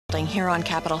Here on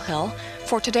Capitol Hill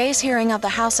for today's hearing of the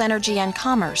House Energy and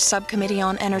Commerce Subcommittee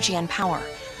on Energy and Power.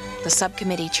 The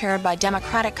subcommittee, chaired by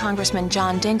Democratic Congressman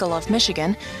John Dingell of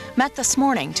Michigan, met this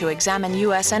morning to examine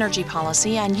U.S. energy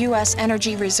policy and U.S.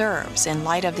 energy reserves in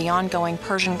light of the ongoing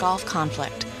Persian Gulf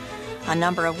conflict. A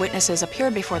number of witnesses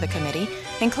appeared before the committee,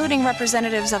 including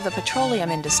representatives of the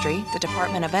petroleum industry, the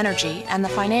Department of Energy, and the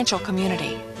financial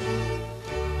community.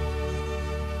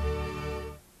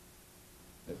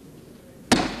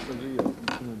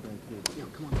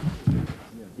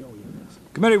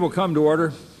 Committee will come to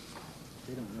order.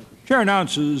 Chair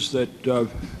announces that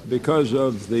because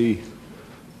of the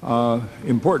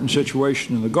important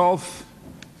situation in the Gulf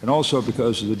and also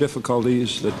because of the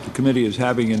difficulties that the committee is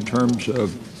having in terms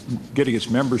of getting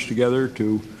its members together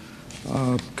to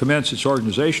commence its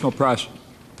organizational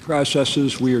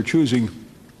processes, we are choosing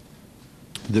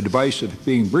the device of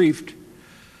being briefed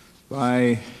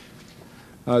by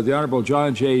the Honorable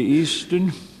John J.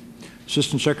 Easton,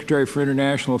 Assistant Secretary for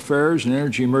International Affairs and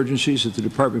Energy Emergencies at the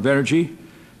Department of Energy,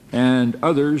 and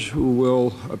others who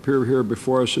will appear here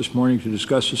before us this morning to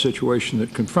discuss the situation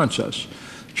that confronts us.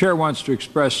 The Chair wants to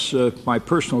express my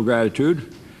personal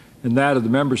gratitude and that of the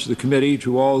members of the committee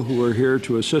to all who are here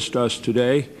to assist us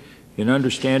today in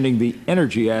understanding the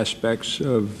energy aspects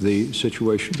of the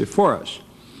situation before us.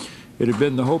 It had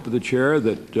been the hope of the Chair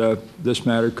that this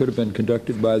matter could have been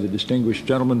conducted by the distinguished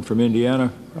gentleman from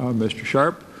Indiana, Mr.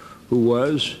 Sharp, who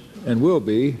was and will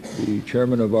be the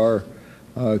chairman of our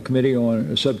subcommittee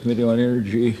on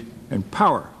energy and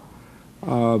power.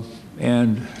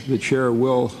 And the chair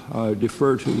will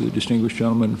defer to the distinguished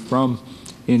gentleman from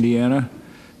Indiana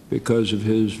because of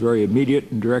his very immediate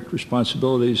and direct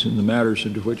responsibilities in the matters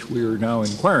into which we are now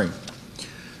inquiring.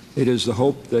 It is the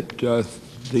hope that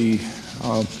the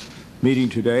meeting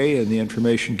today and the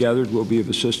information gathered will be of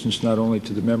assistance not only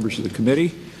to the members of the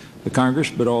committee, the Congress,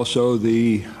 but also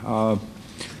the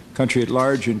country at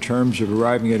large in terms of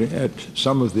arriving at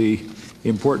some of the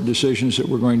important decisions that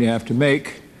we're going to have to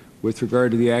make with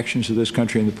regard to the actions of this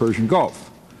country in the Persian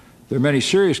Gulf. There are many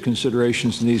serious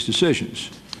considerations in these decisions,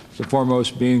 the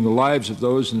foremost being the lives of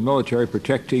those in the military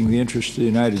protecting the interests of the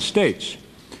United States.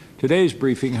 Today's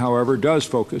briefing, however, does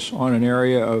focus on an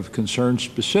area of concern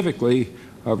specifically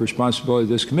of responsibility of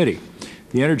this committee,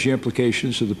 the energy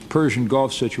implications of the Persian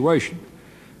Gulf situation.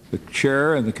 The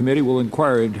Chair and the committee will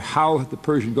inquire into how the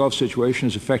Persian Gulf situation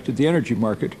has affected the energy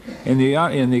market and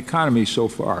the economy so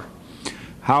far.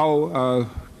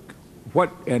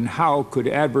 What and how could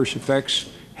adverse effects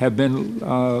have been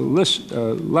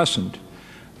lessened?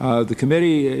 The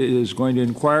committee is going to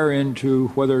inquire into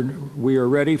whether we are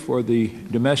ready for the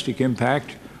domestic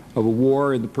impact of a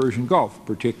war in the Persian Gulf,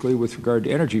 particularly with regard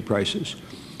to energy prices.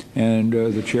 And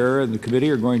the Chair and the committee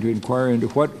are going to inquire into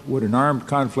what would an armed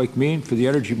conflict mean for the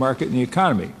energy market and the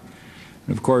economy.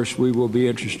 And of course, we will be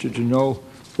interested to know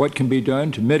what can be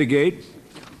done to mitigate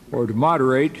or to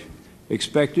moderate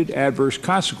expected adverse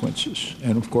consequences,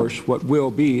 and of course, what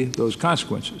will be those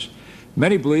consequences.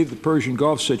 Many believe the Persian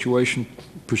Gulf situation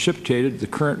precipitated the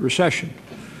current recession.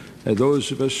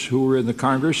 Those of us who were in the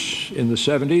Congress in the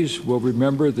 70s will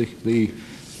remember the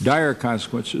dire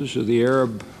consequences of the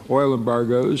Arab oil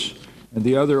embargoes and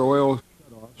the other oil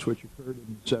shutoffs which occurred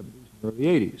in the 70s and early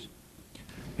 80s.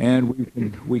 And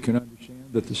we can understand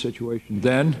that the situation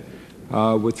then,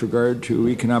 with regard to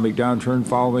economic downturn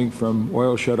following from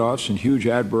oil shutoffs and huge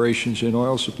aberrations in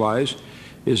oil supplies,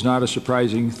 is not a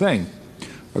surprising thing.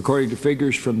 According to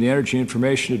figures from the Energy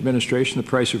Information Administration, the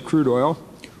price of crude oil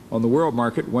on the world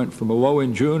market went from a low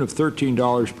in June of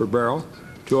 $13 per barrel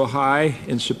to a high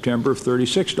in September of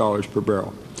 $36 per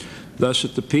barrel. Thus,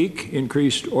 at the peak,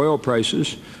 increased oil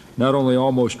prices not only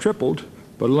almost tripled,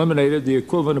 but eliminated the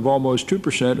equivalent of almost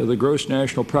 2% of the gross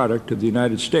national product of the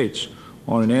United States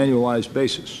on an annualized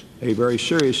basis, a very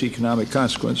serious economic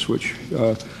consequence which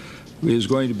is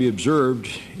going to be observed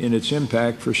in its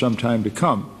impact for some time to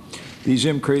come. These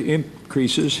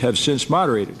increases have since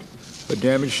moderated, but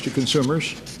damage to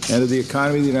consumers and to the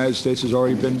economy of the United States has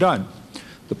already been done.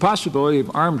 The possibility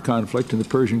of armed conflict in the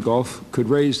Persian Gulf could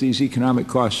raise these economic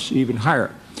costs even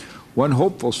higher. One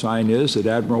hopeful sign is that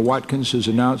Admiral Watkins has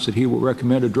announced that he will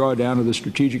recommend a drawdown of the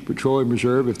Strategic Petroleum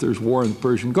Reserve if there's war in the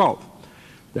Persian Gulf.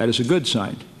 That is a good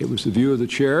sign. It was the view of the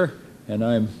Chair,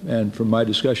 and from my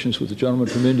discussions with the gentleman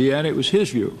from Indiana, it was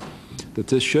his view that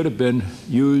this should have been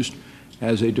used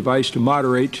as a device to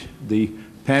moderate the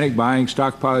panic buying,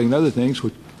 stockpiling, and other things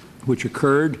which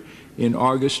occurred in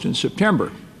August and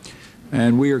September.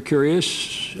 And we are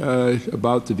curious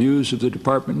about the views of the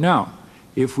Department now.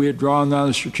 If we had drawn down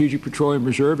the Strategic Petroleum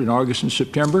Reserve in August and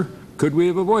September, could we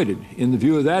have avoided, in the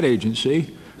view of that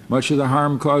agency, much of the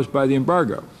harm caused by the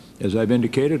embargo? As I've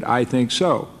indicated, I think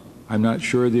so. I'm not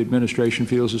sure the administration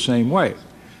feels the same way.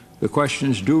 The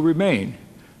questions do remain.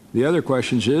 The other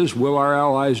questions is, will our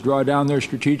allies draw down their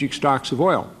strategic stocks of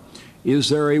oil? Is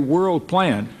there a world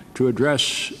plan to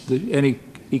address any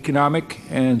economic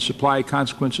and supply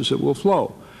consequences that will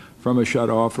flow from a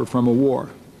shutoff or from a war?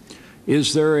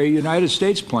 Is there a United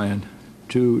States plan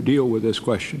to deal with this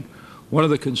question? One of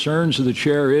the concerns of the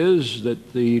chair is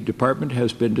that the department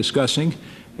has been discussing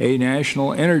a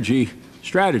national energy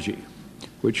strategy,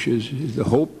 which is the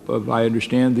hope of, I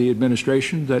understand, the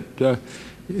administration that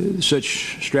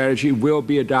such strategy will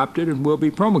be adopted and will be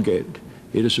promulgated.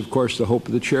 It is, of course, the hope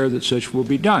of the chair that such will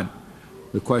be done.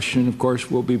 The question, of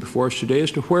course, will be before us today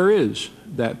as to where is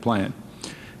that plan.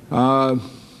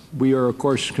 We are, of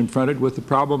course, confronted with the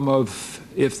problem of,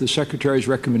 if the Secretary's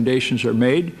recommendations are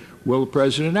made, will the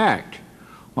President act?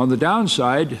 On the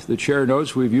downside, the chair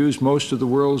notes we've used most of the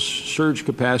world's surge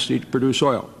capacity to produce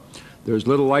oil. There's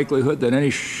little likelihood that any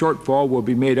shortfall will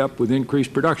be made up with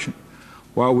increased production.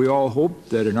 While we all hope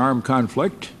that an armed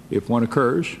conflict, if one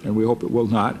occurs, and we hope it will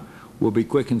not, will be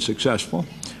quick and successful,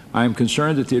 I am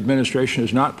concerned that the administration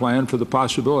has not planned for the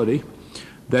possibility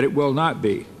that it will not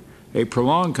be. A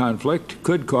prolonged conflict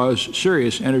could cause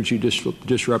serious energy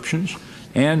disruptions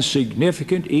and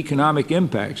significant economic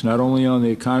impacts, not only on the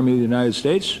economy of the United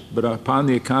States, but upon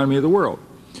the economy of the world.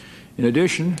 In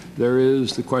addition, there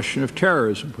is the question of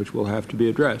terrorism, which will have to be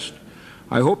addressed.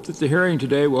 I hope that the hearing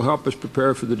today will help us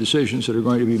prepare for the decisions that are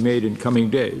going to be made in coming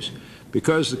days.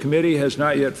 Because the committee has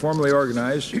not yet formally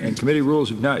organized and committee rules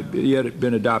have not yet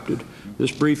been adopted,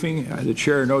 this briefing, the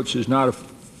chair notes, is not a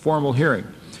formal hearing.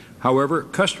 However,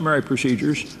 customary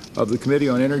procedures of the Committee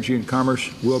on Energy and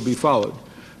Commerce will be followed.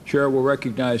 Chair will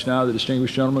recognize now the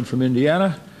distinguished gentleman from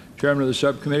Indiana, Chairman of the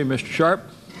subcommittee, Mr. Sharp,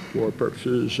 for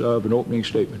purposes of an opening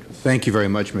statement. Thank you very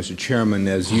much, Mr. Chairman.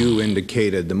 As you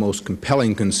indicated, the most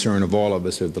compelling concern of all of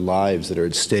us are the lives that are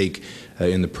at stake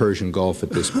in the Persian Gulf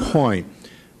at this point.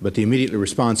 But the immediate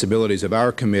responsibilities of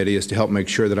our committee is to help make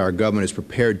sure that our government is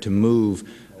prepared to move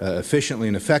efficiently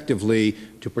and effectively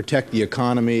to protect the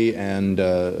economy and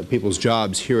people's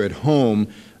jobs here at home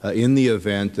in the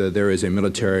event there is a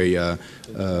military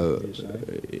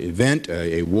event,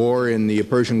 a war in the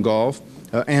Persian Gulf,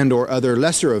 and or other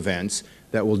lesser events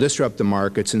that will disrupt the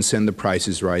markets and send the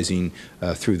prices rising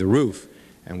through the roof.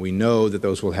 And we know that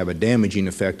those will have a damaging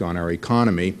effect on our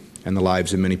economy and the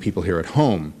lives of many people here at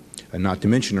home, and not to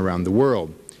mention around the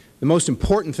world. The most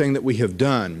important thing that we have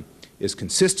done is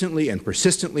consistently and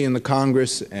persistently in the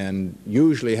Congress, and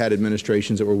usually had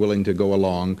administrations that were willing to go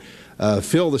along,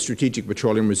 fill the Strategic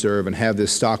Petroleum Reserve and have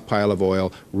this stockpile of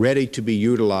oil ready to be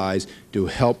utilized to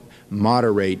help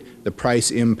moderate the price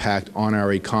impact on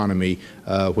our economy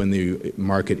when the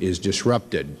market is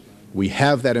disrupted. We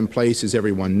have that in place, as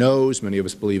everyone knows. Many of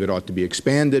us believe it ought to be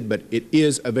expanded, but it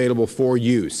is available for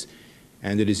use.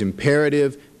 And it is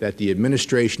imperative that the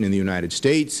administration in the United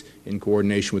States, in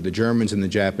coordination with the Germans and the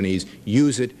Japanese,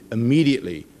 use it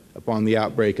immediately upon the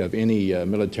outbreak of any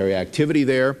military activity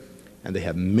there. And they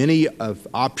have many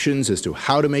options as to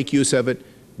how to make use of it,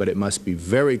 but it must be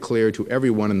very clear to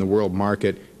everyone in the world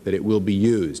market that it will be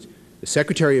used. The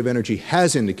Secretary of Energy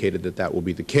has indicated that that will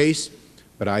be the case,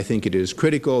 but I think it is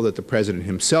critical that the President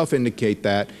himself indicate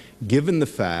that, given the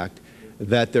fact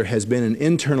that there has been an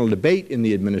internal debate in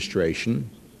the administration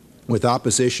with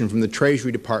opposition from the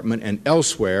Treasury Department and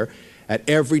elsewhere at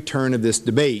every turn of this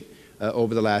debate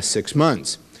over the last 6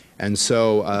 months. And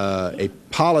so a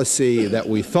policy that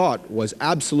we thought was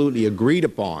absolutely agreed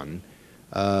upon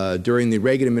during the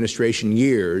Reagan administration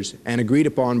years and agreed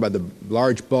upon by the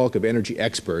large bulk of energy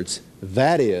experts,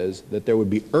 that is, that there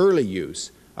would be early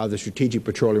use of the Strategic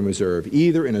Petroleum Reserve,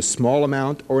 either in a small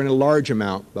amount or in a large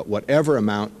amount, but whatever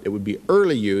amount, it would be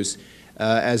early use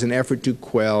as an effort to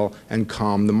quell and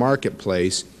calm the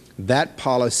marketplace. That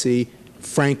policy,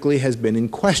 frankly, has been in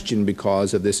question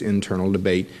because of this internal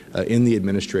debate in the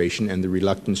administration and the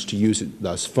reluctance to use it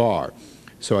thus far.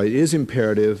 So it is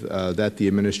imperative that the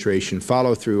administration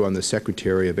follow through on the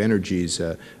Secretary of Energy's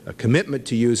commitment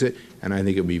to use it, and I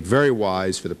think it would be very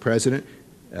wise for the President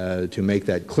to make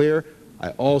that clear. I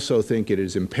also think it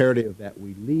is imperative that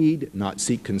we lead, not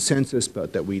seek consensus,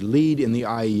 but that we lead in the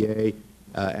IEA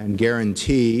and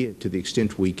guarantee, to the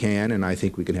extent we can, and I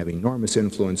think we can have enormous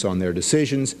influence on their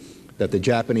decisions, that the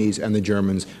Japanese and the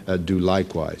Germans do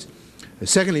likewise.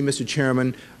 Secondly, Mr.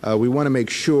 Chairman, we want to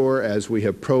make sure, as we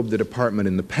have probed the Department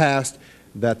in the past,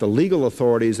 that the legal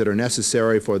authorities that are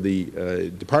necessary for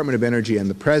the Department of Energy and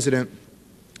the President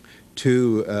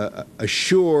to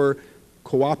assure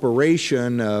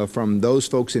cooperation from those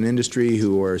folks in industry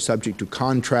who are subject to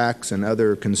contracts and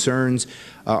other concerns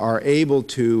are able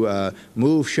to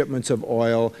move shipments of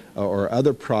oil or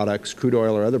other products, crude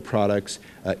oil or other products,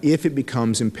 if it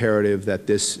becomes imperative that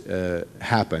this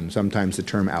happen. Sometimes the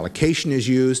term allocation is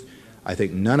used. I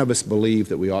think none of us believe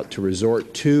that we ought to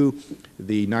resort to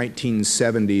the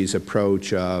 1970s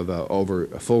approach of over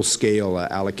a full-scale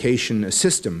allocation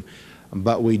system.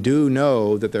 But we do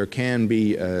know that there can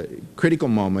be critical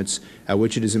moments at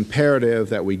which it is imperative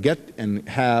that we get and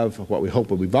have what we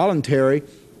hope will be voluntary,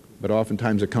 but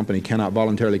oftentimes a company cannot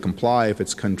voluntarily comply if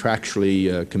it's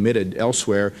contractually committed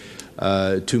elsewhere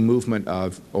to movement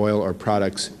of oil or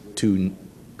products to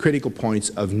critical points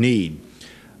of need.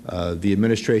 The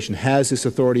administration has this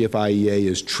authority if IEA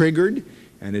is triggered,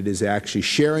 and it is actually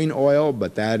sharing oil,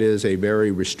 but that is a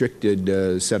very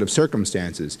restricted set of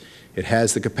circumstances. It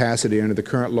has the capacity under the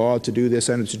current law to do this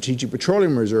under Strategic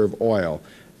Petroleum Reserve oil,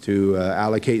 to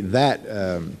allocate that.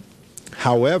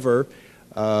 However,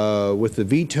 with the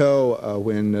veto,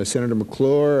 when Senator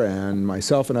McClure and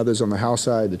myself and others on the House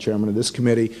side, the chairman of this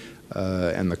committee,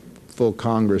 and the full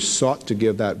Congress sought to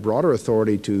give that broader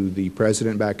authority to the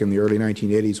President back in the early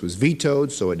 1980s, was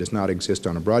vetoed, so it does not exist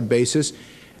on a broad basis.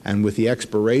 And with the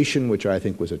expiration, which I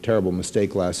think was a terrible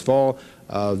mistake last fall,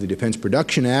 of the Defense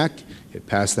Production Act, it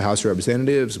passed the House of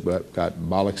Representatives, but got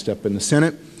bollocksed up in the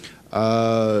Senate.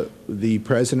 The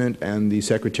President and the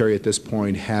Secretary at this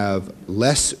point have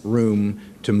less room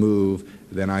to move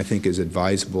than I think is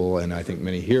advisable, and I think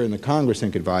many here in the Congress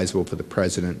think advisable for the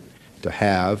President to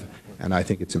have. And I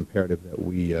think it's imperative that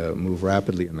we move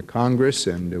rapidly in the Congress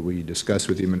and we discuss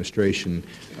with the administration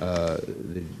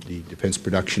the Defense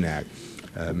Production Act.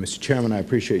 Mr. Chairman, I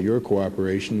appreciate your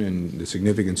cooperation and the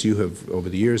significance you have over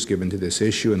the years given to this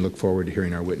issue, and look forward to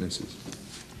hearing our witnesses.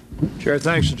 Chair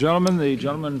thanks the gentleman. The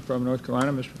gentleman from North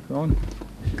Carolina, Mr. McMillan.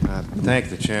 I thank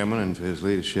the chairman and for his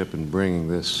leadership in bringing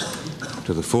this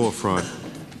to the forefront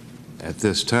at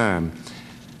this time.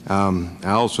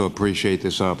 I also appreciate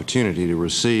this opportunity to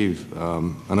receive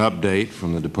an update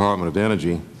from the Department of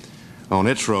Energy on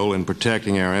its role in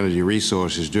protecting our energy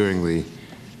resources during the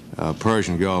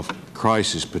Persian Gulf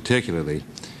crisis particularly.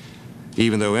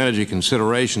 Even though energy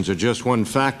considerations are just one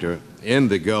factor in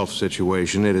the Gulf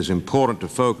situation, it is important to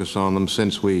focus on them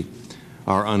since we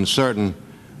are uncertain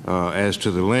as to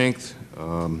the length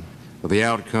of the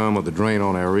outcome of the drain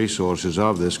on our resources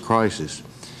of this crisis.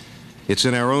 It's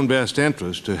in our own best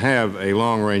interest to have a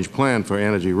long-range plan for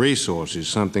energy resources,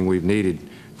 something we've needed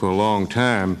for a long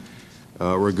time,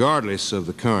 regardless of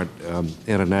the current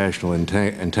international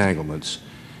entanglements,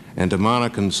 and to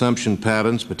monitor consumption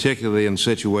patterns, particularly in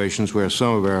situations where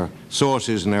some of our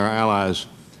sources and our allies'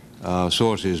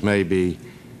 sources may be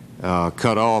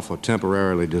cut off or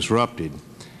temporarily disrupted.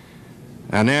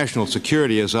 Our national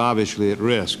security is obviously at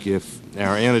risk if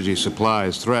our energy supply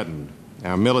is threatened.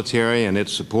 Our military and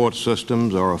its support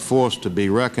systems are a force to be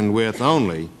reckoned with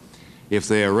only if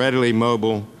they are readily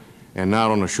mobile and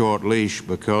not on a short leash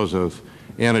because of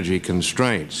energy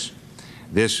constraints.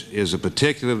 This is a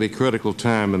particularly critical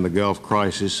time in the Gulf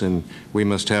crisis, and we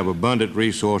must have abundant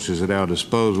resources at our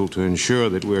disposal to ensure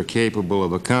that we are capable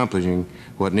of accomplishing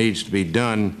what needs to be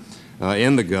done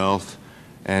in the Gulf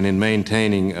and in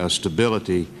maintaining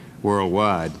stability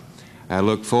worldwide. I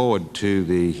look forward to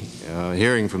the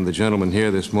hearing from the gentleman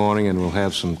here this morning, and we'll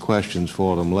have some questions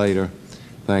for them later.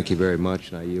 Thank you very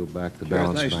much, and I yield back the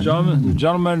balance. Thanks, gentlemen. The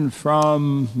gentleman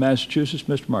from Massachusetts,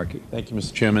 Mr. Markey. Thank you,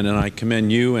 Mr. Chairman, and I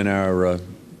commend you and our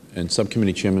and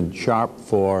Subcommittee Chairman Sharp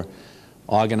for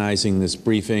organizing this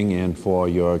briefing and for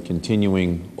your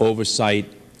continuing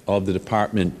oversight of the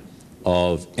Department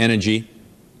of Energy.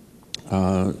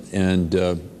 I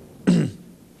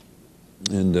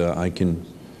can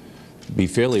be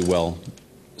fairly well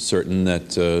certain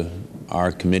that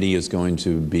our committee is going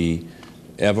to be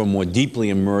ever more deeply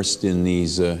immersed in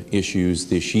these issues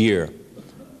this year.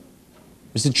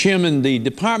 Mr. Chairman, the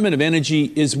Department of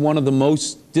Energy is one of the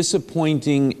most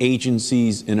disappointing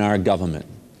agencies in our government.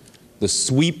 The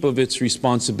sweep of its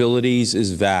responsibilities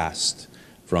is vast,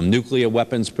 from nuclear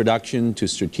weapons production to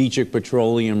strategic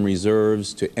petroleum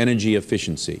reserves to energy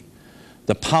efficiency.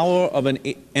 The power of an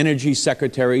energy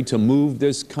secretary to move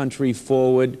this country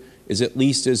forward is at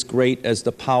least as great as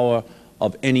the power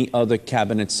of any other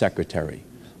cabinet secretary.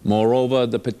 Moreover,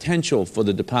 the potential for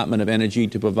the Department of Energy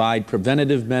to provide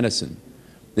preventative medicine,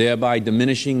 thereby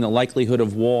diminishing the likelihood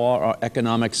of war or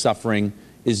economic suffering,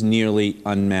 is nearly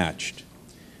unmatched.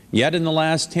 Yet in the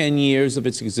last 10 years of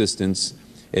its existence,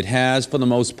 it has, for the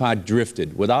most part,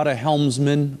 drifted without a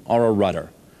helmsman or a rudder,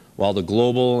 while the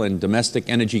global and domestic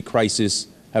energy crisis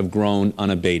have grown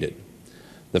unabated.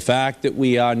 The fact that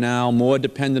we are now more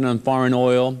dependent on foreign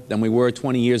oil than we were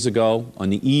 20 years ago on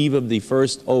the eve of the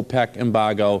first OPEC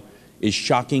embargo is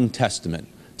shocking testament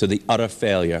to the utter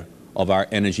failure of our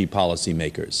energy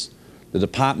policymakers. The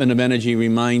Department of Energy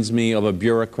reminds me of a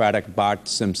bureaucratic Bart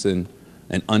Simpson,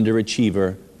 an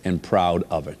underachiever and proud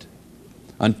of it.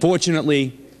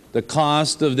 Unfortunately, the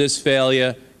cost of this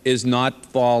failure is not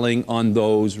falling on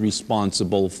those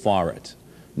responsible for it.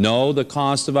 No, the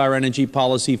cost of our energy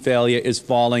policy failure is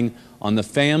falling on the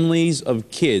families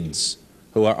of kids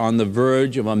who are on the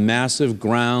verge of a massive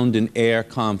ground and air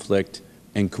conflict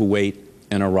in Kuwait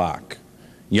and Iraq.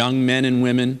 Young men and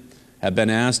women have been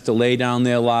asked to lay down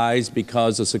their lives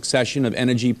because a succession of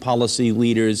energy policy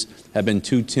leaders have been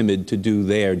too timid to do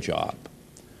their job.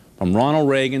 From Ronald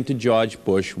Reagan to George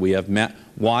Bush, we have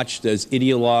watched as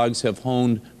ideologues have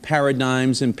honed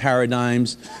paradigms and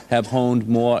paradigms have honed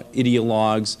more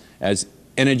ideologues as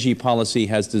energy policy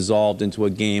has dissolved into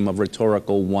a game of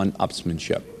rhetorical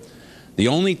one-upsmanship. The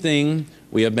only thing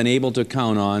we have been able to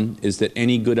count on is that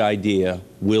any good idea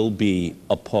will be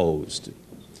opposed.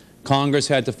 Congress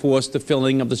had to force the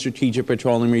filling of the Strategic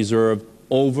Petroleum Reserve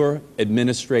over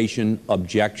administration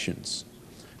objections.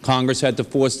 Congress had to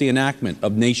force the enactment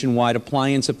of nationwide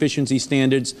appliance efficiency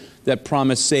standards that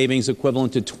promise savings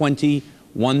equivalent to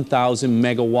 21,000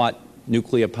 megawatt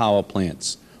nuclear power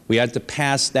plants. We had to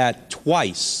pass that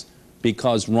twice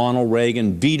because Ronald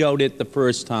Reagan vetoed it the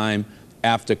first time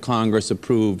after Congress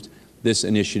approved this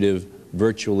initiative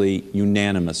virtually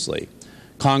unanimously.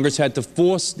 Congress had to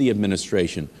force the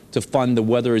administration to fund the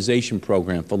weatherization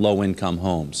program for low-income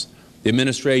homes. The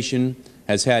administration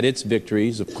has had its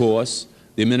victories, of course.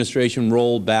 The administration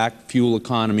rolled back fuel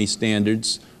economy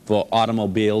standards for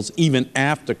automobiles even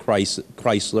after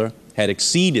Chrysler had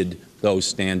exceeded those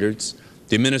standards.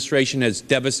 The administration has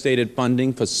devastated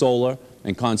funding for solar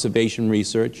and conservation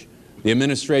research. The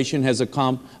administration has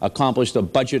accomplished a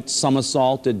budget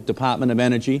somersault at the Department of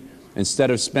Energy.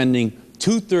 Instead of spending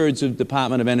two-thirds of the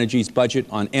Department of Energy's budget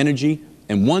on energy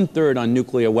and one-third on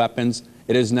nuclear weapons,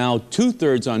 it is now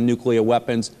two-thirds on nuclear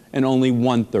weapons and only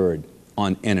one-third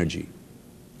on energy.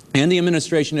 And the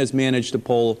administration has managed to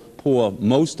pour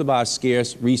most of our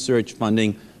scarce research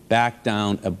funding back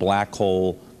down a black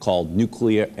hole called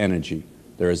nuclear energy.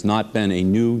 There has not been a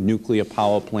new nuclear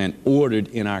power plant ordered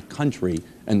in our country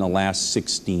in the last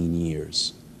 16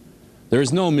 years. There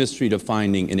is no mystery to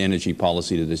finding an energy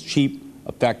policy that is cheap,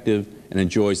 effective, and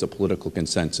enjoys a political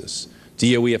consensus.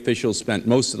 DOE officials spent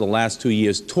most of the last 2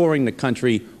 years touring the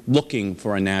country looking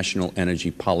for a national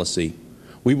energy policy.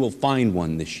 We will find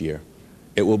one this year.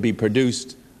 It will be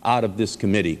produced out of this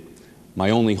committee.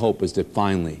 My only hope is that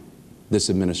finally this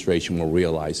administration will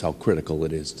realize how critical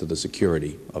it is to the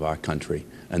security of our country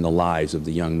and the lives of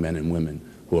the young men and women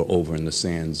who are over in the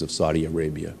sands of Saudi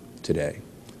Arabia today.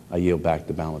 I yield back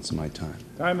the balance of my time.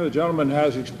 Time of the gentleman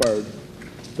has expired.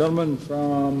 Gentleman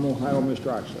from Ohio,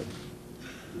 Mr. Oxley.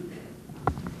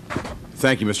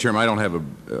 Thank you, Mr. Chairman. I don't have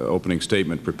an opening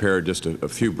statement prepared, just a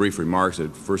few brief remarks.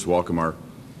 I'd first welcome our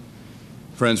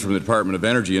friends from the Department of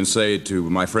Energy and say to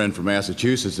my friend from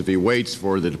Massachusetts, if he waits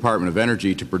for the Department of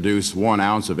Energy to produce 1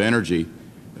 ounce of energy,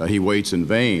 he waits in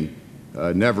vain.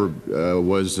 Never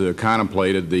was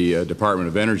contemplated the Department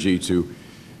of Energy to,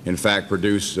 in fact,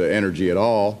 produce energy at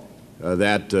all.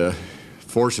 That,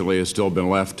 fortunately, has still been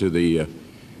left to the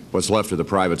what's left of the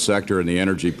private sector in the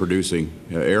energy-producing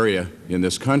area in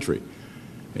this country.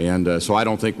 And so I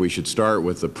don't think we should start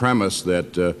with the premise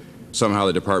that somehow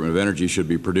the Department of Energy should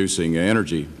be producing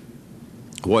energy.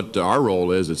 What our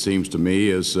role is, it seems to me,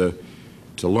 is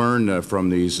to learn from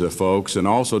these folks and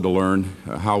also to learn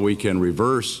how we can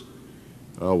reverse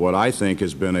what I think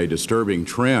has been a disturbing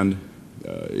trend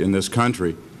in this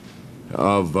country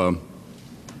of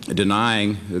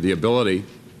denying the ability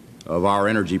of our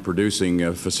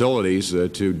energy-producing facilities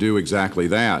to do exactly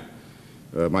that.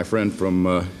 My friend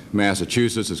from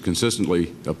Massachusetts has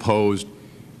consistently opposed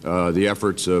the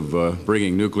efforts of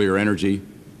bringing nuclear energy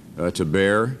to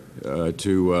bear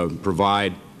to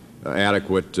provide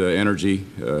adequate energy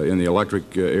in the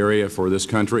electric area for this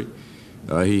country.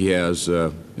 He has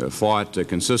fought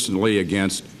consistently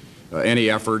against any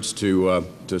efforts to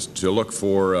look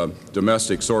for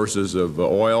domestic sources of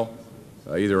oil,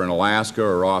 either in Alaska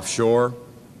or offshore.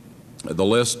 The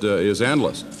list is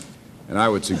endless. And I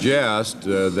would suggest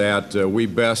that we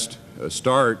best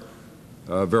start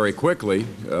very quickly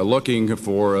looking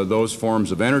for those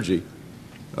forms of energy,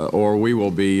 or we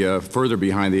will be further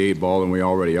behind the 8 ball than we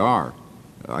already are.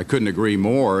 I couldn't agree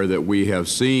more that we have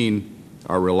seen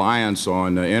our reliance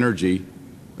on energy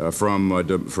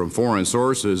from foreign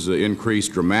sources increase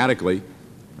dramatically.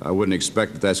 I wouldn't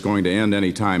expect that that's going to end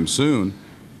anytime soon.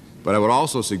 But I would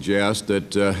also suggest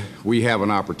that we have an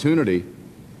opportunity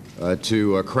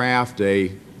to craft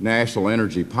a national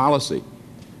energy policy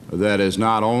that is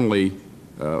not only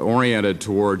oriented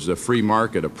towards a free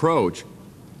market approach,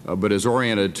 but is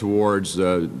oriented towards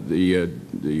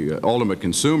the ultimate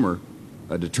consumer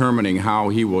determining how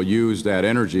he will use that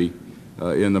energy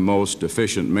in the most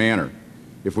efficient manner.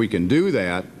 If we can do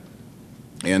that,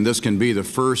 and this can be the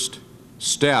first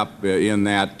step in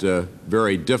that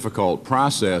very difficult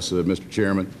process, Mr.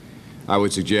 Chairman, I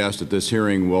would suggest that this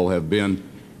hearing will have been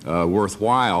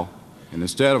worthwhile, and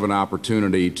instead of an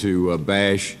opportunity to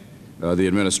bash the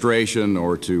administration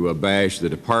or to bash the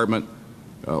department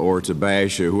or to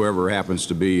bash whoever happens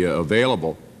to be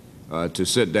available, to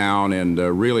sit down and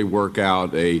really work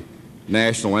out a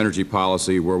national energy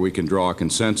policy where we can draw a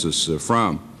consensus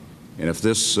from. And if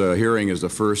this hearing is the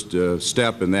first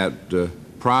step in that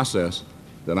process,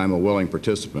 then I'm a willing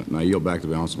participant, and I yield back the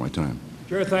balance of my time.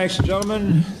 Sure, thanks,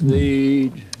 gentlemen.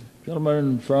 The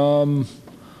gentleman from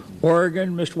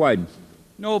Oregon, Mr. Wyden.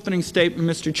 No opening statement,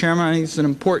 Mr. Chairman. I think it's an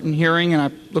important hearing, and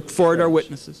I look forward to our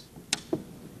witnesses.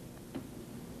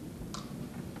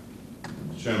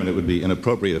 Mr. Chairman, it would be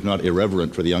inappropriate, if not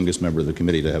irreverent, for the youngest member of the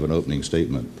committee to have an opening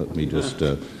statement. Let me just...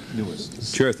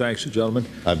 Sure, thanks, gentleman.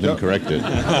 I've been corrected.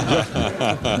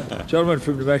 Gentleman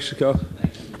from New Mexico.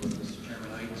 Thank you, Mr. Chairman.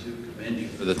 I, too, commend you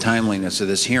for the timeliness of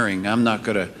this hearing. I'm not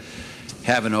going to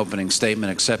have an opening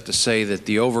statement except to say that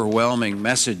the overwhelming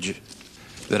message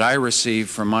that I receive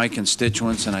from my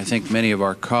constituents, and I think many of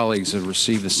our colleagues have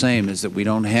received the same, is that we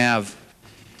don't have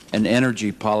an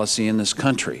energy policy in this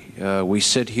country. We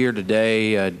sit here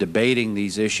today debating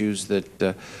these issues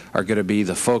that are going to be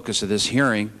the focus of this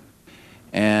hearing,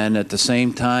 and at the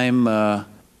same time,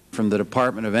 from the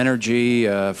Department of Energy,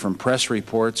 from press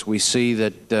reports, we see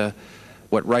that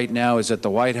what right now is at the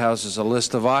White House is a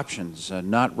list of options,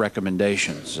 not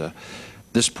recommendations.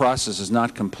 This process is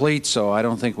not complete, so I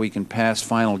don't think we can pass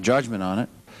final judgment on it.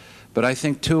 But I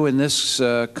think, too, in this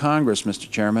Congress, Mr.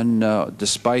 Chairman,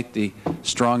 despite the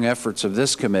strong efforts of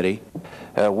this committee,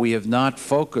 we have not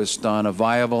focused on a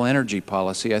viable energy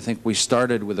policy. I think we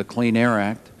started with the Clean Air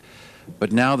Act.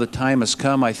 But now the time has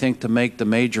come, I think, to make the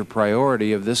major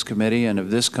priority of this committee and of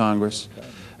this Congress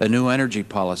a new energy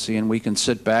policy, and we can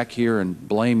sit back here and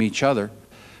blame each other.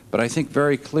 But I think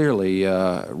very clearly,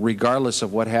 regardless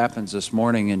of what happens this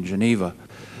morning in Geneva,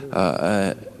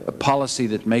 a policy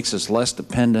that makes us less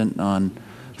dependent on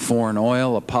foreign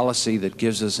oil, a policy that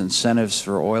gives us incentives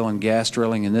for oil and gas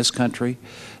drilling in this country,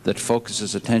 that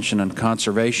focuses attention on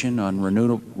conservation, on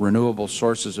renewable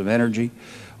sources of energy,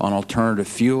 on alternative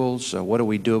fuels. What do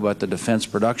we do about the Defense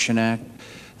Production Act,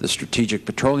 the Strategic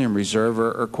Petroleum Reserve,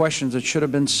 are questions that should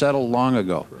have been settled long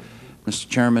ago. Mr.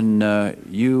 Chairman,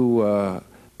 you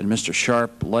and Mr.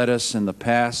 Sharp led us in the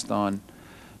past on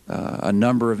a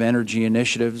number of energy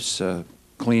initiatives,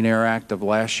 Clean Air Act of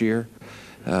last year,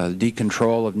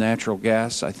 decontrol of natural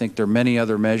gas. I think there are many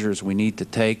other measures we need to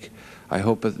take. I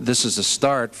hope that this is a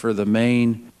start for the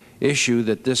main issue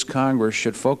that this Congress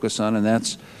should focus on, and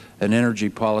that's an energy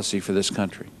policy for this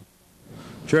country.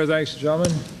 Chair, thanks,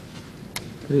 gentlemen.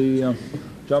 The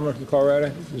gentleman from Colorado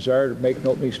desire to make an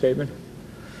opening statement.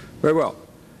 Very well.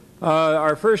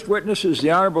 Our first witness is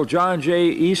the Honorable John J.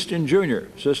 Easton, Jr.,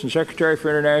 Assistant Secretary for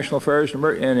International Affairs and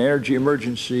Energy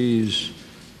Emergencies.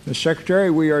 Mr. Secretary,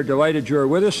 we are delighted you are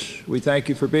with us. We thank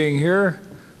you for being here.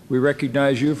 We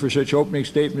recognize you for such opening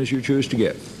statement as you choose to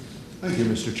give. Thank you,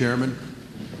 Mr. Chairman.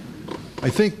 I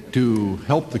think to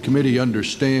help the committee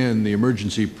understand the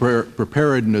emergency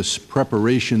preparedness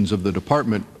preparations of the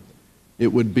Department,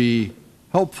 it would be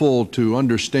helpful to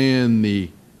understand the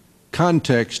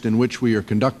context in which we are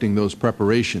conducting those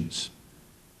preparations.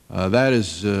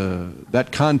 That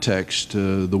context,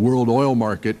 the world oil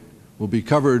market, will be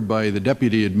covered by the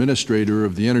Deputy Administrator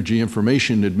of the Energy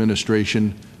Information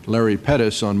Administration, Larry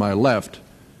Pettis, on my left.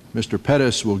 Mr.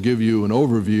 Pettis will give you an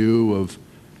overview of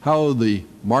how the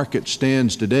market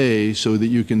stands today so that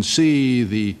you can see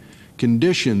the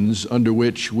conditions under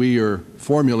which we are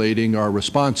formulating our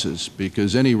responses,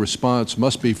 because any response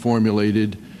must be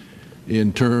formulated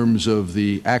in terms of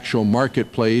the actual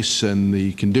marketplace and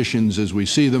the conditions as we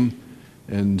see them.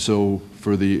 And so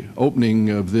for the opening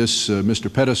of this,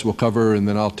 Mr. Pettis will cover, and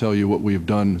then I'll tell you what we have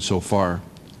done so far.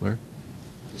 Larry?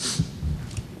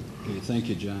 Okay, thank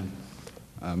you, John.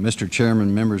 Mr.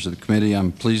 Chairman, members of the committee,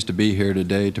 I'm pleased to be here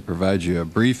today to provide you a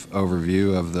brief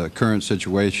overview of the current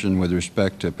situation with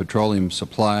respect to petroleum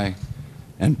supply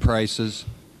and prices.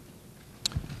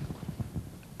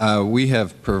 We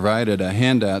have provided a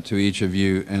handout to each of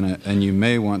you, and you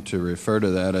may want to refer to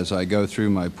that as I go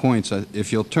through my points.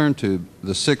 If you'll turn to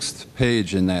the 6th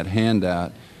page in that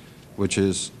handout, which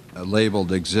is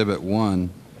labeled Exhibit 1,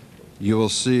 you will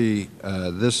see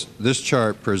this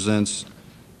chart presents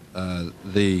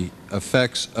the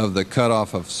effects of the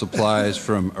cutoff of supplies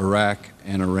from Iraq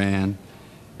and Iran.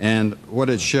 And what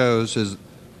it shows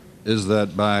is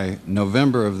that by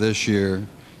November of this year,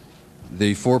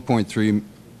 the 4.3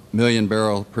 million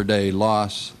barrel per day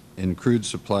loss in crude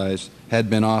supplies had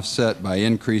been offset by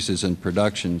increases in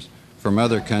productions from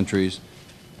other countries,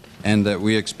 and that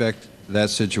we expect that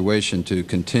situation to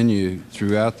continue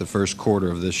throughout the first quarter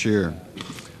of this year.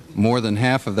 More than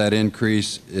half of that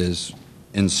increase is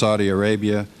in Saudi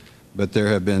Arabia, but there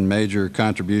have been major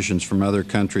contributions from other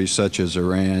countries such as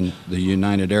Iran, the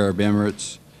United Arab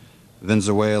Emirates,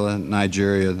 Venezuela,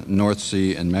 Nigeria, North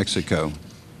Sea, and Mexico.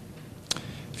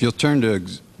 If you'll turn to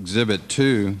Exhibit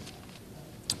 2,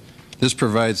 this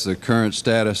provides the current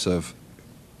status of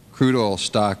crude oil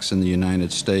stocks in the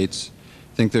United States.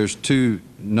 I think there's two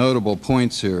notable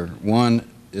points here. One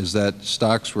is that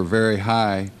stocks were very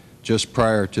high just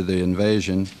prior to the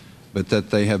invasion, but that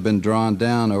they have been drawn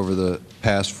down over the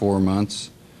past 4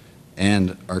 months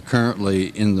and are currently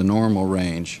in the normal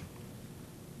range.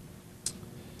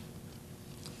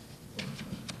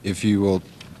 If you will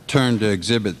turn to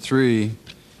Exhibit 3,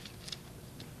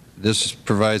 this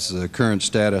provides the current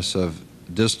status of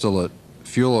distillate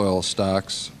fuel oil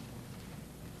stocks.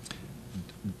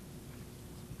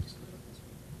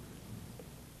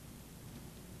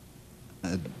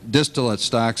 Distillate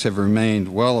stocks have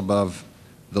remained well above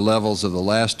the levels of the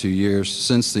last 2 years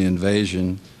since the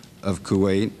invasion of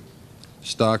Kuwait.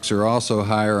 Stocks are also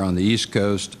higher on the East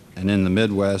Coast and in the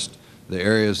Midwest, the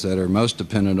areas that are most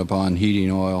dependent upon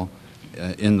heating oil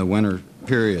in the winter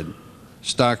period.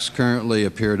 Stocks currently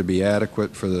appear to be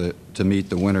adequate to meet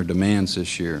the winter demands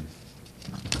this year.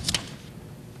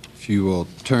 If you will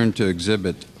turn to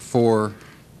Exhibit 4,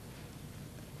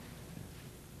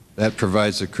 that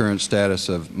provides the current status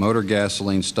of motor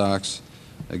gasoline stocks.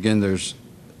 Again, there's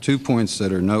 2 points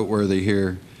that are noteworthy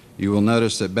here. You will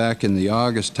notice that back in the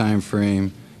August time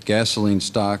frame, gasoline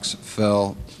stocks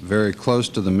fell very close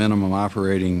to the minimum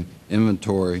operating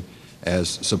inventory as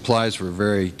supplies were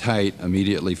very tight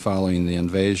immediately following the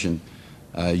invasion.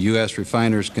 U.S.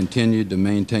 refiners continued to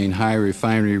maintain high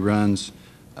refinery runs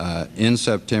in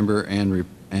September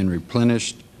and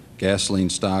replenished gasoline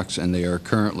stocks, and they are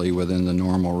currently within the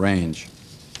normal range.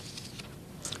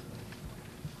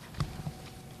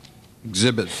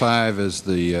 Exhibit 5 is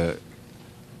the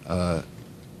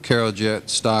Carojet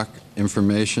stock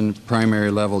information.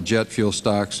 Primary level jet fuel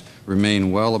stocks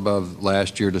remain well above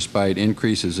last year despite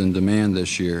increases in demand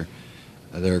this year.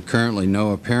 There are currently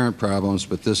no apparent problems,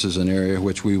 but this is an area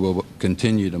which we will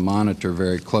continue to monitor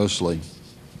very closely.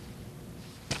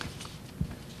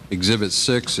 Exhibit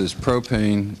 6 is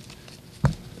propane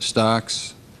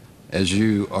stocks. As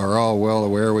you are all well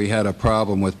aware, we had a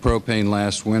problem with propane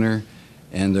last winter,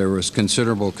 and there was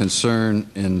considerable concern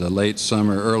in the late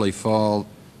summer, early fall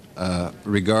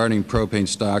regarding propane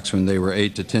stocks when they were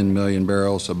 8 to 10 million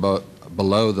barrels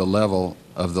below the level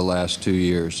of the last 2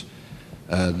 years.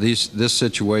 This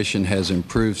situation has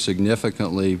improved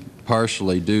significantly,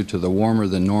 partially due to the warmer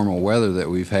than normal weather that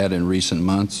we've had in recent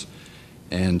months,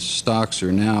 and stocks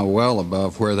are now well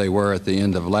above where they were at the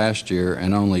end of last year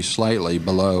and only slightly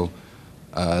below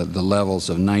the levels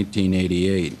of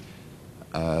 1988.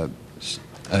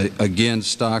 Again,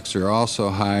 stocks are also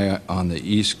high on the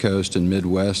East Coast and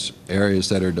Midwest, areas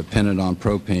that are dependent on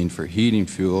propane for heating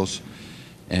fuels,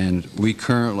 and we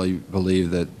currently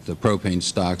believe that the propane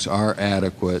stocks are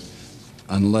adequate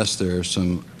unless there are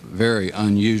some very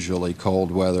unusually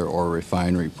cold weather or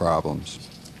refinery problems.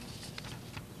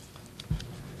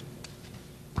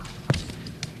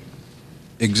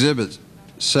 Exhibit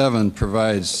 7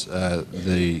 provides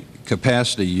the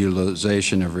capacity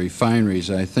utilization of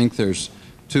refineries. I think there's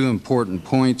 2 important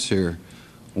points here.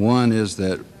 One is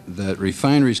that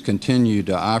refineries continue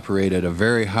to operate at a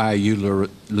very high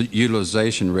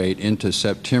utilization rate into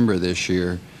September this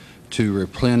year to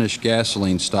replenish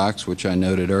gasoline stocks, which I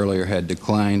noted earlier had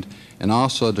declined, and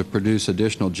also to produce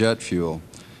additional jet fuel.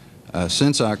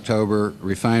 Since October,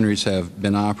 refineries have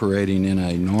been operating in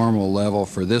a normal level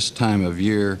for this time of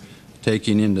year,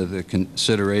 taking into the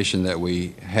consideration that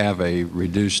we have a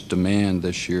reduced demand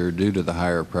this year due to the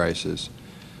higher prices.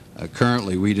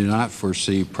 Currently, we do not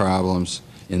foresee problems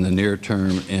in the near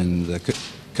term in the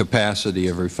capacity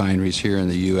of refineries here in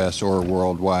the U.S. or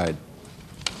worldwide.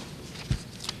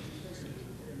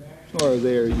 Or are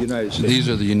they United States? These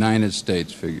are the United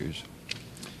States figures.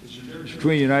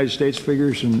 Between the United States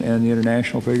figures and the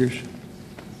international figures?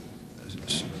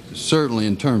 Certainly,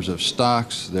 in terms of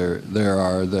stocks, there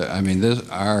are. I mean,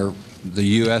 our the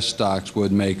U.S. stocks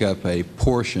would make up a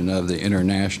portion of the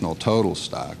international total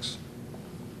stocks.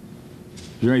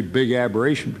 Is there any big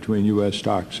aberration between U.S.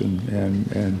 stocks and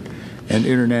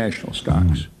international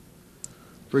stocks?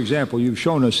 For example, you've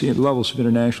shown us the levels of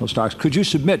international stocks. Could you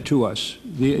submit to us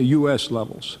the U.S.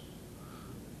 levels?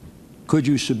 Could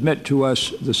you submit to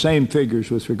us the same figures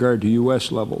with regard to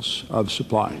U.S. levels of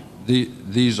supply?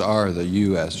 These are the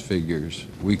U.S. figures.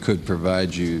 We could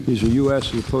provide you. These are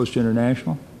U.S. as opposed to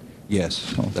international?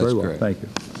 Yes, oh, that's very well. correct. Thank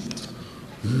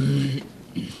you.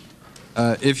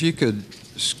 If you could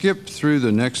skip through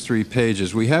the next 3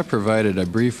 pages, we have provided a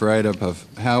brief write-up of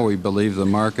how we believe the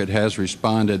market has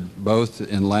responded both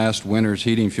in last winter's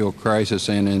heating fuel crisis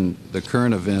and in the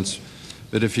current events.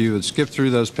 But if you would skip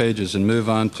through those pages and move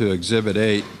on to Exhibit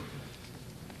 8,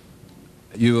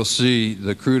 you will see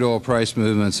the crude oil price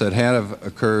movements that have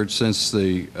occurred since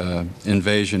the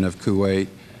invasion of Kuwait.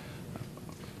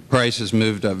 Prices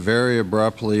moved up very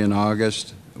abruptly in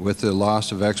August with the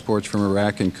loss of exports from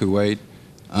Iraq and Kuwait,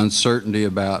 uncertainty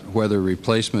about whether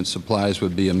replacement supplies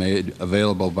would be made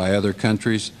available by other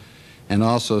countries, and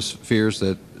also fears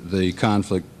that the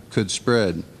conflict could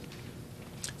spread.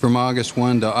 From August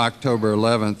 1 to October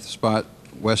 11th, spot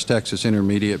West Texas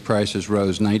Intermediate prices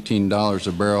rose $19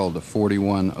 a barrel to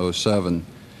 $41.07.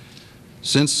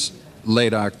 Since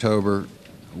late October,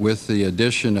 with the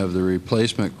addition of the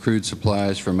replacement crude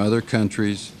supplies from other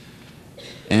countries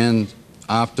and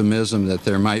optimism that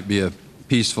there might be a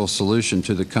peaceful solution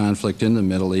to the conflict in the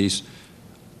Middle East,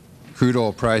 crude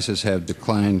oil prices have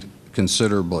declined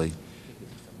considerably.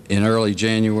 In early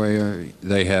January,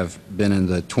 they have been in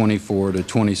the $24 to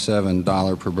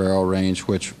 $27 per barrel range,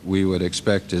 which we would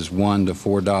expect is $1 to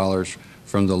 $4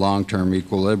 from the long-term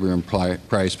equilibrium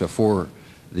price before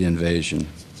the invasion.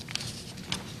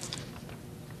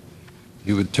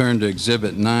 You would turn to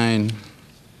Exhibit 9.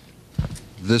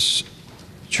 This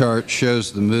chart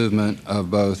shows the movement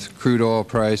of both crude oil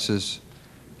prices,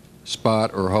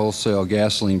 spot or wholesale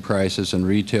gasoline prices, and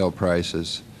retail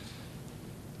prices.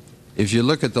 If you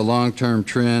look at the long-term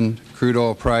trend, crude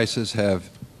oil prices have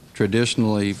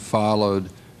traditionally followed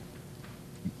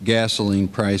gasoline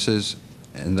prices,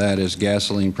 and that is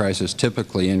gasoline prices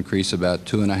typically increase about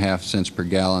 2.5 cents per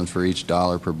gallon for each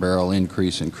dollar per barrel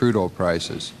increase in crude oil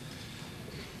prices.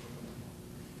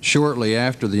 Shortly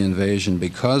after the invasion,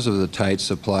 because of the tight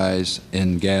supplies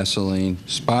in gasoline,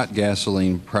 spot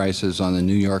gasoline prices on the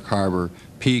New York Harbor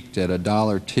peaked at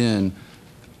 $1.10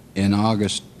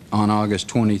 on August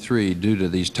 23 due to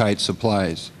these tight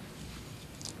supplies.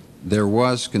 There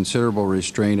was considerable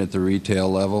restraint at the retail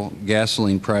level.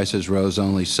 Gasoline prices rose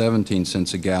only 17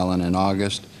 cents a gallon in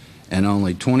August and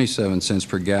only 27 cents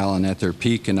per gallon at their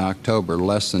peak in October,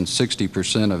 less than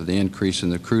 60% of the increase in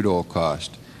the crude oil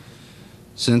cost.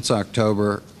 Since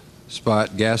October,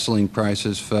 spot gasoline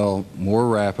prices fell more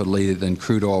rapidly than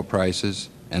crude oil prices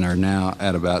and are now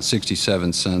at about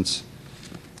 67 cents.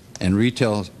 And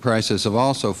retail prices have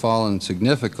also fallen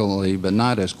significantly, but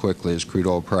not as quickly as crude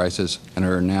oil prices, and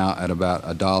are now at about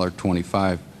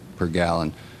 $1.25 per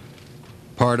gallon.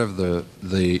 Part of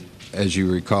as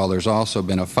you recall, there's also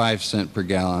been a 5-cent per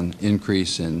gallon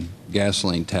increase in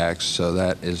gasoline tax, so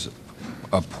that is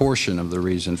a portion of the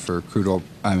reason for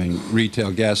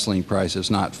retail gasoline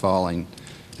prices not falling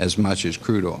as much as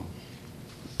crude oil.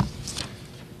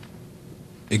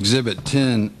 Exhibit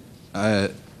 10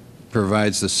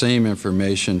 provides the same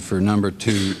information for number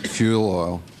 2 fuel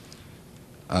oil.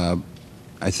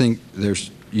 I think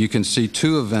you can see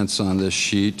 2 events on this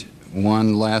sheet.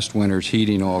 One, last winter's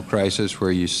heating oil crisis,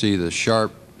 where you see the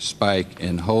sharp spike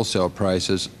in wholesale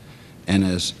prices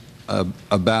and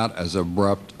about as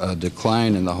abrupt a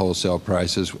decline in the wholesale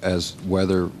prices as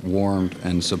weather warmed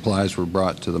and supplies were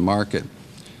brought to the market.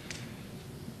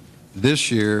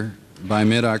 This year, by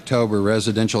mid-October,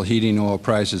 residential heating oil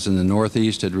prices in the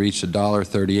Northeast had reached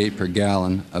 $1.38 per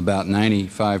gallon, about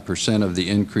 95% of the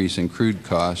increase in crude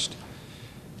cost,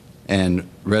 and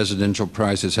residential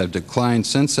prices have declined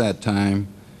since that time,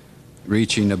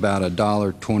 reaching about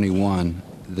 $1.21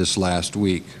 this last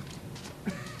week.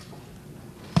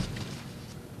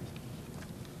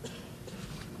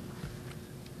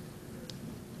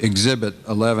 Exhibit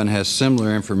 11 has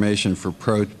similar information for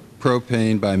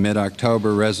propane. By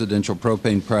mid-October, residential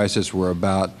propane prices were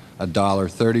about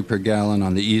 $1.30 per gallon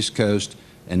on the East Coast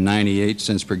and 98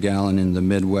 cents per gallon in the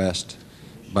Midwest.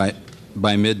 By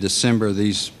mid-December,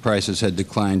 these prices had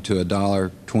declined to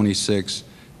 $1.26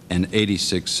 and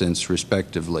 86 cents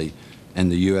respectively,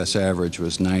 and the U.S. average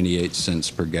was 98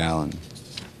 cents per gallon.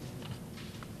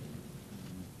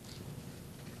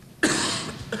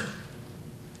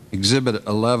 Exhibit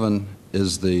 11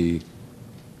 is the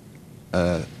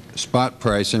spot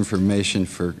price information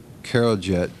for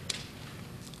Carojet.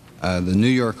 The New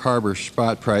York Harbor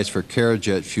spot price for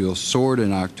Carojet fuel soared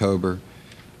in October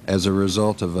as a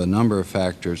result of a number of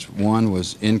factors. One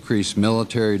was increased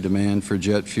military demand for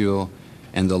jet fuel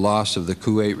and the loss of the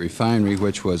Kuwait refinery,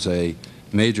 which was a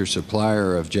major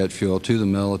supplier of jet fuel to the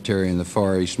military in the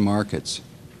Far East markets.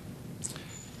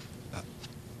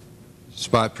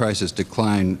 Spot prices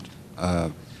declined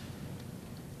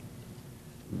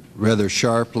rather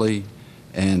sharply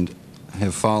and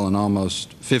have fallen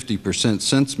almost 50%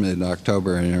 since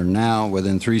mid-October and are now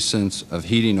within 3 cents of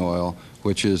heating oil,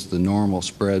 which is the normal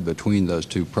spread between those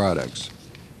two products.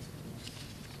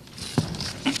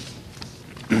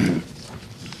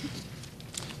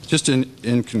 Just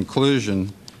in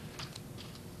conclusion,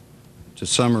 to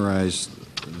summarize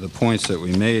the points that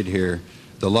we made here,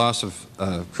 the loss of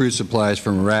crude supplies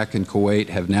from Iraq and Kuwait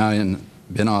have now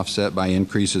been offset by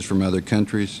increases from other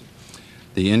countries.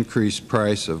 The increased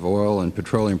price of oil and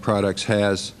petroleum products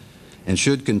has and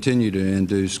should continue to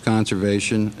induce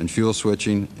conservation and fuel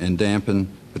switching and dampen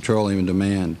petroleum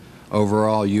demand.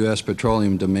 Overall, U.S.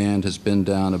 petroleum demand has been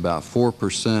down about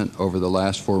 4% over the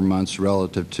last 4 months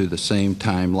relative to the same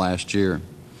time last year.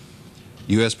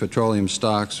 U.S. petroleum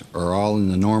stocks are all in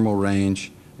the normal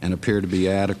range and appear to be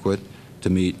adequate to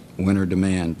meet winter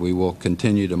demand. We will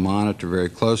continue to monitor very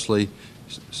closely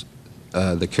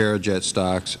the Carojet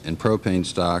stocks and propane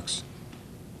stocks,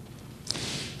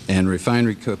 and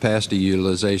refinery capacity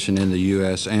utilization in the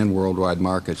U.S. and worldwide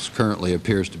markets currently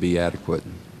appears to be adequate.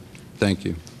 Thank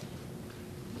you.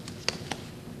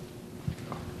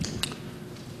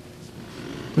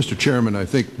 Mr. Chairman, I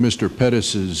think Mr.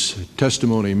 Pettis's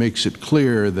testimony makes it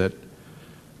clear that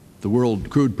the world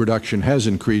crude production has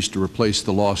increased to replace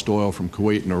the lost oil from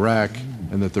Kuwait and Iraq,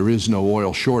 and that there is no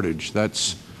oil shortage.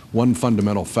 That's one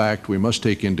fundamental fact we must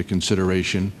take into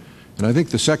consideration. And I think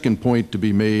the second point to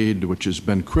be made, which has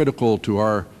been critical to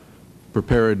our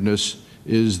preparedness,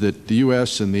 is that the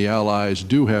U.S. and the allies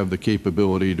do have the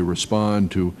capability to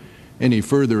respond to any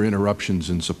further interruptions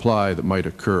in supply that might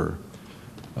occur.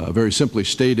 Very simply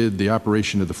stated, the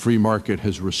operation of the free market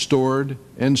has restored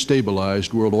and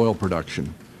stabilized world oil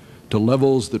production to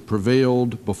levels that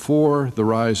prevailed before the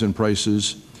rise in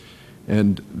prices,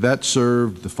 and that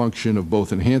served the function of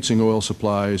both enhancing oil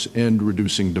supplies and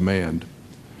reducing demand.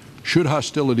 Should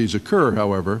hostilities occur,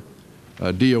 however,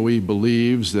 DOE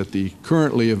believes that the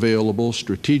currently available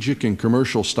strategic and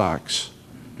commercial stocks,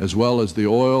 as well as the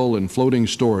oil and floating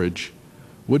storage,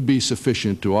 would be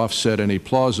sufficient to offset any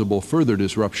plausible further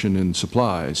disruption in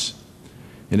supplies.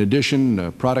 In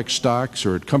addition, product stocks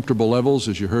are at comfortable levels,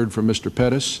 as you heard from Mr.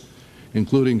 Pettis,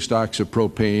 including stocks of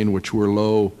propane, which were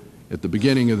low at the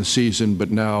beginning of the season, but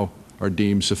now are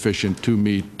deemed sufficient to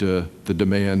meet the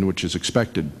demand which is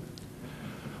expected.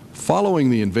 Following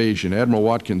the invasion, Admiral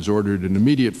Watkins ordered an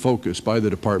immediate focus by the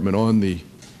Department on the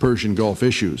Persian Gulf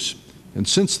issues. And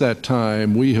since that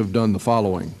time, we have done the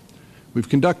following. We've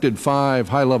conducted 5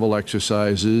 high-level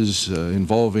exercises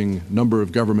involving a number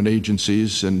of government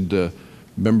agencies and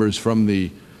members from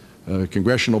the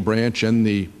congressional branch and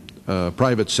the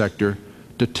private sector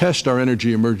to test our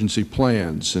energy emergency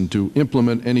plans and to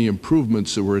implement any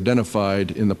improvements that were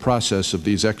identified in the process of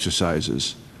these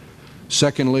exercises.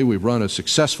 Secondly, we've run a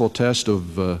successful test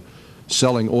of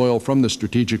selling oil from the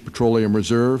Strategic Petroleum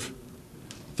Reserve.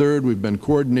 Third, we've been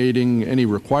coordinating any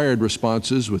required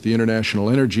responses with the International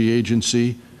Energy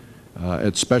Agency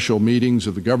at special meetings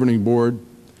of the Governing Board.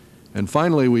 And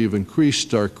finally, we've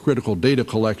increased our critical data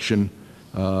collection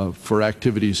for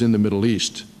activities in the Middle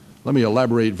East. Let me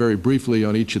elaborate very briefly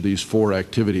on each of these 4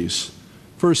 activities.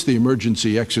 First, the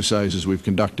emergency exercises we've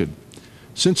conducted.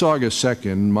 Since August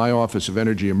 2nd, my Office of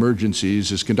Energy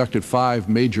Emergencies has conducted 5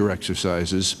 major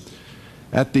exercises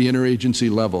at the interagency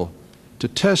level to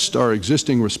test our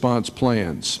existing response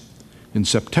plans. In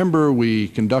September, we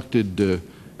conducted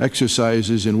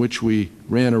exercises in which we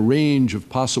ran a range of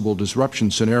possible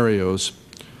disruption scenarios,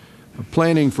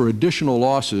 planning for additional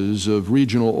losses of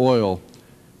regional oil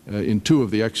in 2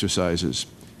 of the exercises.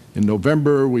 In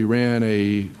November, we ran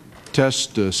a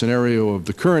test scenario of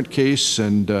the current case,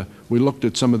 and we looked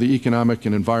at some of the economic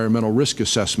and environmental risk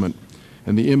assessment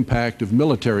and the impact of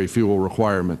military fuel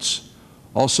requirements.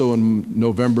 Also in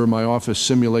November, my office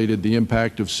simulated the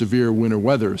impact of severe winter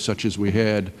weather, such as we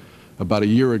had about a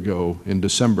year ago in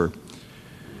December.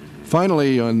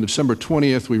 Finally, on December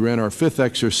 20th, we ran our 5th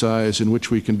exercise in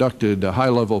which we conducted a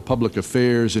high-level public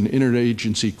affairs and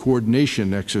interagency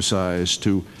coordination exercise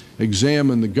to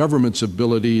examine the government's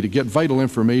ability to get vital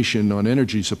information on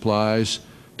energy supplies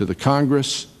to the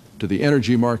Congress, to the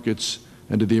energy markets,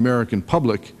 and to the American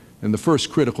public in the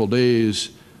first critical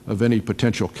days of any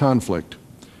potential conflict.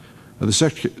 The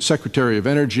Secretary of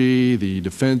Energy, the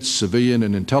Defense, Civilian,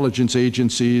 and Intelligence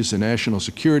Agencies, the National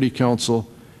Security Council,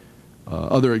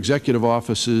 other executive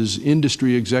offices,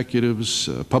 industry executives,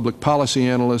 public policy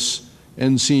analysts,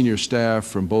 and senior staff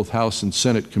from both House and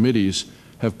Senate committees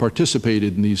have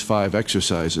participated in these 5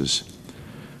 exercises.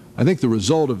 I think the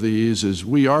result of these is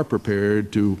we are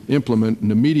prepared to implement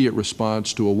an immediate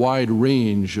response to a wide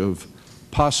range of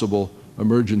possible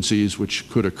emergencies which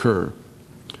could occur.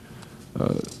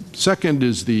 Second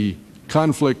is the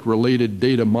conflict-related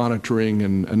data monitoring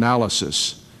and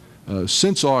analysis.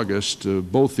 Since August,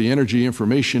 both the Energy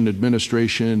Information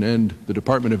Administration and the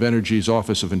Department of Energy's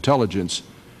Office of Intelligence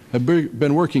have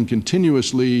been working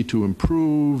continuously to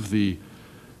improve the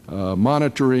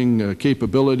monitoring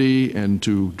capability and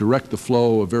to direct the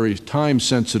flow of very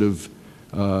time-sensitive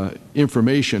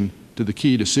information to the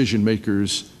key decision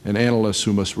makers and analysts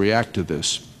who must react to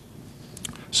this.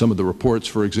 Some of the reports,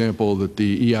 for example, that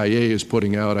the EIA is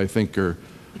putting out, I think, are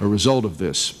a result of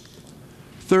this.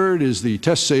 Third is the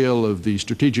test sale of the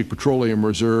Strategic Petroleum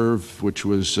Reserve, which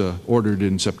was ordered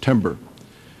in September.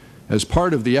 As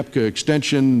part of the EPCA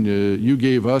extension, you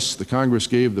gave us, the Congress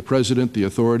gave the President the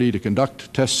authority to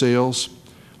conduct test sales.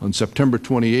 On September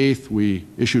 28th, we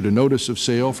issued a notice of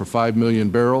sale for 5 million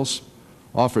barrels.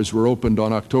 Offers were opened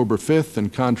on October 5th,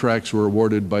 and contracts were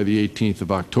awarded by the 18th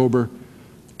of October.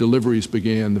 Deliveries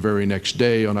began the very next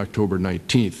day on October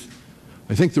 19th.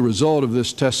 I think the result of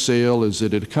this test sale is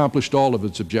that it accomplished all of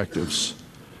its objectives.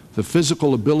 The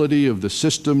physical ability of the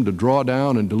system to draw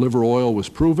down and deliver oil was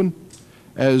proven,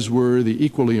 as were the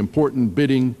equally important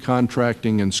bidding,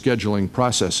 contracting, and scheduling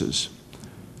processes.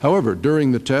 However,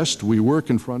 during the test, we were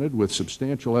confronted with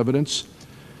substantial evidence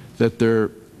that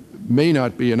there may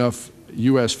not be enough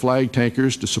U.S. flag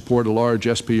tankers to support a large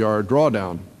SPR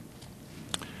drawdown.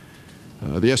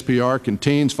 The SPR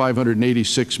contains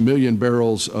 586 million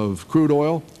barrels of crude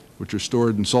oil, which are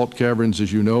stored in salt caverns,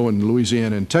 as you know, in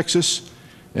Louisiana and Texas.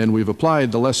 And we've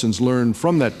applied the lessons learned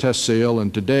from that test sale,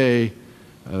 and today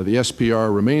the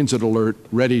SPR remains at alert,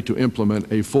 ready to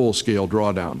implement a full-scale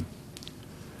drawdown.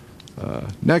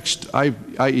 Next,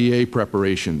 IEA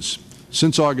preparations.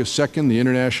 Since August 2nd, the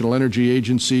International Energy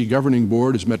Agency Governing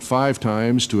Board has met 5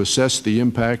 times to assess the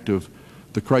impact of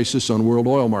the crisis on world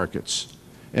oil markets,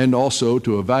 and also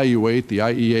to evaluate the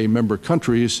IEA member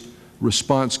countries'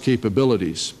 response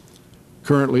capabilities.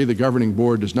 Currently, the Governing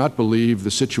Board does not believe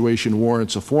the situation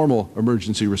warrants a formal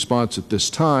emergency response at this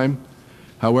time.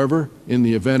 However, in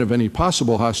the event of any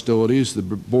possible hostilities, the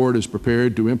Board is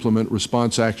prepared to implement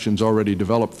response actions already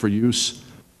developed for use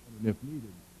if needed.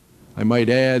 I might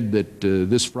add that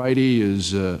this Friday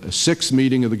is a 6th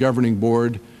meeting of the Governing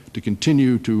Board to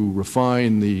continue to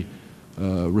refine the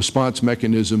response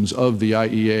mechanisms of the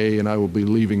IEA, and I will be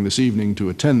leaving this evening to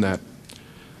attend that.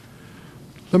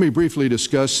 Let me briefly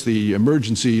discuss the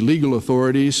emergency legal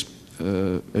authorities.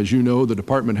 As you know, the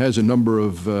Department has a number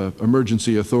of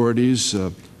emergency authorities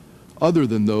other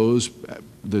than those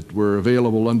that were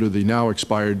available under the now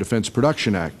expired Defense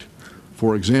Production Act.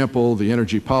 For example, the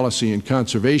Energy Policy and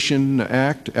Conservation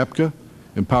Act, EPCA,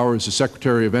 empowers the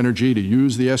Secretary of Energy to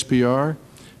use the SPR,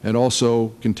 and also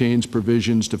contains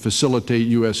provisions to facilitate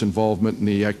U.S. involvement in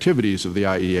the activities of the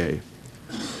IEA.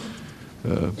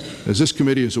 As this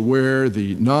committee is aware,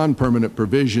 the non-permanent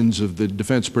provisions of the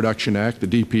Defense Production Act, the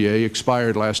DPA,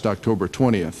 expired last October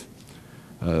 20th.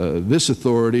 This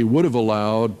authority would have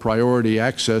allowed priority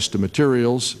access to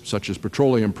materials, such as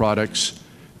petroleum products,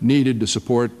 needed to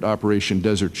support Operation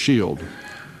Desert Shield.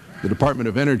 The Department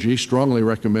of Energy strongly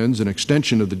recommends an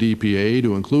extension of the DPA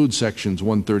to include Sections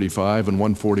 135 and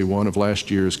 141 of last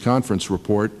year's conference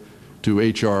report to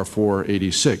H.R.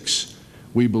 486.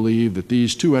 We believe that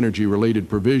these 2 energy-related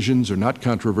provisions are not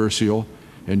controversial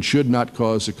and should not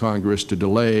cause the Congress to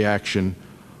delay action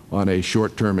on a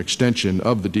short-term extension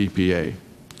of the DPA.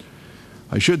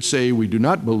 I should say we do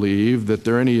not believe that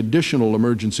there are any additional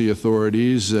emergency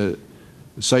authorities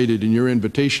cited in your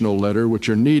invitational letter which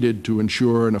are needed to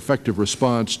ensure an effective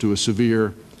response to a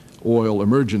severe oil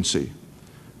emergency.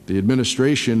 The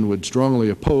administration would strongly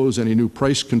oppose any new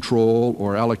price control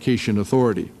or allocation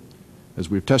authority. As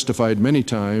we've testified many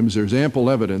times, there's ample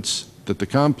evidence that the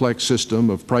complex system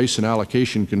of price and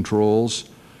allocation controls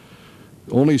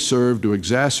only serve to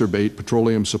exacerbate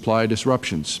petroleum supply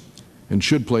disruptions and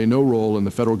should play no role in the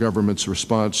federal government's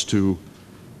response to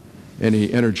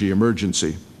any energy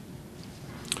emergency.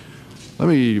 Let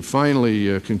me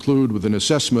finally conclude with an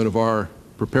assessment of our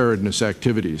preparedness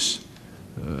activities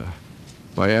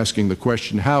by asking the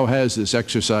question, how has this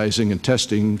exercising and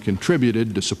testing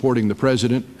contributed to supporting the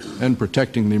President and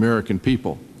protecting the American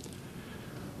people?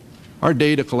 Our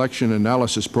data collection and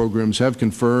analysis programs have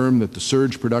confirmed that the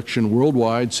surge production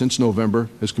worldwide since November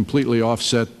has completely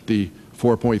offset the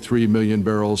 4.3 million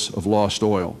barrels of lost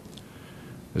oil.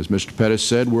 As Mr. Pettis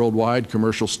said, worldwide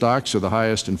commercial stocks are the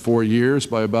highest in 4 years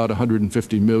by about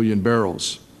 150 million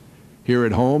barrels. Here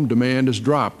at home, demand has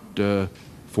dropped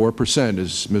 4%,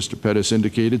 as Mr. Pettis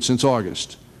indicated, since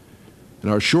August. And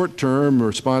our short-term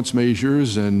response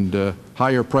measures and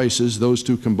higher prices, those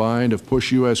two combined, have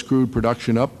pushed U.S. crude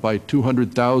production up by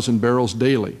 200,000 barrels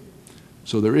daily.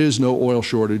 So there is no oil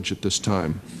shortage at this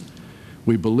time.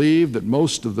 We believe that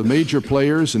most of the major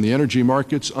players in the energy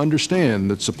markets understand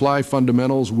that supply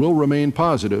fundamentals will remain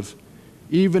positive,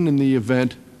 even in the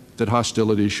event that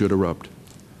hostilities should erupt.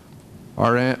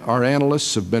 Our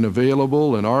analysts have been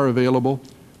available and are available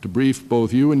to brief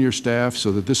both you and your staff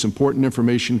so that this important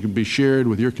information can be shared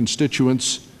with your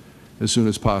constituents as soon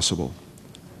as possible.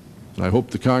 And I hope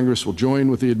the Congress will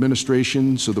join with the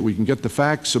administration so that we can get the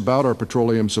facts about our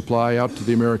petroleum supply out to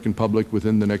the American public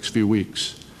within the next few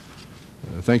weeks.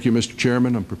 Thank you, Mr.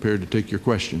 Chairman. I'm prepared to take your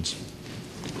questions.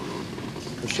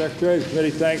 Mr. Secretary, the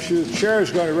committee thanks you. The chair is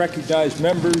going to recognize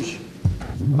members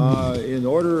in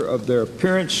order of their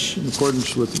appearance in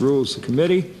accordance with the rules of the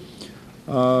committee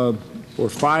for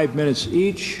 5 minutes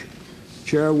each. The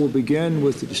chair will begin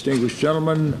with the distinguished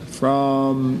gentleman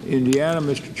from Indiana,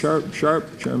 Mr.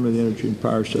 Sharp, Chairman of the Energy and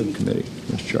Power Subcommittee.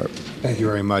 Mr. Sharp. Thank you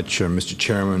very much, Mr.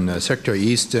 Chairman. Secretary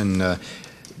Easton,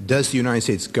 does the United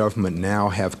States government now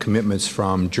have commitments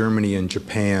from Germany and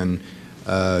Japan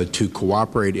to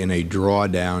cooperate in a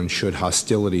drawdown should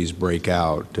hostilities break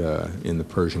out in the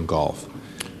Persian Gulf?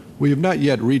 We have not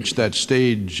yet reached that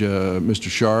stage, Mr.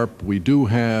 Sharp. We do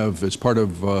have, as part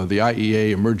of the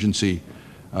IEA emergency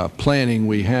planning,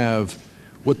 we have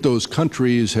what those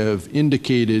countries have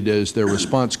indicated as their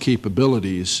response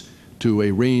capabilities to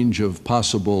a range of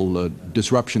possible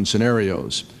disruption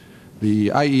scenarios. The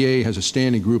IEA has a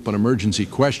standing group on emergency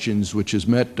questions which has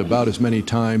met about as many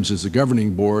times as the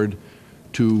governing board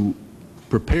to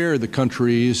prepare the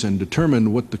countries and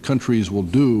determine what the countries will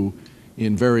do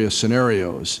in various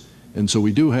scenarios. And so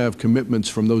we do have commitments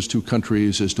from those two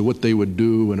countries as to what they would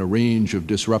do in a range of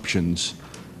disruptions.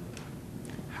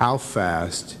 How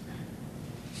fast,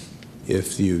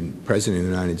 if the President of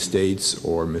the United States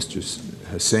or Mr.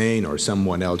 Hussein or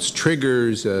someone else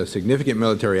triggers a significant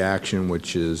military action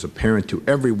which is apparent to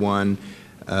everyone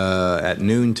at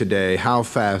noon today, how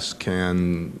fast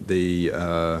can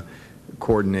the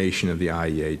coordination of the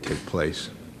IEA take place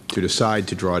to decide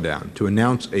to draw down, to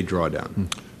announce a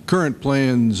drawdown? Current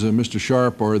plans, Mr.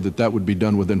 Sharp, are that that would be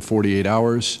done within 48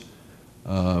 hours.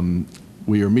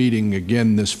 We are meeting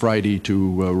again this Friday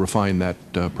to refine that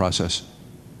process.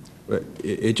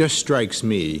 It just strikes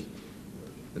me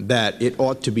that it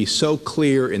ought to be so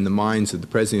clear in the minds of the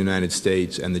President of the United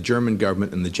States and the German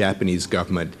government and the Japanese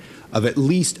government of at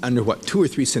least under what 2 or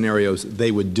 3 scenarios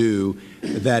they would do,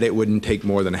 that it wouldn't take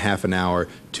more than a half an hour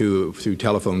through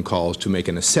telephone calls to make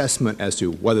an assessment as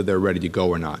to whether they're ready to go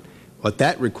or not. What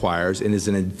that requires is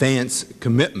an advance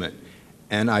commitment.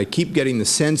 And I keep getting the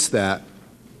sense that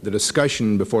the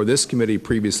discussion before this committee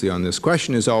previously on this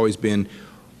question has always been,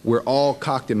 we're all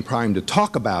cocked and primed to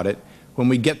talk about it when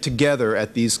we get together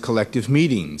at these collective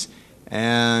meetings.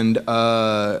 And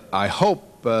I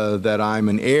hope that I'm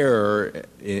an error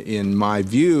in my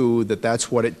view that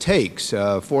that's what it takes.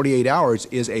 48 hours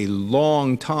is a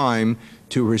long time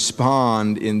to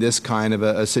respond in this kind of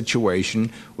a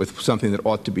situation with something that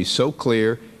ought to be so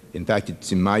clear. In fact,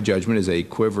 it's, in my judgment, is a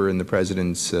quiver in the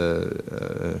President's,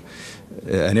 an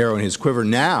arrow in his quiver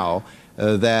now,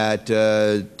 that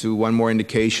to one more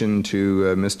indication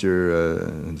to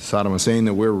Mr. Saddam Hussein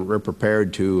that we're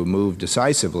prepared to move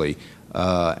decisively.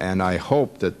 And I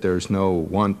hope that there's no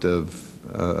want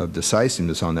of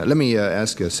decisiveness on that. Let me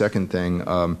ask a second thing.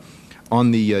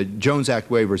 On the Jones Act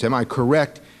waivers, am I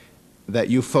correct that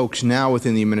you folks now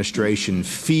within the administration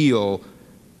feel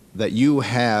that you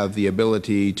have the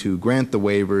ability to grant the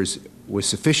waivers with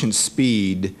sufficient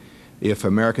speed if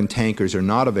American tankers are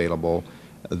not available,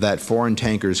 that foreign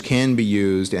tankers can be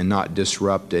used and not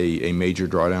disrupt a major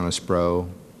drawdown of SPRO?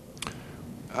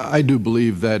 I do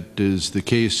believe that is the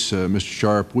case, Mr.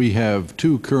 Sharp. We have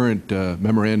 2 current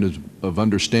memorandums of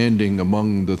understanding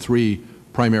among the 3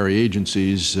 primary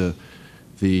agencies,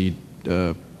 the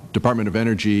Department of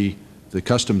Energy, the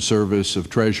Customs Service of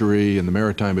Treasury, and the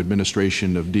Maritime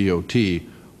Administration of DOT.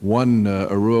 One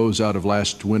arose out of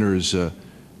last winter's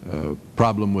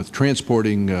problem with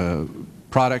transporting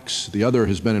products. The other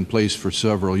has been in place for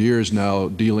several years now,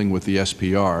 dealing with the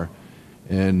SPR.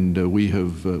 And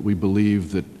we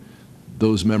believe that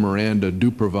those memoranda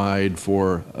do provide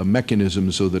for a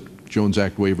mechanism so that Jones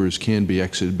Act waivers can be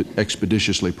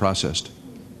expeditiously processed.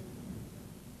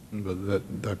 I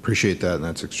appreciate that, and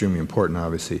that's extremely important,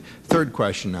 obviously. Third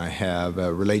question I have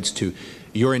relates to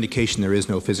your indication there is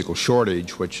no physical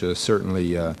shortage, which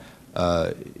certainly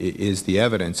is the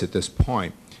evidence at this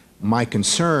point. My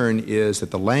concern is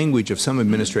that the language of some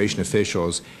administration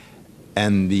officials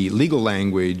and the legal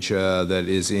language that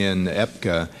is in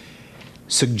EPCA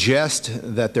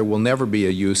suggest that there will never be a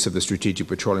use of the Strategic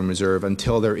Petroleum Reserve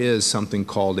until there is something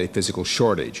called a physical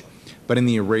shortage. But in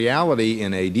the reality,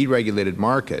 in a deregulated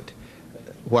market,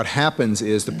 what happens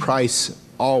is the price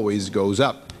always goes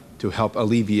up to help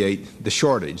alleviate the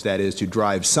shortage. That is, to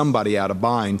drive somebody out of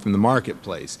buying from the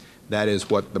marketplace. That is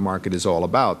what the market is all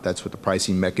about. That's what the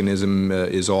pricing mechanism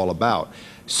is all about.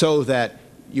 So that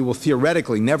you will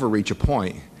theoretically never reach a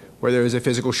point where there is a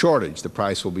physical shortage. The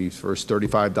price will be first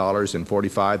 $35, then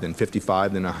 $45, then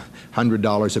 $55, then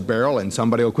 $100 a barrel, and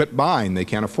somebody will quit buying. They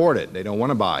can't afford it. They don't want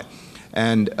to buy.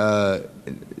 And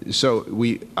so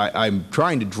I'm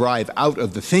trying to drive out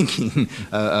of the thinking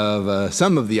of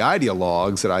some of the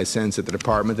ideologues that I sense at the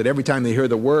Department, that every time they hear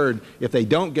the word, if they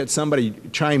don't get somebody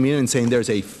chiming in and saying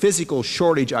there's a physical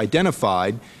shortage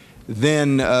identified,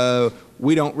 then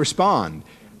we don't respond.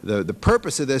 The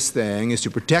purpose of this thing is to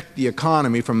protect the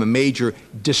economy from a major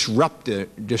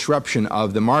disruption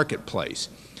of the marketplace.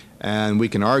 And we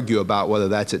can argue about whether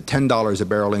that's at $10 a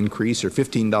barrel increase or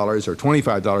 $15 or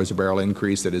 $25 a barrel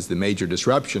increase that is the major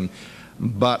disruption.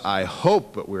 But I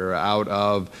hope that we're out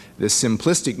of this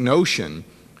simplistic notion,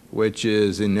 which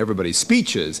is in everybody's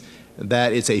speeches,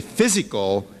 that it's a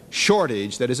physical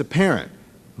shortage that is apparent.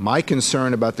 My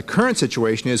concern about the current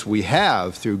situation is we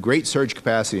have, through great surge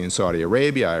capacity in Saudi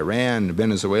Arabia, Iran,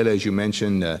 Venezuela, as you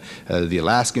mentioned, the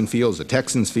Alaskan fields, the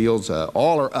Texas fields,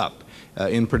 all are up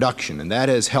in production, and that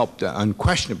has helped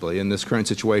unquestionably in this current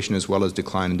situation, as well as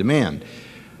decline in demand.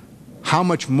 How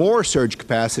much more surge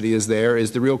capacity is there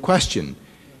is the real question.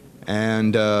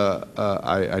 And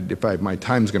my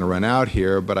time's going to run out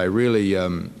here, but I really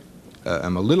am a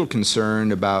little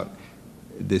concerned about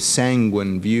the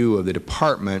sanguine view of the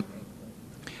Department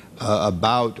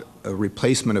about a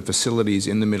replacement of facilities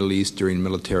in the Middle East during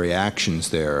military actions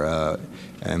there.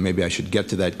 And maybe I should get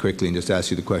to that quickly and just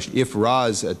ask you the question. If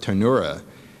Ras Tanura,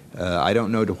 I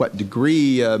don't know to what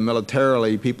degree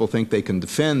militarily people think they can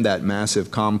defend that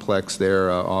massive complex there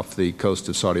off the coast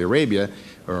of Saudi Arabia,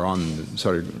 or on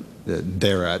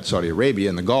there at Saudi Arabia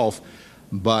in the Gulf,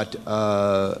 but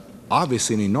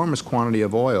obviously an enormous quantity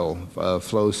of oil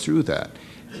flows through that.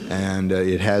 And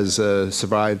it has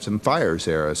survived some fires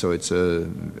there, so it's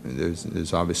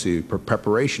there's obviously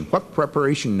preparation. What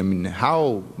preparation? I mean,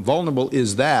 how vulnerable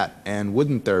is that? And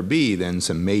wouldn't there be then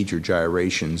some major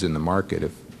gyrations in the market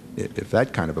if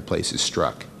that kind of a place is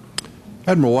struck?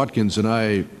 Admiral Watkins and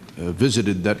I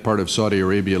visited that part of Saudi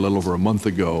Arabia a little over a month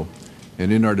ago,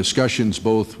 and in our discussions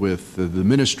both with the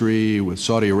ministry, with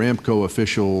Saudi Aramco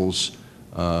officials,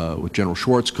 with General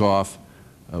Schwarzkopf,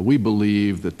 we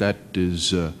believe that that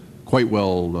is quite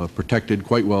well protected,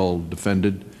 quite well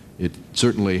defended. It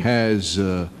certainly has,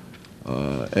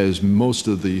 as most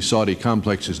of the Saudi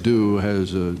complexes do,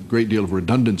 has a great deal of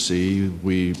redundancy.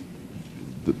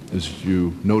 As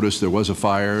you noticed, there was a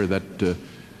fire that,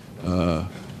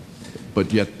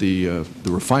 but yet the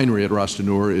refinery at Ras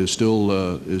Tanura is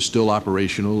still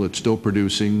operational. It's still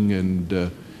producing,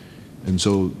 and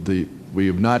so we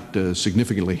have not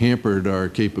significantly hampered our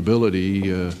capability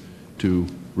to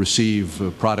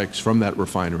receive products from that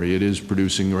refinery. It is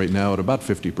producing right now at about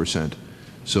 50%.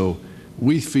 So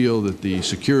we feel that the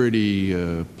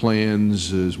security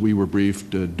plans, as we were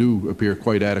briefed, do appear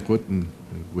quite adequate, and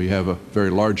we have a very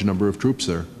large number of troops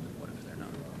there.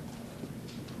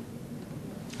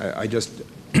 I just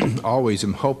always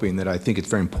am hoping that I think it's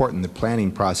very important the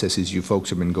planning processes you folks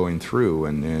have been going through,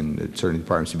 and certainly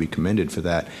departments should be commended for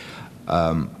that.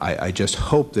 I just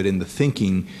hope that in the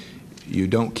thinking you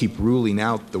don't keep ruling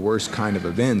out the worst kind of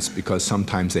events, because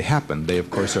sometimes they happen. They, of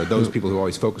course, are those people who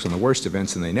always focus on the worst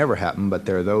events and they never happen, but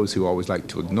there are those who always like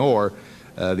to ignore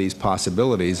these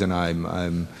possibilities, and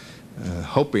I'm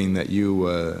hoping that you,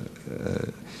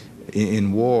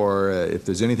 in war, if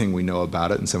there's anything we know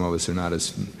about it, and some of us are not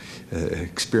as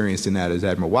experienced in that as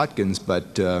Admiral Watkins,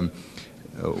 but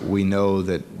we know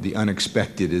that the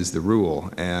unexpected is the rule,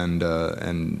 and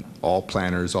all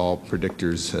planners, all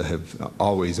predictors have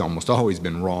almost always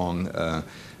been wrong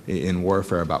in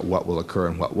warfare about what will occur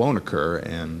and what won't occur,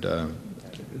 and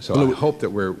so I hope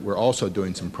that we're also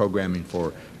doing some programming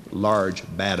for large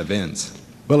bad events.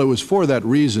 Well, it was for that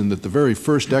reason that the very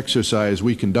first exercise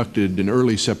we conducted in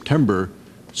early September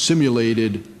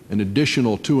simulated an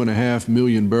additional 2.5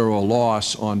 million barrel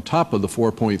loss on top of the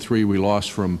 4.3 we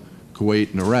lost from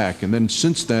Kuwait and Iraq. And then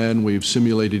since then, we've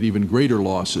simulated even greater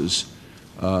losses.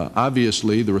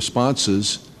 Obviously, the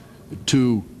responses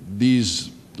to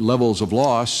these levels of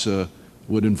loss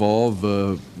would involve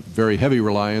very heavy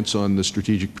reliance on the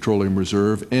Strategic Petroleum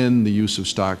Reserve and the use of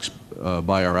stocks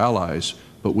by our allies.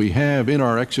 But we have in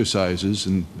our exercises,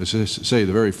 and as I say,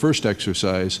 the very first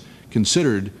exercise,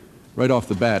 considered right off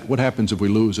the bat what happens if we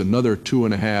lose another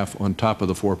 2.5 on top of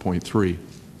the 4.3.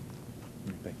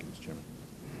 Thank you, Mr. Chairman.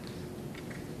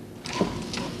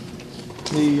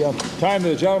 The time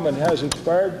of the gentleman has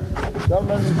expired.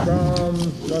 Gentleman from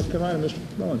North Carolina, Mr.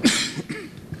 McMillan.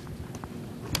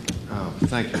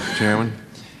 Thank you, Mr.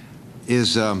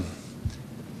 Chairman.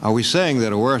 Are we saying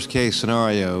that a worst-case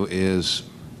scenario is,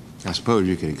 I suppose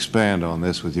you could expand on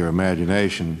this with your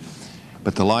imagination,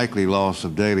 but the likely loss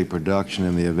of daily production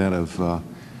in the event of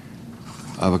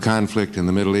a conflict in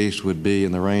the Middle East would be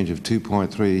in the range of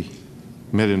 2.3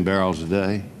 million barrels a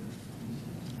day?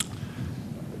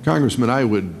 Congressman, I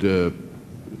would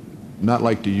not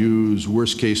like to use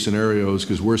worst-case scenarios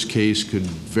because worst case could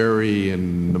vary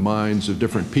in the minds of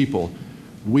different people.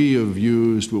 We have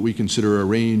used what we consider a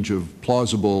range of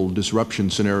plausible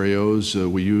disruption scenarios.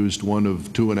 We used one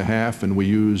of 2.5, and we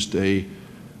used a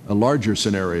larger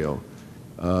scenario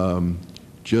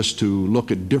just to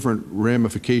look at different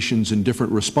ramifications and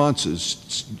different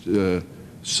responses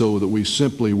so that we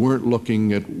simply weren't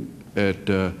looking at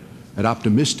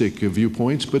optimistic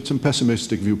viewpoints, but some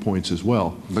pessimistic viewpoints as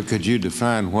well. But could you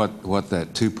define what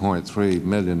that 2.3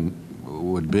 million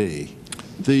would be?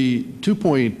 The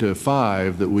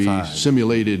 2.5 that we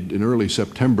simulated in early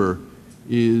September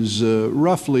is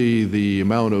roughly the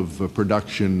amount of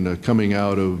production coming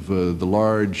out of the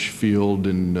large field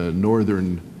in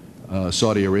northern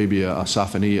Saudi Arabia,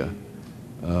 Asafaniya,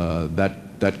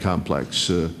 that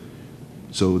complex.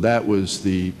 So that was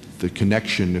the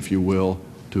connection, if you will,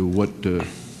 to what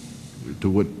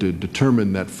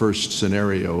determined that first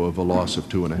scenario of a loss of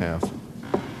 2.5.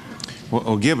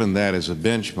 Well, given that as a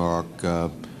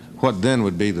benchmark, what then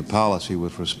would be the policy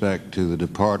with respect to the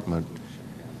Department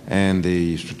and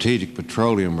the Strategic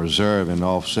Petroleum Reserve in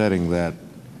offsetting that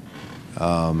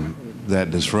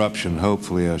disruption,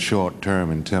 hopefully a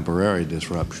short-term and temporary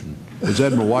disruption? As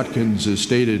Admiral Watkins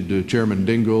stated, Chairman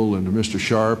Dingell and Mr.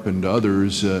 Sharp and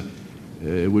others,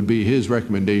 it would be his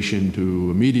recommendation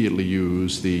to immediately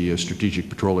use the Strategic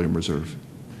Petroleum Reserve.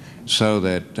 So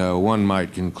that one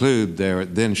might conclude there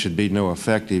then should be no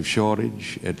effective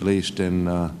shortage, at least in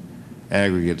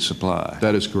aggregate supply.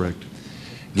 That is correct.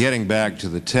 Getting back to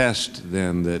the test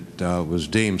then that was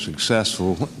deemed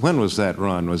successful, when was that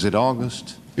run? Was it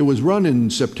August? It was run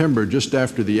in September, just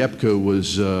after the EPCA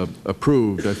was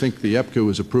approved. I think the EPCA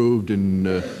was approved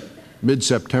in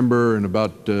mid-September, and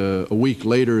about a week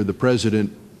later the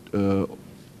President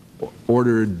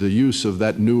ordered the use of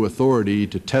that new authority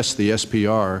to test the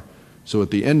SPR. So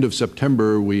at the end of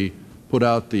September, we put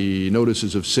out the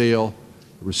notices of sale,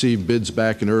 received bids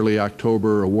back in early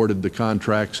October, awarded the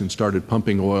contracts, and started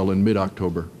pumping oil in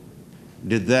mid-October.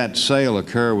 Did that sale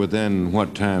occur within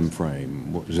what time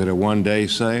frame? Was it a one-day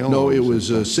sale? No, it was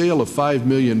a sale of 5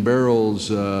 million barrels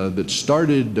that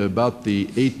started about the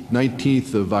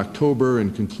 19th of October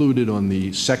and concluded on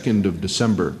the 2nd of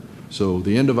December. So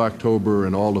the end of October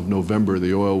and all of November,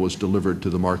 the oil was delivered to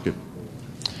the market.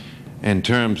 In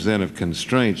terms then of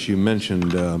constraints, you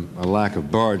mentioned a lack of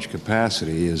barge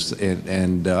capacity,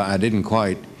 and I didn't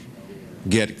quite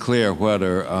get clear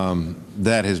whether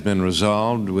that has been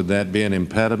resolved. Would that be an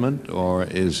impediment, or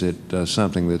is it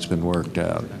something that's been worked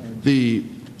out? One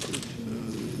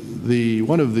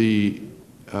of the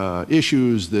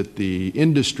issues that the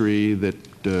industry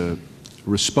that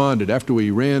responded after we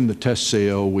ran the test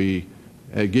sale, we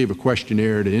gave a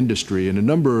questionnaire to industry, and a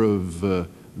number of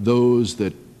those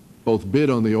that both bid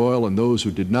on the oil and those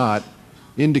who did not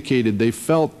indicated they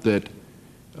felt that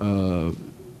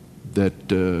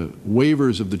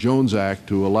waivers of the Jones Act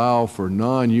to allow for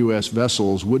non-U.S.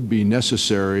 vessels would be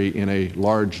necessary in a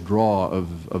large draw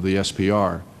of the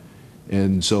SPR.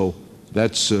 And so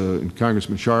that's, and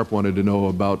Congressman Sharp wanted to know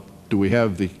about, do we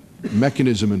have the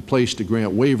mechanism in place to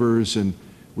grant waivers? And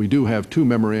we do have 2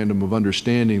 memorandum of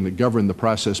understanding that govern the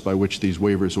process by which these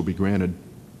waivers will be granted.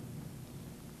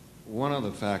 One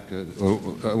other factor,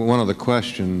 one other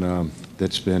question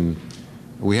that's been,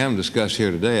 we haven't discussed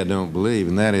here today, I don't believe,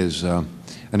 and that is an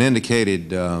indicated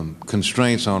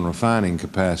constraints on refining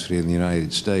capacity in the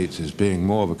United States as being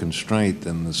more of a constraint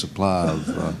than the supply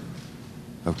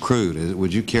of crude.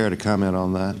 Would you care to comment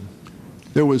on that?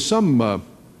 There was some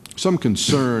some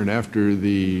concern after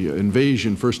the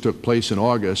invasion first took place in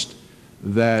August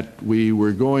that we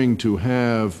were going to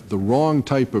have the wrong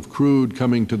type of crude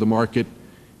coming to the market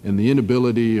and the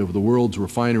inability of the world's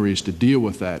refineries to deal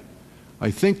with that.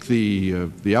 I think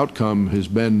the outcome has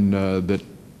been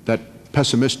that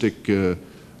pessimistic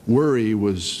worry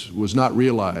was not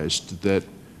realized, that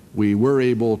we were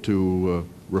able to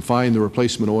refine the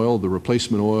replacement oil. The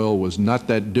replacement oil was not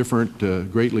that different,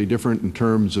 greatly different in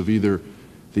terms of either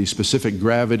the specific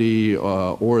gravity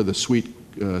or the sweet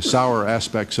sour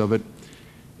aspects of it.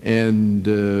 And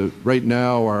right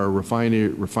now our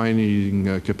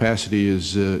refining capacity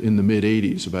is in the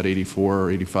mid-80s, about 84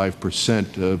 or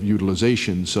 85% of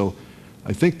utilization. So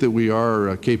I think that we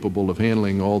are capable of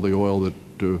handling all the oil that,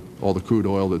 all the crude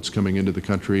oil that's coming into the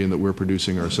country and that we're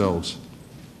producing ourselves.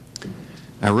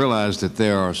 I realize that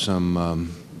there are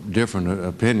some different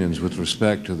opinions with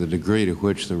respect to the degree to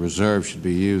which the reserve should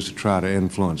be used to try to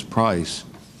influence price.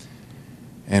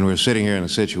 And we're sitting here in a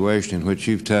situation in which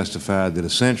you've testified that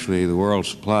essentially the world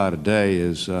supply today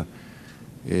is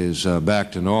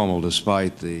back to normal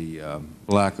despite the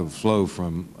lack of flow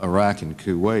from Iraq and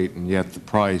Kuwait, and yet the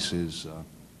price is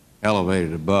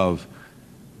elevated above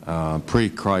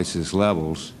pre-crisis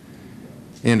levels,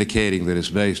 indicating that it's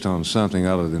based on something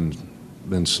other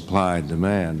than supply and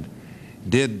demand.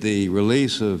 Did the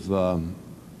release of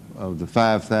the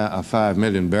 5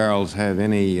 million barrels have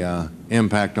any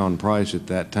impact on price at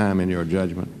that time, in your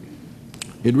judgment?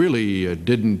 It really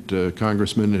didn't,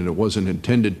 Congressman, and it wasn't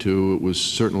intended to. It was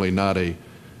certainly not a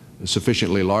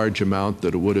sufficiently large amount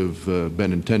that it would have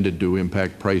been intended to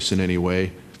impact price in any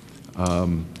way.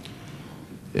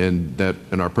 And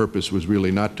our purpose was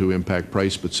really not to impact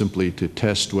price, but simply to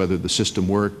test whether the system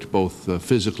worked both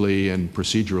physically and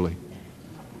procedurally.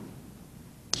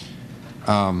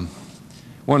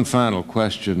 One final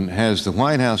question. Has the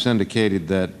White House indicated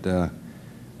that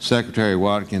Secretary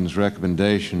Watkins'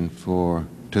 recommendation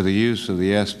to the use of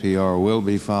the SPR will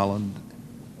be followed?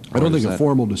 I don't think a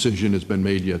formal decision has been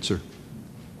made yet, sir.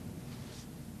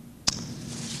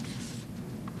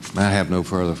 I have no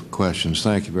further questions.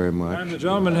 Thank you very much. Time the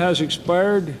gentleman has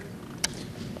expired.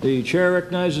 The chair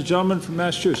recognizes the gentleman from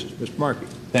Massachusetts, Mr. Markey.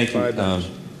 Thank you,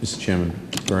 Mr. Chairman,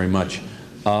 very much.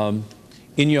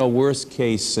 In your worst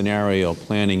case scenario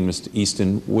planning, Mr.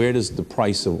 Easton, where does the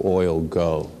price of oil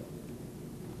go?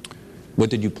 What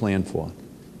did you plan for?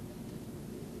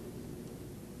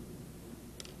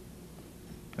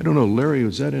 I don't know, Larry,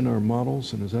 is that in our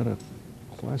models, and is that a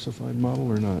classified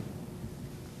model or not?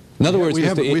 In other words, we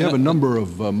have a number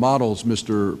of models,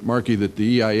 Mr. Markey, that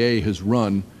the EIA has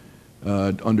run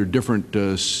under different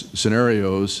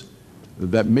scenarios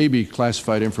that may be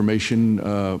classified information.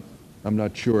 I'm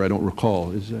not sure. I don't recall.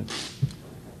 Is that?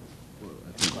 Well,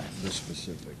 I think the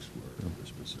specifics were the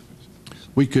specifics.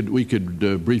 We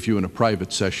could brief you in a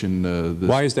private session.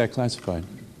 Why is that classified?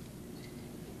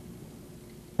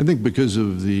 I think because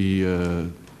of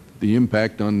the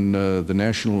impact on the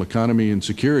national economy and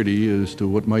security as to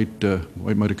what might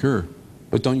occur.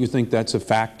 But don't you think that's a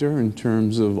factor in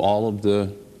terms of all of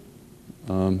the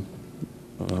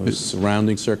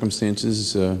surrounding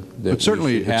circumstances that we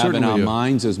should have in our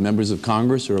minds as members of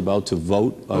Congress who are about to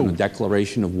vote on a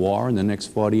declaration of war in the next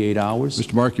 48 hours?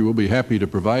 Mr. Markey, we'll be happy to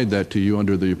provide that to you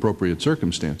under the appropriate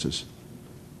circumstances.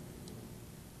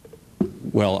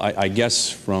 Well, I guess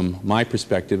from my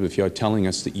perspective, if you're telling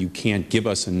us that you can't give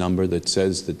us a number that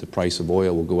says that the price of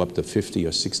oil will go up to $50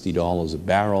 or $60 a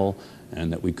barrel,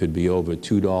 and that we could be over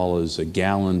 $2 a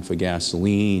gallon for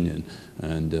gasoline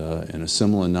and a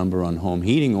similar number on home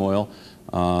heating oil,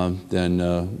 then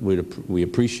we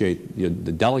appreciate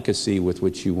the delicacy with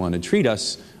which you want to treat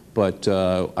us, but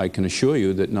I can assure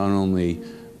you that not only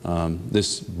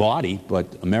this body,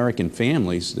 but American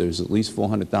families, there's at least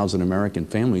 400,000 American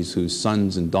families whose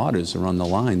sons and daughters are on the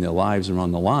line, their lives are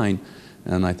on the line,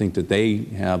 and I think that they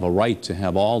have a right to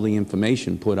have all the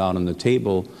information put out on the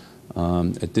table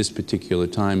at this particular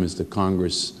time as the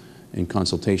Congress, in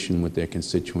consultation with their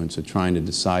constituents, are trying to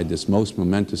decide this most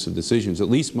momentous of decisions, at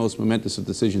least most momentous of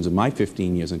decisions of my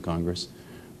 15 years in Congress,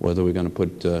 whether we're going to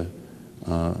put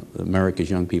America's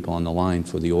young people on the line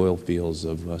for the oil fields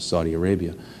of Saudi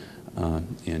Arabia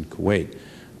and Kuwait.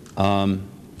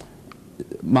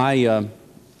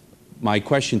 My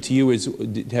question to you is,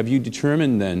 have you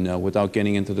determined then, without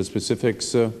getting into the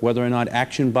specifics, whether or not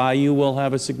action by you will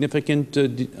have a significant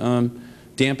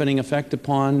dampening effect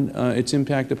upon its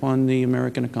impact upon the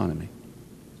American economy?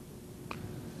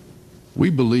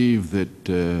 We believe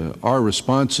that our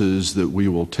responses that we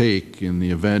will take in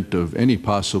the event of any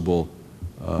possible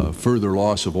further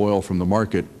loss of oil from the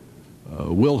market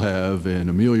will have an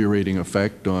ameliorating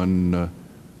effect on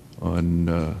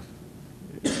on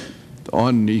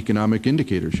economic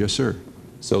indicators. Yes, sir.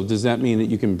 So does that mean that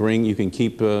you can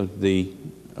keep the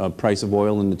price of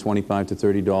oil in the $25 to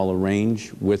 $30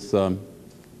 range with the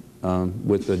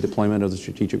deployment of the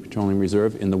Strategic Petroleum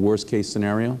Reserve in the worst case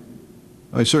scenario?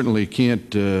 I certainly can't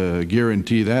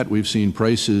guarantee that. We've seen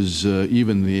prices,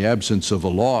 even in the absence of a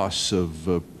loss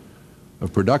of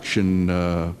production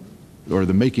or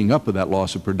the making up of that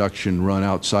loss of production, run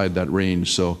outside that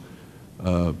range. So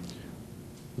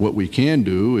what we can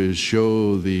do is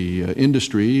show the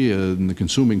industry and the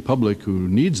consuming public who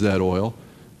needs that oil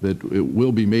that it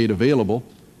will be made available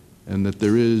and that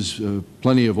there is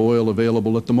plenty of oil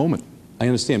available at the moment. I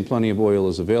understand plenty of oil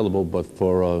is available, but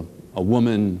for a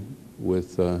woman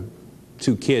with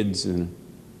 2 kids and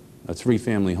a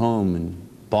 3-family home in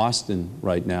Boston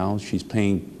right now, she's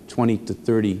paying 20 to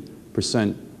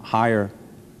 30% higher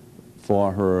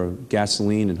for her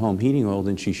gasoline and home heating oil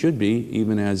than she should be,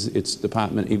 even as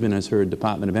her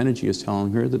Department of Energy is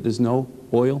telling her that there's no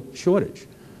oil shortage.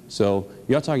 So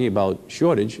you're talking about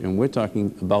shortage, and we're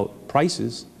talking about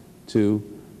prices to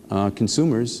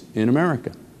consumers in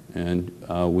America. And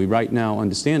we right now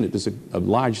understand that there's a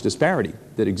large disparity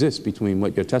that exists between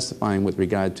what you're testifying with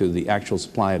regard to the actual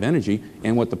supply of energy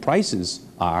and what the prices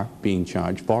are being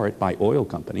charged for it by oil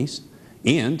companies,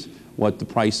 and what the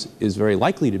price is very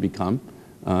likely to become,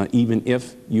 even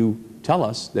if you tell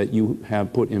us that you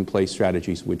have put in place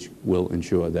strategies which will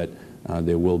ensure that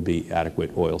there will be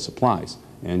adequate oil supplies.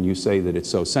 And you say that it's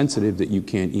so sensitive that you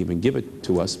can't even give it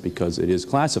to us because it is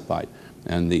classified.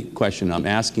 And the question I'm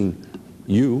asking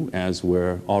you, as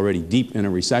we're already deep in a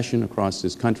recession across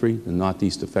this country, the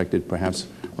Northeast affected perhaps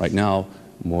right now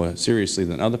more seriously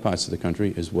than other parts of the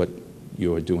country, is what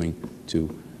you're doing to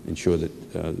ensure that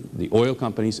the oil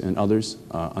companies and others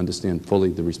understand fully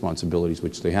the responsibilities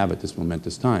which they have at this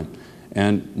momentous time.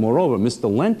 And moreover, Mr.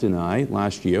 Lent and I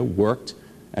last year worked,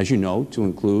 as you know, to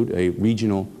include a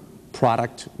regional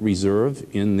product reserve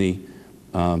in the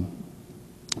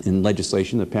in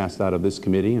legislation that passed out of this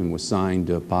committee and was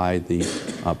signed by the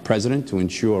President to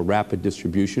ensure rapid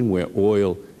distribution where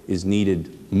oil is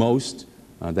needed most,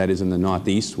 that is in the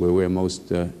Northeast, where we're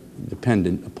most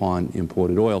dependent upon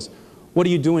imported oils. What are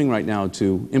you doing right now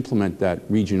to implement that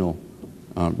regional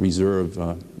reserve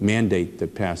mandate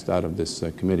that passed out of this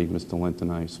committee Mr. Lent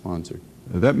and I sponsored?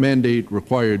 That mandate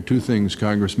required 2 things,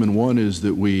 Congressman. One is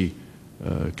that we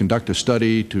conduct a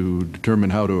study to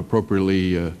determine how to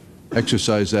appropriately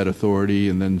exercise that authority,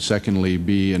 and then secondly,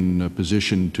 be in a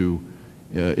position to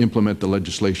implement the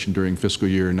legislation during fiscal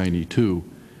year 92.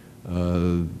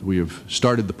 We have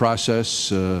started the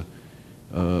process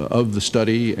of the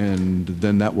study, and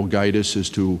then that will guide us as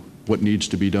to what needs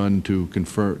to be done to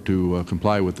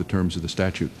comply with the terms of the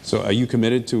statute. So are you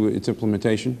committed to its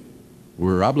implementation?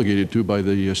 We're obligated to by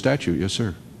the statute, yes,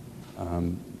 sir.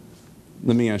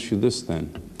 Let me ask you this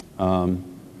then.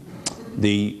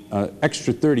 The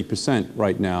extra 30%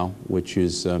 right now, which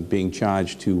is being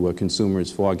charged to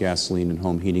consumers for gasoline and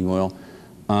home heating oil,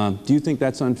 do you think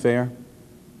that's unfair?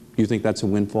 Do you think that's a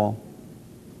windfall?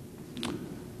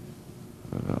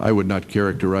 I would not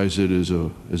characterize it as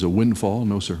a windfall,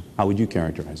 no, sir. How would you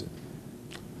characterize it?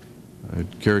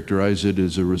 I'd characterize it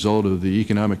as a result of the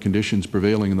economic conditions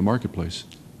prevailing in the marketplace.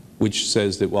 Which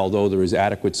says that although there is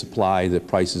adequate supply, that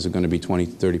prices are going to be 20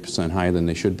 to 30% higher than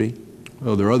they should be?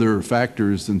 Well, there are other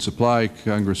factors than supply.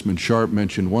 Congressman Sharp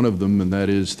mentioned one of them, and that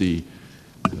is the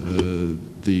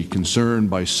concern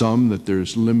by some that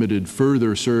there's limited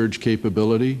further surge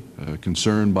capability,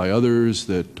 concern by others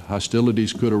that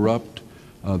hostilities could erupt.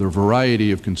 There are a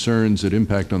variety of concerns that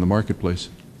impact on the marketplace.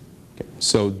 Okay.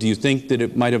 So do you think that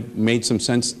it might have made some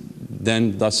sense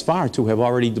then thus far to have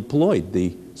already deployed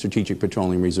the Strategic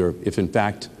Petroleum Reserve if in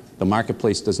fact the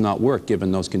marketplace does not work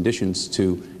given those conditions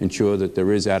to ensure that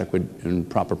there is adequate and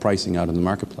proper pricing out in the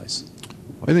marketplace?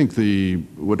 I think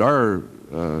what our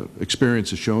experience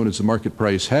has shown is the market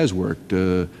price has worked.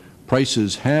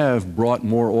 Prices have brought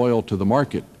more oil to the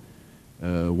market.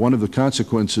 One of the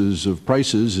consequences of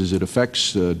prices is it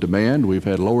affects demand. We've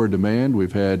had lower demand.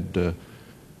 We've had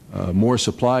more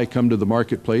supply come to the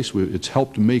marketplace. It's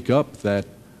helped make up that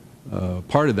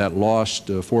part of that lost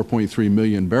 4.3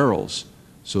 million barrels.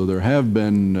 So there have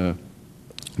been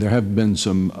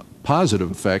some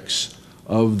positive effects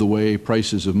of the way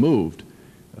prices have moved.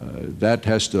 That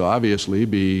has to obviously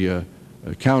be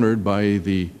countered by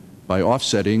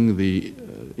offsetting the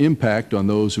impact on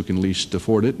those who can least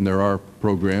afford it, and there are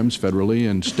programs federally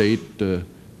and state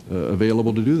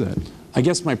available to do that. I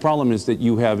guess my problem is that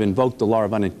you have invoked the law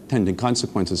of unintended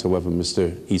consequences, however,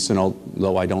 Mr. Easton,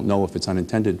 although I don't know if it's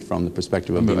unintended from the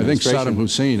perspective of the administration. I think Saddam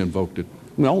Hussein invoked it.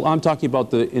 Well, I'm talking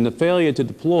about in the failure to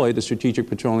deploy the Strategic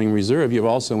Petroleum Reserve, you've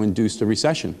also induced a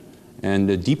recession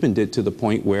and deepened it to the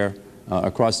point where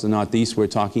across the Northeast we're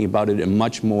talking about it in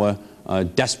much more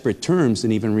desperate terms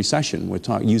than even recession. We're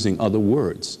using other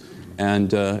words.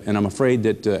 And I'm afraid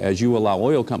that as you allow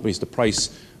oil companies to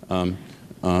price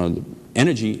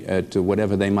energy at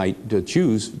whatever they might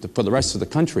choose for the rest of the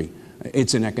country,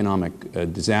 it's an economic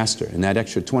disaster. And that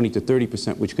extra 20 to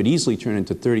 30%, which could easily turn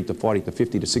into 30 to 40 to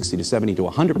 50 to 60 to 70 to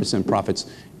 100% profits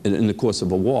in the course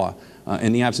of a war,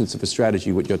 in the absence of a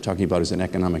strategy, what you're talking about is an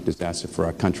economic disaster for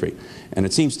our country. And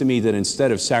it seems to me that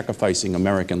instead of sacrificing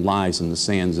American lives in the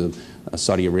sands of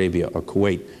Saudi Arabia or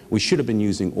Kuwait, we should have been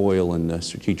using oil and the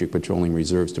Strategic Petroleum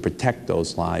Reserves to protect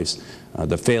those lives.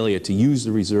 The failure to use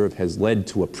the reserve has led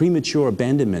to a premature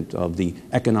abandonment of the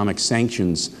economic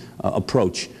sanctions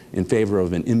approach in favor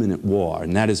of an imminent war,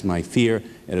 and that is my fear.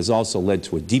 It has also led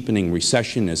to a deepening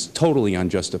recession as totally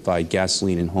unjustified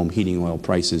gasoline and home heating oil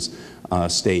prices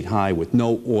stayed high with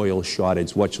no oil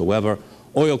shortage whatsoever.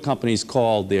 Oil companies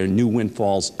call their new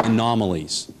windfalls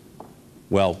anomalies.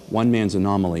 Well, one man's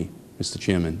anomaly, Mr.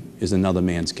 Chairman, is another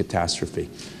man's catastrophe.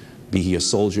 Be he a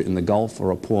soldier in the Gulf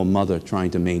or a poor mother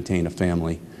trying to maintain a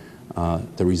family,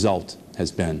 the result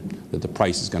has been that the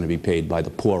price is going to be paid by the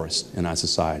poorest in our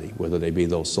society, whether they be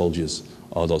those soldiers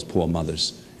or those poor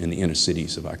mothers in the inner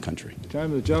cities of our country. The time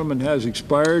of the gentleman has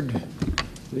expired.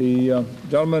 The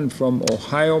gentleman from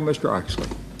Ohio, Mr. Oxley.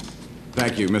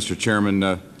 Thank you, Mr. Chairman.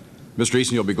 Mr.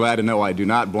 Easton, you'll be glad to know I do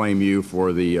not blame you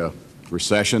for the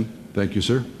recession. Thank you,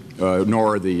 sir.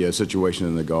 Nor the situation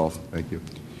in the Gulf. Thank you.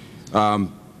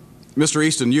 Mr.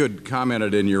 Easton, you had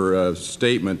commented in your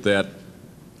statement that,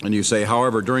 and you say,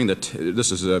 however, during the,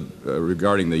 this is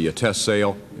regarding the test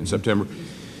sale in September,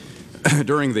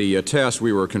 during the test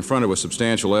we were confronted with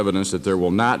substantial evidence that there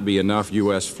will not be enough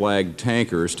U.S. flagged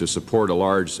tankers to support a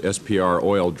large SPR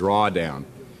oil drawdown.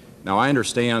 Now, I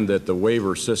understand that the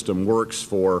waiver system works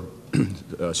for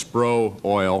Spro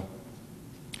oil,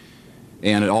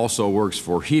 and it also works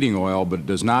for heating oil, but it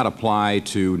does not apply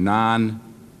to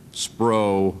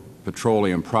non-Spro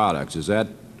petroleum products. Is that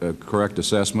a correct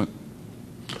assessment?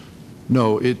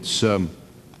 No, it's the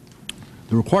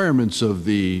requirements of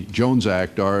the Jones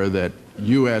Act are that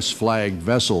U.S. flagged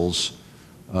vessels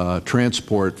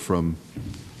transport from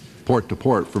port to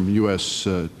port, from U.S.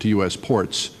 to U.S.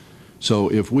 ports.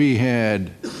 So if we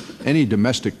had any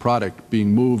domestic product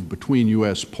being moved between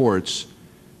U.S. ports,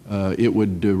 it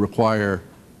would require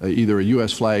either a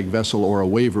U.S. flagged vessel or a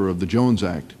waiver of the Jones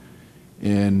Act.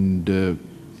 And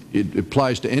it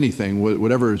applies to anything,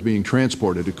 whatever is being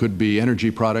transported. It could be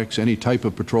energy products, any type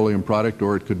of petroleum product,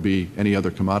 or it could be any other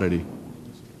commodity.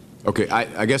 Okay,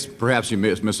 I guess perhaps you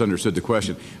misunderstood the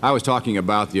question. I was talking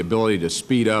about the ability to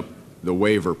speed up the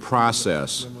waiver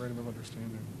process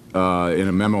in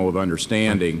a memo of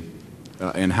understanding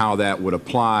and how that would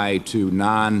apply to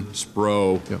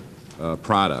non-Spro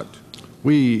product.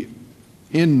 We,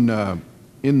 in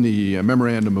the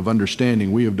Memorandum of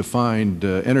Understanding, we have defined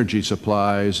energy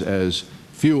supplies as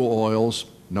fuel oils,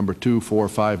 number 2, 4,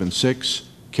 5, and 6,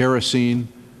 kerosene,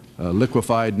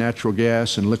 liquefied natural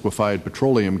gas, and liquefied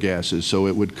petroleum gases. So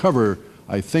it would cover,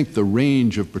 I think, the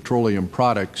range of petroleum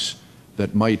products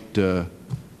that might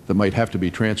have to be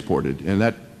transported. And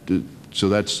that, so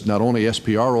that's not only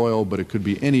SPR oil, but it could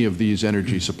be any of these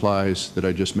energy supplies that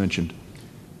I just mentioned.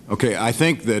 Okay, I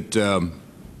think that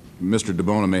Mr.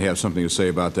 DeBona may have something to say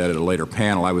about that at a later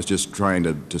panel. I was just trying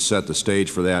to set the stage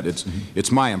for that.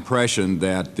 It's my impression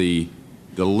that the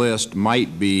list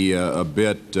might be a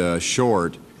bit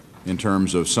short in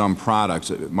terms of some products.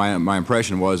 My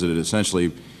impression was that it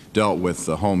essentially dealt with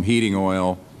the home heating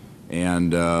oil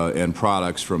and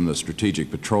products from the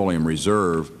Strategic Petroleum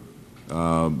Reserve.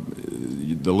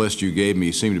 The list you gave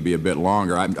me seemed to be a bit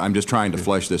longer. I'm just trying to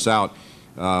flesh this out.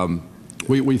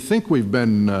 We think we've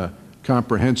been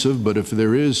comprehensive, but if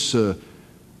there is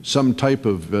some type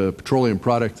of petroleum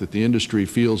product that the industry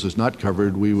feels is not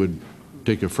covered, we would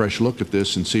take a fresh look at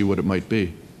this and see what it might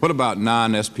be. What about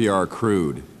non-SPR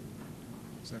crude?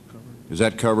 Is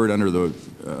that covered under the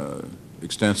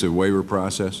extensive waiver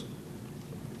process?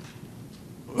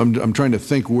 I'm trying to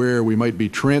think where we might be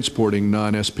transporting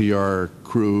non-SPR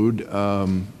crude.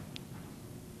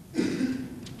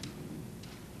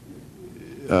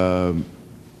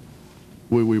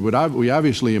 We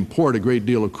obviously import a great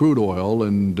deal of crude oil,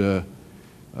 and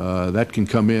that can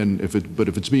come in but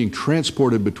if it's being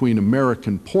transported between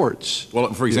American ports.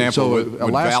 Well, for example, so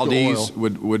would Valdez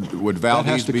that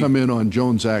has to come in on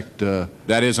Jones Act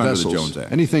that is under vessels. the Jones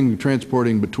Act. Anything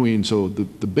transporting between, so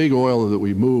the big oil that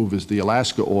we move is the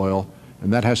Alaska oil,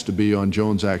 and that has to be on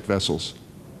Jones Act vessels.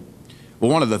 Well,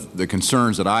 one of the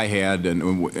concerns that I had,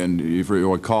 and if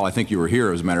you recall, I think you were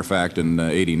here, as a matter of fact, in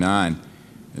 '89,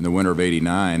 in the winter of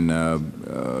 '89,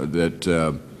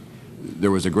 that there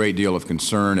was a great deal of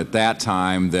concern at that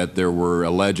time that there were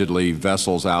allegedly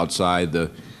vessels outside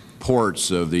the ports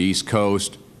of the East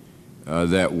Coast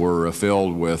that were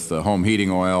filled with home heating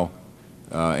oil,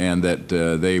 and that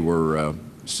they were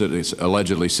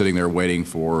allegedly sitting there waiting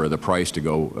for the price to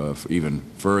go even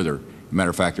further. As a matter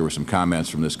of fact, there were some comments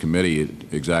from this committee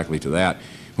exactly to that.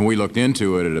 When we looked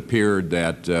into it, it appeared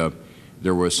that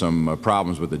there was some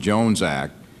problems with the Jones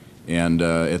Act, and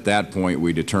at that point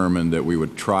we determined that we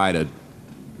would try to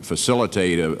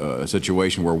facilitate a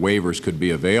situation where waivers could be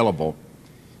available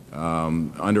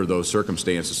under those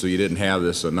circumstances, so you didn't have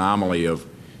this anomaly of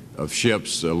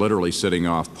ships literally sitting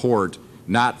off port,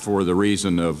 not for the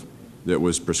reason that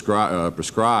was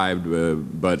prescribed,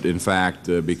 but in fact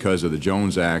because of the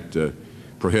Jones Act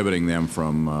prohibiting them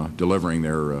from delivering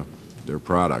their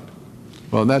product.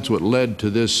 Well, and that's what led to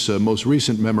this most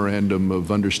recent memorandum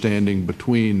of understanding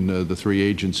between the three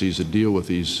agencies that deal with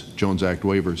these Jones Act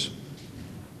waivers.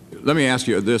 Let me ask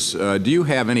you this. Do you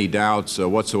have any doubts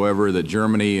whatsoever that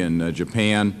Germany and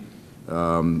Japan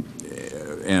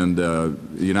and the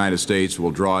United States will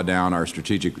draw down our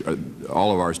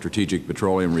all of our strategic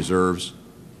petroleum reserves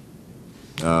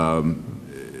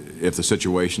if the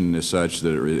situation is such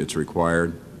that it's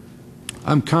required?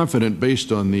 I'm confident,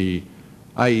 based on the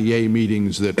IEA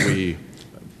meetings that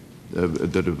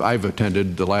I've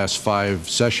attended the last 5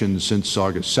 sessions since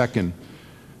August 2nd,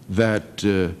 that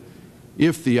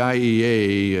if the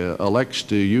IEA elects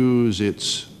to use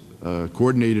its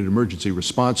coordinated emergency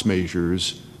response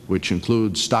measures, which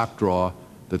include stock draw,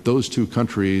 that those 2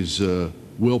 countries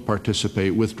will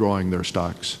participate, withdrawing their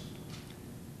stocks.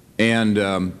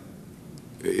 And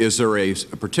is there a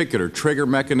particular trigger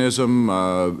mechanism?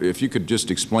 If you could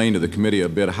just explain to the committee a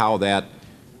bit how that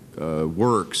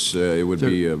works, it would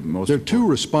be most. There are 2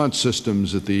 response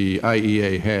systems that the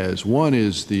IEA has. One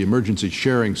is the emergency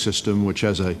sharing system, which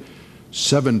has a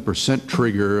 7%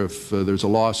 trigger. If there's a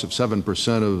loss of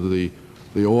 7% of the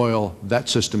oil, that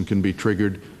system can be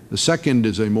triggered. The second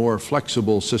is a more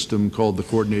flexible system called the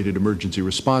Coordinated Emergency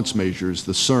Response Measures,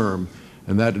 the CERM,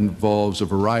 and that involves a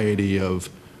variety of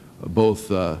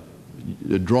both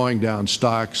drawing down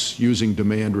stocks, using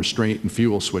demand restraint, and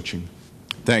fuel switching.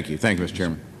 Thank you. Thank you, Mr.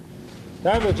 Chairman.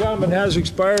 Time of the gentleman has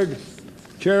expired.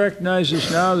 Chair recognizes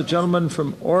now the gentleman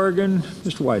from Oregon,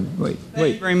 Mr. Wyden. Wait.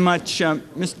 Thank you very much,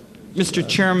 Mr.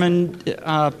 Chairman.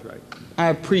 I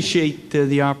appreciate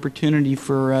the opportunity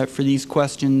for these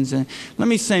questions. Let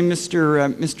me say,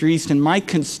 Mr. Easton, my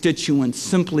constituents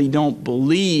simply don't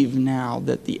believe now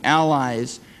that the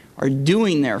Allies are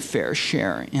doing their fair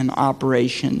share in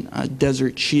Operation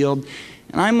Desert Shield.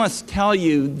 And I must tell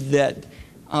you that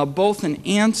both in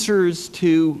answers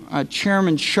to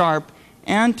Chairman Sharp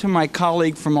and to my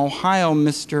colleague from Ohio,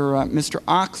 Mr.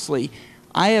 Oxley,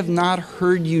 I have not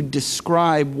heard you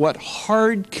describe what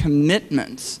hard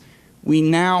commitments we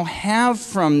now have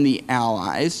from the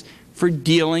Allies for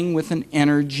dealing with an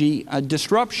energy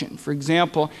disruption. For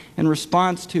example, in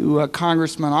response to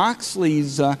Congressman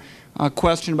Oxley's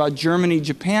question about Germany,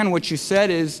 Japan, what you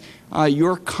said is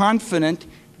you're confident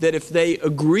that if they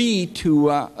agree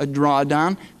to a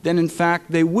drawdown, then in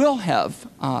fact they will have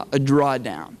a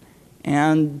drawdown.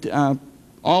 And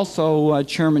also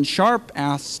Chairman Sharp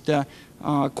asked a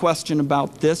question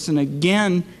about this, and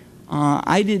again,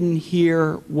 I didn't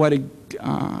hear what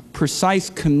precise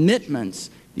commitments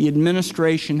the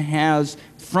administration has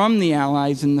from the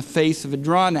Allies in the face of a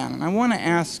drawdown. And I want to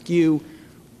ask you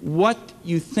what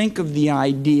you think of the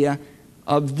idea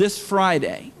of this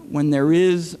Friday, when there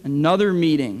is another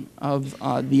meeting of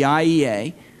the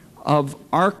IEA, of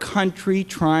our country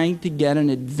trying to get an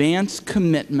advance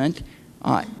commitment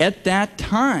at that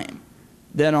time,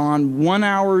 that on 1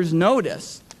 hour's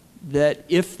notice, that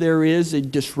if there is a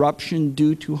disruption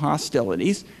due to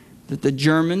hostilities, that the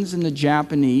Germans and the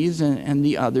Japanese and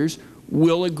the others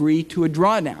will agree to a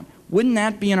drawdown. Wouldn't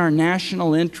that be in our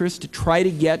national interest to try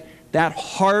to get that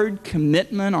hard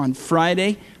commitment on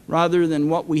Friday, rather than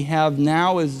what we have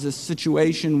now is a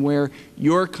situation where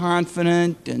you're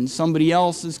confident and somebody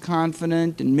else is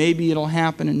confident and maybe it'll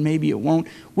happen and maybe it won't?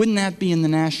 Wouldn't that be in the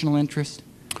national interest?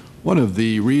 One of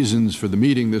the reasons for the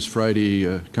meeting this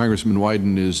Friday, Congressman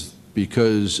Wyden, is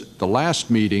because the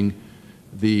last meeting,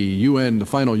 the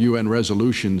final UN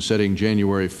resolution setting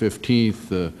January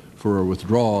 15th for a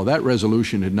withdrawal, that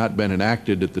resolution had not been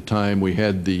enacted at the time. We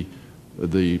had the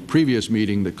previous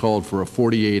meeting that called for a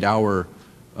 48-hour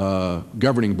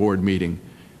governing board meeting.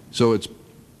 So it's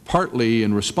partly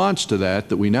in response to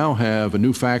that we now have a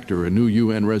new factor, a new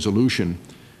UN resolution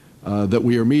that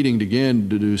we are meeting again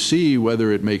to see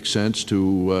whether it makes sense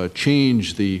to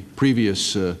change the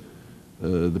previous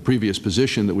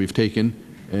position that we've taken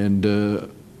and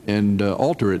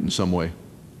alter it in some way.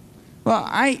 Well,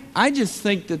 I just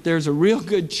think that there's a real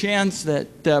good chance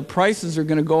that prices are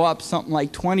going to go up something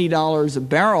like $20 a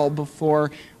barrel before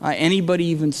anybody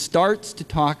even starts to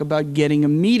talk about getting a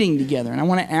meeting together. And I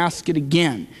want to ask it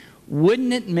again.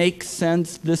 Wouldn't it make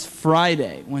sense this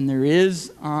Friday, when there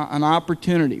is an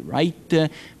opportunity right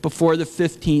before the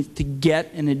 15th, to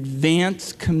get an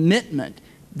advance commitment,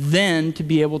 then to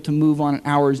be able to move on an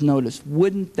hour's notice?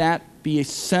 Wouldn't that be a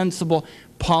sensible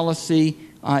policy,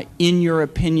 in your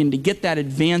opinion, to get that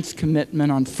advance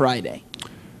commitment on Friday?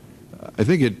 I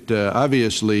think it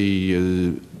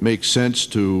obviously makes sense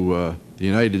to the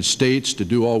United States to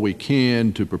do all we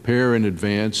can to prepare in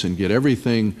advance and get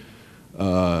everything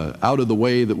out of the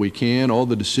way that we can, all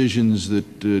the decisions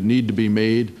that need to be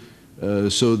made,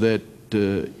 so that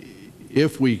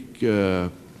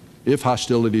if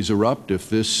hostilities erupt, if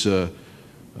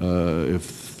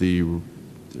the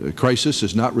crisis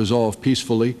is not resolved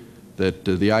peacefully, that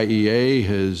the IEA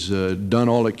has done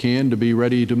all it can to be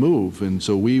ready to move. And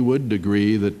so we would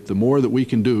agree that the more that we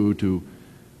can do to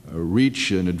reach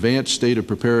an advanced state of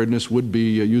preparedness would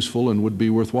be useful and would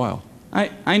be worthwhile.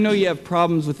 I know you have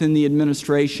problems within the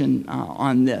administration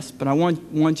on this, but I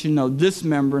want you to know this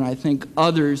member, and I think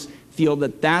others, feel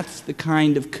that that's the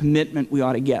kind of commitment we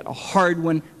ought to get, a hard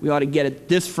one. We ought to get it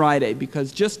this Friday,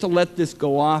 because just to let this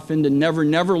go off into Never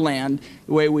Never Land,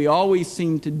 the way we always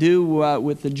seem to do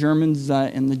with the Germans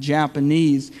and the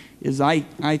Japanese, is, I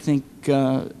think,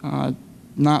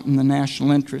 not in the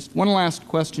national interest. One last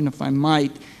question, if I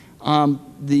might.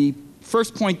 The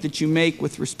first point that you make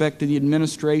with respect to the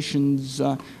administration's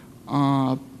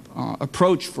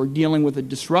approach for dealing with a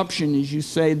disruption is you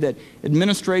say that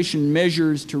administration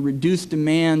measures to reduce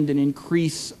demand and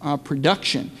increase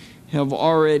production have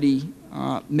already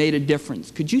made a difference.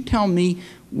 Could you tell me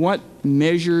what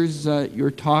measures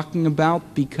you're talking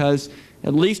about? Because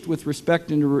at least with respect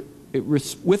to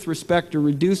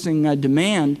reducing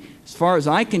demand, as far as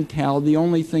I can tell, the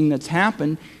only thing that's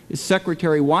happened is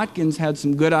Secretary Watkins had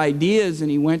some good ideas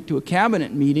and he went to a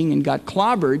cabinet meeting and got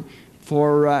clobbered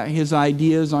for his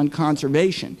ideas on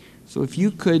conservation. So if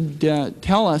you could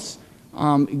tell us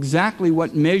exactly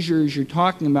what measures you're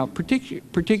talking about,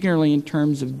 particularly in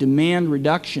terms of demand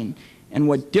reduction, and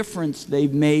what difference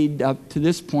they've made up to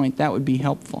this point, that would be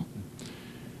helpful.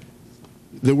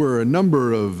 There were a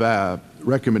number of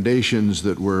recommendations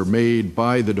that were made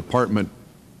by the Department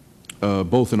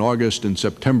both in August and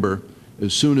September.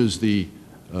 As soon as the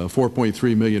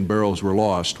 4.3 million barrels were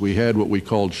lost, we had what we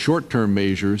called short-term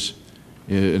measures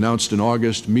announced in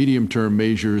August, medium-term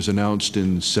measures announced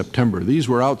in September. These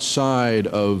were outside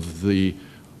of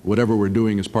whatever we're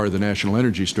doing as part of the National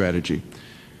Energy Strategy.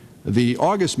 The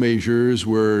August measures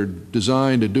were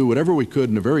designed to do whatever we could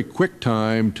in a very quick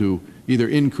time to either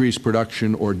increase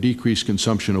production or decrease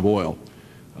consumption of oil.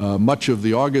 Much of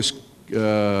the August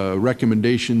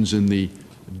recommendations in the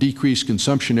decreased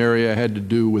consumption area had to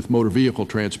do with motor vehicle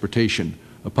transportation,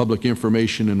 a public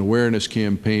information and awareness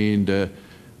campaign to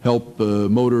help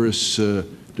motorists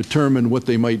determine what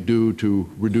they might do to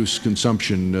reduce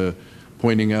consumption,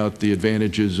 pointing out the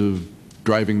advantages of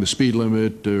driving the speed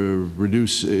limit,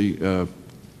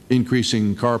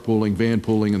 increasing carpooling, van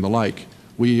pooling, and the like.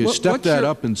 We stepped that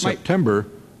up in September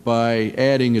by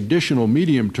adding additional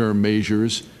medium-term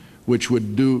measures which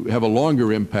would have a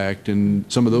longer impact,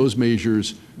 and some of those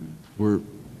measures were...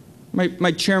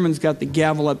 My chairman's got the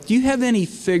gavel up. Do you have any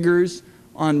figures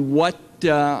on what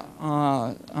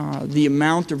the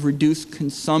amount of reduced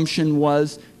consumption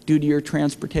was due to your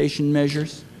transportation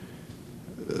measures?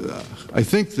 I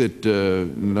think that,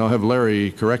 and I'll have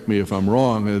Larry correct me if I'm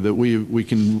wrong, that we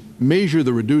can measure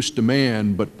the reduced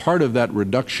demand, but part of that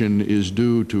reduction is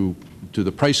due to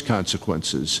the price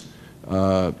consequences.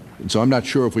 And so I'm not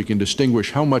sure if we can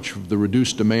distinguish how much of the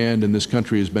reduced demand in this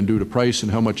country has been due to price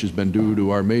and how much has been due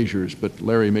to our measures, but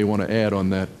Larry may want to add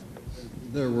on that.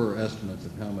 There were estimates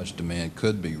of how much demand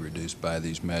could be reduced by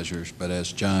these measures, but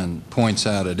as John points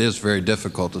out, it is very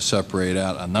difficult to separate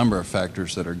out a number of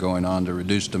factors that are going on to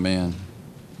reduce demand.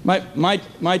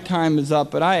 My time is up,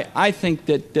 but I think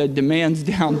that demand's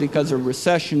down because of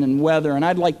recession and weather, and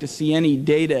I'd like to see any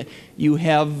data you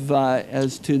have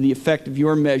as to the effect of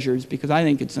your measures, because I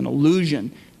think it's an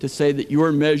illusion to say that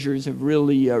your measures have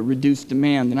really reduced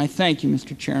demand. And I thank you,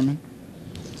 Mr. Chairman.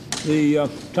 The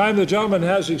time of the gentleman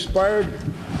has expired.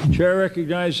 The chair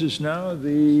recognizes now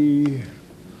the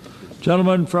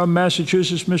gentleman from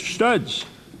Massachusetts, Mr. Studs.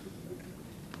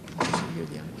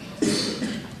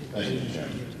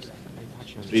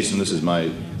 Easton, this is my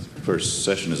first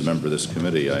session as a member of this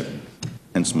committee.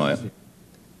 Hence my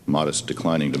modest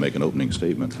declining to make an opening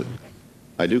statement. But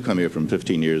I do come here from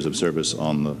 15 years of service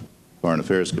on the Foreign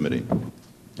Affairs Committee,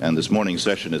 and this morning's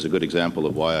session is a good example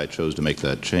of why I chose to make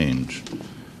that change.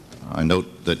 I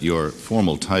note that your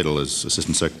formal title is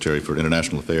Assistant Secretary for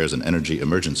International Affairs and Energy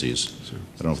Emergencies.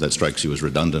 I don't know if that strikes you as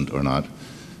redundant or not,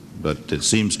 but it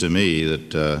seems to me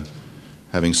that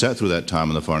having sat through that time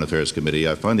on the Foreign Affairs Committee,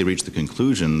 I finally reached the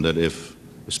conclusion that if,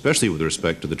 especially with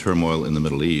respect to the turmoil in the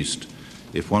Middle East,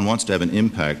 if one wants to have an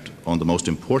impact on the most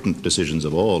important decisions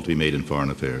of all to be made in foreign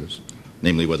affairs,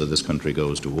 namely whether this country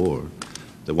goes to war,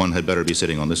 that one had better be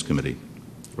sitting on this committee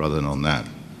rather than on that.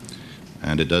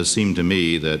 And it does seem to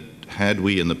me that had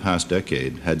we in the past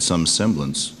decade had some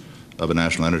semblance of a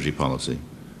national energy policy,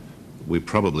 we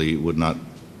probably would not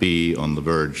be on the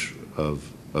verge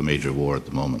of a major war at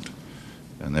the moment.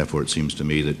 And therefore it seems to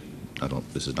me that,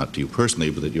 this is not to you personally,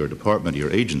 but that your department,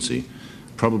 your agency,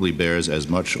 probably bears as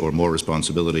much or more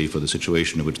responsibility for the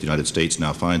situation in which the United States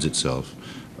now finds itself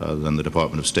than the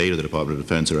Department of State or the Department of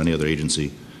Defense or any other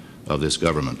agency of this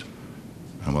government.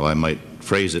 And while I might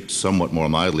phrase it somewhat more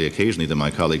mildly occasionally than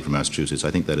my colleague from Massachusetts, I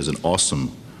think that is an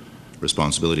awesome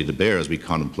responsibility to bear as we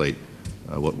contemplate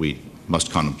what we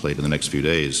must contemplate in the next few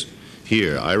days.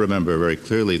 Here, I remember very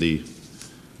clearly the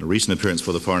recent appearance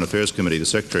for the Foreign Affairs Committee. The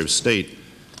Secretary of State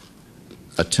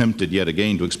attempted yet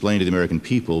again to explain to the American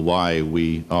people why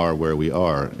we are where we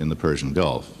are in the Persian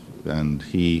Gulf. And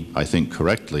he, I think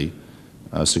correctly,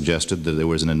 suggested that there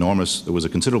was a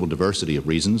considerable diversity of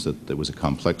reasons, that there was a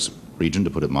complex region,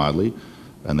 to put it mildly,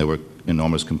 and there were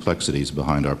enormous complexities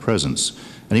behind our presence.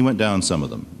 And he went down some of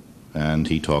them. And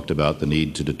he talked about the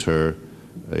need to deter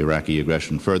Iraqi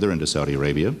aggression further into Saudi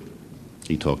Arabia.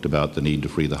 He talked about the need to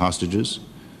free the hostages.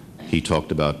 He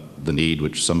talked about the need,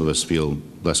 which some of us feel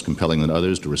less compelling than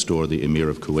others, to restore the Emir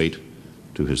of Kuwait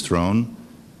to his throne.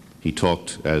 He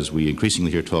talked, as we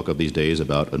increasingly hear talk of these days,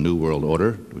 about a new world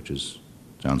order, which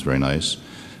sounds very nice.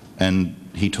 And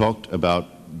he talked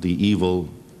about the evil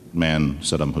man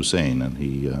Saddam Hussein, and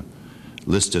he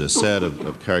listed a set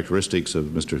of characteristics of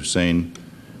Mr. Hussein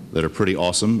that are pretty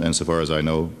awesome and, so far as I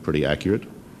know, pretty accurate.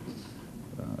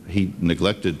 He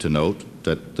neglected to note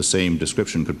that the same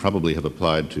description could probably have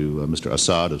applied to Mr.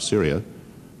 Assad of Syria,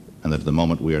 and that at the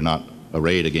moment we are not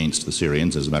arrayed against the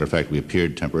Syrians. As a matter of fact, we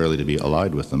appeared temporarily to be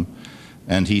allied with them.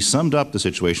 And he summed up the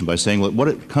situation by saying, well, what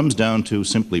it comes down to,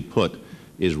 simply put,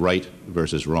 is right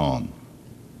versus wrong.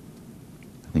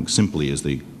 I think simply is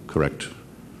the correct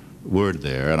word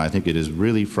there, and I think it is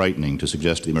really frightening to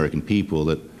suggest to the American people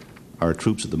that our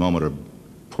troops at the moment are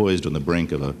poised on the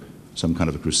brink of some kind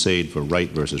of a crusade for right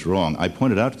versus wrong. I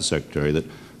pointed out to the Secretary that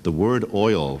the word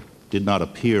oil did not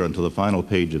appear until the final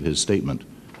page of his statement,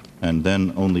 and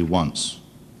then only once.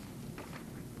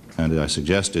 And I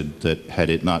suggested that had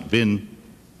it not been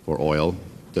for oil,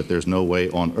 that there's no way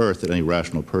on earth that any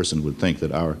rational person would think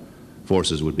that our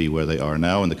forces would be where they are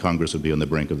now, and the Congress would be on the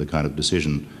brink of the kind of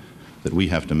decision that we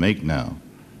have to make now.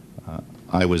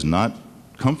 I was not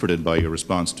comforted by your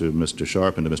response to Mr.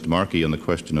 Sharp and to Mr. Markey on the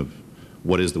question of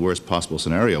what is the worst possible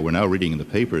scenario. We're now reading in the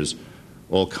papers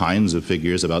all kinds of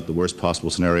figures about the worst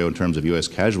possible scenario in terms of U.S.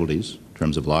 casualties, in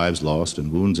terms of lives lost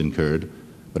and wounds incurred,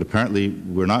 but apparently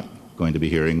we're not going to be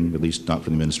hearing, at least not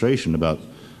from the administration, about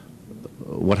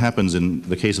what happens in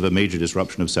the case of a major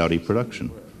disruption of Saudi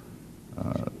production.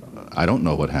 I don't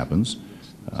know what happens.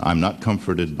 I'm not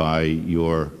comforted by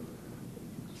your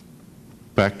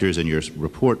factors in your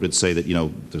report that say that,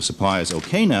 the supply is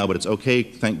okay now, but it's okay,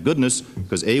 thank goodness,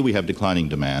 because A, we have declining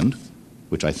demand,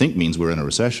 which I think means we're in a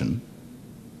recession.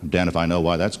 I'm damned if I know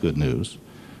why that's good news.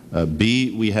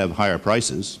 B, we have higher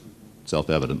prices,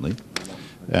 self-evidently.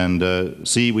 And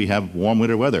C, we have warm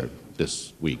winter weather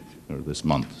this week, or this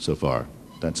month so far.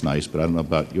 That's nice, but I don't know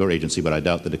about your agency, but I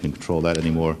doubt that it can control that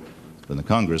any more than the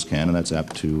Congress can, and that's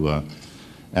apt to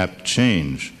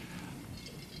change.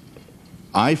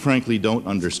 I frankly don't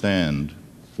understand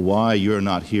why you're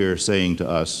not here saying to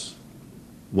us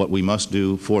what we must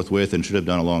do forthwith and should have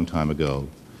done a long time ago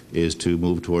is to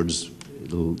move towards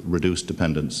reduced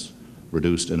dependence,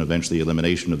 reduced and eventually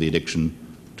elimination of the addiction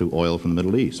to oil from the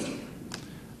Middle East.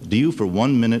 Do you for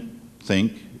 1 minute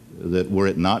think that were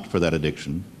it not for that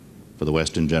addiction, for the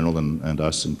West in general and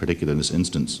us in particular in this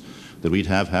instance, that we'd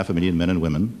have 500,000 men and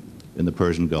women in the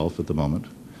Persian Gulf at the moment?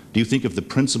 Do you think if the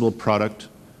principal product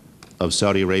of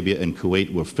Saudi Arabia and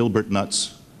Kuwait were filbert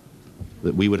nuts,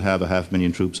 that we would have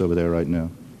 500,000 troops over there right now?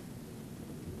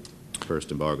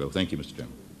 First embargo. Thank you, Mr.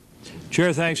 Chairman.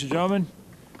 Chair thanks the gentleman.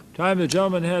 Time of the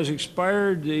gentleman has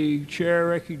expired. The chair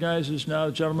recognizes now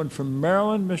the gentleman from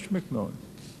Maryland, Mr. McMillan.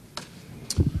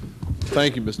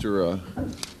 Thank you, Mr.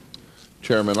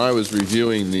 Chairman. I was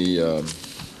reviewing the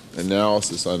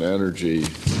analysis on energy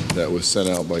that was sent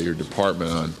out by your department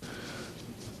on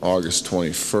August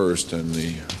 21st, and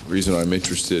the reason I'm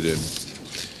interested in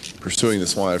pursuing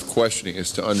this line of questioning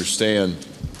is to understand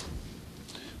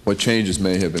what changes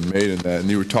may have been made in that. And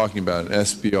you were talking about an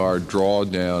SBR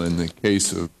drawdown in the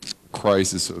case of a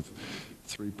crisis of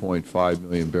 3.5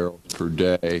 million barrels per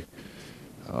day,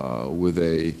 with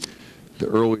the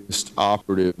earliest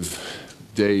operative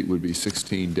date would be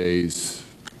 16 days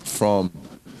from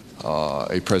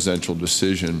a presidential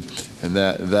decision, and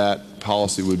that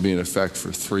policy would be in effect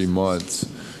for 3 months.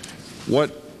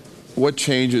 What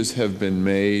changes have been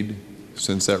made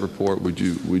since that report? Would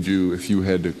you, if you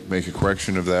had to make a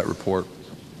correction of that report?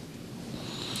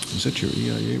 Is that your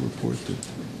EIA report?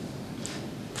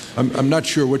 I'm not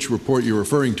sure which report you're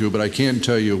referring to, but I can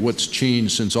tell you what's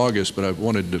changed since August. But I've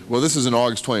wanted to. Well, this is an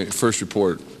August 21st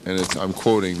report, and I'm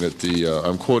quoting that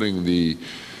the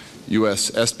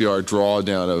U.S. SBR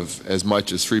drawdown of as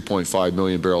much as 3.5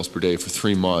 million barrels per day for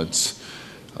 3 months,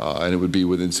 and it would be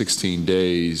within 16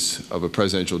 days of a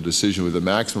presidential decision with a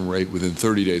maximum rate within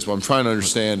 30 days. What I'm trying to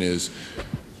understand is,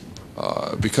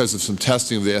 because of some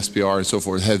testing of the SBR and so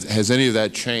forth, has any of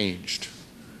that changed?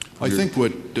 I think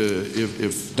what,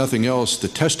 if nothing else, the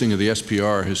testing of the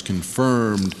SPR has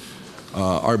confirmed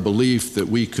our belief that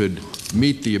we could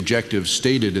meet the objectives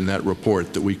stated in that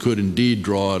report, that we could indeed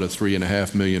draw at a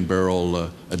 3.5 million barrel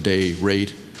a day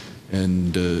rate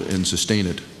and sustain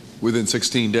it. Within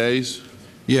 16 days?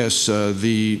 Yes. Let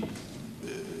me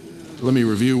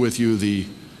review with you the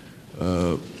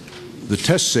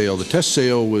test sale. The test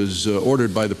sale was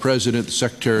ordered by the President. The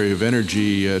Secretary of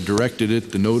Energy directed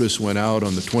it. The notice went out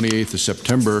on the 28th of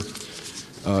September.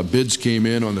 Bids came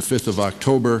in on the 5th of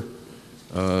October.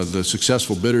 The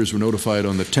successful bidders were notified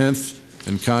on the 10th,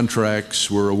 and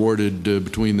contracts were awarded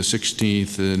between the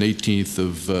 16th and 18th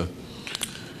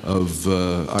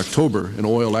of October, and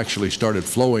oil actually started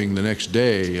flowing the next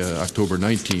day, October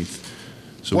 19th.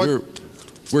 So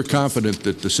we're confident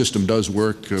that the system does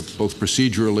work both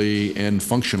procedurally and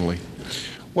functionally.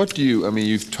 What do you, I mean,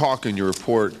 you've talked in your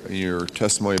report, in your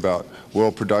testimony about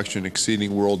oil production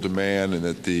exceeding world demand and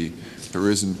that there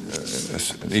isn't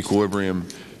an equilibrium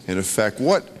in effect.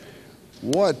 What,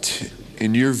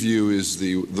 in your view, is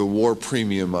the war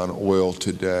premium on oil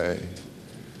today?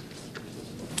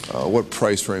 What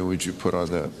price frame would you put on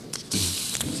that?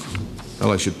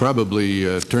 Well, I should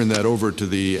probably turn that over to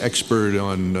the expert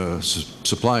on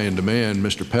supply and demand,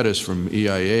 Mr. Pettis from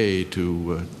EIA,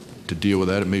 to deal with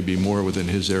that. It may be more within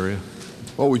his area.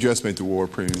 What would you estimate the war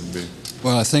premium to be?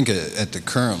 Well, I think at the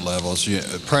current levels,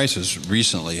 prices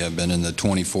recently have been in the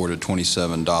 $24 to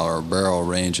 $27 a barrel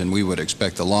range, and we would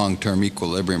expect the long-term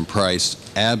equilibrium price,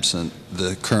 absent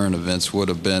the current events, would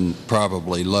have been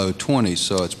probably low 20s.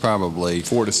 So it's probably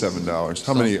 $4 to $7.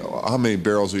 How many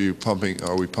barrels are you pumping?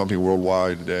 Are we pumping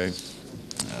worldwide today?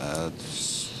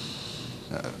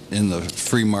 In the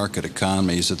free market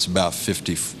economies, it's about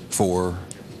 54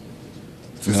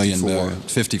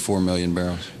 million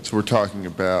barrels. So we're talking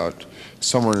about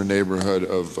somewhere in the neighborhood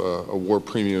of a war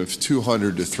premium of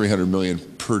 200 to 300 million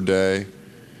per day.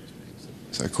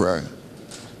 Is that correct?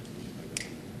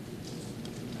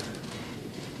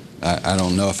 I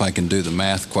don't know if I can do the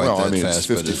math quite that fast. Well, I mean, it's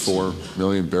 54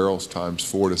 million barrels times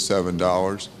 $4 to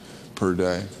 $7 per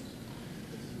day.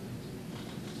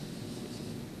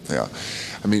 Yeah.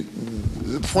 I mean,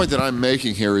 the point that I'm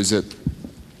making here is that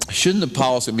shouldn't the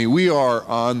policy, I mean, we are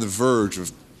on the verge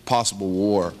of possible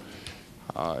war.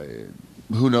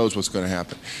 Who knows what's going to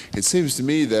happen? It seems to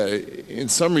me that in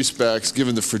some respects,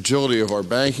 given the fragility of our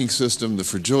banking system, the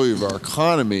fragility of our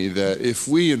economy, that if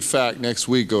we in fact next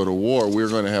week go to war, we're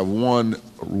going to have one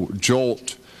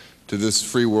jolt to this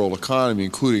free world economy,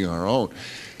 including our own.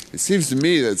 It seems to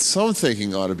me that some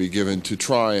thinking ought to be given to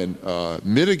try and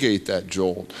mitigate that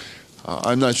jolt.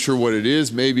 I'm not sure what it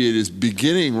is. Maybe it is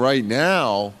beginning right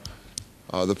now,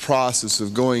 the process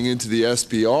of going into the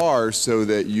SPR so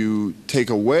that you take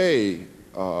away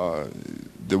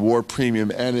the war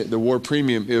premium, and the war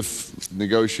premium, if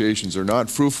negotiations are not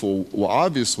fruitful, will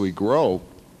obviously grow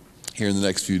here in the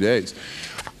next few days.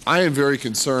 I am very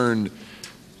concerned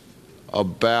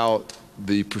about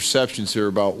the perceptions here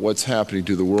about what's happening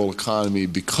to the world economy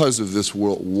because of this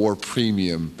war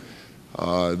premium.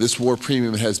 This war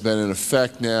premium has been in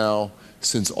effect now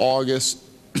since August.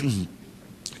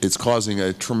 It's causing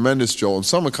a tremendous jolt. And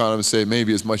some economists say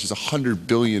maybe as much as $100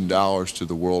 billion to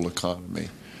the world economy.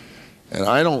 And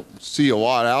I don't see a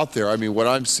lot out there. I mean, what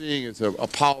I'm seeing is a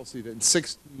policy that in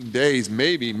 16 days,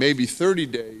 maybe 30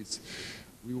 days,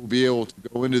 we will be able to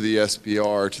go into the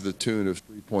SPR to the tune of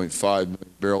 3.5 million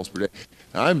barrels per day.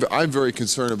 Now, I'm very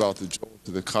concerned about the jolt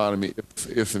to the economy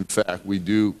if in fact we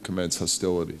do commence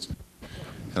hostilities.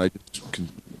 And I just can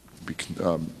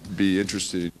be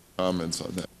interested in comments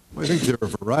on that. I think there are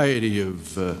a variety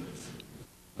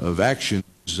of actions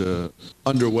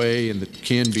underway and that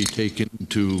can be taken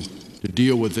to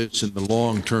deal with this in the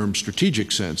long-term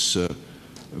strategic sense.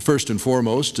 First and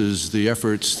foremost is the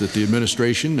efforts that the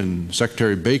administration and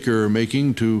Secretary Baker are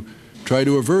making to try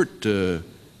to avert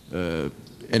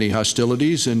any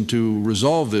hostilities and to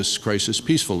resolve this crisis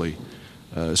peacefully.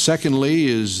 Secondly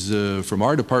is, from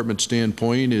our department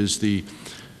standpoint, is the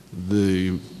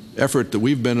effort that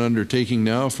we've been undertaking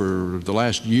now for the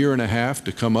last year and a half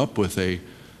to come up with a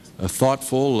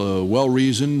thoughtful,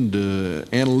 well-reasoned,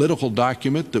 analytical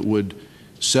document that would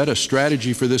set a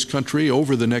strategy for this country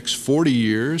over the next 40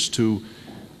 years to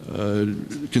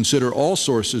consider all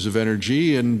sources of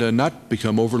energy and not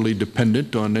become overly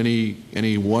dependent on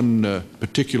any one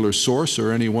particular source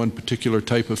or any one particular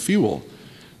type of fuel.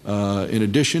 In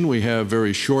addition, we have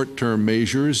very short-term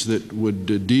measures that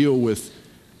would deal with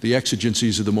the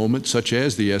exigencies of the moment, such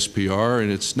as the SPR,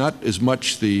 and it's not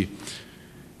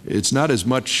as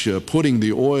much putting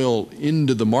the oil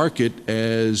into the market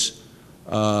as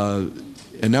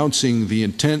announcing the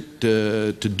intent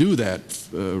to do that.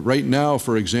 Right now,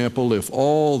 for example, if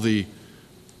all the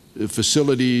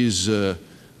facilities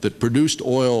that produced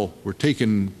oil were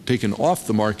taken off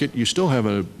the market, you still have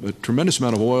a tremendous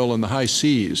amount of oil in the high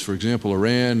seas. For example,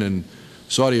 Iran and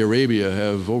Saudi Arabia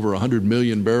have over 100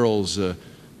 million barrels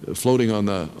floating on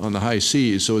the high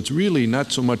seas. So it's really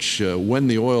not so much when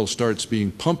the oil starts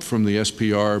being pumped from the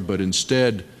SPR, but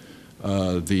instead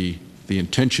the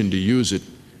intention to use it.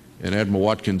 And Admiral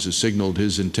Watkins has signaled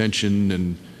his intention,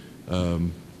 and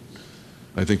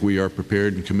I think we are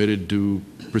prepared and committed to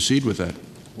proceed with that.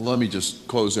 Let me just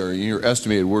close there. In your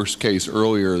estimated worst case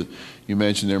earlier, you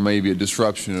mentioned there may be a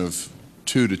disruption of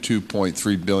 2 to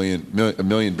 2.3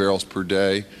 million barrels per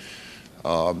day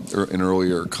in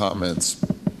earlier comments.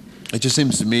 It just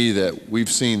seems to me that we've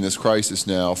seen this crisis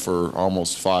now for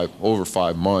almost over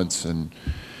 5 months, and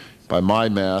by my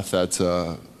math, that's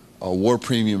a war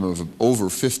premium of over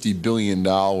 $50 billion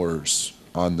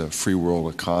on the free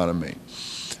world economy.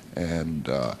 And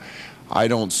I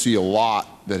don't see a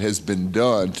lot that has been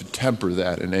done to temper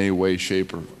that in any way,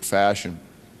 shape, or fashion.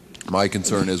 My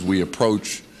concern as we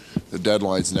approach the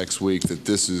deadlines next week that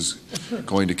this is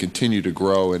going to continue to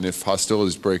grow, and if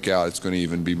hostilities break out, it's going to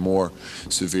even be more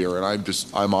severe. And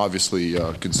I'm obviously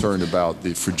concerned about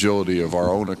the fragility of our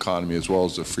own economy as well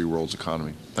as the free world's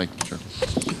economy. Thank you, Chair.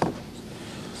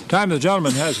 Time of the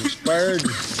gentleman has expired.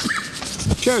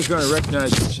 The Chair is going to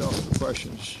recognize himself for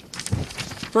questions.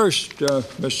 First,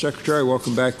 Mr. Secretary,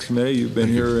 welcome back to committee. You've been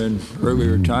here in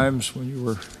earlier times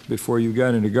before you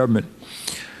got into government.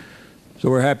 So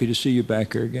we're happy to see you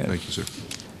back here again. Thank you, sir.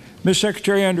 Mr.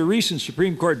 Secretary, under recent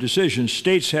Supreme Court decisions,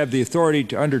 states have the authority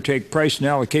to undertake price and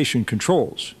allocation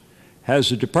controls. Has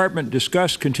the Department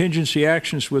discussed contingency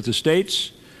actions with the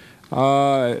states?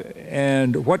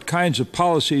 And what kinds of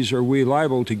policies are we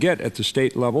liable to get at the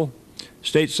state level?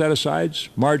 State set-asides,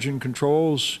 margin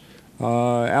controls,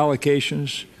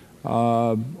 allocations,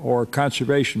 or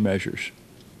conservation measures?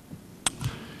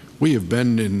 We have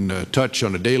been in touch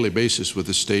on a daily basis with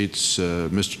the states,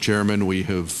 Mr. Chairman. We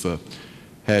have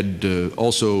had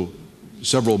also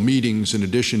several meetings in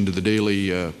addition to the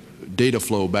daily data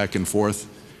flow back and forth.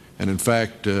 And in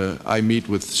fact, I meet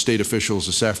with state officials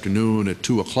this afternoon at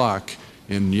 2 o'clock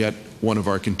in yet one of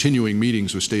our continuing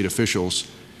meetings with state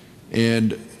officials.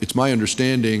 And it's my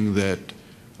understanding that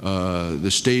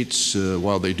the states,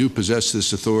 while they do possess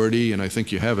this authority, and I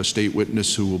think you have a state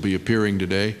witness who will be appearing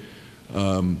today,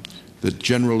 that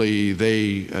generally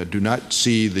they do not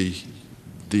see the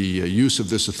use of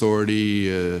this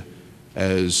authority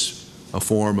as a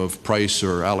form of price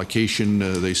or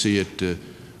allocation. They see it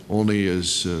only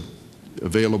as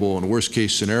available in a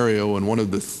worst-case scenario, and one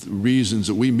of the reasons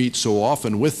that we meet so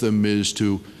often with them is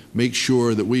to make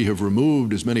sure that we have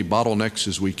removed as many bottlenecks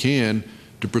as we can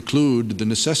to preclude the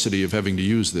necessity of having to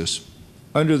use this.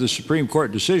 Under the Supreme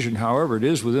Court decision, however, it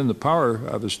is within the power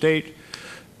of a state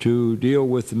to deal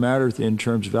with the matter in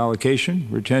terms of allocation,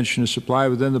 retention of supply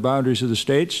within the boundaries of the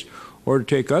states, or to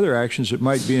take other actions that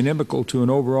might be inimical to an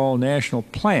overall national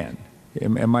plan.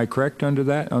 Am I correct under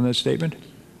that, on that statement?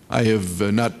 I have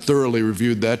not thoroughly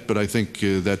reviewed that, but I think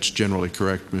that's generally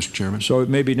correct, Mr. Chairman. So it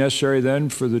may be necessary then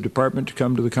for the Department to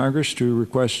come to the Congress to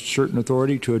request certain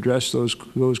authority to address those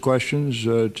questions,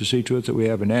 to see to it that we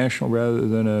have a national rather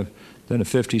than a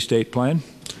 50-state plan?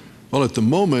 Well, at the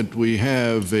moment we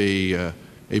have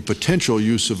a potential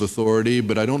use of authority,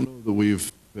 but I don't know that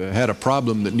we've had a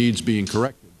problem that needs being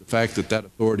corrected. The fact that that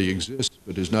authority exists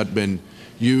but has not been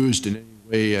used in any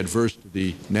way adverse to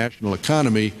the national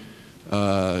economy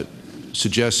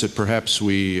suggests that perhaps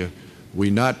we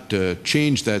not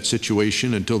change that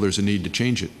situation until there's a need to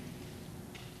change it.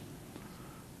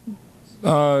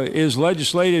 Is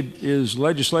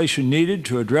legislation needed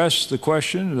to address the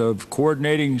question of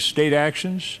coordinating state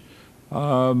actions,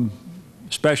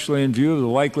 especially in view of the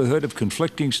likelihood of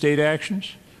conflicting state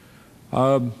actions?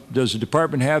 Does the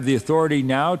Department have the authority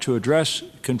now to address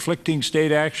conflicting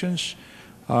state actions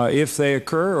if they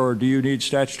occur, or do you need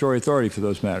statutory authority for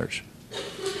those matters?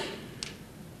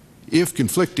 If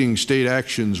conflicting state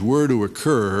actions were to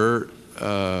occur,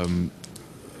 I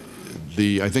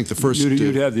think the first...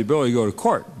 You'd have the ability to go to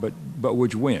court, but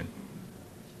would you win?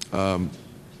 I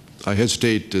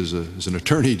hesitate as an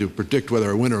attorney to predict whether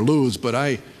I win or lose, but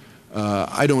I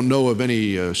don't know of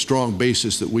any strong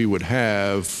basis that we would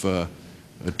have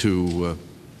to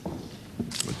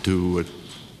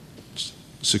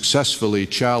successfully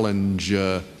challenge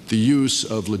the use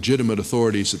of legitimate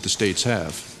authorities that the states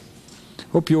have.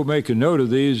 Hope you'll make a note of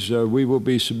these. We will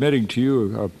be submitting to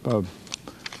you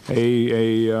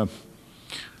a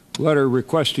letter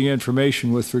requesting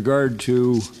information with regard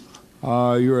to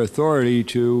your authority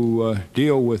to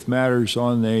deal with matters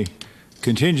on a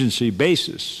contingency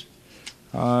basis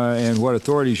and what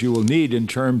authorities you will need in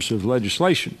terms of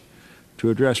legislation to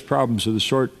address problems of the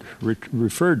sort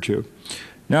referred to.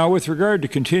 Now, with regard to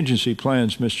contingency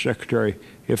plans, Mr. Secretary,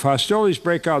 if hostilities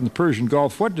break out in the Persian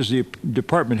Gulf, what does the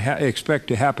Department expect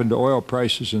to happen to oil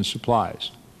prices and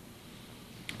supplies?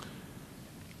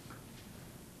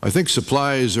 I think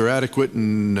supplies are adequate,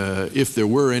 and if there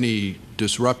were any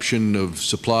disruption of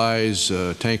supplies,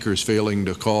 tankers failing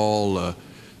to call,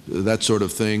 that sort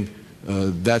of thing,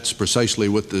 that's precisely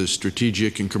what the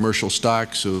strategic and commercial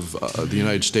stocks of the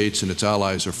United States and its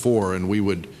allies are for, and we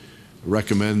would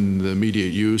recommend the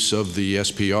immediate use of the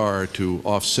SPR to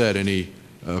offset any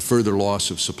further loss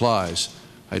of supplies.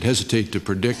 I'd hesitate to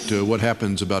predict what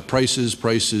happens about prices.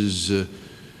 Prices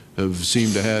have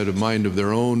seemed to have a mind of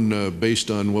their own based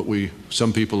on what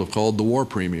some people have called the war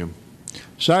premium.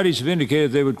 Saudis have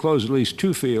indicated they would close at least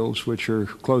 2 fields which are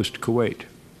close to Kuwait.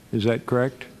 Is that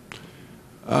correct?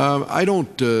 I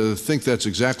don't think that's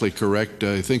exactly correct.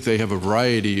 I think they have a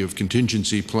variety of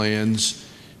contingency plans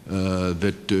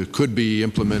that could be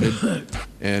implemented,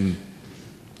 and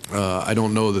I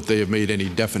don't know that they have made any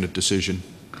definite decision.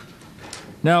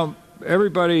 Now,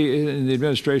 everybody in the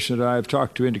administration that I've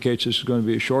talked to indicates this is going to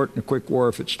be a short and a quick war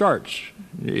if it starts.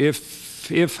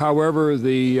 If however,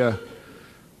 the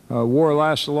war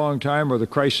lasts a long time or the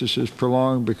crisis is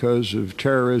prolonged because of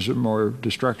terrorism or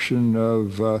destruction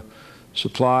of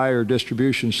supply or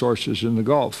distribution sources in the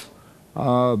Gulf,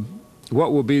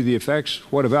 what will be the effects?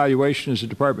 What evaluation has the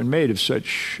Department made of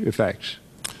such effects?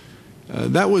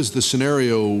 That was the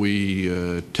scenario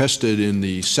we tested in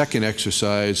the second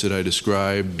exercise that I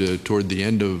described toward the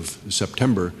end of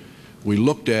September. We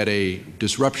looked at a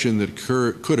disruption that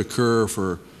could occur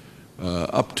for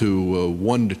up to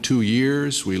 1 to 2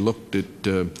 years. We looked at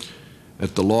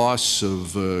the loss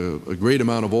of a great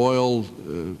amount of oil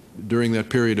during that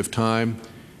period of time.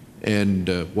 And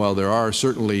while there are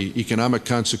certainly economic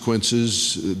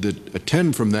consequences that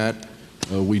attend from that,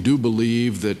 we do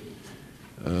believe that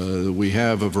we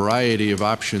have a variety of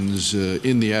options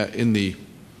in the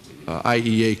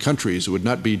IEA countries. It would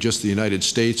not be just the United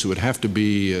States. It would have to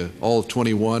be all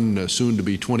 21, soon to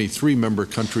be 23 member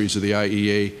countries of the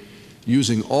IEA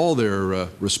using all their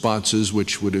responses,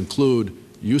 which would include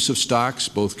use of stocks,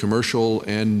 both commercial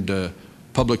and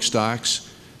public stocks,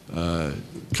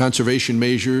 conservation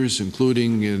measures,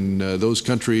 including in those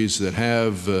countries that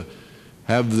have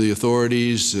the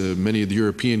authorities. Many of the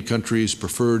European countries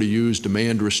prefer to use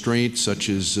demand restraints, such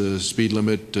as speed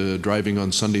limit, driving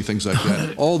on Sunday, things like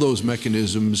that. All those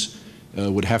mechanisms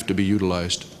would have to be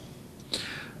utilized.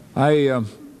 I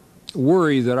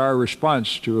worry that our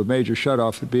response to a major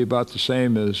shutoff would be about the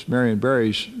same as Marion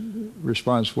Barry's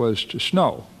response was to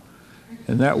snow,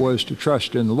 and that was to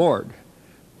trust in the Lord.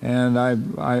 And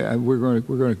we're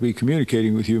going to be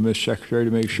communicating with you, Mr. Secretary,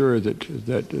 to make sure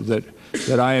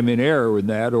that I am in error in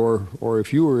that, or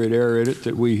if you were in error in it,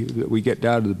 that we get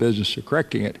down to the business of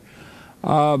correcting it.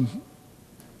 Can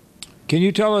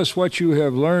you tell us what you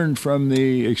have learned from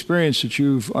the experience that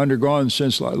you've undergone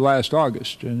since last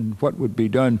August, and what would be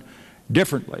done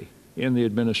differently in the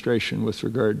administration with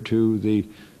regard to the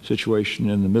situation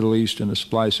in the Middle East and the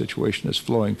supply situation that's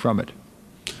flowing from it?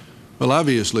 Well,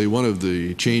 obviously, one of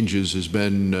the changes has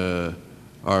been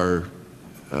our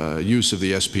use of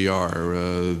the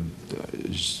SPR.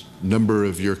 Number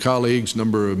of your colleagues,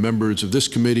 number of members of this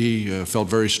committee felt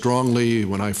very strongly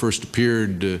when I first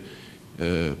appeared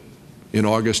in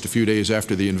August, a few days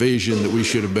after the invasion, that we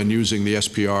should have been using the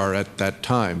SPR at that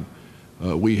time.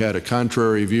 We had a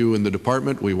contrary view in the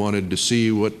department. We wanted to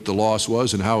see what the loss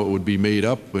was and how it would be made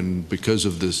up, and because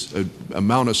of this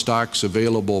amount of stocks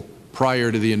available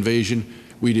prior to the invasion,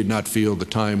 we did not feel the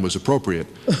time was appropriate.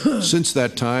 Since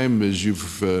that time, as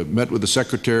you've met with the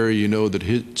Secretary, you know that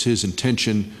it's his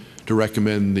intention to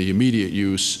recommend the immediate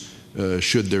use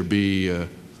should there be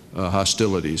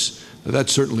hostilities.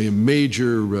 That's certainly a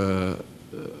major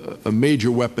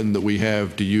weapon that we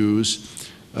have to use.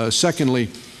 Secondly,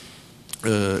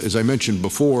 as I mentioned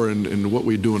before, and what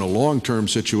we do in a long-term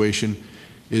situation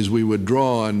is we would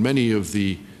draw on many of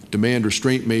the demand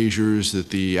restraint measures that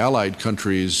the allied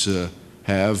countries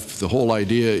have. The whole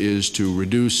idea is to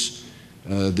reduce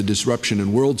the disruption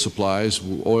in world supplies.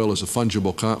 Oil is a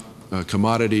fungible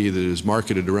commodity that is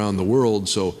marketed around the world,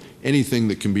 so anything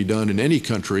that can be done in any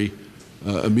country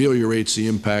ameliorates the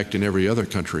impact in every other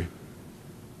country.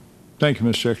 Thank you,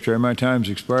 Mr. Secretary. My time's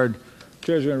expired. The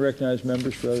Chair is going to recognize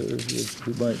members for others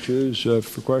who might choose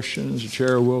for questions. The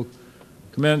Chair will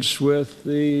commence with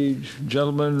the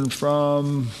gentleman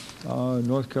from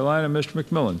North Carolina, Mr.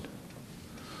 McMillan.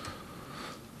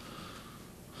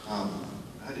 I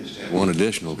just have one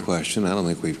additional question. I don't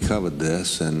think we've covered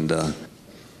this. And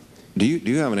do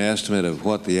you have an estimate of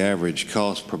what the average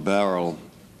cost per barrel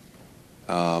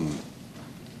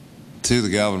to the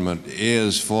government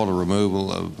is for the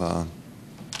removal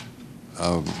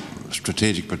of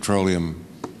strategic petroleum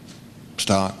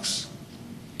stocks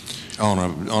on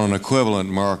an equivalent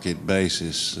market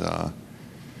basis? In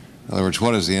other words,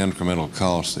 what is the incremental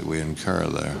cost that we incur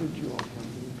there?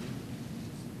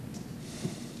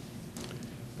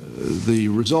 The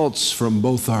results from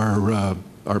both our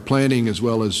planning as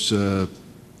well as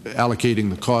allocating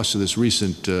the cost of this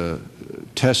recent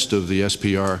test of the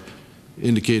SPR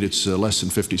indicate it's less than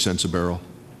 50 cents a barrel.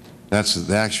 That's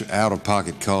the actual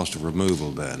out-of-pocket cost of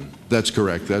removal, then? That's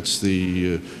correct. That's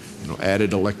the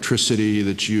added electricity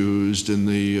that's used and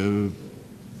the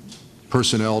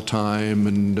personnel time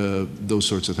and those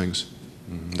sorts of things.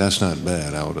 That's not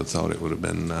bad. I would have thought it would have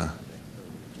been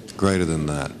greater than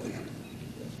that.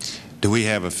 Do we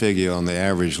have a figure on the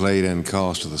average laid-in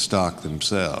cost of the stock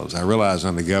themselves? I realize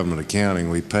under government accounting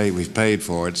we've paid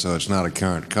for it, so it's not a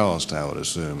current cost, I would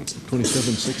assume.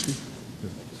 $27.60.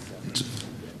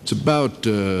 It's about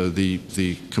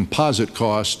the composite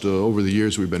cost over the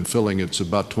years we've been filling. It's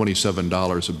about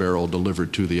 $27 a barrel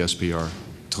delivered to the SPR.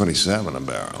 27 a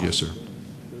barrel. Yes, sir.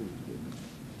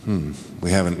 We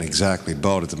haven't exactly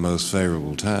bought at the most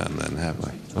favorable time, then, have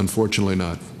we? Unfortunately,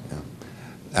 not.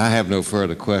 I have no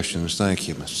further questions. Thank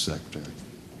you, Mr. Secretary.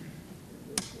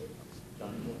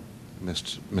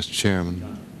 Mr.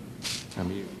 Chairman.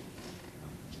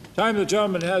 Time of the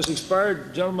gentleman has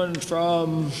expired. Gentleman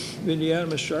from Indiana,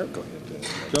 Ms. Sharp. Go ahead.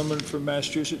 Gentleman from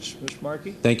Massachusetts, Mr.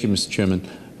 Markey. Thank you, Mr. Chairman.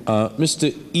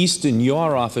 Mr. Easton,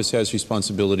 your office has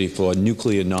responsibility for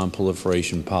nuclear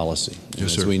nonproliferation policy.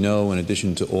 Yes, sir. As we know, in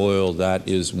addition to oil, that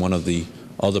is one of the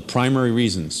primary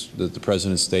reasons that the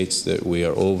President states that we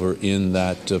are over in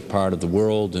that part of the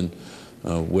world and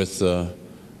with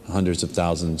hundreds of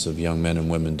thousands of young men and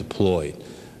women deployed.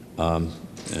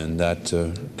 And that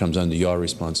comes under your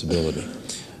responsibility.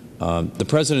 The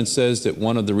President says that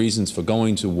one of the reasons for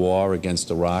going to war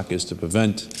against Iraq is to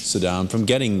prevent Saddam from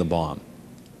getting the bomb.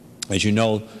 As you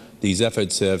know, these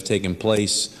efforts have taken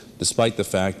place despite the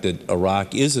fact that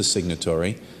Iraq is a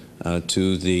signatory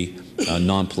to the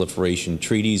non-proliferation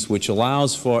treaties, which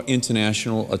allows for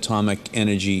International Atomic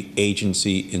Energy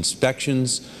Agency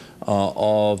inspections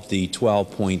of the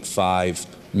 12.5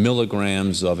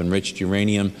 milligrams of enriched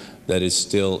uranium that is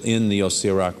still in the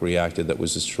Osirak reactor that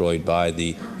was destroyed by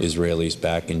the Israelis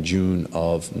back in June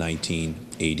of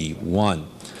 1981.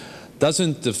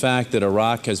 Doesn't the fact that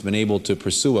Iraq has been able to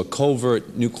pursue a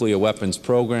covert nuclear weapons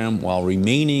program while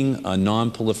remaining a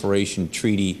non-proliferation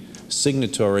treaty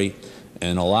signatory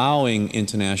and allowing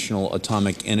International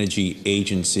Atomic Energy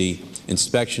Agency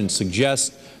inspection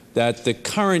suggest that the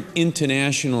current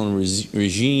international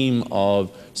regime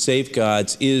of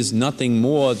safeguards is nothing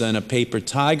more than a paper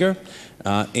tiger,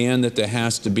 and that there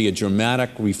has to be a dramatic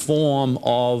reform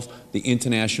of the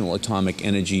International Atomic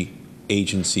Energy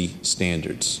Agency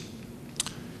standards?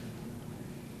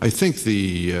 I think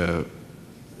the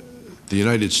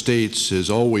United States has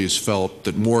always felt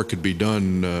that more could be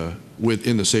done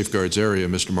within the safeguards area,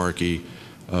 Mr. Markey.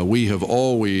 We have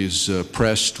always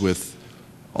pressed with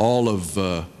all of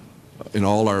in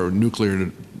all our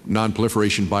nuclear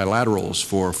non-proliferation bilaterals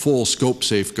for full scope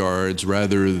safeguards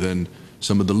rather than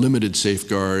some of the limited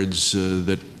safeguards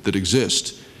that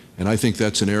exist. And I think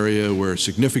that's an area where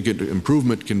significant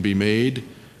improvement can be made.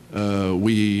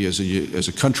 We, as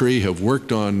a country, have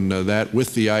worked on that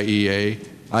with the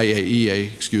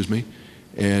IAEA, excuse me,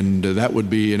 and that would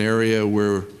be an area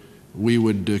where we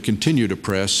would continue to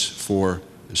press for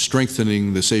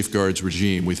strengthening the safeguards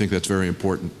regime. We think that's very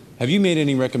important. Have you made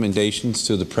any recommendations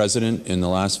to the President in the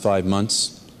last 5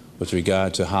 months with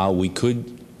regard to how we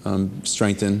could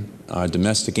strengthen our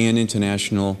domestic and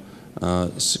international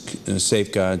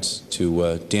safeguards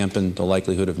to dampen the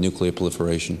likelihood of nuclear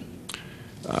proliferation?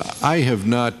 I have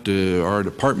not, our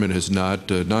department has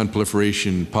not.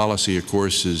 Non-proliferation policy, of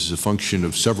course, is a function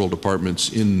of several departments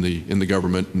in the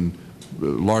government and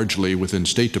largely within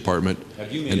State Department.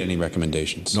 Have you made any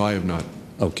recommendations? No, I have not.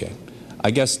 Okay. I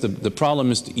guess the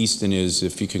problem, Mr. Easton, is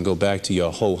if you can go back to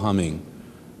your ho-humming,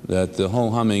 that the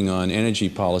ho-humming on energy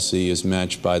policy is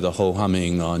matched by the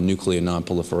ho-humming on nuclear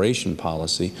non-proliferation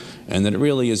policy, and that it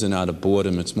really isn't out of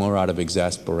boredom, it's more out of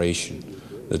exasperation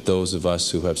that those of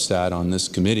us who have sat on this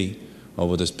committee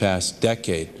over this past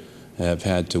decade have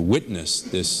had to witness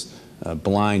this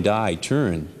blind eye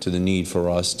turn to the need for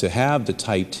us to have the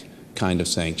tight kind of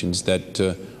sanctions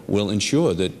that will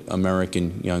ensure that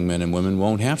American young men and women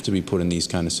won't have to be put in these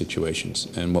kind of situations.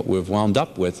 And what we've wound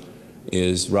up with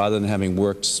is, rather than having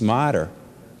worked smarter,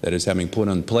 that is, having put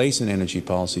in place an energy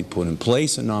policy, put in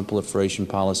place a non-proliferation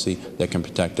policy that can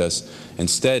protect us,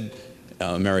 instead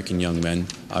American young men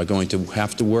are going to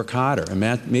have to work harder and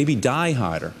maybe die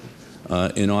harder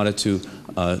in order to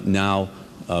now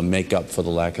make up for the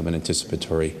lack of an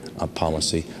anticipatory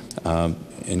policy.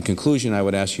 In conclusion, I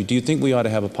would ask you, do you think we ought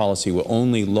to have a policy where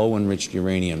only low-enriched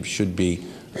uranium should be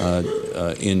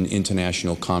in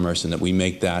international commerce, and that we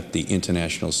make that the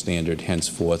international standard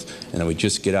henceforth, and that we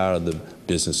just get out of the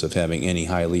business of having any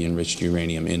highly enriched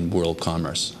uranium in world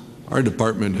commerce? Our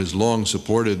department has long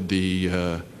supported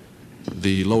the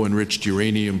low-enriched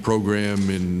uranium program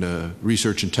in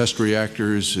research and test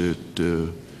reactors,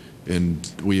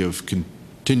 and we have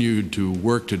continued to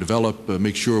work to develop,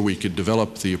 make sure we could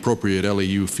develop the appropriate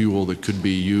LEU fuel that could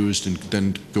be used and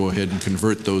then go ahead and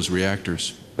convert those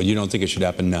reactors. But you don't think it should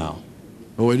happen now?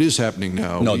 Oh, it is happening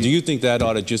now. No, do you think that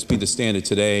ought to just be the standard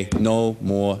today? No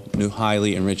more new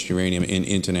highly enriched uranium in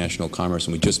international commerce,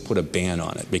 and we just put a ban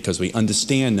on it because we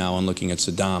understand now, in looking at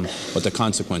Saddam, what the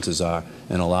consequences are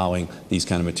in allowing these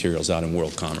kind of materials out in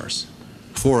world commerce?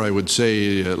 Before I would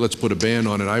say let's put a ban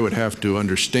on it, I would have to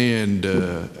understand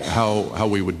how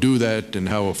we would do that and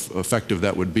how effective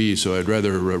that would be. So I'd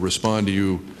rather respond to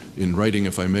you in writing,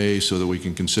 if I may, so that we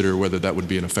can consider whether that would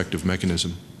be an effective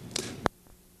mechanism.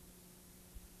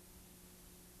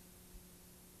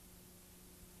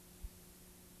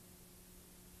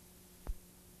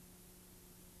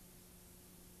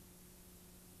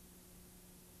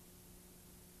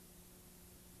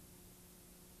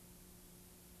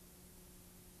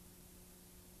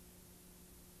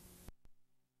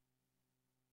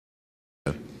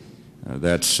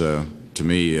 That's, to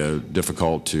me,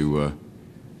 difficult to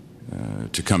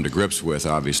come to grips with,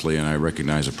 obviously, and I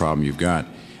recognize the problem you've got.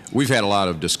 We've had a lot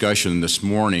of discussion this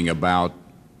morning about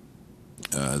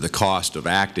the cost of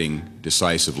acting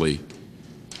decisively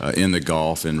in the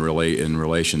Gulf in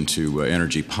relation to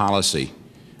energy policy.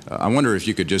 I wonder if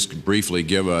you could just briefly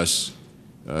give us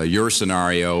your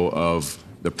scenario of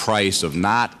the price of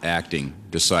not acting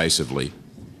decisively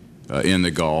in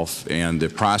the Gulf and the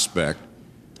prospect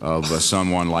of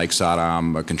someone like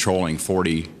Saddam controlling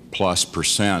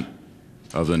 40+%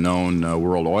 of the known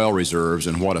world oil reserves,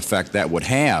 and what effect that would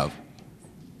have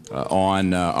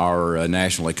on our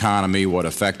national economy, what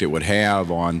effect it would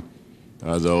have on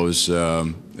those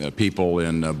people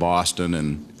in Boston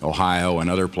and Ohio and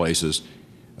other places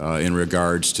in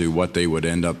regards to what they would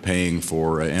end up paying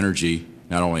for energy,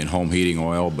 not only in home heating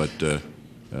oil, but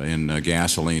in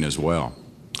gasoline as well.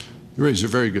 You raise a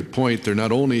very good point. They're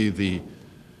not only the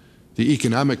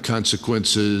economic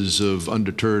consequences of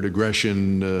undeterred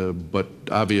aggression, but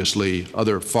obviously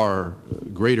other far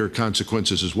greater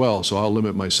consequences as well. So I'll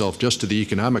limit myself just to the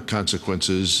economic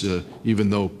consequences, even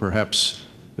though perhaps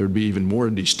there would be even more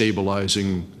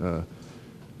destabilizing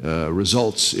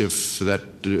results if that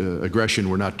aggression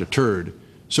were not deterred.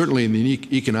 Certainly in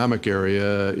the economic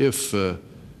area, if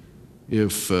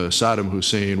Saddam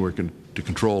Hussein were to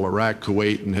control Iraq,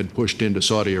 Kuwait, and had pushed into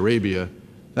Saudi Arabia,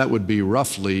 that would be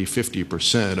roughly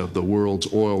 50% of the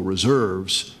world's oil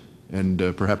reserves, and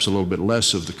perhaps a little bit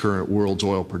less of the current world's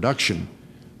oil production.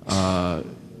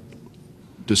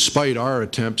 Despite our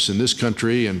attempts in this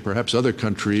country and perhaps other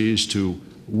countries to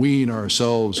wean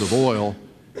ourselves of oil,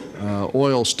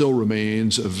 oil still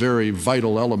remains a very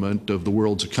vital element of the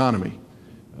world's economy.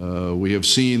 We have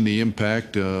seen the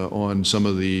impact on some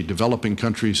of the developing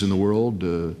countries in the world,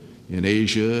 in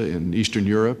Asia, in Eastern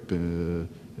Europe,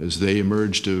 as they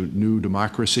emerge to new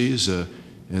democracies,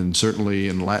 and certainly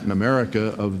in Latin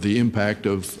America, of the impact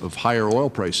of higher oil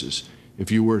prices. If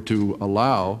you were to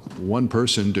allow one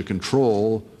person to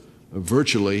control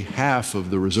virtually half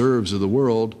of the reserves of the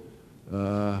world,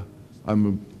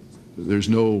 there's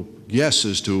no guess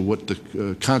as to what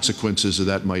the consequences of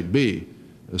that might be.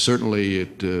 Certainly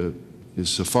it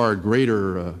is a far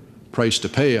greater price to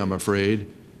pay, I'm afraid,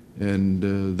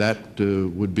 and that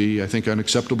would be, I think,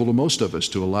 unacceptable to most of us,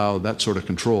 to allow that sort of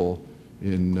control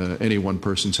in any one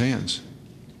person's hands.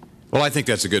 Well, I think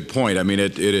that's a good point. I mean,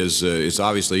 it's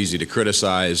obviously easy to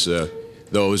criticize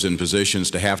those in positions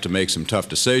to have to make some tough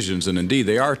decisions, and indeed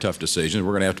they are tough decisions.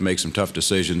 We're going to have to make some tough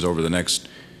decisions over the next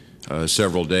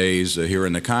several days here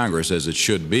in the Congress, as it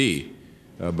should be.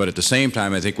 But at the same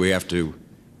time, I think we have to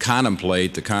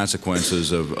contemplate the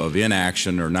consequences of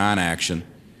inaction or non-action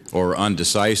or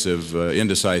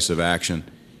indecisive action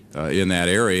in that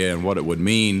area, and what it would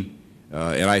mean.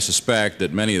 And I suspect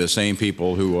that many of the same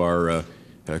people who are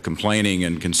complaining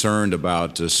and concerned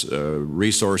about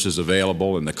resources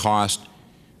available and the cost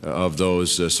of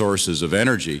those sources of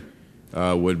energy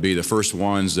would be the first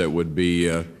ones that would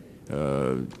be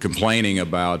complaining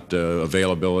about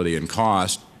availability and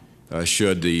cost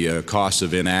should the cost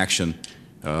of inaction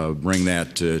bring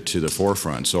that to the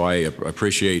forefront. So I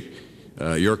appreciate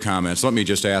your comments. Let me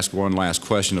just ask one last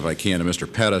question, if I can, to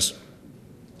Mr. Pettis.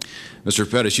 Mr.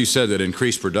 Pettis, you said that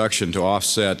increased production to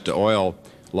offset oil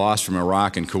lost from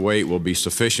Iraq and Kuwait will be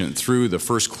sufficient through the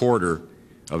first quarter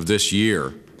of this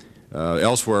year.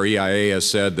 Elsewhere, EIA has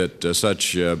said that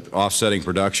such offsetting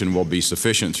production will be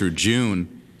sufficient through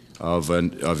June of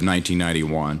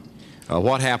 1991.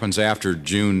 What happens after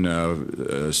June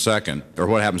 2nd, or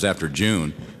what happens after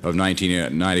June of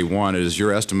 1991? Is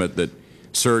your estimate that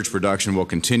surge production will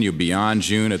continue beyond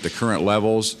June at the current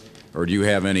levels, or do you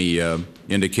have any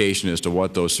indication as to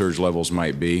what those surge levels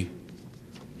might be?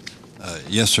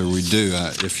 Yes, sir, we do.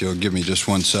 If you'll give me just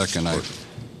 1 second.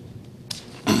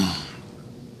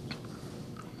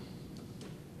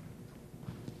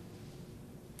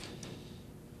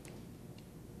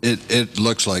 It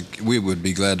looks like we would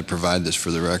be glad to provide this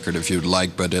for the record if you'd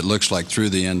like, but it looks like through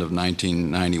the end of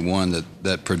 1991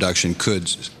 that production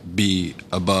could be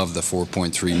above the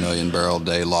 4.3 million barrel a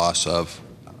day loss of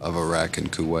Iraq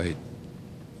and Kuwait.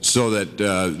 So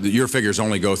that your figures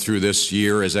only go through this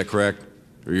year, is that correct?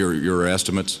 Or your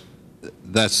estimates?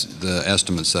 That's the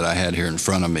estimates that I had here in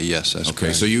front of me, yes, that's correct.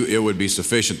 Okay, so it would be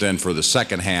sufficient then for the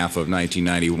second half of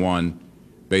 1991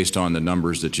 based on the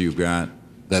numbers that you've got?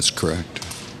 That's correct.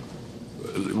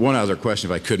 One other question,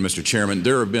 if I could, Mr. Chairman.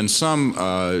 There have been some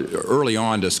early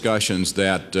on discussions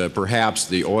that perhaps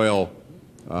the oil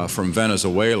from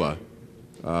Venezuela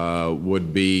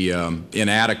would be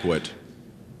inadequate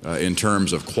in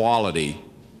terms of quality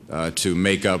to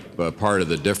make up part of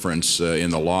the difference in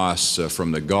the loss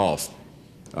from the Gulf.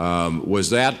 Was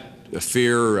that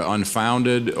fear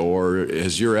unfounded, or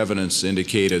has your evidence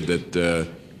indicated that the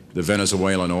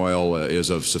Venezuelan oil is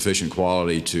of sufficient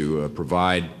quality to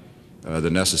provide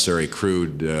the necessary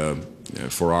crude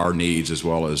for our needs as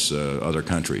well as other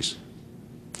countries?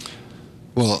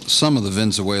 Well, some of the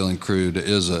Venezuelan crude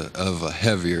is of a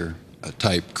heavier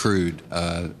type crude.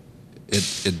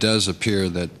 It does appear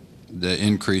that the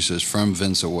increases from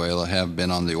Venezuela have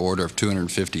been on the order of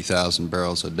 250,000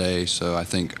 barrels a day. So I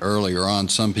think earlier on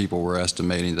some people were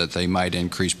estimating that they might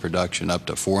increase production up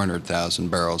to 400,000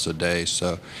 barrels a day.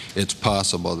 So it's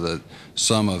possible that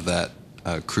some of that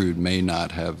crude may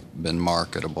not have been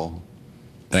marketable.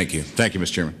 Thank you. Thank you,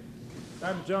 Mr. Chairman.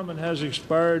 Time, gentleman, has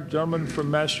expired. Gentleman from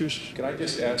Massachusetts. Could I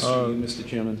just ask you, Mr.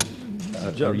 Chairman,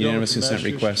 a unanimous consent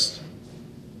request?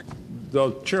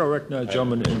 The chair will recognize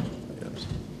gentleman.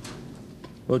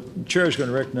 Well, the chair is going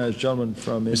to recognize gentleman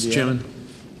from Indiana. Mr. Chairman,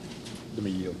 let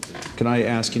me yield. Can I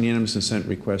ask an unanimous consent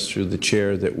request through the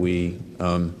chair that we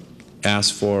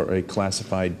ask for a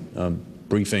classified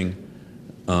briefing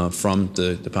from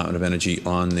the Department of Energy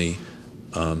on the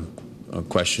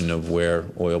question of where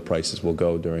oil prices will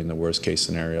go during the worst case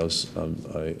scenarios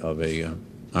of a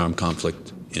armed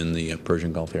conflict in the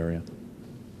Persian Gulf area?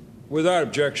 Without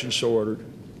objection, so ordered.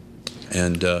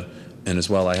 And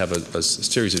as well, I have a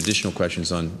series of additional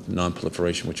questions on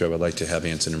nonproliferation, which I would like to have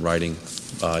answered in writing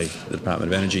by the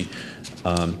Department of Energy.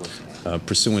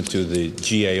 Pursuant to the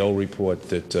GAO report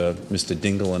that Mr.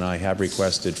 Dingell and I have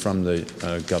requested from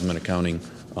the Government Accounting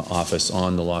office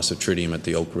on the loss of tritium at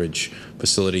the Oak Ridge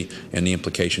facility and the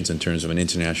implications in terms of an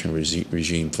international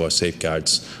regime for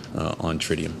safeguards on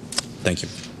tritium. Thank you.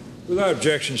 Without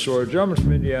objection, sir. Gentleman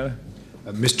from Indiana.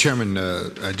 Mr. Chairman,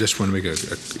 I just want to make a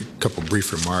couple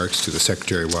brief remarks to the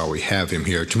Secretary while we have him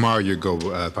here. Tomorrow you go,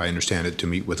 if I understand it, to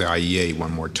meet with the IEA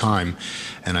one more time,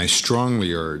 and I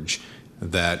strongly urge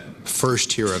that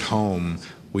first here at home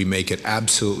we make it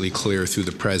absolutely clear through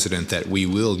the President that we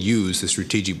will use the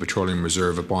Strategic Petroleum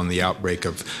Reserve upon the outbreak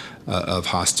of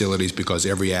hostilities, because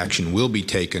every action will be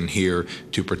taken here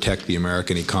to protect the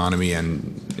American economy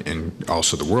and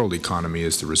also the world economy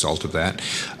as the result of that,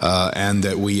 and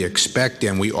that we expect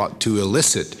and we ought to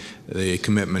elicit the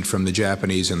commitment from the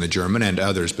Japanese and the German and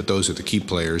others, but those are the key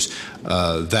players,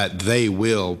 that they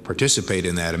will participate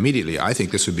in that immediately. I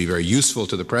think this would be very useful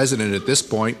to the President at this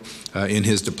point in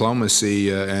his diplomacy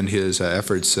and his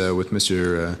efforts with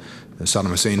Mr. Saddam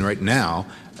Hussein right now,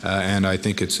 and I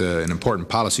think it's an important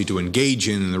policy to engage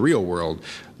in the real world.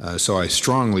 So I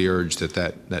strongly urge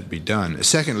that be done.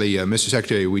 Secondly, Mr.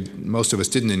 Secretary, most of us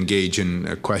didn't engage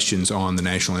in questions on the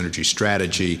national energy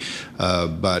strategy,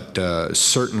 but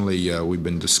certainly we've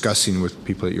been discussing with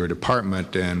people at your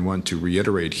department and want to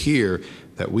reiterate here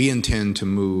that we intend to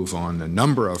move on a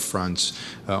number of fronts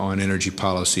on energy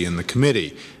policy in the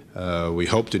committee. We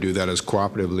hope to do that as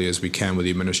cooperatively as we can with the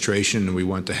administration, and we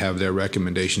want to have their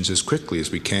recommendations as quickly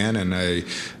as we can. And I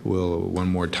will one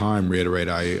more time reiterate,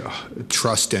 I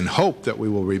trust and hope that we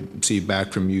will receive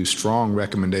back from you strong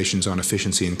recommendations on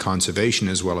efficiency and conservation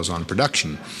as well as on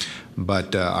production.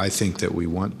 But I think that we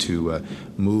want to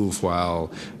move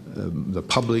while the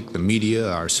public, the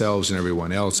media, ourselves, and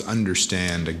everyone else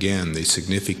understand, again, the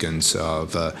significance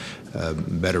of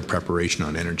better preparation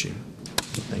on energy.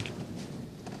 Thank you.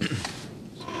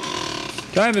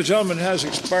 Time of the gentleman has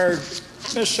expired.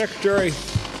 Mr. Secretary,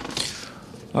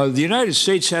 the United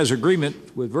States has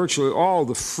agreement with virtually all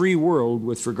the free world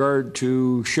with regard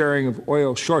to sharing of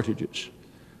oil shortages.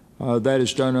 That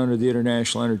is done under the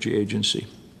International Energy Agency.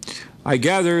 I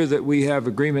gather that we have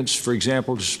agreements, for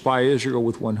example, to supply Israel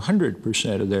with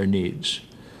 100% of their needs.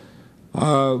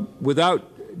 Without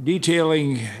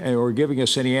detailing or giving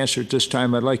us any answer at this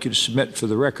time, I'd like you to submit for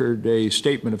the record a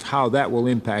statement of how that will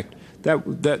impact. That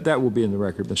will be in the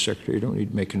record, Mr. Secretary. You don't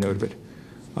need to make a note of it.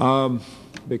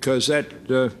 Because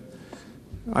I'm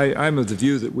of the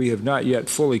view that we have not yet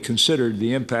fully considered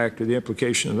the impact or the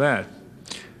implication of that.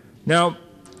 Now,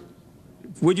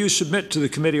 would you submit to the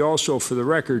committee also for the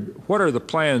record what are the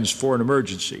plans for an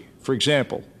emergency? For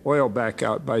example, oil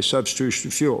backout by substitution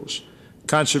of fuels,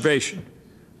 conservation,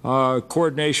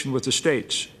 coordination with the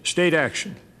states, state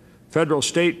action,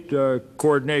 federal-state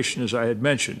coordination, as I had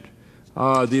mentioned,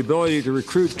 the ability to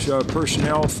recruit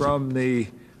personnel from the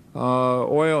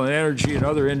oil and energy and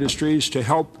other industries to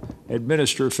help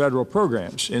administer federal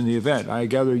programs in the event. I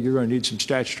gather you're going to need some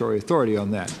statutory authority on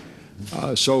that.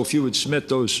 So if you would submit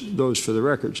those for the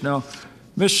records. Now,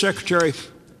 Mr. Secretary,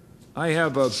 I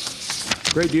have a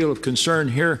great deal of concern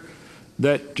here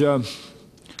that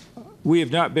we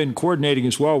have not been coordinating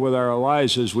as well with our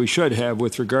allies as we should have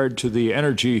with regard to the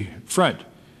energy front.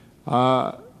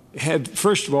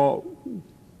 First of all,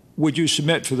 would you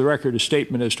submit for the record a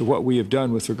statement as to what we have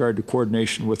done with regard to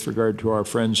coordination with regard to our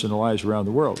friends and allies around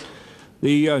the world?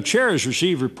 The chair has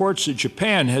received reports that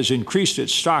Japan has increased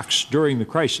its stocks during the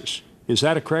crisis. Is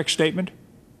that a correct statement?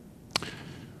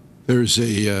 There's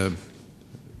a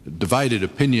divided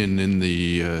opinion in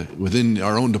the within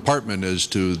our own department as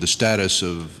to the status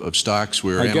of stocks.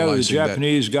 We're analyzing that. I gather the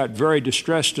Japanese got very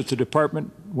distressed at the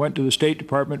department, went to the State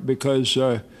Department because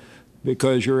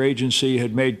your agency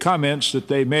had made comments that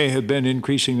they may have been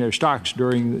increasing their stocks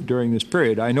during this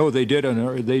period. I know they did,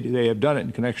 and they have done it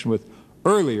in connection with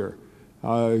earlier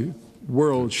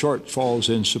world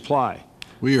shortfalls in supply.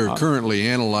 We are currently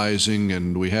analyzing,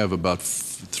 and we have about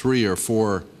 3 or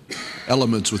 4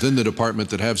 elements within the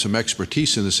department that have some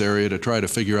expertise in this area to try to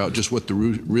figure out just what the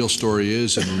real story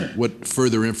is and what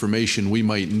further information we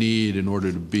might need in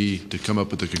order to come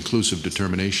up with a conclusive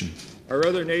determination. Are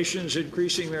other nations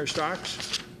increasing their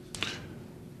stocks?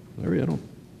 Larry, I don't.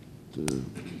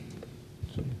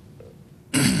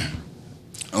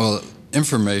 Well,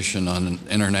 information on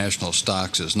international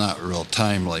stocks is not real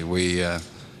timely.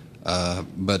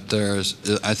 But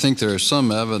I think there is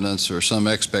some evidence or some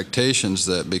expectations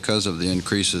that because of the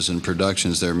increases in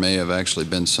productions, there may have actually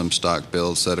been some stock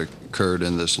builds that occurred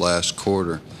in this last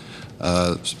quarter.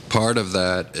 Part of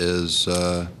that is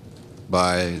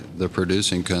by the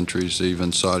producing countries,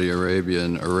 even Saudi Arabia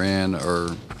and Iran,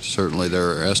 or certainly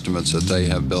there are estimates that they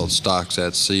have built stocks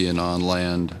at sea and on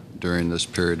land during this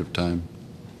period of time.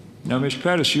 Now, Mr.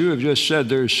 Pettis, you have just said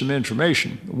there's some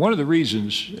information. One of the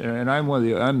reasons, and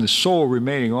I'm the sole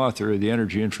remaining author of the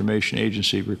Energy Information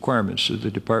Agency requirements of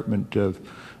the Department of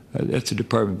that's the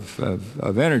Department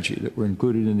of Energy that were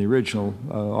included in the original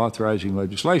authorizing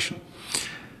legislation.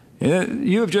 And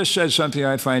you have just said something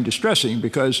I find distressing,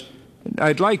 because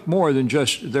I'd like more than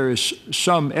just there is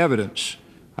some evidence.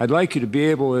 I'd like you to be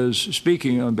able, as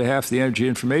speaking on behalf of the Energy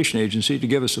Information Agency, to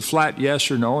give us a flat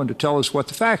yes or no and to tell us what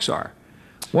the facts are.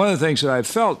 One of the things that I've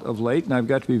felt of late, and I've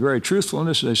got to be very truthful in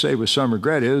this, as I say with some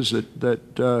regret, is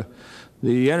that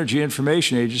the Energy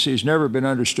Information Agency has never been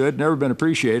understood, never been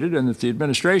appreciated, and that the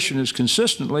administration has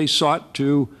consistently sought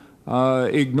to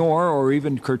ignore or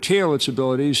even curtail its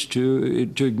abilities to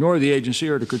ignore the agency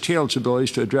or to curtail its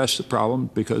abilities to address the problem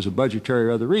because of budgetary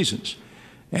or other reasons.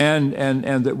 And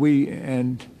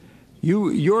that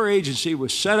your agency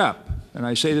was set up, and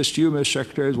I say this to you, Mr.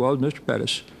 Secretary, as well as Mr.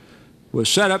 Pettis, was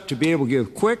set up to be able to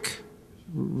give quick,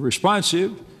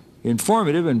 responsive,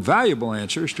 informative, and valuable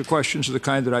answers to questions of the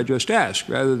kind that I just asked,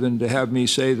 rather than to have me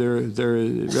say rather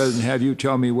than have you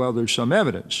tell me, well, there's some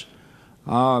evidence.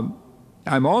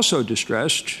 I'm also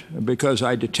distressed because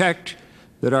I detect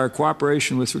that our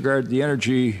cooperation with regard to the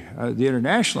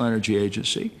International Energy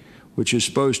Agency, which is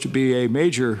supposed to be a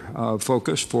major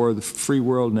focus for the free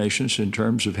world nations in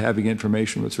terms of having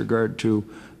information with regard to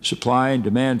supply and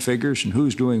demand figures and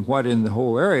who's doing what in the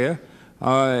whole area,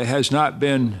 has not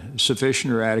been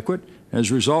sufficient or adequate.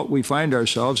 As a result, we find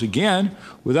ourselves, again,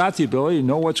 without the ability to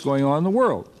know what's going on in the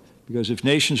world. Because if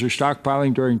nations are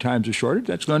stockpiling during times of shortage,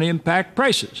 that's going to impact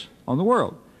prices on the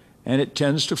world. And it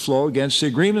tends to flow against the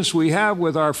agreements we have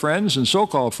with our friends and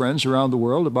so-called friends around the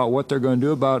world about what they're going to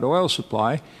do about oil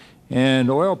supply and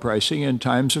oil pricing in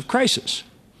times of crisis.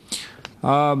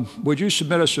 Would you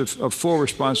submit us a full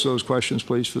response to those questions,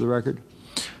 please, for the record?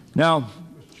 Now,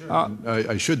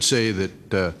 I should say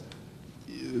that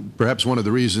perhaps one of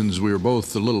the reasons we were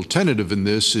both a little tentative in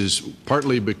this is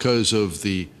partly because of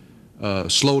the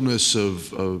slowness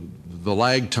of the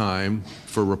lag time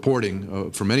for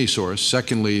reporting from any source.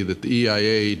 Secondly, that the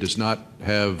EIA does not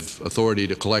have authority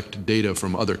to collect data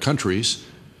from other countries.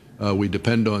 We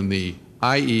depend on the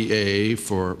IEA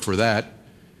for that.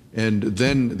 And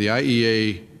then the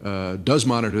IEA does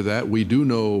monitor that. We do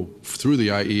know through the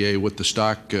IEA what the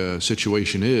stock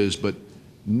situation is, but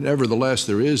nevertheless,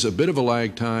 there is a bit of a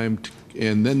lag time,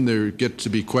 and then there get to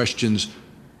be questions,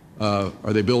 are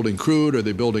they building crude, are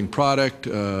they building product,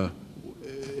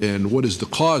 and what is the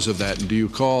cause of that? And do you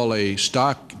call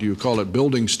it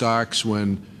building stocks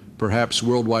when perhaps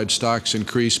worldwide stocks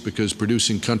increase because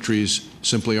producing countries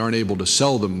simply aren't able to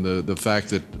sell them? The fact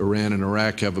that Iran and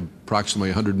Iraq have approximately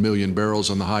 100 million barrels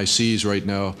on the high seas right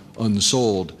now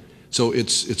unsold. So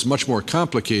it's much more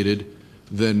complicated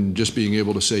than just being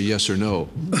able to say yes or no.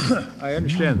 I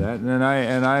understand that, and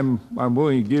I'm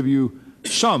willing to give you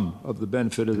some of the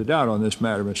benefit of the doubt on this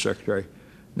matter, Mr. Secretary.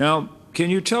 Now, can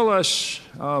you tell us,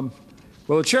 well,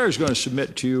 the Chair is going to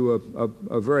submit to you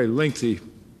a very lengthy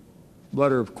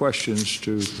letter of questions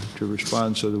to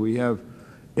respond so that we have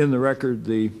in the record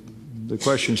the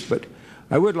questions, but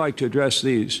I would like to address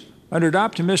these. Under an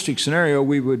optimistic scenario,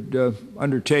 we would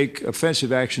undertake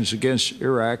offensive actions against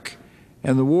Iraq,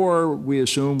 and the war, we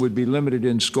assume, would be limited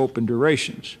in scope and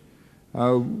durations.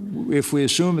 If we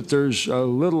assume that there's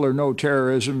little or no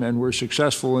terrorism and we're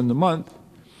successful in the month,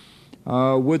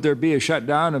 would there be a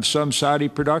shutdown of some Saudi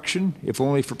production, if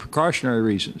only for precautionary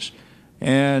reasons?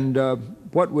 And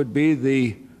what would be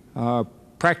the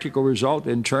practical result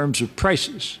in terms of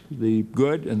prices, the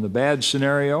good and the bad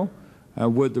scenario?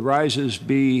 Would the rises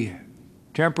be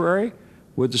temporary?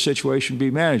 Would the situation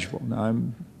be manageable? Now,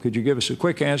 could you give us a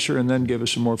quick answer and then give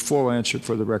us a more full answer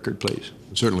for the record, please?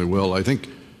 Certainly will. I think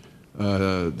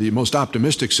the most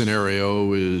optimistic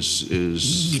scenario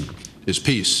is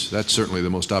peace. That's certainly the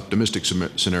most optimistic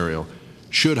scenario.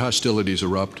 Should hostilities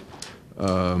erupt,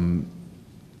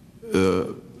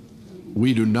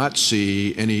 we do not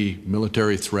see any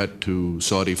military threat to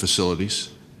Saudi facilities.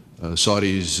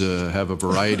 Saudis have a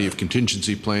variety of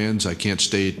contingency plans. I can't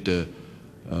state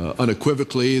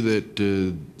unequivocally that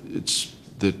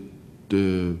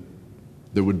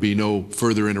there would be no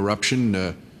further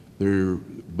interruption.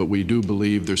 But we do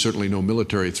believe there's certainly no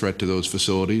military threat to those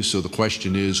facilities. So the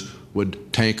question is,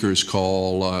 would tankers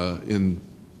call in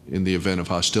the event of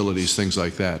hostilities, things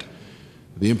like that?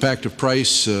 The impact of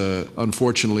price,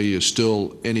 unfortunately, is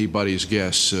still anybody's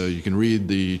guess. You can read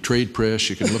the trade press,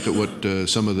 you can look at what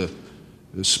some of the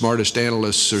smartest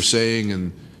analysts are saying,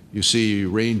 and you see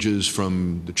ranges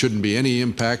from there shouldn't be any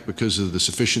impact because of the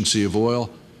sufficiency of oil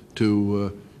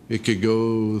to it could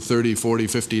go $30, $40,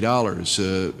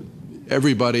 $50.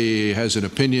 everybody has an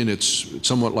opinion. It's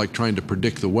somewhat like trying to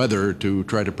predict the weather to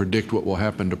try to predict what will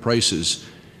happen to prices.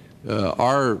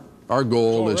 Our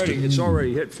goal is to... It's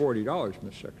already hit $40,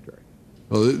 Mr. Secretary.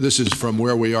 Well, this is from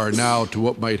where we are now to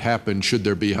what might happen should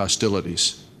there be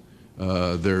hostilities.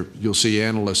 You'll see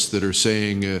analysts that are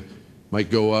saying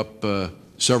might go up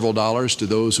several dollars to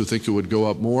those who think it would go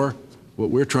up more. What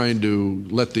we're trying to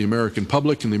let the American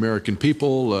public and the American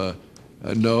people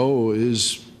know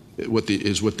is what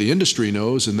the industry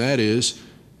knows, and that is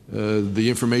the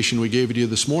information we gave you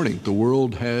this morning. The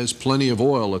world has plenty of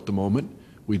oil at the moment.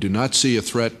 We do not see a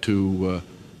threat to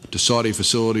Saudi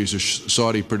facilities or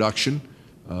Saudi production.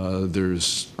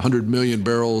 There's 100 million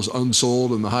barrels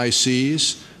unsold in the high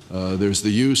seas. There's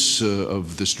the use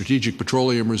of the Strategic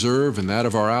Petroleum Reserve and that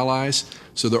of our allies.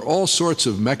 So there are all sorts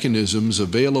of mechanisms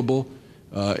available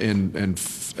and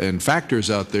factors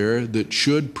out there that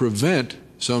should prevent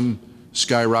some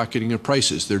skyrocketing of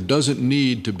prices. There doesn't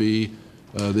need to be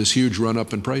this huge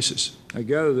run-up in prices. I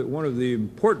gather that one of the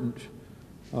important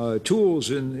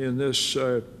tools in this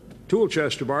tool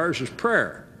chest of ours is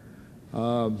prayer.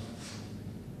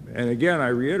 And again, I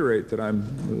reiterate that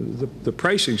the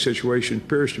pricing situation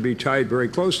appears to be tied very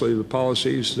closely to the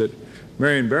policies that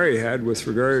Marion Barry had with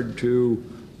regard to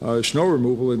snow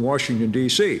removal in Washington,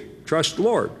 D.C. Trust the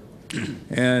Lord.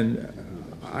 And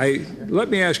let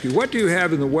me ask you, what do you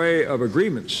have in the way of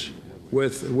agreements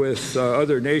with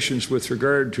other nations with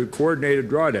regard to coordinated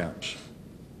drawdowns?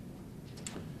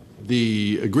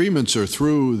 The agreements are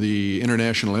through the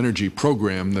International Energy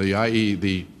Program,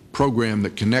 the program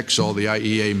that connects all the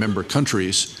IEA member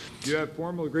countries. Do you have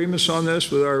formal agreements on this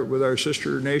with our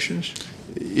sister nations?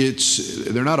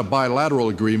 They're not a bilateral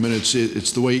agreement.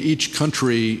 It's the way each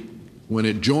country, when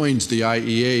it joins the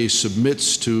IEA,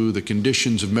 submits to the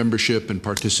conditions of membership and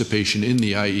participation in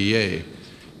the IEA.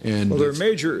 And well,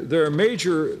 there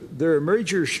are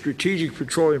major strategic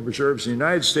petroleum reserves in the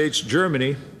United States,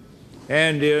 Germany,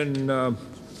 and in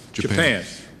Japan.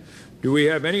 Do we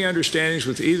have any understandings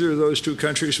with either of those two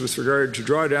countries with regard to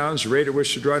drawdowns, the rate at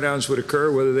which the drawdowns would occur,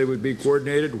 whether they would be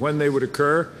coordinated, when they would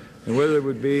occur, and whether there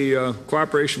would be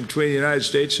cooperation between the United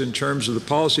States in terms of the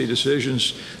policy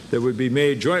decisions that would be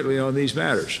made jointly on these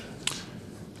matters?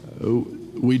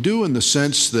 We do, in the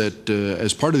sense that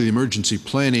as part of the emergency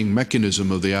planning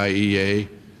mechanism of the IEA,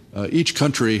 each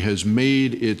country has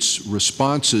made its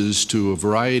responses to a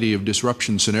variety of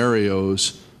disruption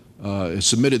scenarios,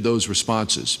 submitted those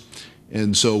responses.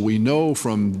 And so we know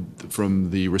from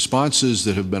the responses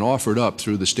that have been offered up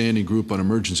through the Standing Group on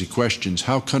Emergency Questions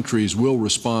how countries will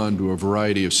respond to a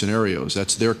variety of scenarios.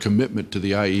 That's their commitment to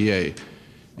the IEA.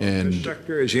 And Mr.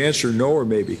 Secretary, is the answer no or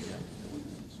maybe?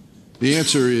 The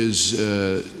answer is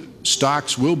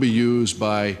stocks will be used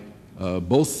by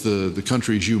both the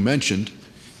countries you mentioned.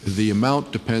 The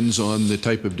amount depends on the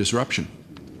type of disruption.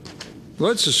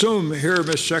 Let's assume here,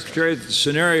 Mr. Secretary, that the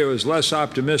scenario is less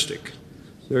optimistic.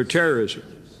 There's terrorism.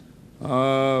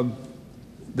 The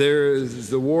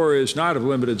war is not of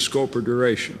limited scope or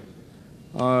duration.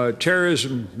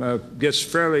 Terrorism gets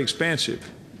fairly expansive.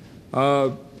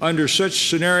 Under such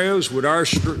scenarios, would our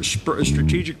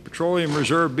Strategic Petroleum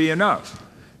Reserve be enough?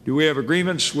 Do we have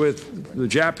agreements with the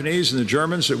Japanese and the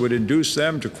Germans that would induce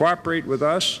them to cooperate with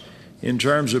us in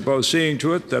terms of both seeing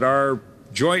to it that our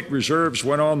joint reserves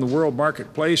went on the world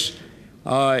marketplace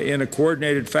in a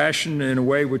coordinated fashion in a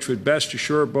way which would best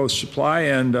assure both supply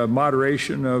and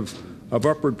moderation of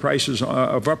upward pressures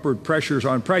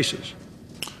on prices?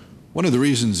 One of the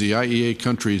reasons the IEA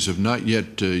countries have not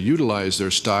yet utilized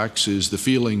their stocks is the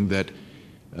feeling that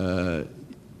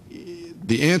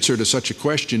the answer to such a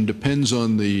question depends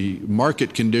on the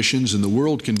market conditions and the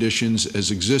world conditions as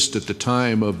exist at the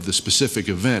time of the specific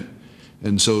event.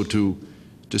 And so to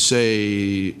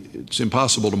say it's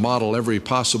impossible to model every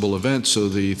possible event, so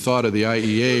the thought of the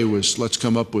IEA was let's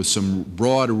come up with some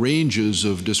broad ranges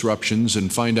of disruptions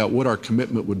and find out what our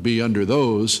commitment would be under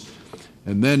those.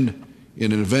 And then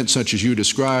in an event such as you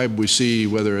described, we see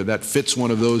whether that fits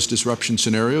one of those disruption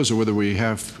scenarios or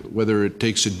whether it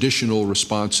takes additional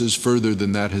responses further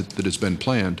than that has been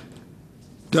planned.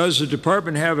 Does the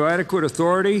Department have adequate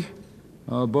authority,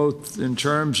 both in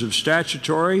terms of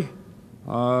statutory,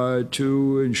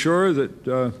 to ensure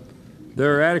that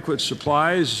there are adequate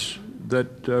supplies,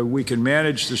 that we can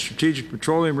manage the Strategic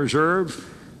Petroleum Reserve,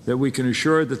 that we can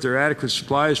assure that there are adequate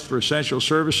supplies for essential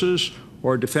services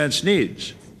or defense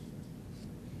needs?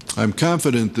 I'm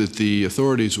confident that the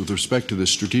authorities with respect to the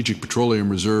Strategic Petroleum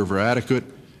Reserve are adequate.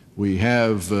 We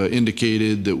have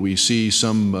indicated that we see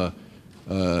some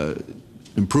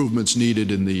improvements needed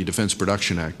in the Defense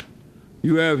Production Act.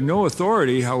 You have no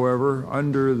authority, however,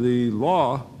 under the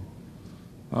law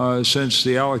since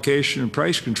the allocation and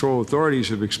price control authorities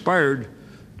have expired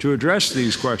to address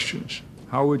these questions.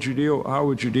 How would you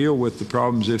deal with the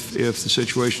problems if the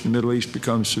situation in the Middle East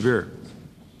becomes severe?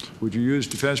 Would you use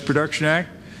Defense Production Act?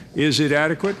 Is it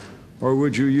adequate, or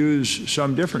would you use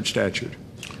some different statute?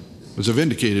 As I've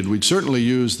indicated, we'd certainly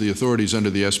use the authorities under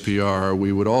the SPR.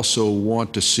 We would also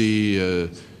want to see,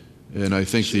 and I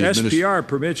think the SPR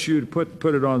permits you to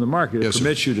put it on the market. It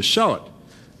permits you to sell it.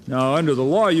 Now, under the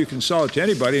law, you can sell it to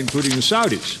anybody, including the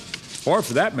Saudis, or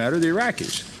for that matter, the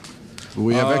Iraqis.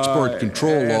 We have export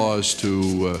control laws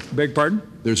to... beg pardon?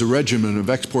 There's a regimen of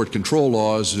export control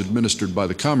laws administered by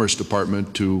the Commerce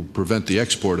Department to prevent the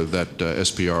export of that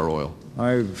SPR oil.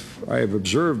 I have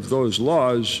observed those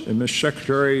laws, and, Mr.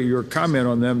 Secretary, your comment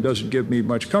on them doesn't give me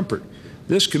much comfort.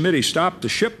 This committee stopped the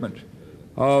shipment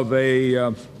of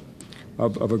a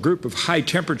group of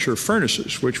high-temperature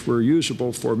furnaces, which were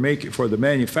usable for the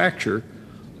manufacture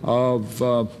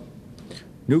of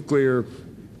nuclear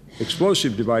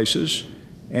explosive devices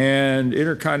and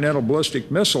intercontinental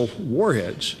ballistic missile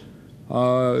warheads,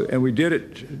 and we did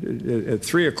it at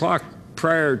 3 o'clock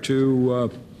prior to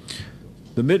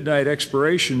the midnight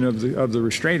expiration of the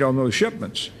restraint on those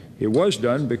shipments. It was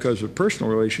done because of a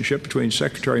personal relationship between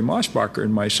Secretary Mossbacher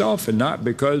and myself, and not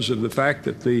because of the fact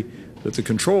that the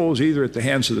controls, either at the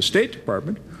hands of the State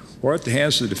Department or at the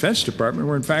hands of the Defense Department,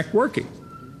 were in fact working.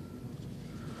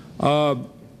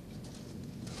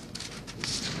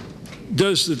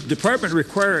 Does the Department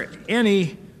require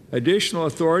any additional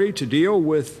authority to deal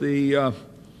with the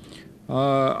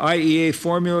IEA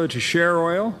formula to share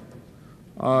oil?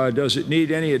 Does it need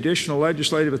any additional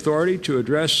legislative authority to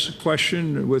address the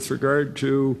question with regard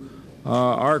to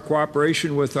our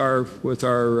cooperation with our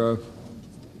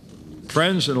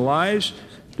friends and allies?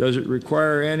 Does it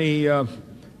require any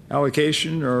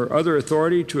allocation or other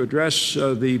authority to address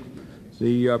the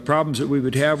problems that we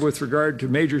would have with regard to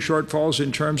major shortfalls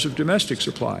in terms of domestic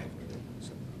supply?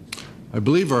 I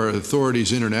believe our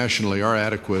authorities internationally are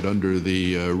adequate under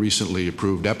the recently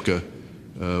approved EPCA.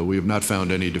 We have not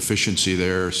found any deficiency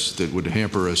there that would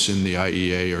hamper us in the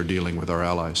IEA or dealing with our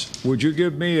allies. Would you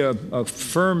give me a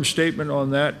firm statement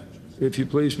on that, if you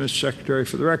please, Mr. Secretary,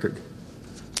 for the record?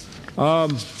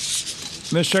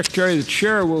 Mr. Secretary, the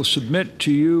Chair will submit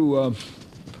to you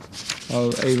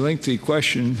a lengthy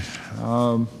questionnaire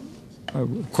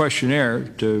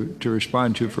to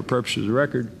respond to for purposes of the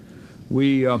record.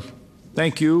 We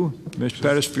thank you, Mr.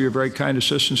 Pettis, for your very kind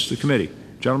assistance to the committee.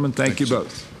 Gentlemen, thank you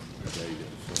both.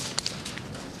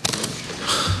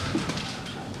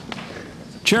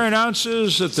 Chair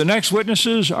announces that the next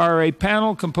witnesses are a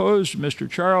panel composed of Mr.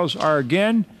 Charles R.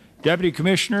 Ginn, Deputy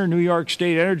Commissioner, New York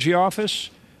State Energy Office,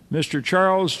 Mr.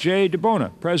 Charles J.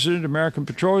 DeBona, President, American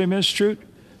Petroleum Institute,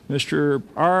 Mr.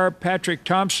 R. Patrick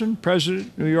Thompson,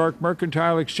 President, New York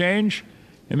Mercantile Exchange,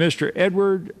 and Mr.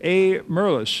 Edward A.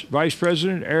 Merlis, Vice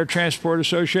President, Air Transport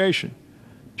Association.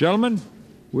 Gentlemen,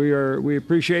 we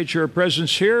appreciate your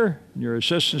presence here and your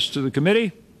assistance to the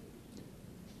committee.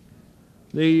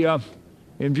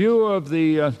 In view of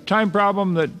the time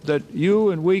problem that you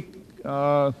and we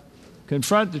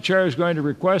confront, the Chair is going to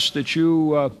request that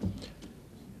you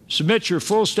submit your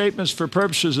full statements for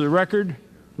purposes of the record,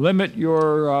 limit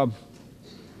your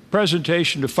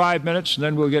presentation to 5 minutes, and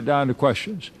then we'll get down to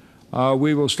questions.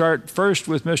 We will start first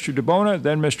with Mr. DeBona,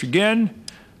 then Mr. Ginn,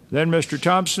 then Mr.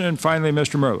 Thompson, and finally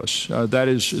Mr. Merlis. That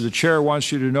is, the Chair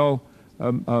wants you to know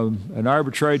an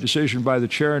arbitrary decision by the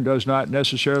Chair and does not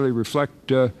necessarily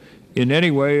reflect in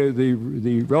any way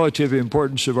the relative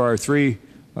importance of our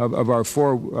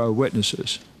four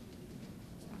witnesses.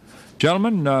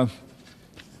 Gentlemen,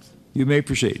 you may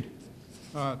proceed.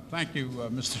 Thank you,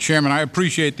 Mr. Chairman. I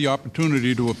appreciate the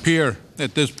opportunity to appear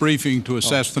at this briefing to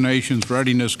assess the nation's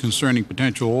readiness concerning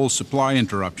potential oil supply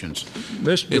interruptions.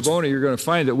 Mr. DeBona, you're going to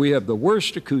find that we have the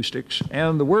worst acoustics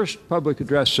and the worst public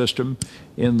address system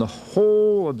in the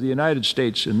whole of the United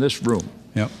States in this room.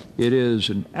 Yep. It is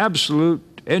an absolute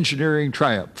engineering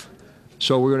triumph.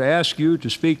 So we're going to ask you to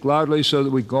speak loudly so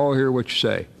that we can all hear what you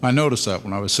say. I noticed that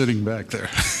when I was sitting back there.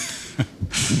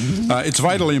 It's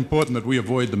vitally important that we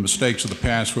avoid the mistakes of the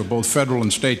past where both federal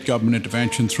and state government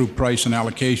intervention through price and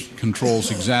allocation controls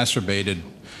exacerbated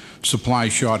supply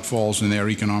shortfalls and their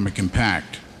economic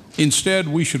impact. Instead,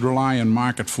 we should rely on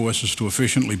market forces to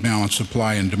efficiently balance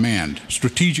supply and demand.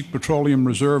 Strategic petroleum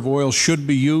reserve oil should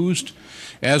be used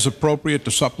as appropriate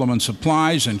to supplement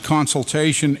supplies, and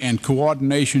consultation and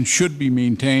coordination should be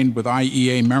maintained with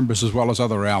IEA members as well as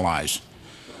other allies.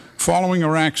 Following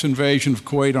Iraq's invasion of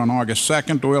Kuwait on August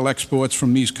 2nd, oil exports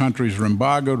from these countries were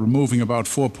embargoed, removing about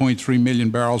 4.3 million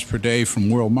barrels per day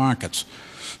from world markets.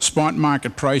 Spot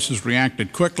market prices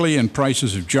reacted quickly, and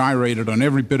prices have gyrated on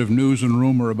every bit of news and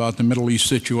rumor about the Middle East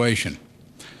situation.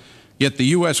 Yet the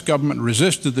U.S. government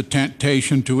resisted the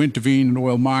temptation to intervene in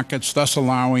oil markets, thus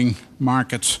allowing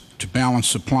markets to balance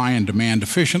supply and demand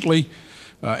efficiently.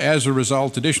 As a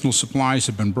result, additional supplies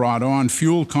have been brought on,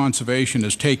 fuel conservation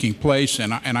is taking place,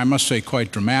 and I must say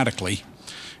quite dramatically,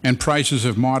 and prices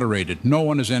have moderated. No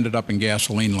one has ended up in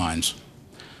gasoline lines.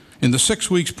 In the 6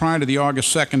 weeks prior to the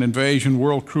August 2nd invasion,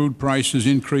 world crude prices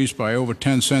increased by over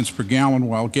 10 cents per gallon,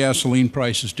 while gasoline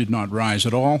prices did not rise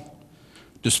at all.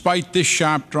 Despite this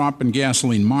sharp drop in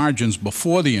gasoline margins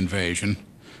before the invasion,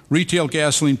 retail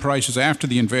gasoline prices after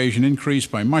the invasion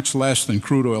increased by much less than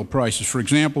crude oil prices. For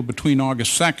example, between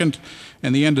August 2nd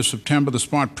and the end of September, the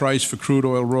spot price for crude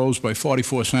oil rose by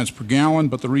 44 cents per gallon,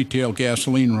 but the retail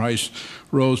gasoline price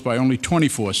rose by only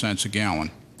 24 cents a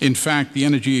gallon. In fact, the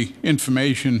Energy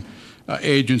Information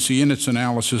Agency, in its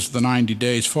analysis of the 90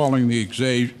 days following the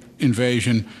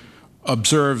invasion,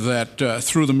 observed that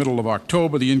through the middle of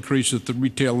October, the increases at the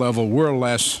retail level were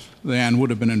less than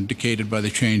would have been indicated by the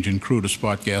change in crude to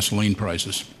spot gasoline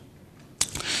prices.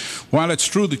 While it's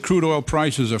true that crude oil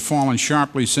prices have fallen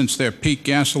sharply since their peak,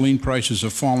 gasoline prices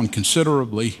have fallen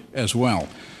considerably as well.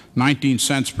 19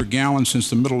 cents per gallon since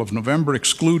the middle of November,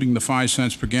 excluding the 5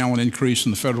 cents per gallon increase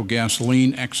in the federal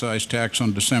gasoline excise tax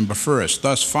on December 1st.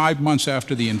 Thus, 5 months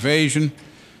after the invasion,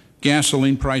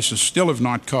 gasoline prices still have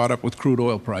not caught up with crude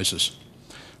oil prices.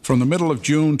 From the middle of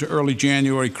June to early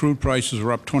January, crude prices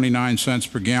were up 29 cents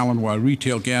per gallon, while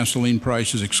retail gasoline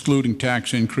prices, excluding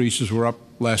tax increases, were up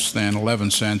less than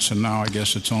 11 cents, and now I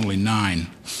guess it's only 9.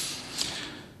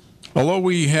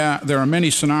 Although there are many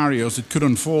scenarios that could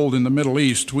unfold in the Middle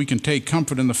East, we can take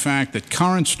comfort in the fact that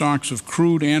current stocks of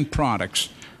crude and products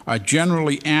are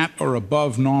generally at or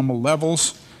above normal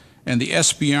levels, and the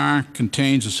SPR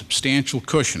contains a substantial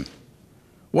cushion.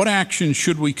 What actions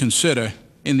should we consider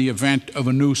in the event of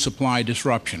a new supply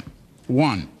disruption?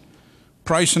 1.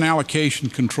 Price and allocation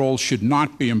controls should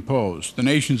not be imposed. The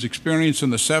nation's experience in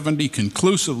the 70s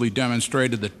conclusively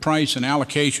demonstrated that price and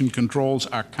allocation controls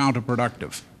are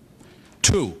counterproductive.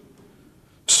 2.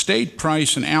 State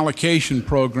price and allocation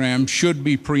programs should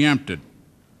be preempted.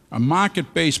 A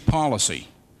market-based policy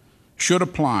should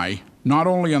apply not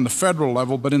only on the federal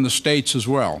level but in the states as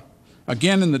well.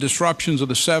 Again, in the disruptions of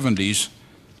the 70s,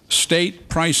 state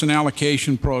price and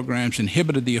allocation programs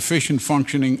inhibited the efficient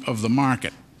functioning of the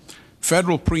market.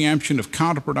 Federal preemption of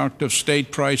counterproductive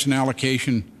state price and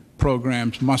allocation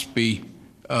programs must be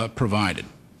provided.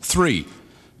 3.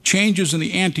 Changes in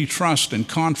the antitrust and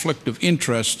conflict of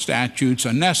interest statutes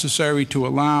are necessary to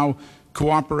allow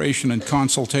cooperation and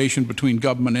consultation between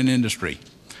government and industry.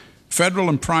 Federal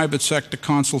and private sector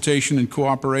consultation and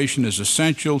cooperation is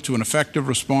essential to an effective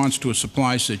response to a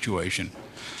supply situation.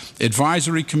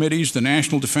 Advisory committees, the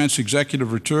National Defense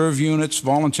Executive Reserve Units,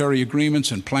 voluntary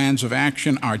agreements, and plans of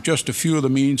action are just a few of the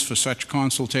means for such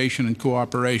consultation and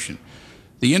cooperation.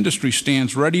 The industry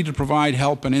stands ready to provide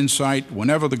help and insight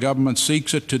whenever the government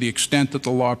seeks it to the extent that the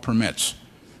law permits.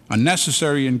 A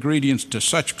necessary ingredient to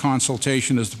such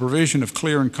consultation is the provision of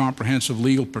clear and comprehensive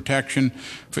legal protection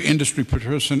for industry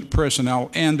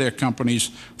personnel and their companies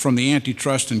from the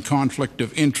antitrust and conflict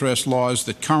of interest laws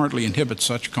that currently inhibit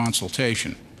such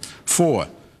consultation. 4.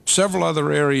 Several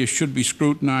other areas should be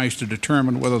scrutinized to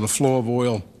determine whether the flow of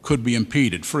oil could be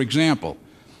impeded. For example,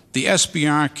 the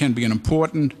SPR can be an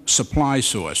important supply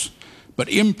source, but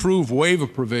improved waiver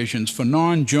provisions for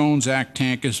non-Jones Act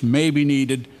tankers may be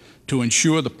needed to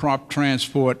ensure the proper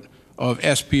transport of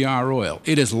SPR oil.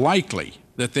 It is likely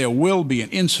that there will be an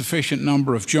insufficient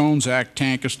number of Jones Act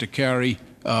tankers to carry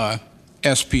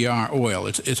SPR oil.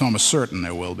 It's almost certain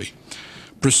there will be.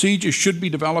 Procedures should be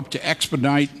developed to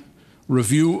expedite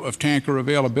review of tanker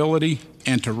availability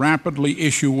and to rapidly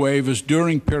issue waivers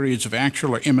during periods of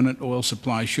actual or imminent oil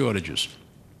supply shortages.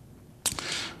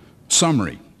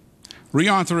 Summary.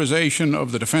 Reauthorization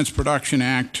of the Defense Production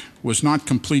Act was not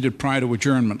completed prior to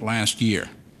adjournment last year.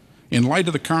 In light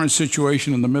of the current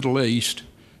situation in the Middle East,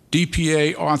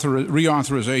 DPA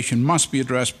reauthorization must be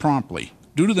addressed promptly.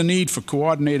 Due to the need for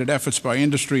coordinated efforts by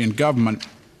industry and government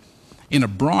in a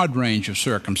broad range of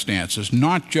circumstances,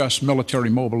 not just military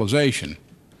mobilization,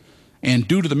 and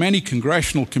due to the many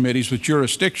congressional committees with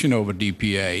jurisdiction over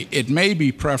DPA, it may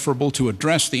be preferable to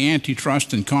address the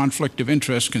antitrust and conflict of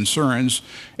interest concerns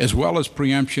as well as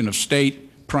preemption of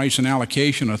state price and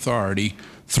allocation authority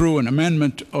through an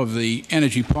amendment of the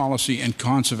Energy Policy and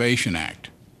Conservation Act.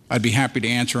 I'd be happy to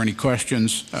answer any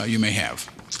questions you may have.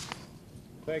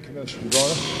 Thank you, Mr.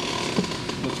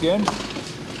 DeBona. Ms. Ginn?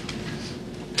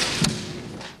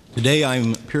 Today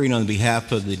I'm appearing on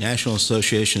behalf of the National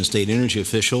Association of State Energy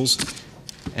Officials.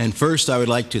 And first I would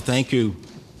like to thank you,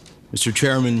 Mr.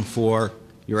 Chairman, for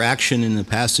your action in the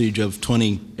passage of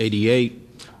 2088,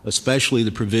 especially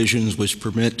the provisions which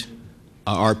permit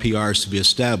RPRs to be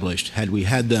established. Had we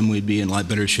had them, we'd be in a lot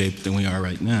better shape than we are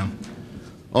right now.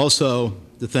 Also,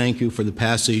 to thank you for the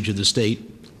passage of the State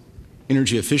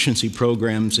Energy Efficiency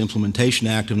Programs Implementation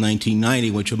Act of 1990,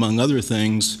 which, among other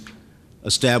things,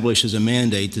 establishes a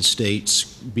mandate that states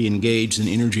be engaged in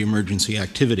energy emergency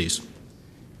activities.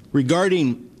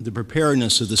 Regarding the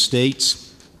preparedness of the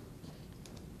states,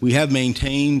 we have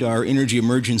maintained our energy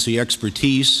emergency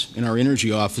expertise in our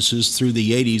energy offices through the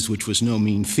 80s, which was no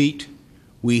mean feat.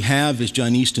 We have, as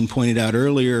John Easton pointed out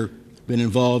earlier, been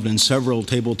involved in several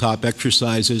tabletop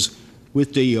exercises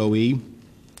with DOE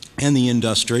and the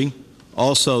industry.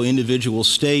 Also, individual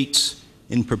states,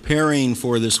 in preparing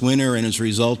for this winter and as a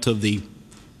result of the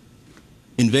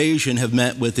invasion, have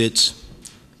met with its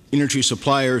energy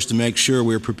suppliers to make sure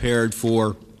we're prepared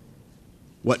for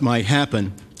what might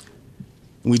happen.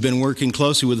 We've been working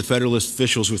closely with the federal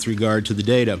officials with regard to the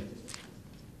data.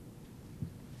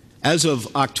 As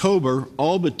of October,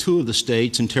 all but 2 of the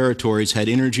states and territories had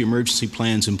energy emergency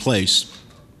plans in place.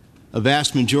 A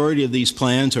vast majority of these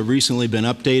plans have recently been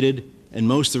updated, and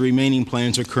most of the remaining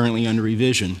plans are currently under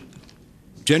revision.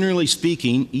 Generally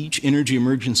speaking, each energy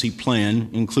emergency plan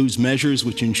includes measures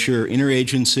which ensure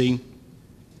interagency,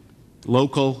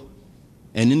 local,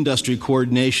 and industry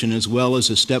coordination, as well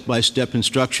as step-by-step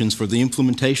instructions for the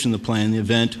implementation of the plan in the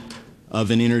event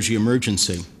of an energy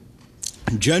emergency.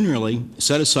 Generally,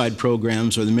 set-aside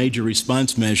programs are the major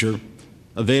response measure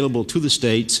available to the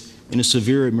states in a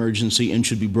severe emergency and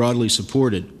should be broadly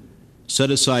supported.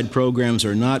 Set-aside programs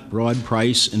are not broad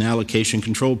price and allocation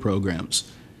control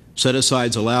programs.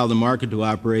 Set-asides allow the market to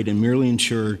operate and merely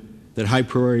ensure that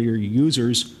high-priority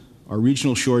users or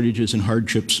regional shortages and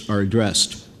hardships are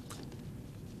addressed.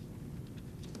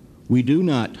 We do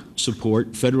not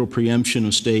support federal preemption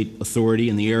of state authority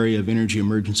in the area of energy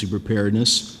emergency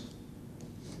preparedness.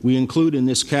 We include in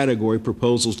this category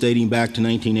proposals dating back to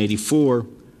 1984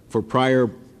 for prior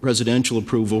presidential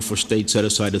approval for state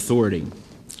set-aside authority.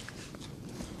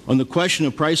 On the question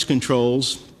of price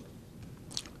controls,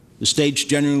 the states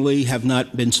generally have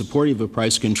not been supportive of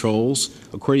price controls.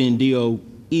 According to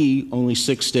DOE, only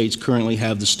 6 states currently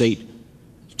have the state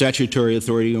statutory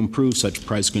authority to improve such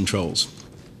price controls.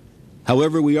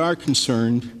 However, we are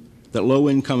concerned that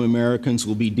low-income Americans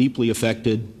will be deeply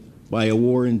affected by a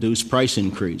war-induced price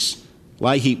increase.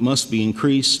 LIHEAP must be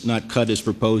increased, not cut as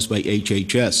proposed by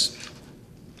HHS.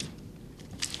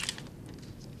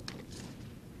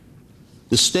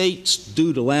 The states,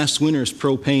 due to last winter's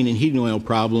propane and heating oil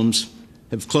problems,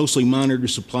 have closely monitored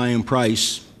supply and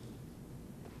price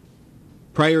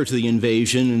prior to the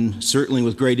invasion, and certainly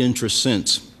with great interest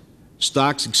since.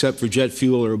 Stocks, except for jet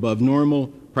fuel, are above normal.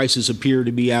 Prices appear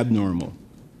to be abnormal.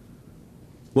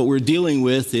 What we're dealing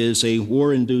with is a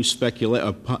war-induced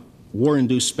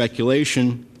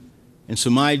speculation and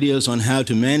some ideas on how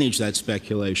to manage that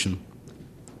speculation.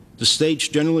 The states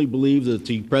generally believe that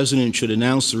the President should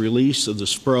announce the release of the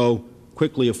SPRO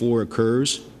quickly if war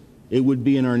occurs. It would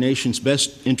be in our nation's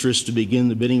best interest to begin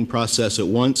the bidding process at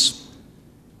once.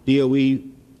 DOE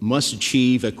must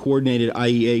achieve a coordinated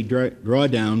IEA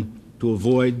drawdown to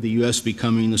avoid the U.S.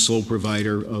 becoming the sole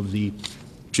provider of the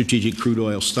strategic crude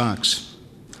oil stocks.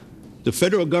 The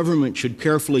federal government should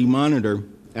carefully monitor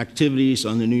activities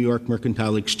on the New York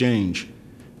Mercantile Exchange.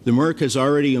 The MERC has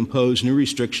already imposed new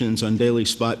restrictions on daily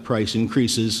spot price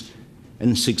increases,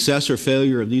 and the success or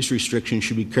failure of these restrictions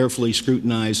should be carefully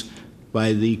scrutinized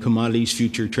by the Commodities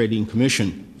Future Trading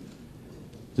Commission.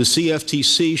 The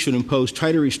CFTC should impose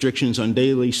tighter restrictions on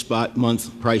daily spot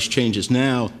month price changes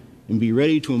now and be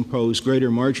ready to impose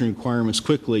greater margin requirements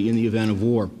quickly in the event of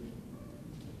war.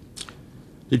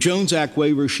 The Jones Act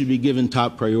waiver should be given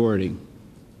top priority.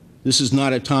 This is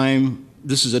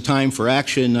a time for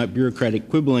action, not bureaucratic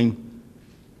quibbling.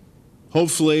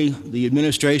 Hopefully, the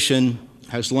administration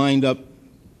has lined up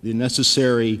the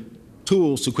necessary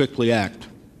tools to quickly act.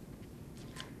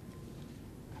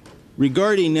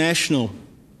 Regarding national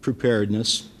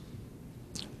preparedness,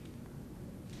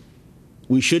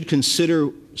 we should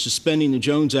consider suspending the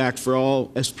Jones Act for all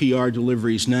SPR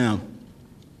deliveries now,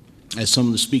 as some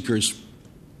of the speakers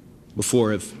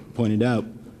before have pointed out.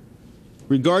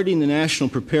 Regarding the national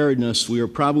preparedness, we are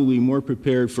probably more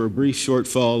prepared for a brief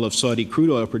shortfall of Saudi crude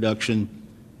oil production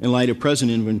in light of present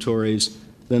inventories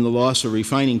than the loss of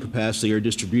refining capacity or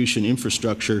distribution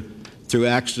infrastructure through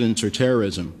accidents or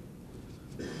terrorism.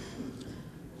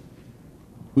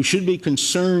 We should be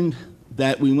concerned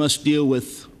that we must deal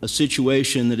with a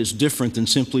situation that is different than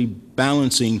simply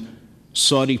balancing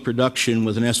Saudi production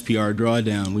with an SPR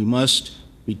drawdown. We must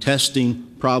be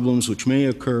testing problems which may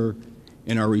occur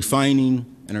in our refining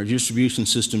and our distribution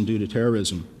system due to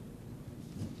terrorism.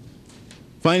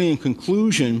 Finally, in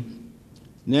conclusion,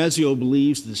 NASIO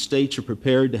believes the states are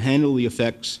prepared to handle the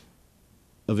effects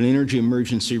of an energy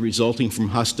emergency resulting from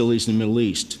hostilities in the Middle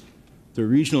East. Through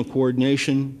regional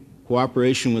coordination,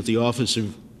 cooperation with the Office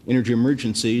of Energy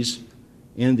Emergencies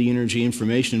and the Energy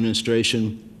Information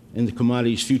Administration and the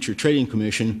Commodities Future Trading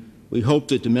Commission, we hope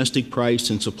that domestic price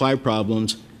and supply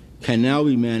problems can now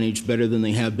be managed better than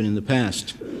they have been in the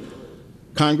past.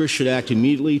 Congress should act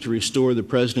immediately to restore the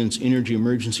President's energy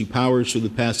emergency powers through the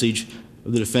passage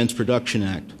of the Defense Production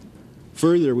Act.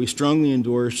 Further, we strongly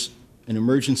endorse an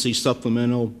emergency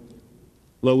supplemental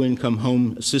low-income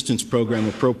home assistance program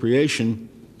appropriation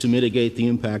to mitigate the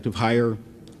impact of higher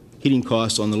heating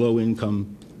costs on the low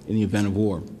income in the event of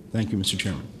war. Thank you, Mr.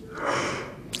 Chairman.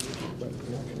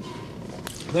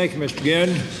 Thank you, Mr. Ginn.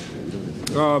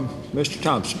 Mr.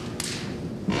 Thompson.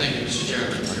 Thank you, Mr.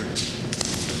 Chairman.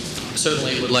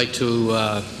 Certainly would like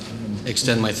to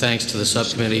extend my thanks to the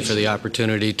subcommittee for the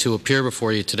opportunity to appear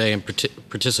before you today and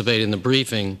participate in the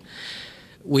briefing.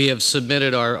 We have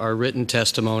submitted our written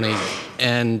testimony,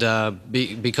 and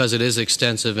because it is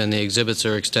extensive and the exhibits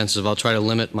are extensive, I'll try to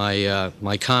limit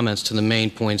my comments to the main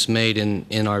points made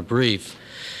in our brief.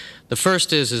 The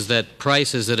first is that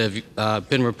prices that have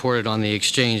been reported on the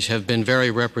exchange have been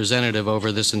very representative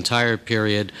over this entire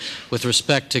period with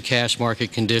respect to cash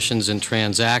market conditions and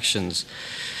transactions.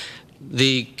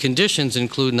 The conditions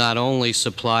include not only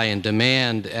supply and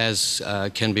demand, as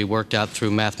can be worked out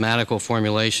through mathematical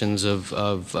formulations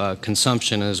of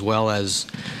consumption as well as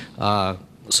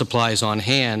supplies on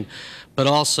hand, but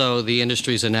also the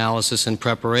industry's analysis and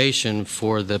preparation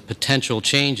for the potential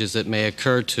changes that may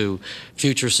occur to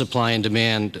future supply and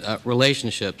demand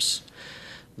relationships.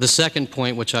 The second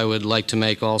point which I would like to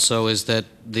make also is that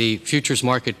the futures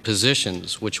market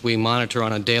positions, which we monitor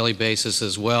on a daily basis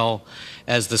as well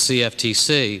as the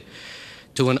CFTC,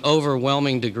 to an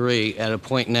overwhelming degree at a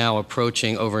point now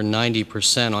approaching over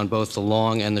 90% on both the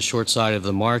long and the short side of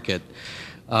the market,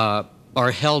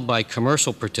 are held by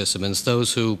commercial participants,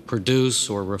 those who produce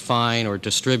or refine or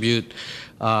distribute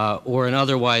or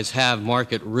otherwise have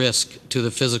market risk to the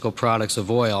physical products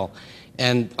of oil,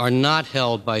 and are not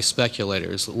held by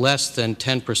speculators. Less than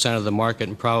 10% of the market,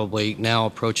 and probably now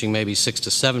approaching maybe 6 to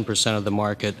 7% of the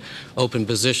market, open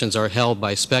positions are held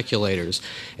by speculators.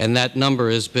 And that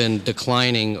number has been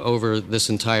declining over this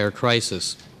entire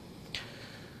crisis.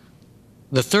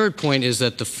 The third point is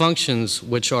that the functions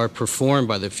which are performed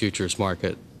by the futures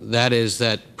market, that is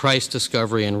that price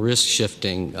discovery and risk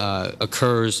shifting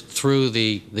occurs through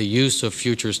the use of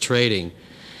futures trading,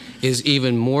 is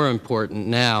even more important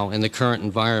now in the current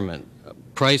environment.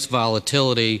 Price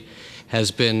volatility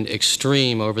has been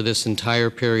extreme over this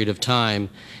entire period of time,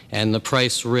 and the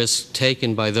price risks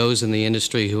taken by those in the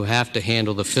industry who have to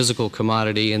handle the physical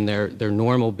commodity in their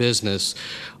normal business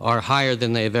are higher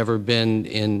than they've ever been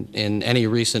in any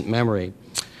recent memory.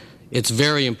 It's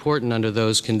very important under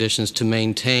those conditions to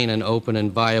maintain an open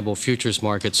and viable futures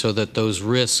market so that those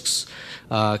risks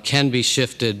can be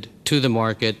shifted to the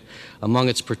market among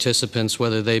its participants,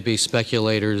 whether they be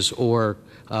speculators or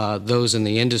those in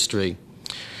the industry.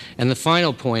 And the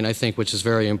final point, I think, which is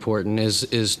very important,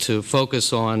 is to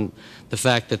focus on the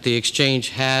fact that the exchange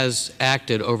has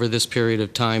acted over this period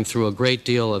of time through a great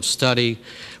deal of study,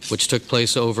 which took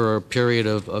place over a period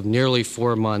of nearly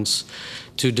 4 months,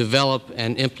 to develop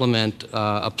and implement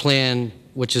a plan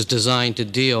which is designed to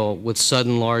deal with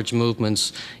sudden large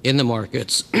movements in the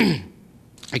markets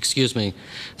excuse me,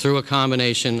 through a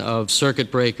combination of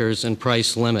circuit breakers and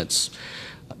price limits.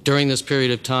 During this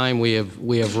period of time, we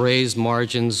have raised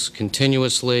margins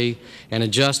continuously and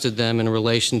adjusted them in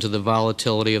relation to the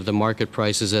volatility of the market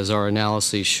prices, as our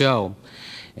analyses show.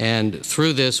 And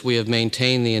through this, we have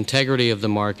maintained the integrity of the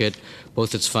market,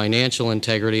 both its financial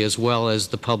integrity as well as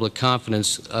the public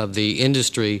confidence of the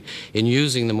industry in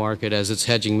using the market as its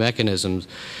hedging mechanisms.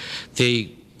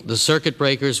 The circuit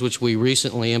breakers, which we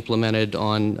recently implemented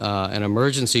on an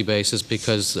emergency basis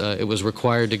because it was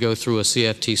required to go through a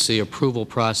CFTC approval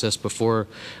process before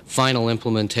final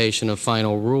implementation of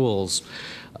final rules,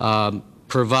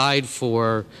 provide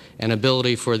for an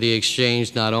ability for the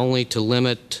exchange not only to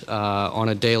limit on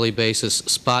a daily basis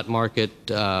spot market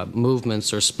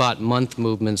movements or spot month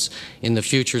movements in the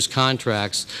futures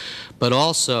contracts, but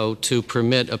also to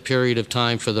permit a period of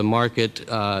time for the market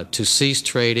to cease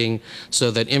trading so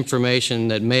that information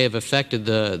that may have affected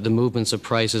the movements of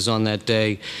prices on that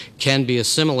day can be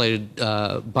assimilated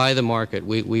by the market.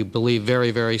 We believe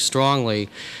very, very strongly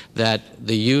that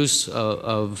the use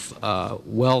of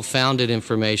well-founded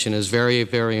information is very,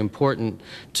 very important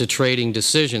to trading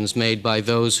decisions made by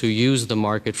those who use the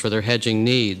market for their hedging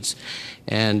needs.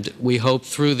 And we hope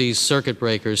through these circuit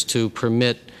breakers to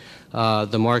permit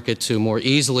the market to more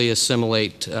easily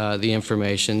assimilate the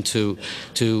information, to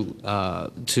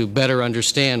better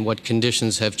understand what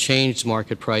conditions have changed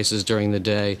market prices during the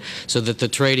day, so that the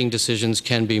trading decisions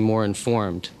can be more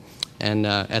informed. And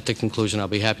at the conclusion, I'll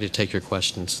be happy to take your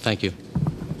questions. Thank you.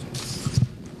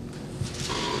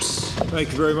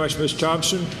 Thank you very much, Ms.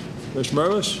 Thompson. Mr.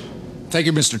 Merlis. Thank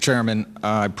you, Mr. Chairman.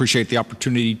 I appreciate the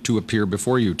opportunity to appear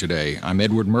before you today. I'm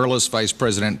Edward Merlis, Vice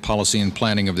President, Policy and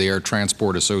Planning of the Air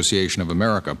Transport Association of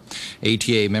America.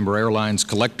 ATA member airlines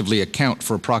collectively account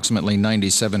for approximately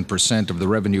 97% of the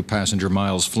revenue passenger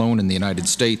miles flown in the United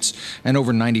States and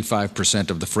over 95%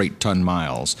 of the freight ton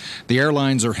miles. The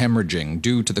airlines are hemorrhaging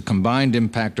due to the combined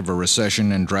impact of a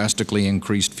recession and drastically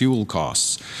increased fuel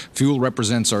costs. Fuel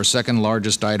represents our second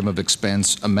largest item of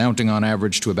expense, amounting on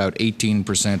average to about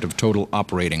 18% of total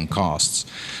operating costs.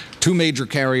 Two major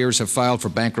carriers have filed for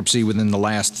bankruptcy within the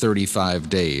last 35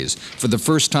 days. For the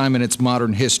first time in its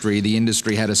modern history, the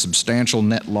industry had a substantial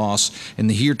net loss in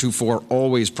the heretofore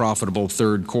always profitable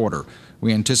third quarter.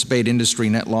 We anticipate industry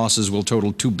net losses will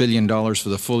total $2 billion for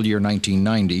the full year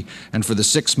 1990, and for the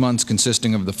 6 months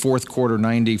consisting of the fourth quarter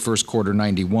 90, first quarter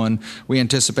 91, we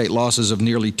anticipate losses of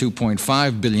nearly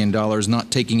 $2.5 billion, not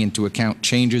taking into account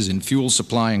changes in fuel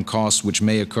supply and costs which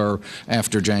may occur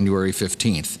after January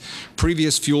 15th.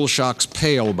 Previous fuel shocks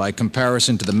pale by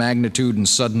comparison to the magnitude and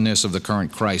suddenness of the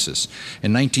current crisis.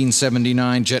 In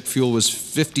 1979, jet fuel was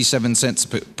 57 cents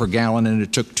per gallon, and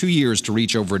it took 2 years to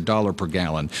reach over $1 per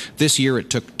gallon. This year, it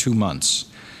took 2 months.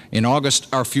 In August,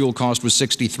 our fuel cost was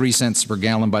 63 cents per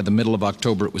gallon. By the middle of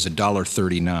October, it was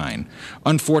 $1.39.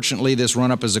 Unfortunately, this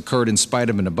run-up has occurred in spite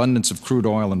of an abundance of crude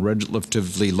oil and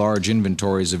relatively large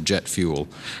inventories of jet fuel.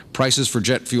 Prices for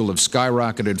jet fuel have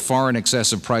skyrocketed far in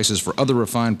excess of prices for other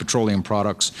refined petroleum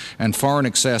products and far in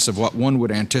excess of what one would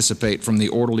anticipate from the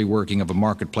orderly working of a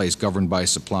marketplace governed by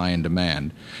supply and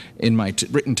demand. In my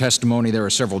written testimony, there are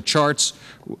several charts.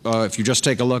 If you just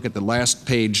take a look at the last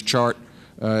page chart,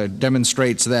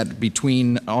 demonstrates that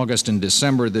between August and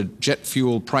December, the jet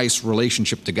fuel price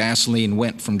relationship to gasoline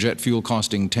went from jet fuel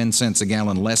costing 10 cents a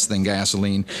gallon less than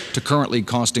gasoline to currently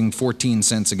costing 14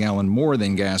 cents a gallon more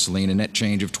than gasoline, a net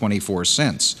change of 24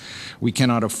 cents. We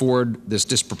cannot afford this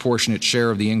disproportionate share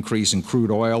of the increase in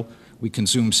crude oil. We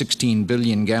consume 16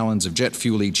 billion gallons of jet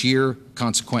fuel each year.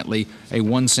 Consequently, a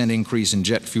 1 cent increase in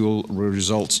jet fuel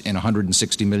results in a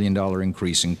 $160 million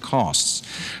increase in costs.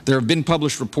 There have been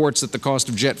published reports that the cost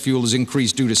of jet fuel has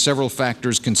increased due to several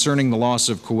factors concerning the loss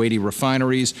of Kuwaiti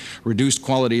refineries, reduced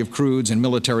quality of crudes, and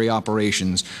military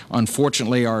operations.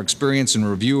 Unfortunately, our experience and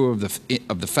review of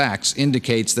the facts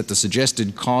indicates that the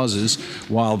suggested causes,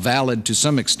 while valid to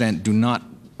some extent, do not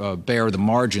bear the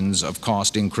margins of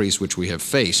cost increase which we have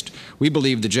faced. We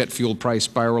believe the jet fuel price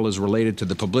spiral is related to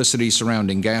the publicity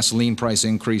surrounding gasoline price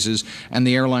increases and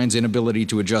the airline's inability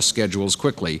to adjust schedules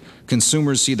quickly.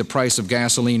 Consumers see the price of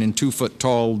gasoline in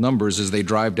 2-foot-tall numbers as they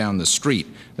drive down the street.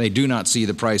 They do not see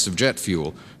the price of jet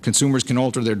fuel. Consumers can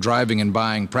alter their driving and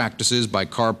buying practices by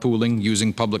carpooling,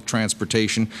 using public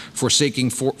transportation, forsaking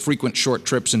frequent short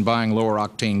trips, and buying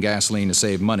lower-octane gasoline to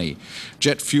save money.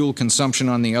 Jet fuel consumption,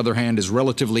 on the other hand, is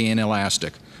relatively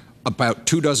inelastic. About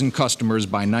 24 customers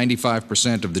buy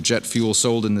 95% of the jet fuel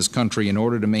sold in this country in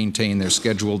order to maintain their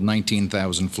scheduled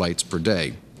 19,000 flights per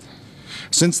day.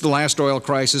 Since the last oil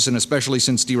crisis, and especially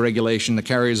since deregulation, the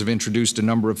carriers have introduced a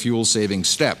number of fuel-saving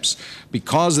steps.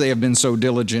 Because they have been so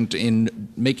diligent in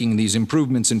making these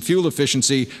improvements in fuel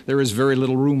efficiency, there is very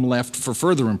little room left for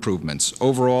further improvements.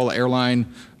 Overall,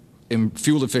 airline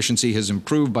fuel efficiency has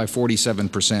improved by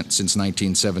 47% since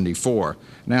 1974.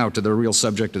 Now, to the real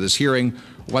subject of this hearing,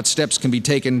 what steps can be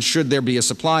taken should there be a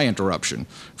supply interruption?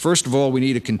 First of all, we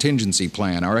need a contingency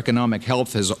plan. Our economic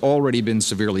health has already been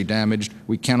severely damaged.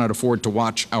 We cannot afford to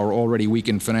watch our already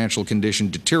weakened financial condition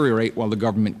deteriorate while the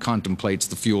government contemplates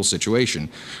the fuel situation.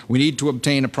 We need to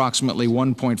obtain approximately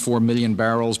 1.4 million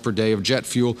barrels per day of jet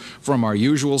fuel from our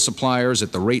usual suppliers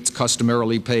at the rates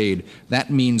customarily paid. That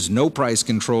means no price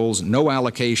controls, no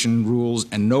allocation rules,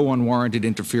 and no unwarranted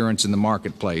interference in the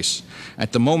marketplace.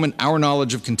 At the moment, our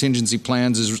knowledge of contingency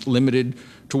plans is limited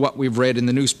to what we've read in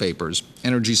the newspapers.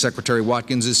 Energy Secretary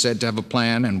Watkins is said to have a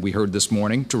plan, and we heard this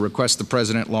morning, to request the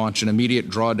President launch an immediate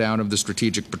drawdown of the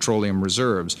strategic petroleum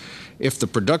reserves. If the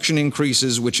production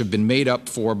increases which have been made up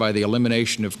for by the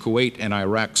elimination of Kuwait and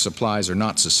Iraq supplies are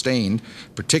not sustained,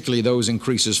 particularly those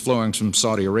increases flowing from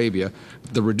Saudi Arabia,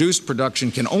 the reduced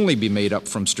production can only be made up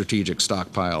from strategic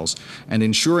stockpiles, and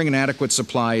ensuring an adequate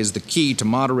supply is the key to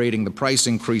moderating the price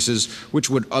increases which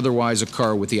would otherwise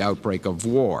occur with the outbreak of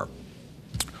war.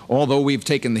 Although we've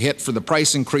taken the hit for the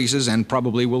price increases and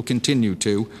probably will continue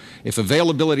to, if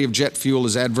availability of jet fuel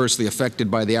is adversely affected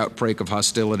by the outbreak of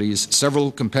hostilities,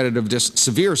 severe competitive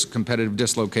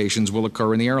dislocations will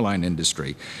occur in the airline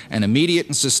industry. An immediate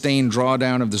and sustained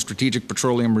drawdown of the strategic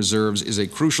petroleum reserves is a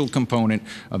crucial component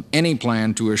of any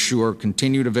plan to assure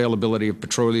continued availability of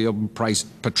petroleum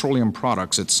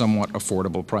products at somewhat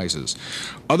affordable prices.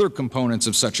 Other components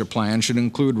of such a plan should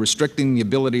include restricting the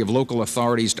ability of local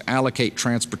authorities to allocate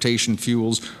transportation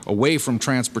fuels away from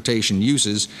transportation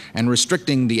uses and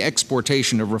restricting the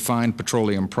exportation of refined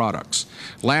petroleum products.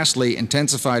 Lastly,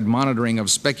 intensified monitoring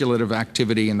of speculative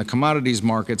activity in the commodities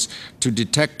markets to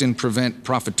detect and prevent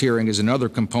profiteering is another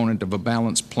component of a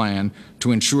balanced plan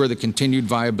to ensure the continued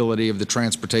viability of the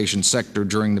transportation sector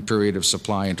during the period of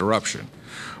supply interruption.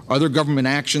 Other government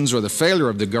actions or the failure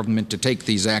of the government to take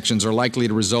these actions are likely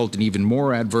to result in even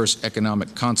more adverse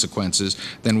economic consequences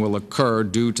than will occur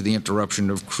due to the interruption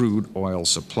of crude oil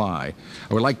supply.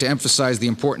 I would like to emphasize the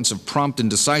importance of prompt and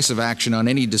decisive action on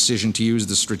any decision to use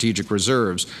the strategic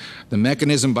reserves. The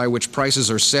mechanism by which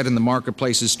prices are set in the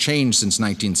marketplace has changed since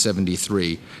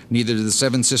 1973. Neither the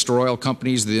seven sister oil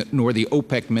companies nor the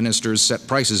OPEC ministers set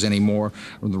prices anymore.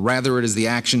 Rather, it is the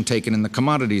action taken in the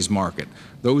commodities market.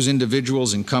 Those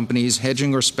individuals and companies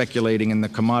hedging or speculating in the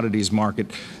commodities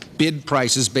market bid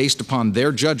prices based upon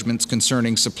their judgments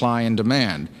concerning supply and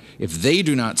demand. If they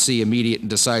do not see immediate and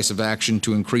decisive action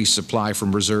to increase supply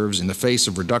from reserves in the face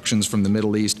of reductions from the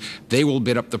Middle East, they will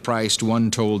bid up the price to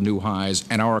untold new highs,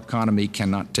 and our economy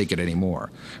cannot take it anymore.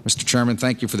 Mr. Chairman,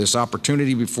 thank you for this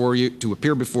opportunity to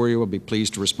appear before you. I'll be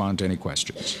pleased to respond to any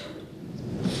questions.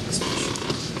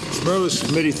 Mr. Merlis, the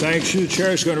committee thanks you. The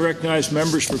chair is going to recognize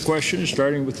members for questions,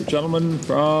 starting with the gentleman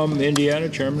from Indiana,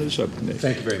 chairman of the subcommittee.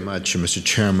 Thank you very much, Mr.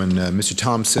 Chairman. Mr.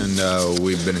 Thompson,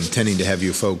 we've been intending to have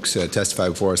you folks testify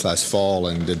before us last fall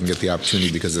and didn't get the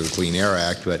opportunity because of the Clean Air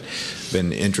Act, but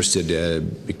been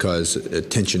interested because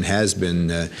attention has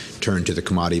been turned to the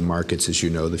commodity markets, as you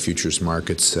know, the futures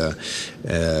markets,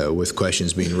 with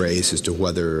questions being raised as to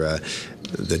whether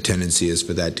the tendency is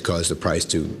for that to cause the price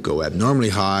to go abnormally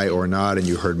high or not, and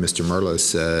you heard Mr.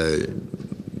 Merlis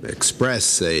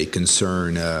express a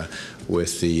concern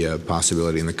with the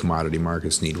possibility in the commodity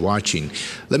markets need watching.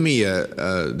 Let me,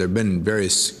 there have been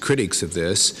various critics of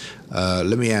this.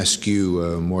 Let me ask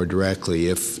you more directly,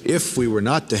 if we were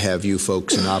not to have you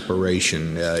folks in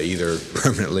operation either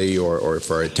permanently or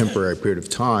for a temporary period of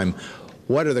time,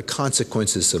 what are the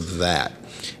consequences of that?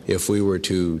 If we were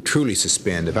to truly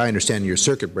suspend, if I understand your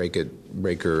circuit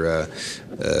breaker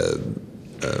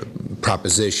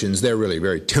propositions, they're really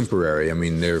very temporary. I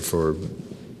mean, they're for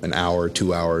an hour,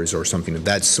 2 hours, or something of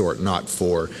that sort, not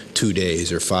for 2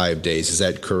 days or 5 days. Is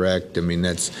that correct? I mean,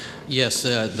 that's... Yes,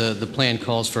 the plan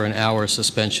calls for an hour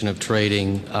suspension of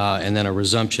trading and then a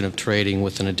resumption of trading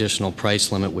with an additional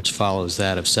price limit, which follows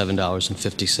that of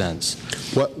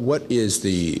 $7.50. What is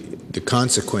the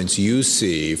consequence you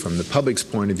see from the public's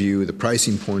point of view, the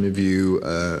pricing point of view,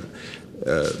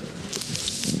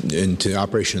 into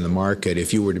operation in the market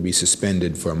if you were to be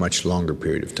suspended for a much longer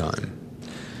period of time?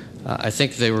 I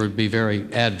think there would be very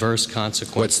adverse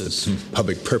consequences. What's the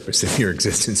public purpose of your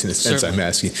existence, in a sense, Certainly. I'm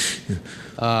asking?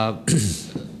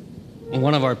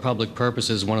 One of our public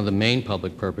purposes, one of the main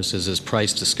public purposes, is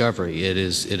price discovery. It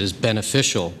is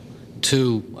beneficial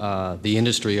to the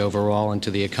industry overall and to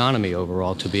the economy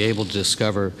overall to be able to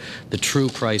discover the true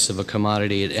price of a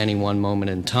commodity at any one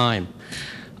moment in time.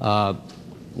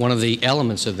 One of the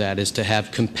elements of that is to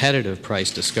have competitive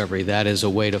price discovery. That is a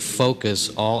way to focus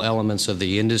all elements of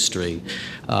the industry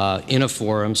in a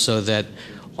forum so that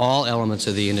all elements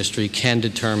of the industry can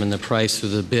determine the price through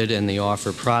the bid and the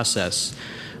offer process.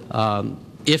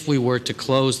 If we were to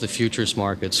close the futures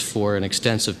markets for an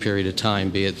extensive period of time,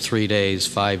 be it 3 days,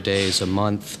 5 days, a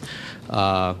month,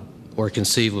 or or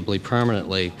conceivably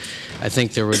permanently, I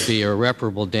think there would be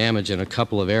irreparable damage in a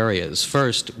couple of areas.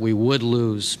 First, we would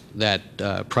lose that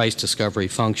price discovery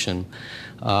function,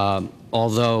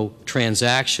 although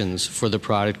transactions for the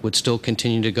product would still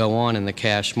continue to go on in the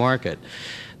cash market.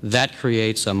 That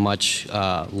creates a much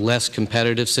less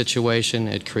competitive situation.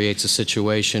 It creates a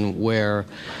situation where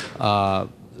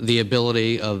the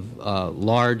ability of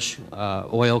large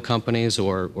oil companies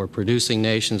or producing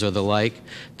nations or the like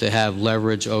to have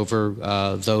leverage over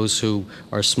those who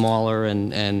are smaller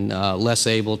and less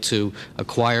able to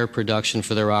acquire production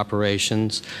for their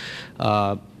operations.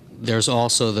 There's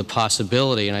also the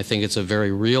possibility, and I think it's a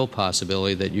very real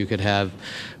possibility, that you could have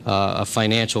a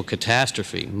financial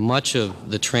catastrophe. Much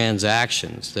of the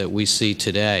transactions that we see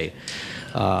today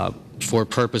for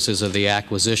purposes of the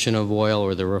acquisition of oil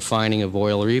or the refining of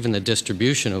oil or even the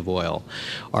distribution of oil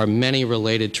are many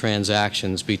related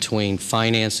transactions between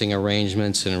financing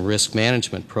arrangements and risk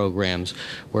management programs,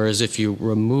 whereas if you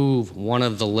remove one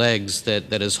of the legs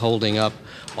that is holding up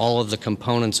all of the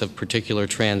components of particular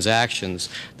transactions,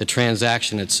 the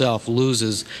transaction itself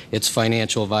loses its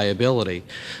financial viability.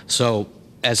 So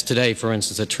as today, for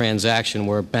instance, a transaction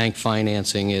where bank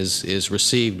financing is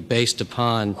received based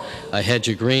upon a hedge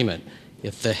agreement,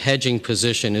 if the hedging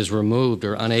position is removed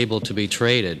or unable to be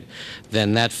traded,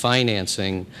 then that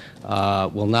financing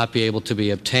will not be able to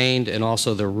be obtained, and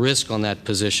also the risk on that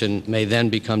position may then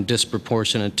become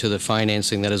disproportionate to the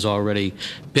financing that has already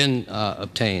been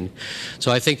obtained.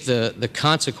 So I think the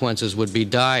consequences would be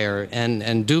dire,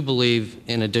 and do believe,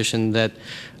 in addition, that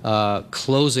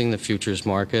closing the futures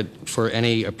market for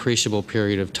any appreciable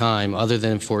period of time, other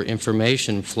than for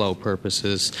information flow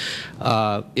purposes,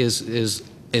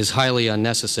 is highly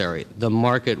unnecessary. The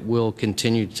market will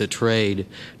continue to trade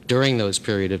during those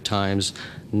period of times,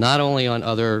 not only on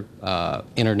other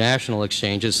international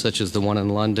exchanges such as the one in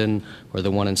London or the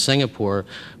one in Singapore,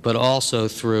 but also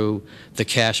through the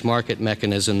cash market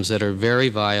mechanisms that are very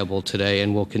viable today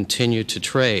and will continue to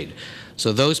trade.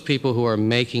 So those people who are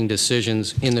making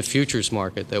decisions in the futures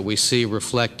market that we see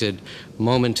reflected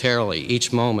momentarily,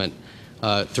 each moment,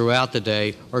 throughout the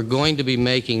day, are going to be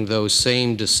making those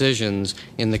same decisions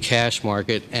in the cash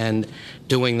market and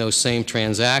doing those same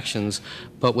transactions,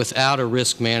 but without a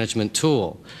risk management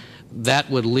tool. That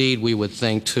would lead, we would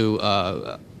think,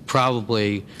 to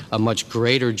probably a much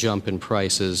greater jump in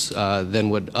prices than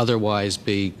would otherwise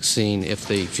be seen if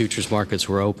the futures markets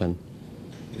were open.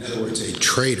 In other words, a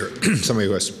trader, somebody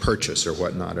who has to purchase or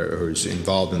whatnot, or is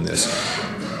involved in this,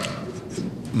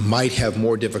 might have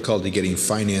more difficulty getting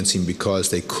financing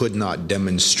because they could not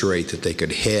demonstrate that they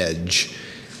could hedge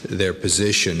their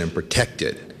position and protect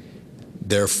it.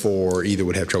 Therefore, either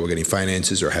would have trouble getting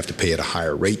finances or have to pay at a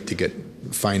higher rate to get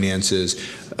finances.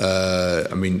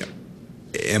 I mean,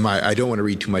 I don't want to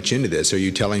read too much into this. Are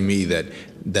you telling me that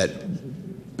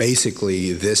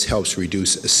basically this helps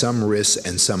reduce some risks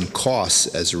and some costs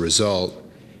as a result?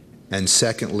 And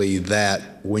secondly,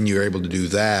 that when you're able to do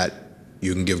that,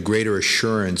 you can give greater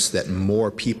assurance that more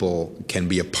people can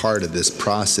be a part of this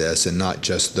process and not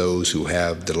just those who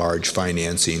have the large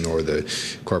financing or the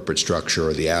corporate structure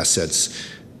or the assets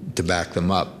to back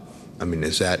them up. I mean,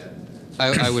 is that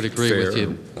I would agree with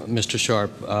you, Mr.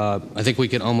 Sharp. I think we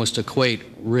can almost equate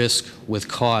risk with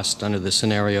cost under the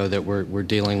scenario that we're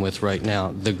dealing with right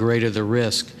now. The greater the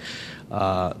risk,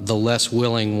 the less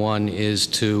willing one is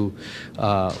to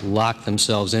lock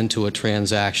themselves into a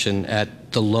transaction at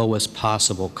the lowest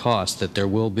possible cost. That there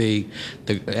will be,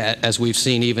 as we've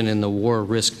seen even in the war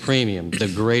risk premium, the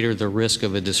greater the risk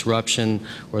of a disruption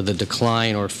or the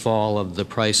decline or fall of the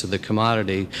price of the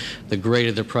commodity, the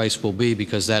greater the price will be,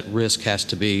 because that risk has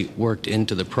to be worked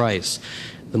into the price.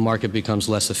 The market becomes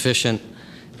less efficient,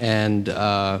 and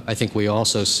I think we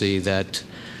also see that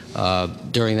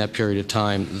during that period of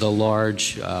time, the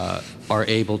large are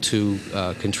able to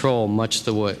control much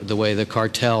the way the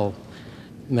cartel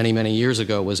many years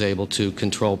ago was able to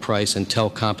control price until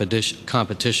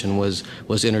competition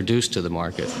was introduced to the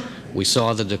market. We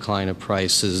saw the decline of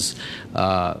prices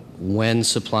when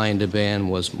supply and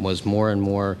demand was more and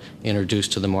more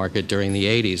introduced to the market during the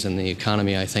 80s, and the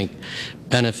economy, I think,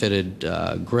 benefited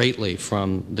greatly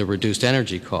from the reduced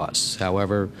energy costs.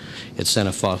 However, it sent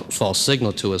a false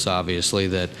signal to us, obviously,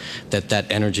 that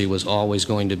energy was always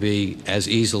going to be as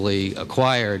easily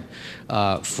acquired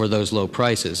for those low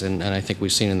prices. And I think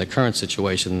we've seen in the current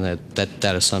situation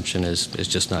that assumption is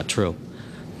just not true.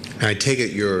 I take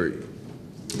it your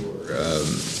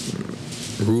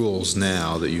rules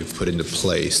now that you've put into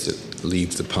place that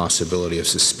leave the possibility of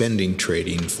suspending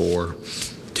trading for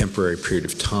a temporary period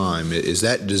of time, is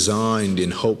that designed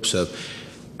in hopes of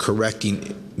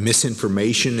correcting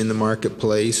misinformation in the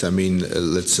marketplace? I mean,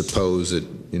 let's suppose that,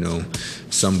 you know,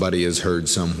 somebody has heard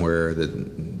somewhere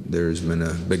that there's been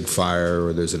a big fire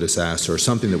or there's a disaster or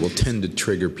something that will tend to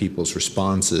trigger people's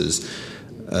responses.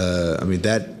 I mean,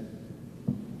 that,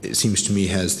 it seems to me,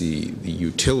 has the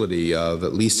utility of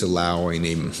at least allowing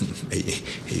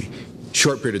a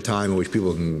short period of time in which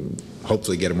people can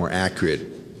hopefully get a more accurate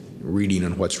reading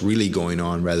on what's really going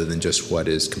on rather than just what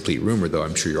is complete rumor, though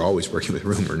I'm sure you're always working with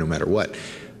rumor no matter what.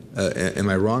 Am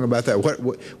I wrong about that?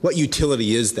 What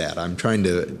utility is that? I'm trying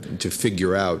to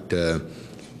figure out,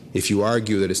 if you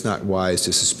argue that it's not wise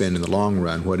to suspend in the long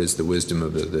run, what is the wisdom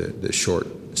of the short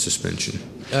suspension?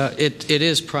 It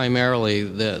is primarily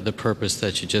the purpose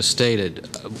that you just stated.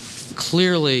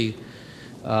 Clearly,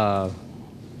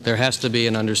 there has to be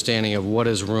an understanding of what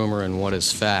is rumor and what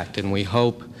is fact, and we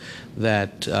hope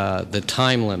that the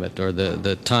time limit or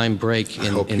the time break in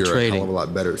trading. I hope you're a hell of a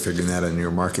lot better at figuring that out in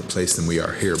your marketplace than we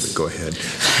are here, but go ahead.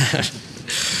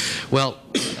 Well,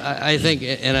 I think,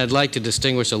 and I'd like to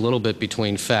distinguish a little bit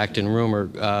between fact and rumor.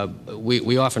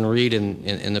 We often read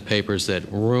in the papers that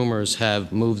rumors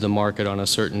have moved the market on a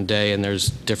certain day, and there's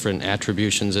different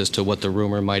attributions as to what the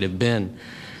rumor might have been.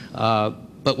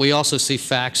 But we also see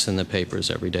facts in the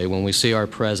papers every day. When we see our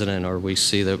president or we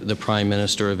see the Prime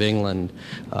Minister of England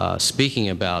speaking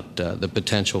about the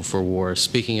potential for war,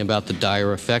 speaking about the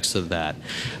dire effects of that,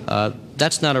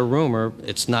 that's not a rumor.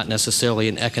 It's not necessarily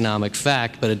an economic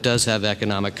fact, but it does have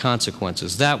economic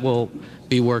consequences. That will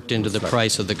be worked into the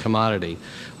price of the commodity.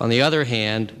 On the other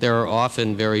hand, there are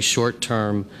often very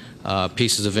short-term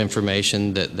pieces of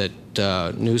information that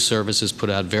news services put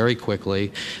out very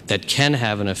quickly that can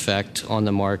have an effect on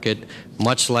the market,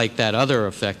 much like that other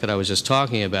effect that I was just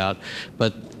talking about,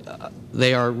 but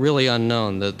they are really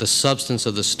unknown. The substance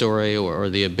of the story or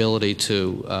the ability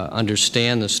to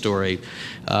understand the story,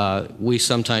 we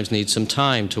sometimes need some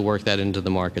time to work that into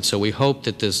the market. So we hope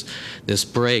that this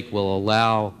break will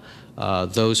allow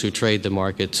those who trade the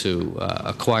market to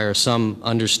acquire some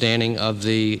understanding of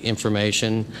the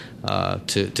information,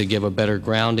 to give a better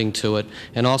grounding to it,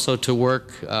 and also to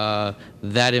work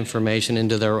that information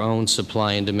into their own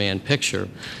supply and demand picture.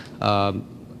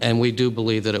 And we do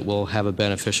believe that it will have a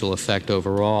beneficial effect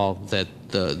overall, that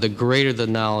the greater the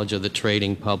knowledge of the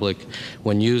trading public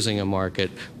when using a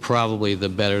market, probably the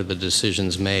better the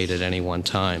decisions made at any one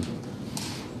time.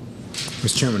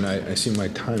 Mr. Chairman, I see my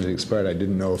time has expired. I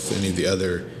didn't know if any of the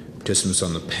other participants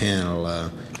on the panel,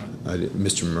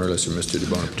 Mr. Merlis or Mr.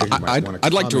 DeBona, particularly might want to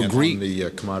I'd like to agree on the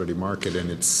commodity market and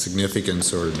its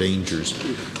significance or dangers.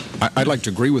 I'd like to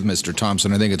agree with Mr.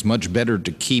 Thompson. I think it's much better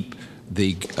to keep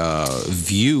the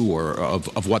view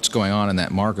of what's going on in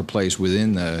that marketplace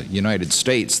within the United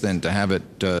States than to have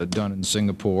it done in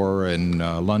Singapore and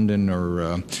London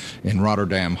or in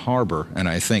Rotterdam Harbor. And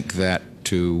I think that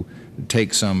to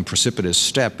take some precipitous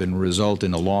step and result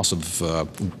in a loss of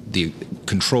the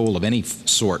control of any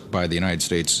sort by the United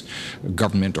States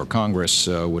government or Congress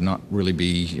would not really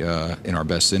be in our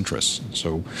best interests.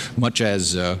 So much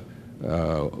as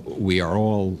we are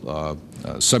all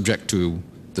subject to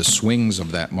the swings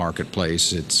of that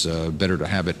marketplace, it's better to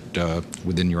have it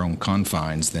within your own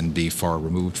confines than be far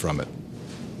removed from it.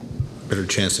 Better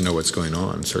chance to know what's going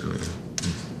on, certainly.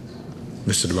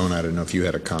 Mr. DeBona, I don't know if you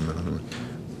had a comment on it.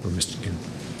 Or Mr.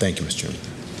 Thank you, Mr. Chairman.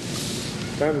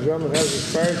 Time the gentleman has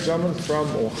expired. Gentleman from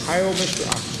Ohio, Mr.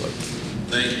 Oxley.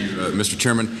 Thank you, Mr.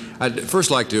 Chairman. I'd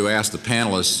first like to ask the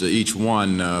panelists, each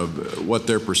one, what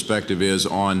their perspective is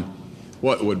on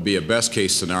what would be a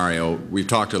best-case scenario. We've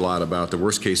talked a lot about the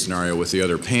worst-case scenario with the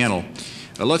other panel.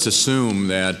 Let's assume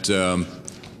that,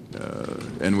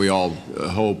 and we all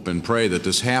hope and pray that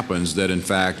this happens, that in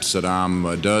fact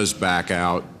Saddam does back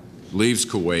out, leaves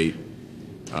Kuwait,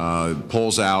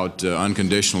 pulls out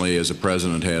unconditionally as the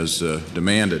President has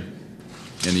demanded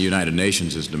and the United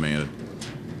Nations has demanded.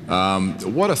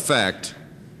 What effect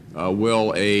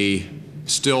will a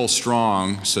still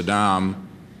strong Saddam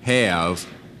have,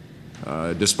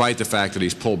 despite the fact that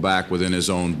he's pulled back within his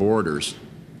own borders,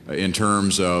 in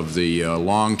terms of the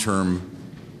long-term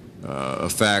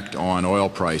effect on oil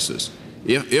prices?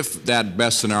 If that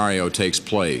best scenario takes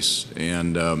place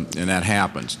and that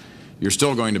happens, you're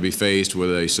still going to be faced with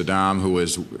a Saddam who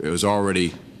has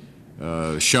already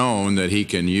shown that he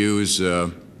can use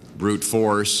brute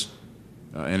force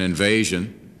and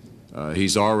invasion.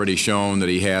 He's already shown that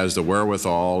he has the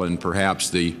wherewithal and perhaps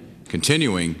the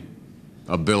continuing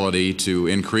ability to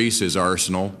increase his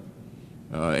arsenal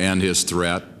and his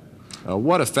threat.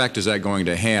 What effect is that going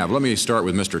to have? Let me start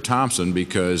with Mr. Thompson,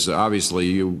 because obviously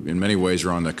you in many ways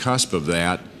are on the cusp of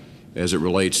that as it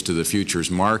relates to the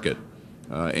futures market.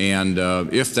 And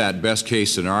if that best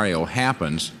case scenario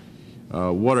happens,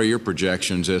 what are your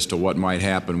projections as to what might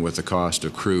happen with the cost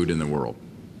of crude in the world?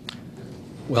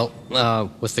 Well,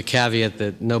 with the caveat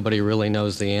that nobody really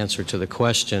knows the answer to the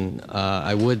question,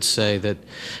 I would say that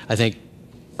I think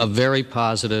a very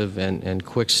positive and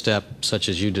quick step such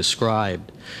as you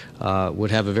described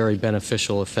would have a very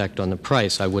beneficial effect on the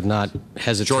price. I would not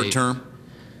hesitate. Short term?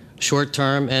 Short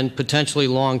term and potentially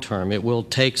long term. It will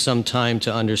take some time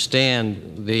to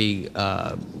understand the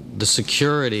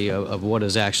security of what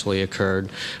has actually occurred,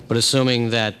 but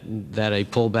assuming that a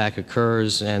pullback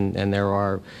occurs and there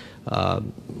are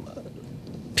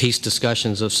peace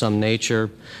discussions of some nature,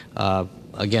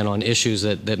 again, on issues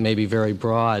that may be very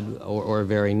broad or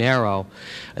very narrow,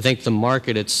 I think the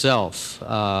market itself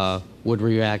would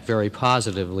react very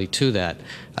positively to that.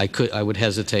 I would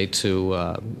hesitate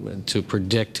to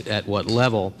predict at what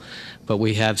level, but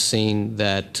we have seen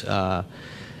that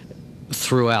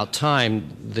throughout time,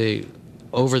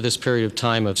 over this period of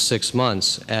time of 6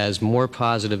 months, as more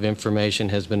positive information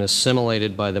has been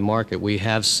assimilated by the market, we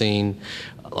have seen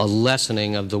a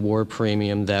lessening of the war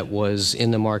premium that was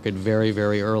in the market very,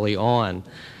 very early on.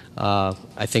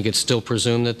 I think it's still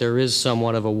presumed that there is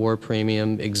somewhat of a war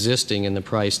premium existing in the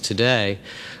price today,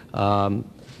 and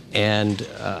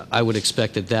I would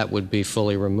expect that would be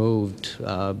fully removed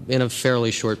in a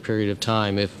fairly short period of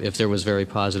time if there was very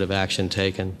positive action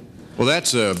taken. Well,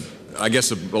 that's, I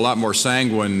guess, a lot more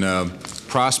sanguine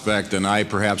prospect than I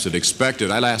perhaps had expected.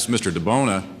 I'd ask Mr.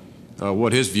 DeBona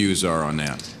what his views are on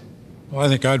that. Well, I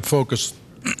think I'd focus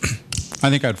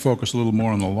a little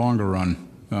more on the longer run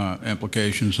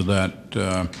implications of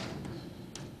that.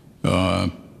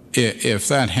 If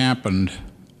that happened,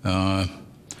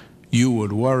 you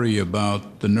would worry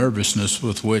about the nervousness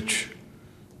with which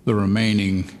the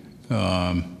remaining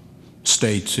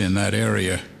states in that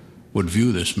area would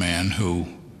view this man who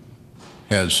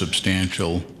has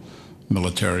substantial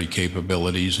military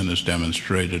capabilities and has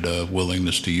demonstrated a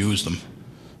willingness to use them.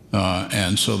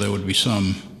 And so there would be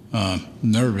some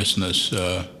nervousness,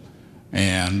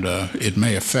 and it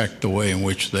may affect the way in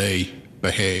which they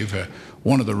behave.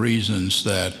 One of the reasons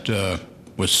that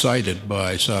was cited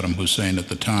by Saddam Hussein at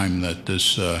the time that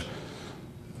this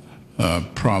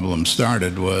problem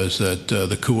started was that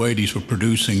the Kuwaitis were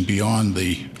producing beyond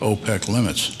the OPEC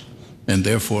limits and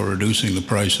therefore reducing the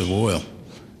price of oil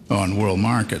on world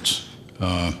markets.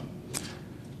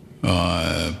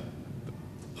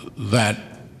 That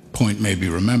point may be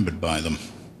remembered by them.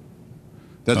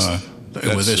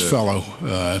 With this fellow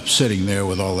sitting there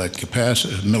with all that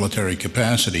capacity, military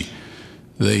capacity,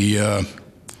 the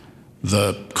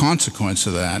consequence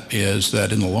of that is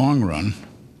that in the long run,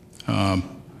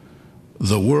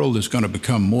 the world is going to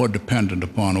become more dependent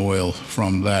upon oil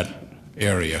from that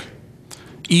area,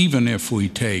 even if we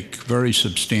take very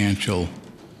substantial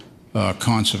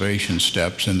conservation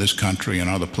steps in this country and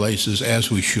other places,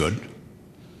 as we should.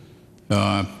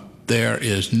 There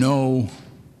is no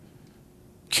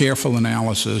careful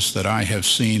analysis that I have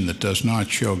seen that does not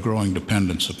show growing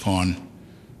dependence upon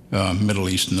Middle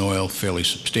Eastern oil fairly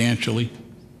substantially.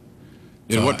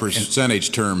 In what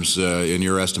percentage terms, in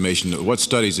your estimation, what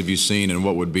studies have you seen, and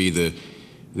what would be the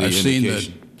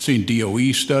indication? I've seen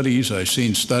DOE studies. I've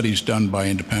seen studies done by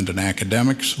independent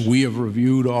academics. We have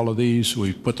reviewed all of these.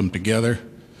 We've put them together.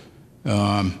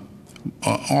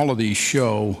 All of these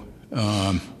show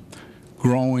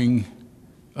growing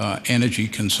energy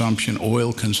consumption,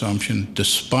 oil consumption,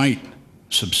 despite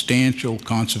substantial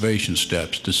conservation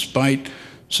steps, despite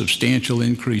substantial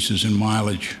increases in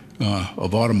mileage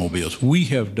of automobiles. We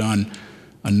have done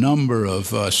a number of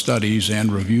studies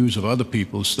and reviews of other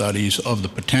people's studies of the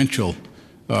potential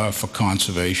for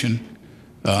conservation.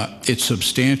 It's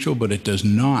substantial, but it does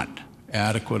not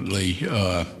adequately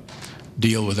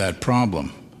deal with that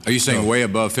problem. Are you saying way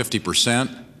above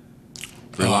 50%?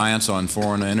 Reliance on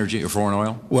foreign energy or foreign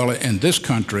oil? Well, in this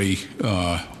country,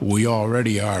 we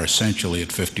already are essentially at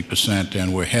 50%,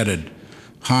 and we're headed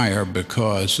higher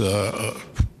because,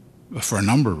 for a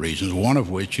number of reasons, one of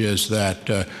which is that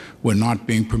we're not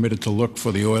being permitted to look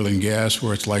for the oil and gas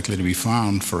where it's likely to be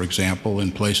found, for example,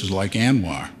 in places like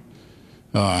Anwar,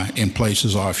 in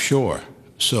places offshore.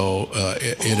 So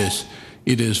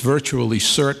it is virtually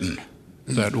certain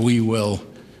that we will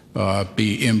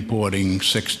be importing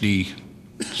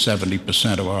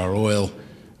 60–70% of our oil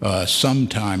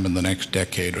sometime in the next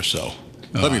decade or so.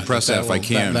 Let me press that if I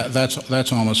can.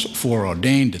 That's almost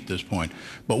foreordained at this point.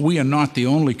 But we are not the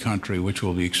only country which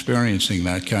will be experiencing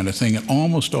that kind of thing. And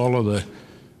almost all of the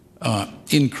a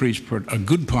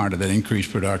good part of that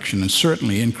increased production and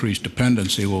certainly increased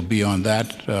dependency will be on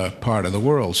that part of the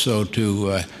world. So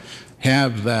to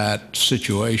have that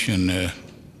situation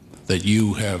that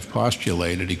you have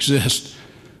postulated exist,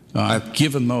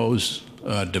 given those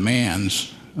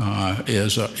demands,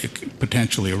 is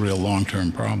potentially a real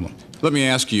long-term problem. Let me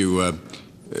ask you,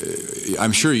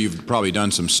 I'm sure you've probably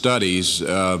done some studies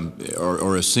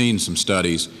or have seen some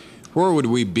studies. Where would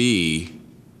we be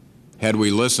had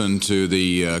we listened to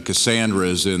the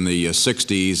Cassandras in the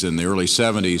 60s and the early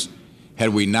 70s, had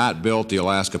we not built the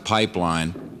Alaska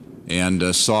pipeline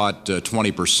and sought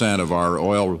 20% of our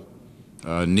oil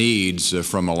needs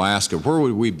from Alaska? Where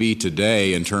would we be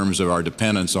today in terms of our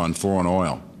dependence on foreign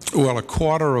oil? Well, a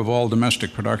quarter of all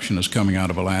domestic production is coming out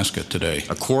of Alaska today.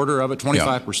 A quarter of it?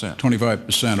 25%? Yeah,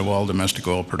 25% of all domestic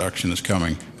oil production is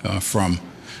coming from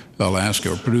Alaska.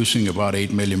 We're producing about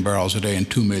 8 million barrels a day, and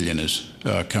 2 million is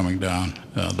coming down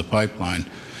the pipeline.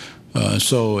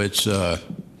 So it's,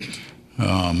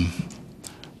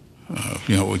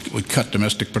 we'd cut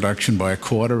domestic production by a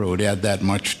quarter. It would add that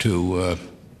much to,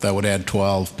 that would add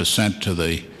 12% to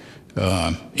the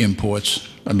imports.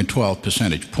 12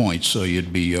 percentage points, so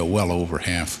you'd be well over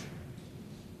half.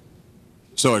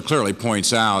 So it clearly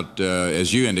points out,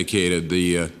 as you indicated,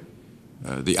 the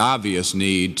obvious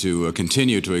need to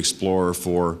continue to explore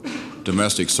for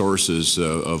domestic sources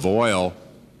of oil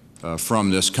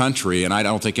from this country, and I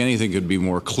don't think anything could be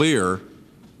more clear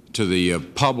to the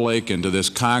public and to this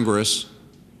Congress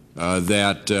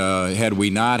that had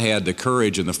we not had the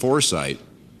courage and the foresight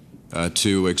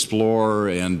to explore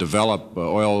and develop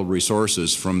oil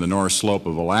resources from the North Slope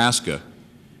of Alaska,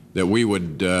 that we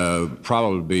would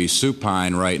probably be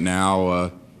supine right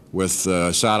now with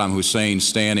Saddam Hussein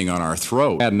standing on our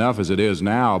throat. Bad enough as it is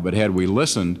now, but had we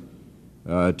listened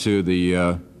to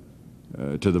the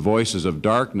voices of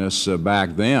darkness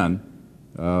back then,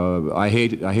 I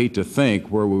hate to think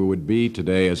where we would be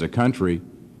today as a country,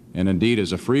 and indeed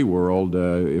as a free world,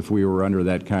 if we were under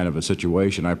that kind of a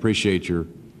situation. I appreciate your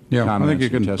I think you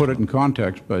can put it in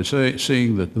context by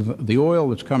seeing that the oil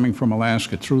that's coming from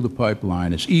Alaska through the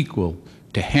pipeline is equal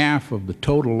to half of the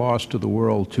total loss to the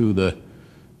world to the,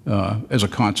 as a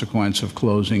consequence of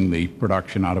closing the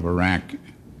production out of Iraq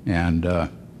and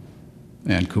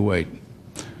Kuwait.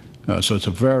 So it's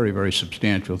a very, very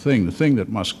substantial thing. The thing that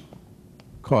must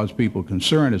cause people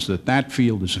concern is that that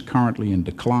field is currently in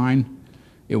decline.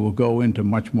 It will go into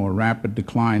much more rapid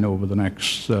decline over the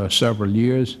next several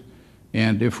years.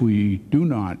 And if we do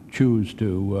not choose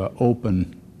to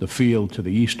open the field to the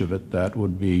east of it, that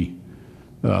would be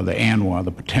the ANWR,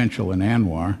 the potential in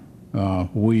ANWR,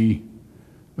 we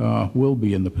will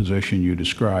be in the position you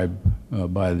describe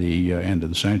by the end of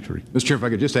the century. Mr. Chair, if I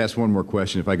could just ask one more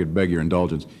question, if I could beg your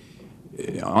indulgence.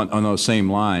 On those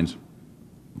same lines,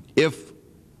 if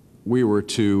we were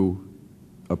to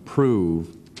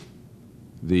approve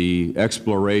the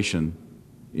exploration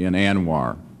in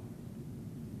ANWR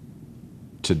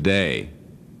today,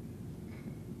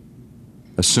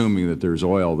 assuming that there's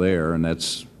oil there, and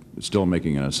that's still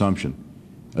making an assumption,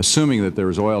 assuming that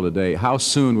there's oil today, how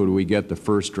soon would we get the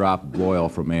first drop of oil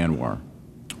from ANWR?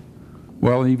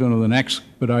 Well, even with an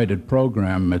expedited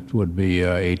program, it would be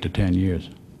 8 to 10 years.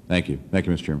 Thank you. Thank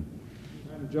you, Mr. Chairman.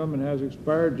 The gentleman has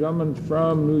expired. Gentleman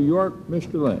from New York,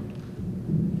 Mr. Lind.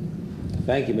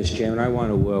 Thank you, Mr. Chairman. I want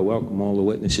to welcome all the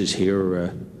witnesses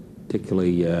here,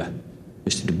 particularly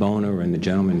Mr. DeBona and the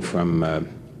gentleman from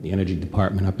the Energy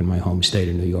Department up in my home state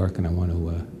of New York, and I want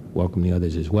to welcome the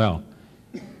others as well.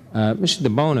 Mr.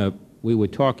 DeBona, we were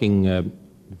talking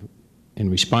in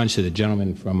response to the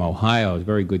gentleman from Ohio. A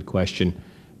very good question,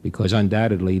 because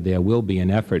undoubtedly there will be an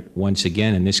effort once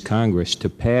again in this Congress to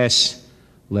pass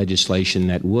legislation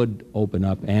that would open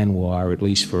up ANWR, at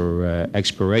least for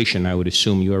exploration. I would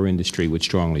assume your industry would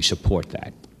strongly support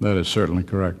that. That is certainly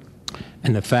correct.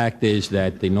 And the fact is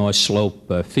that the North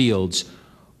Slope fields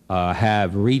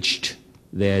have reached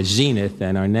their zenith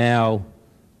and are now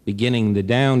beginning the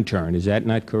downturn. Is that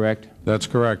not correct? That's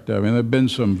correct. I mean, there have been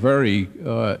some very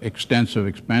extensive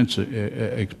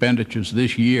expenditures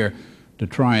this year to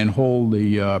try and hold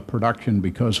the production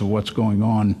because of what's going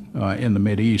on in the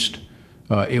Mideast.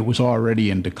 It was already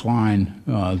in decline.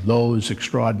 Those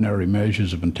extraordinary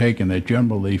measures have been taken. They're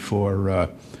generally for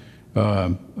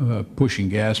pushing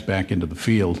gas back into the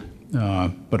field,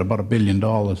 but about $1 billion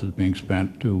is being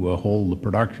spent to hold the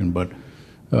production, but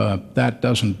that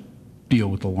doesn't deal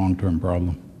with the long-term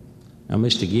problem. Now,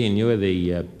 Mr. Guillen, you're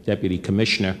the Deputy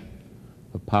Commissioner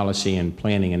of Policy and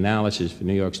Planning Analysis for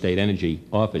New York State Energy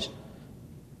Office.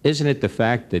 Isn't it the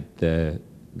fact that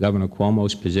Governor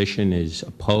Cuomo's position is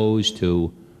opposed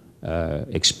to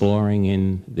exploring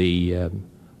in the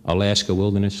Alaska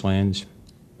wilderness lands?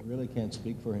 I really can't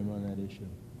speak for him on that issue.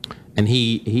 And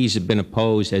he's been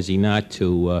opposed, has he not,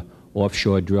 to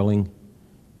offshore drilling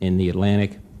in the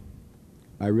Atlantic?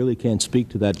 I really can't speak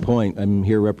to that point. I'm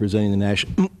here representing the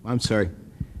national. I'm sorry.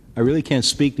 I really can't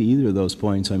speak to either of those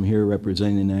points. I'm here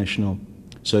representing the National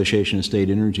Association of State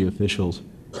Energy Officials,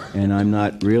 and I'm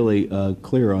not really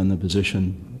clear on the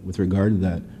position with regard to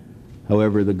that.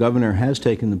 However, the governor has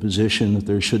taken the position that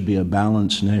there should be a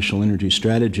balanced national energy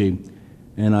strategy,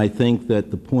 and I think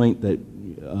that the point that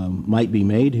might be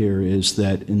made here is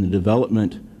that in the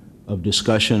development of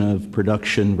discussion of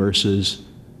production versus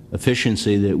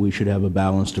efficiency, that we should have a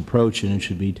balanced approach, and it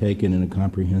should be taken in a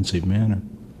comprehensive manner.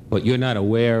 But you're not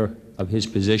aware of his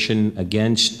position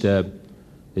against the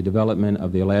development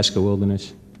of the Alaska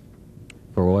wilderness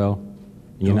for oil?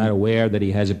 And you're not aware that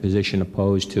he has a position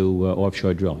opposed to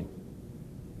offshore drilling?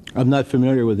 I'm not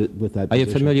familiar with that position. Are you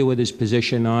familiar with his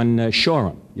position on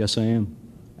Shoreham? Yes, I am.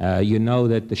 You know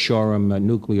that the Shoreham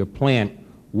nuclear plant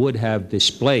would have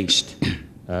displaced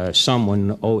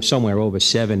somewhere over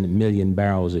 7 million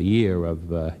barrels a year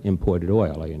of imported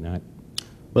oil, are you not?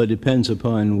 Well, it depends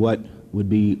upon what would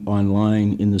be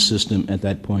online in the system at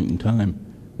that point in time.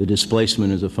 The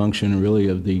displacement is a function really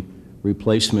of the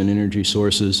replacement energy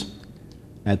sources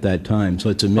at that time. So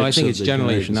it's a mix. Well, I think it's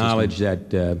generally acknowledged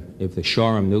that if the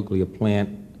Shoreham nuclear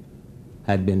plant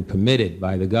had been permitted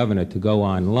by the governor to go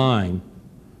online,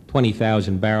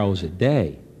 20,000 barrels a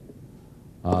day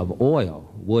of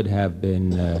oil would have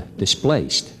been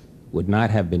displaced, would not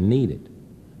have been needed,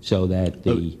 so that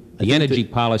the energy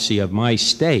policy of my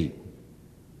state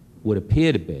would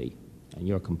appear to be, and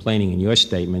you're complaining in your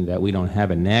statement that we don't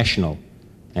have a national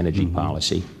energy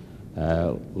policy.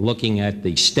 Looking at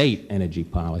the state energy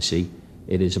policy,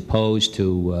 it is opposed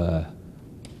to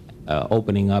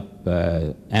opening up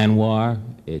ANWR,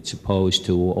 it's opposed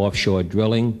to offshore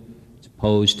drilling, it's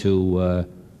opposed to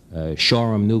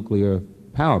Shoreham nuclear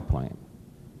power plant.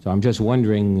 So I'm just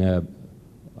wondering, you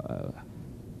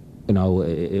know,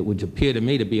 it would appear to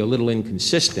me to be a little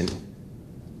inconsistent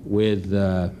with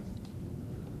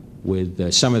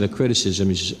some of the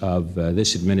criticisms of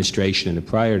this administration and the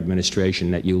prior administration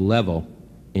that you level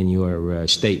in your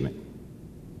statement.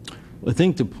 I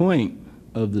think the point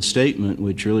of the statement,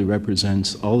 which really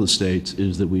represents all the states,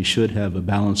 is that we should have a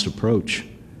balanced approach,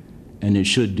 and it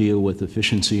should deal with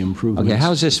efficiency improvements. Okay,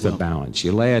 how's this for balance?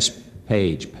 Your last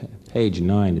page, page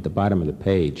 9 at the bottom of the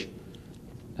page,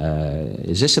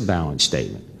 is this a balanced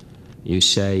statement? You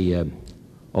say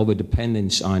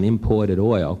overdependence on imported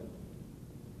oil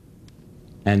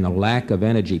and the lack of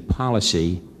energy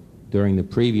policy during the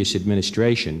previous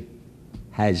administration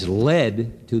has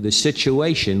led to the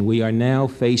situation we are now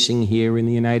facing here in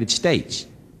the United States,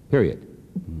 period.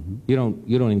 You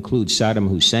don't include Saddam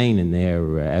Hussein in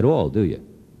there at all, do you?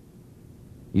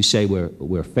 You say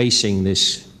we're facing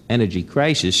this energy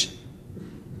crisis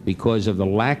because of the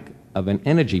lack of an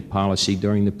energy policy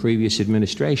during the previous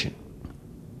administration.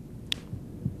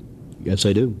 Yes,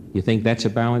 I do. You think that's a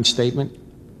balanced statement?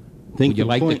 Would you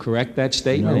like to correct that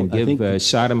statement and give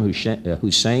Saddam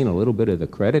Hussein a little bit of the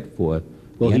credit for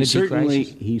the energy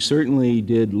crisis? He certainly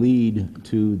did lead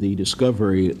to the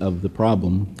discovery of the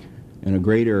problem at a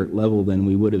greater level than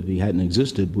we would if he hadn't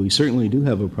existed. But we certainly do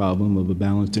have a problem of a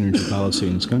balanced energy policy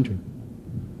in this country.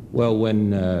 Well,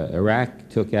 when Iraq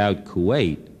took out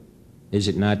Kuwait, is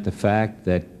it not the fact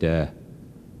that that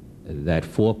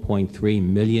 4.3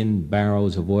 million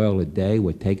barrels of oil a day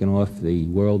were taken off the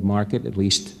world market, at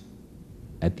least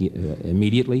at the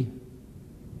immediately?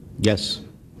 Yes.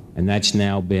 And that's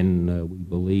now been, we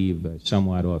believe,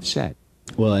 somewhat offset.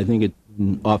 Well, I think it's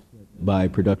been offset by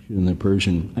production in the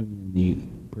Persian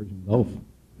Gulf,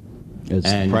 as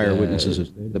prior witnesses have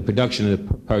stated. The production of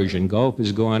the Persian Gulf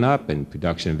is going up, and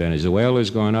production in Venezuela is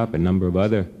going up. A number of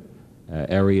other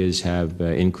areas have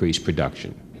increased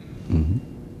production.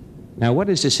 Now, what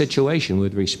is the situation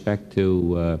with respect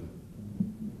to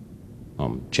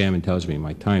Chairman tells me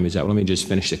my time is up. Let me just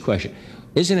finish the question.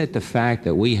 Isn't it the fact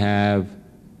that we have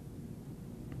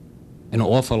an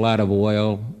awful lot of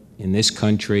oil in this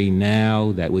country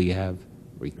now that we have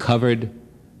recovered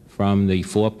from the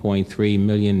 4.3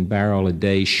 million barrel a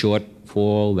day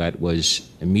shortfall that was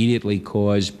immediately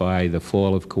caused by the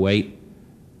fall of Kuwait?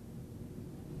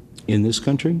 In this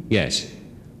country? Yes.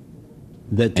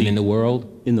 And in the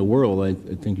world? In the world, I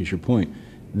think is your point,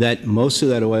 that most of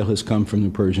that oil has come from the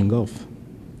Persian Gulf.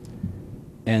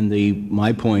 And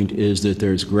my point is that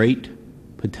there's great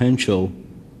potential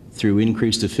through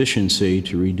increased efficiency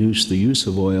to reduce the use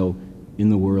of oil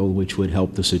in the world, which would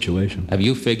help the situation. Have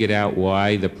you figured out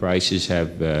why the prices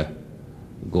have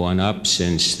gone up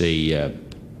since the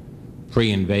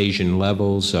pre-invasion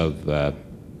levels of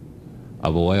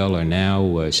of oil are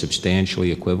now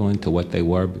substantially equivalent to what they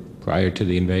were prior to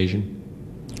the invasion?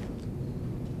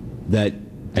 That,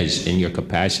 as in your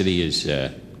capacity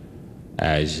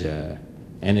as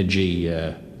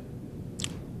energy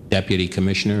deputy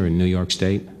commissioner in New York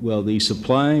State? well, the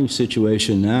supply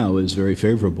situation now is very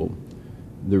favorable.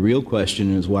 The real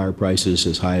question is why are prices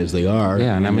as high as they are?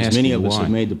 Yeah, and I'm as asking many of us why.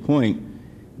 have made the point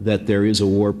that there is a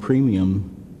war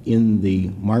premium in the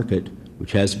market,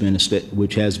 which has been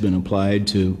applied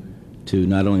to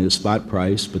not only the spot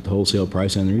price, but the wholesale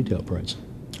price and the retail price.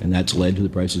 And that's led to the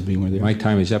prices being where they are. My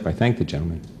time is up. I thank the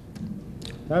gentleman.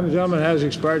 Time of the gentleman has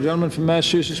expired. Gentleman from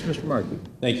Massachusetts, Mr. Markey.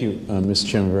 Thank you, Mr.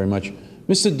 Chairman, very much.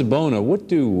 Mr. DeBona, what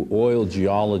do oil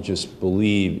geologists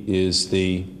believe is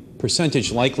the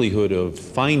percentage likelihood of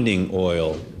finding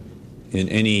oil in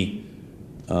any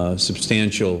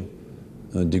substantial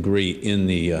degree in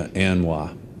the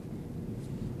ANWR?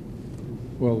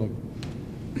 Well,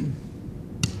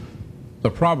 the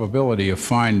probability of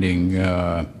finding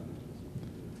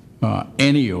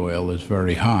any oil is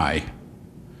very high.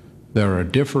 There are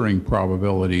differing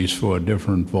probabilities for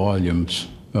different volumes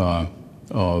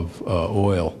of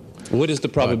oil. What is the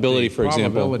probability, for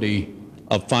example,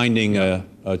 of finding a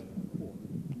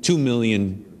 2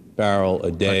 million barrel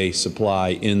a day supply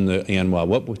in the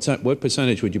ANWR? What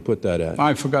percentage would you put that at?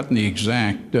 I've forgotten the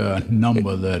exact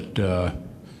number that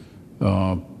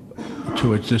to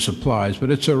which this applies,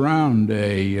 but it's around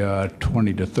a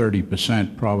 20 to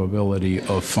 30% probability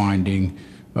of finding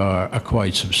a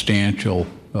quite substantial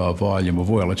volume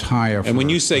of oil. It's higher. And when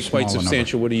you say quite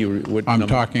substantial, what do you? I'm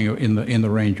talking in the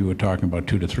range you were talking about,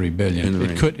 2 to 3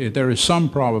 billion. There is some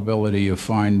probability of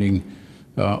finding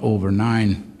over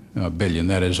 9 billion.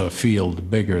 That is a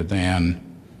field bigger than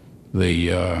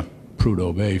the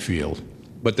Prudhoe Bay field.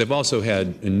 But they've also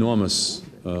had enormous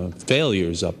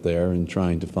failures up there in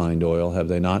trying to find oil, have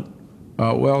they not?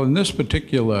 Well, in this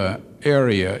particular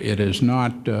area, it is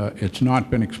not. It's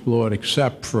not been explored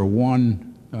except for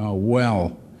one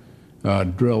well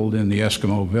drilled in the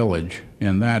Eskimo village,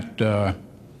 and the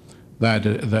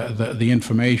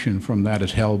information from that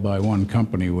is held by one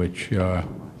company, which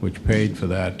paid for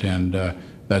that, and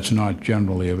that's not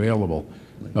generally available.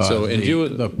 So,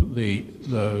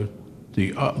 the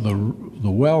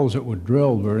wells that were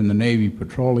drilled were in the Navy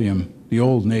Petroleum, the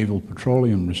old Naval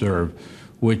Petroleum Reserve,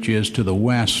 which is to the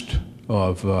west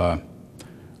of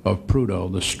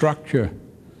Prudhoe. The structure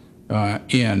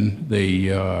in the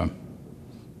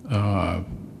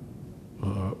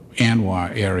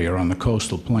ANWR area, on the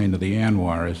coastal plain of the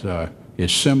ANWR,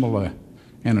 is similar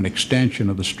and an extension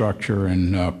of the structure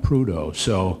in Prudhoe.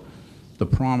 So the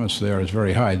promise there is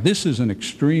very high. This is an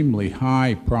extremely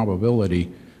high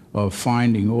probability of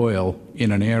finding oil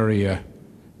in an area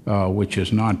which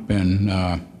has not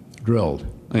been drilled.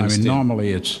 I mean,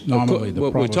 normally the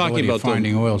probability of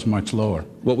finding oil is much lower.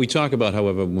 What we talk about,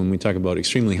 however, when we talk about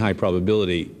extremely high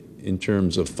probability in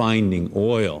terms of finding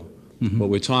oil, what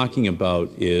we're talking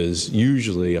about is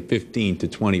usually a 15 to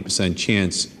 20%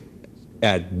 chance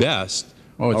at best,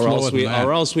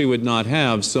 or else we would not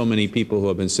have so many people who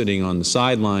have been sitting on the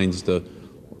sidelines, the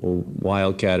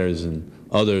wildcatters and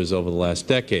others over the last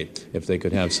decade, if they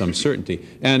could have some certainty.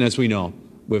 And as we know,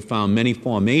 we've found many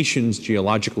formations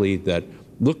geologically that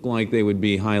look like they would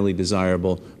be highly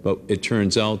desirable, but it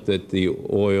turns out that the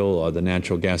oil or the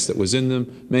natural gas that was in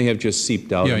them may have just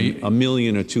seeped out a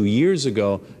million or 2 years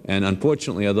ago. And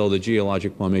unfortunately, although the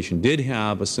geologic formation did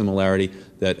have a similarity,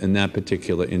 that in that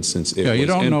particular instance it was you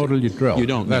don't empty. know till you drill. You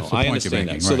don't know. I understand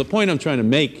that. So the point I'm trying to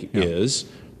make is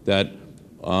that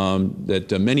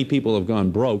many people have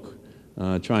gone broke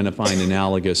trying to find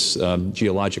analogous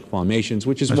geologic formations,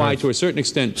 which is why, to a certain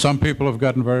extent, some people have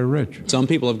gotten very rich. Some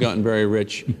people have gotten very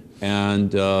rich,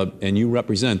 and you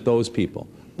represent those people.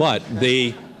 But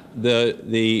the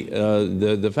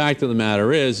fact of the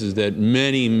matter is that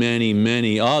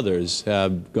many others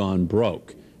have gone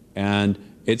broke, and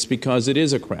it's because it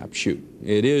is a crapshoot.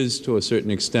 It is, to a certain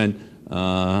extent,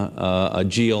 a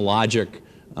geologic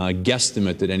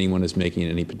guesstimate that anyone is making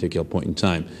at any particular point in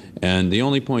time. And the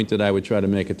only point that I would try to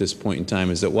make at this point in time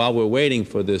is that while we're waiting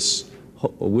for this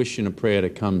wish and a prayer to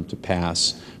come to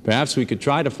pass, perhaps we could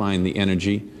try to find the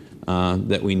energy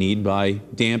that we need by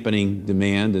dampening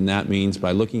demand, and that means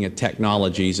by looking at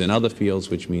technologies in other fields,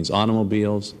 which means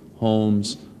automobiles,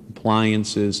 homes,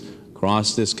 appliances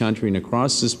across this country and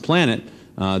across this planet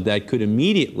that could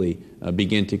immediately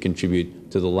begin to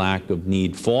contribute to the lack of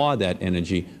need for that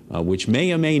energy, which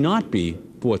may or may not be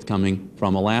forthcoming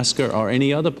from Alaska or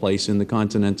any other place in the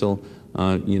continental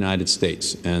United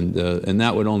States. And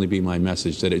that would only be my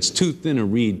message, that it's too thin a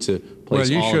reed to place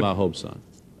all of our hopes on.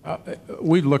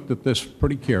 We've looked at this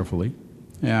pretty carefully,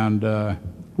 And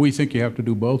we think you have to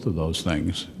do both of those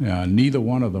things. Neither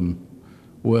one of them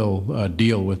will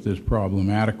deal with this problem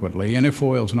adequately. And if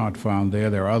oil's not found there,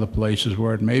 there are other places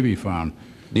where it may be found.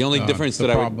 The only difference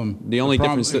that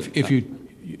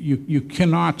you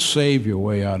cannot save your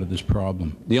way out of this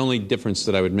problem. The only difference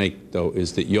that I would make, though,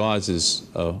 is that yours is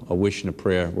a wish and a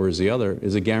prayer, whereas the other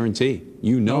is a guarantee.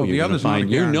 You know you're going to find.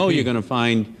 You know you're going to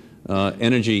find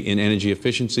energy in energy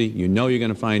efficiency. You know you're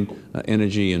going to find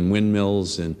energy in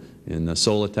windmills and in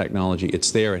solar technology.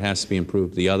 It's there. It has to be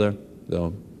improved. The other,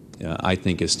 though, I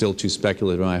think is still too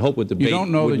speculative. I hope with the debate you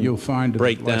don't know that you'll find it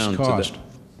at less cost.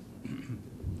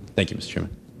 Thank you, Mr.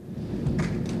 Chairman.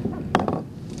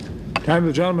 Time of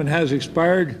the gentleman has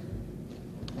expired.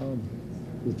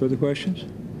 Further questions?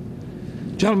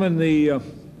 Gentlemen, the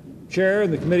Chair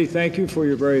and the committee thank you for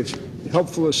your very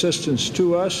helpful assistance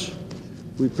to us.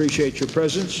 We appreciate your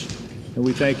presence, and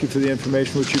we thank you for the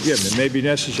information which you've given. It may be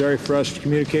necessary for us to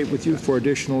communicate with you for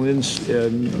additional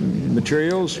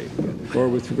materials or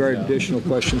with regard to additional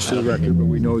questions to the record, but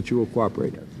we know that you will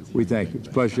cooperate. We thank you. It's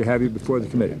a pleasure to have you before the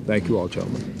committee. Thank you all,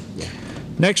 gentlemen.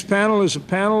 Next panel is a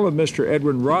panel of Mr.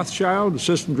 Edwin Rothschild,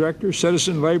 Assistant Director,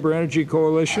 Citizen Labor Energy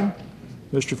Coalition,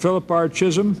 Mr. Philip R.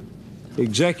 Chisholm,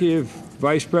 Executive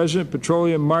Vice President,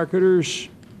 Petroleum Marketers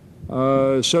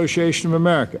Association of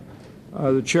America.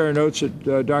 The Chair notes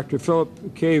that Dr.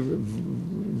 Philip K.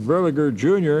 Verliger,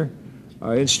 Jr.,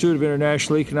 Institute of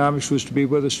International Economics, was to be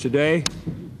with us today.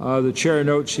 The Chair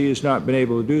notes he has not been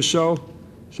able to do so.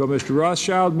 So, Mr.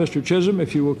 Rothschild, Mr. Chisholm,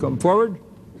 if you will come forward,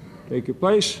 take your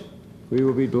place. We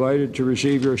will be delighted to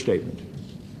receive your statement.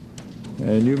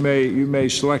 And you may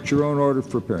select your own order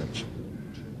for appearance.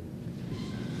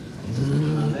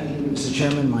 Thank you, Mr.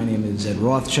 Chairman. My name is Ed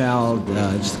Rothschild.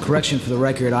 Just a correction for the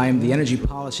record, I am the Energy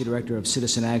Policy Director of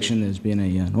Citizen Action. There's been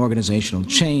an organizational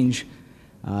change,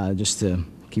 just to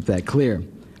keep that clear.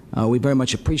 We very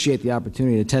much appreciate the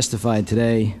opportunity to testify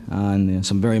today on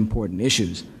some very important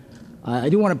issues. I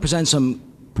do want to present some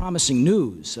promising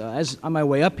news. As on my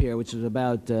way up here, which was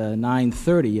about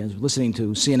 9:30, I was listening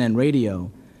to CNN radio.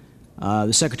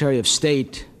 The Secretary of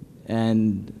State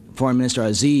and Foreign Minister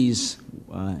Aziz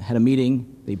had a meeting.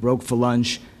 They broke for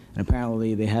lunch, and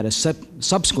apparently they had a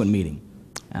subsequent meeting.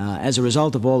 As a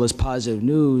result of all this positive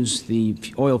news, the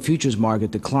oil futures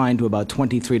market declined to about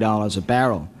 $23 a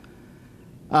barrel.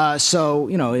 So,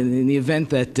 you know, in the event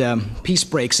that peace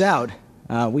breaks out,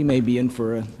 we may be in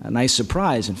for a nice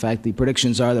surprise. In fact, the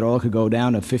predictions are that oil could go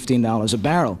down to $15 a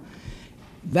barrel.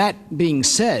 That being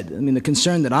said, I mean, the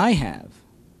concern that I have,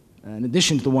 in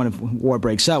addition to the one if war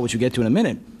breaks out, which we'll get to in a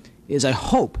minute, is I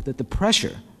hope that the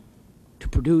pressure to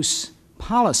produce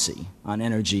policy on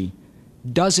energy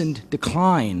doesn't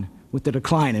decline with the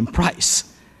decline in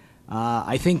price.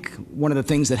 I think one of the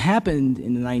things that happened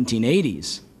in the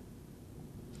 1980s,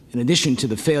 in addition to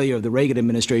the failure of the Reagan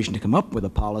administration to come up with a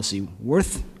policy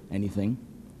worth anything,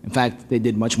 in fact, they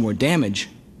did much more damage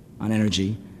on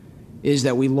energy, is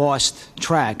that we lost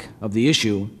track of the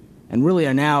issue and really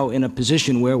are now in a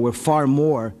position where we're far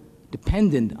more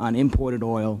dependent on imported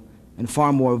oil and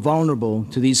far more vulnerable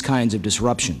to these kinds of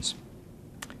disruptions.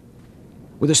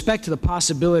 With respect to the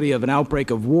possibility of an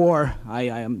outbreak of war, I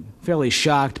am fairly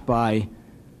shocked by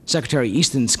Secretary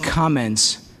Easton's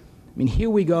comments. I mean, here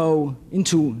we go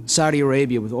into Saudi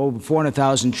Arabia with over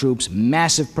 400,000 troops,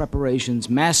 massive preparations,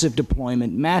 massive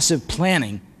deployment, massive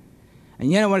planning,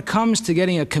 and yet when it comes to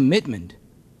getting a commitment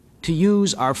to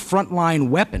use our frontline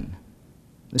weapon,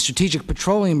 the Strategic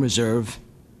Petroleum Reserve,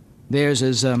 there's,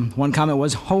 as one comment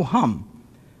was, ho-hum.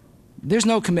 There's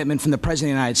no commitment from the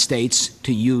President of the United States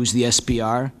to use the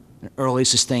SPR on an early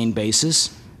sustained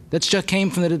basis. That just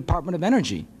came from the Department of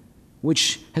Energy,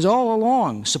 which has all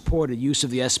along supported use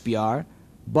of the SPR,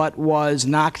 but was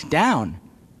knocked down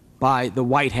by the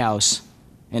White House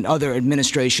and other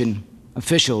administration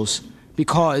officials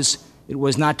because it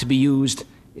was not to be used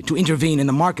to intervene in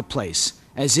the marketplace,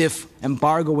 as if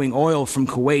embargoing oil from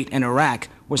Kuwait and Iraq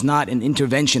was not an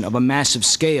intervention of a massive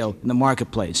scale in the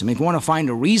marketplace. I mean, if you want to find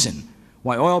a reason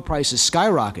why oil prices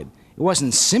skyrocketed, it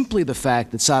wasn't simply the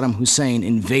fact that Saddam Hussein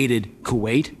invaded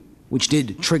Kuwait, which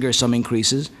did trigger some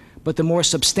increases, but the more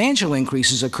substantial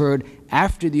increases occurred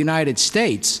after the United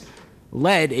States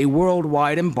led a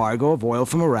worldwide embargo of oil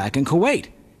from Iraq and Kuwait.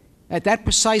 At that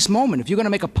precise moment, if you're going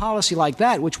to make a policy like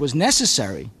that, which was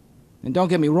necessary, and don't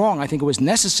get me wrong, I think it was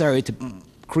necessary to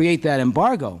create that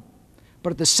embargo,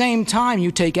 but at the same time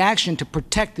you take action to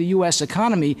protect the U.S.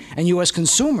 economy and U.S.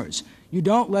 consumers. You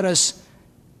don't let us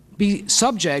be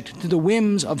subject to the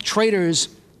whims of traders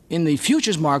in the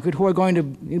futures market who are going to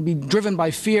be driven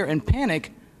by fear and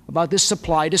panic about this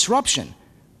supply disruption.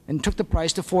 and took the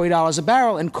price to $40 a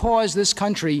barrel and caused this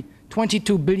country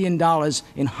 $22 billion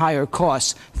in higher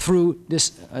costs through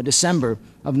this December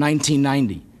of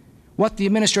 1990. What the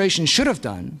administration should have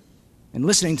done, and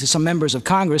listening to some members of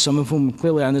Congress, some of whom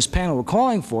clearly on this panel were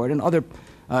calling for it, and other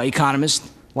economists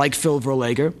like Phil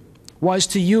Verlager, was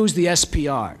to use the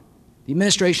SPR. The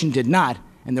administration did not,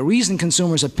 and the reason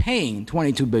consumers are paying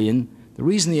 $22 billion, the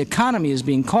reason the economy is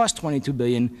being cost $22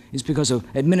 billion is because of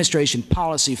administration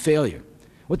policy failure.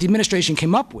 What the administration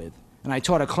came up with, and I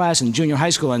taught a class in junior high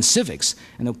school on civics,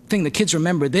 and the thing the kids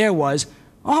remembered there was,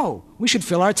 oh, we should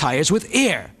fill our tires with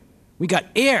air. We got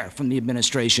air from the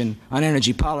administration on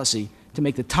energy policy to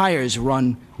make the tires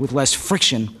run with less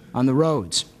friction on the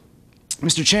roads.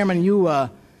 Mr. Chairman, you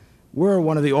were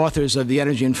one of the authors of the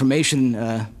Energy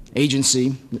Information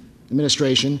Agency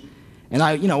administration, and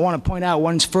I want to point out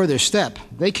one further step.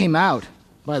 They came out,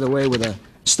 by the way, with a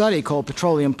study called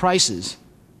Petroleum Prices,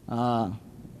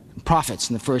 Profits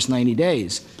in the First 90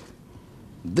 Days.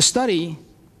 The study,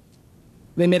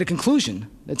 they made a conclusion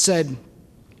that said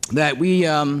that we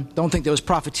don't think there was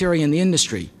profiteering in the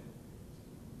industry.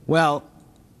 Well,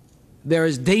 there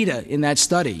is data in that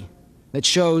study that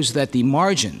shows that the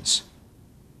margins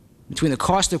between the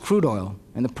cost of crude oil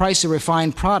and the price of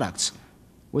refined products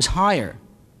was higher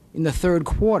in the third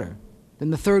quarter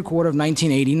than the third quarter of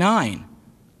 1989.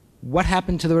 What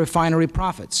happened to the refinery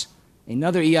profits?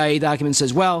 Another EIA document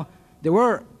says, well, there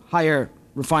were higher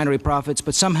refinery profits,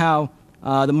 but somehow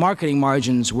the marketing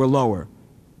margins were lower.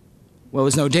 Well,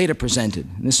 there's no data presented.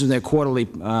 And this is their quarterly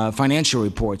financial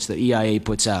reports that EIA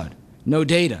puts out. No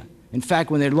data. In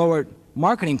fact, when they lower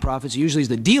marketing profits, usually it's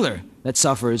the dealer that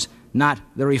suffers, not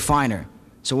the refiner.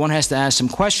 So one has to ask some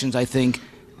questions, I think,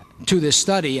 to this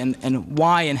study and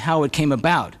why and how it came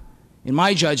about. In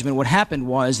my judgment, what happened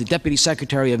was the Deputy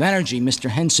Secretary of Energy, Mr.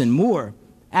 Henson Moore,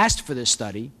 asked for this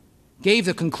study, gave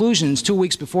the conclusions 2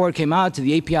 weeks before it came out to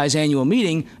the API's annual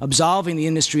meeting, absolving the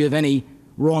industry of any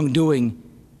wrongdoing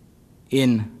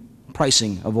in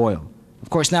pricing of oil. Of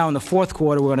course, now in the fourth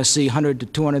quarter, we're going to see 100 to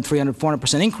 200, 300,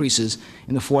 400% increases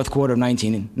in the fourth quarter of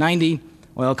 1990.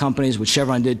 Oil companies, which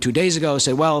Chevron did 2 days ago,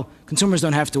 said, well, consumers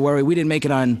don't have to worry. We didn't make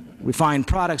it on refined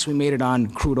products. We made it on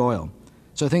crude oil.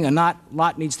 So I think a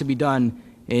lot needs to be done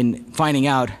in finding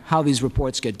out how these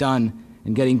reports get done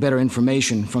and getting better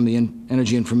information from the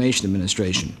Energy Information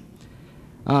Administration.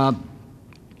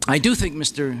 I do think,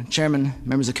 Mr. Chairman,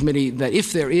 members of the committee, that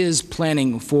if there is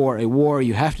planning for a war,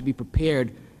 you have to be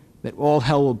prepared that all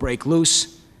hell will break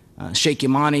loose. Sheikh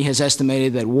Yamani has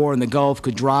estimated that war in the Gulf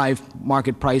could drive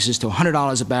market prices to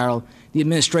 $100 a barrel. The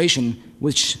administration,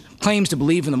 which claims to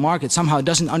believe in the market, somehow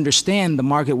doesn't understand the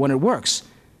market when it works.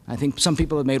 I think some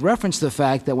people have made reference to the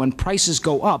fact that when prices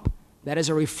go up, that is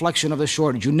a reflection of the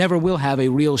shortage. You never will have a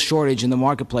real shortage in the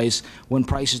marketplace when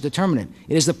prices determine it.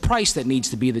 It is the price that needs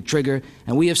to be the trigger,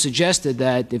 and we have suggested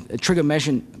that if a trigger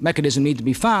mechanism needs to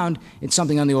be found, it's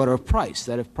something on the order of price,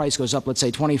 that if price goes up, let's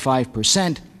say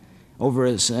 25%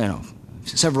 over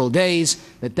several days,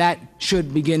 that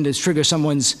should begin to trigger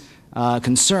someone's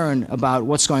concern about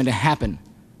what's going to happen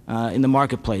in the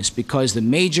marketplace, because the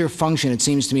major function, it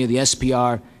seems to me, of the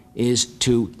SPR is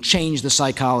to change the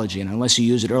psychology, and unless you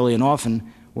use it early and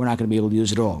often, we're not going to be able to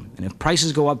use it all. And if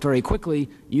prices go up very quickly,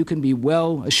 you can be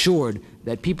well assured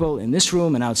that people in this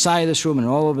room and outside of this room and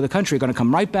all over the country are going to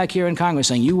come right back here in Congress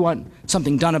saying, you want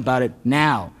something done about it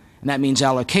now. And that means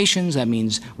allocations, that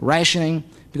means rationing,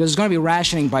 because there's going to be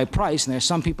rationing by price, and there's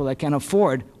some people that can't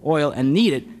afford oil and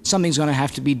need it. Something's going to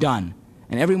have to be done.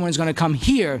 And everyone's going to come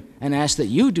here and ask that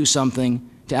you do something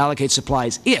to allocate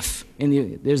supplies if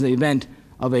there's the event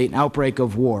of an outbreak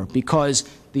of war, because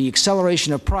the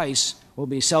acceleration of price will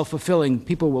be self-fulfilling.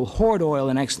 People will hoard oil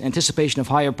in anticipation of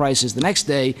higher prices. The next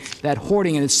day, that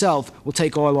hoarding in itself will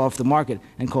take oil off the market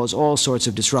and cause all sorts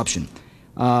of disruption.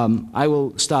 I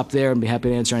will stop there and be happy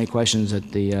to answer any questions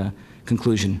at the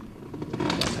conclusion.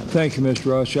 Thank you,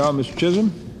 Mr. Rothschild. Mr.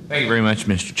 Chisholm. Thank you very much,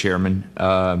 Mr. Chairman.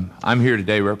 I'm here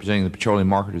today representing the Petroleum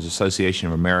Marketers Association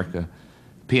of America.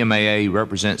 PMAA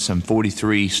represents some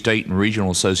 43 state and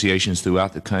regional associations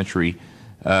throughout the country,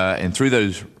 and through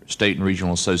those state and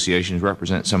regional associations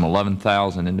represent some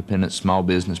 11,000 independent small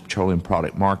business petroleum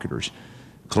product marketers.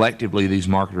 Collectively, these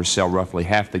marketers sell roughly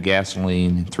half the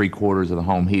gasoline and 3/4 of the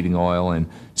home heating oil and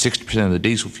 60% of the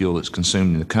diesel fuel that's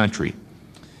consumed in the country.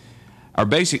 Our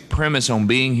basic premise on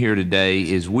being here today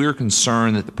is we're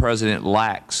concerned that the President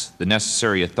lacks the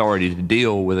necessary authority to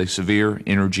deal with a severe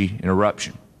energy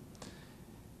interruption.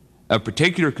 Of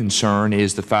particular concern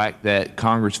is the fact that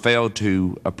Congress failed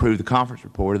to approve the conference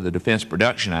report of the Defense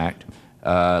Production Act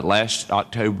last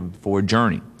October before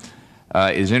adjourning.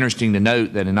 It is interesting to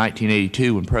note that in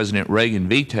 1982, when President Reagan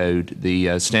vetoed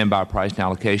the standby price and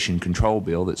allocation control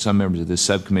bill that some members of this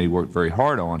subcommittee worked very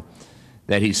hard on,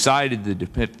 that he cited the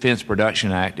Defense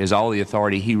Production Act as all the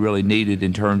authority he really needed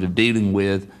in terms of dealing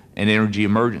with an energy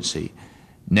emergency.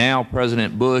 Now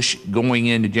President Bush, going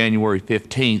into January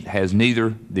 15th, has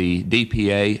neither the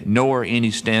DPA nor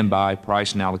any standby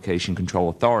price and allocation control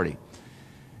authority.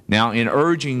 Now, in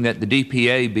urging that the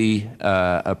DPA be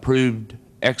approved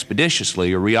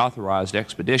expeditiously or reauthorized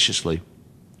expeditiously,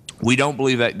 we don't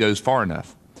believe that goes far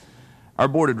enough. Our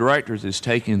Board of Directors is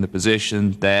taking the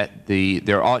position that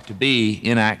there ought to be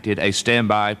enacted a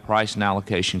standby price and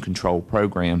allocation control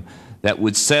program that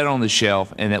would set on the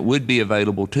shelf and that would be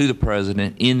available to the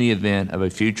President in the event of a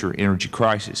future energy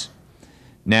crisis.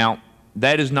 Now,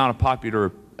 that is not a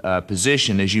popular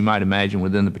position, as you might imagine,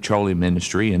 within the petroleum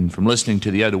industry, and from listening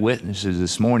to the other witnesses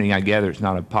this morning, I gather it's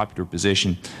not a popular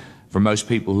position for most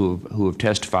people who have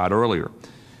testified earlier.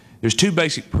 There's two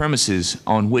basic premises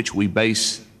on which we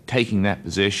base taking that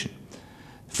position.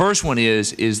 The first one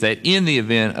is that in the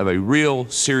event of a real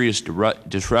serious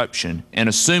disruption, and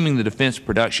assuming the Defense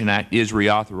Production Act is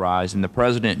reauthorized and the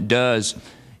President does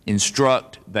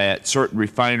instruct that certain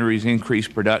refineries increase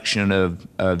production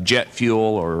of jet fuel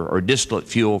or distillate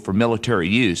fuel for military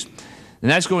use, then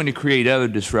that's going to create other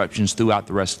disruptions throughout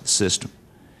the rest of the system.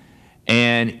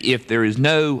 And if there is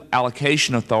no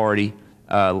allocation authority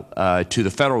to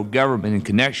the federal government in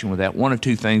connection with that, one of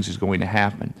two things is going to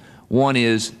happen. One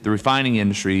is the refining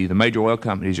industry, the major oil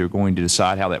companies, are going to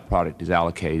decide how that product is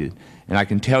allocated. And I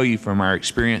can tell you from our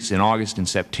experience in August and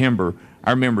September,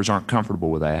 our members aren't comfortable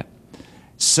with that.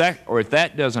 Or if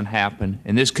that doesn't happen,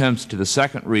 and this comes to the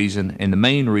second reason and the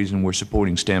main reason we're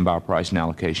supporting standby price and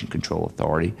allocation control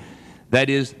authority, that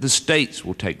is, the states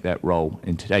will take that role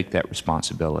and take that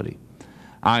responsibility.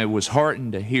 I was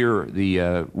heartened to hear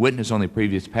the witness on the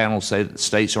previous panel say that the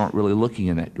states aren't really looking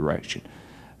in that direction.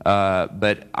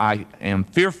 But I am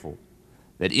fearful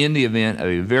that in the event of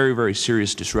a very, very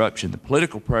serious disruption, the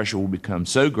political pressure will become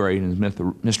so great, and as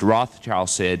Mr. Rothschild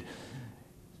said,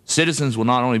 citizens will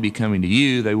not only be coming to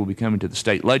you, they will be coming to the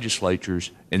state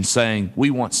legislatures and saying, we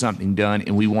want something done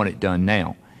and we want it done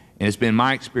now. And it's been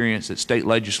my experience that state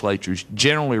legislatures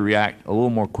generally react a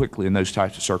little more quickly in those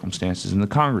types of circumstances than the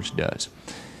Congress does.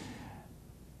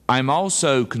 I'm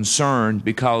also concerned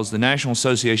because the National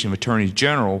Association of Attorneys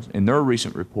General, in their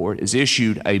recent report, has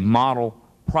issued a model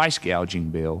price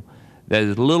gouging bill that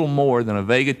is little more than a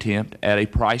vague attempt at a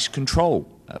price control,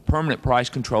 permanent price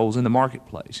controls in the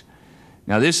marketplace.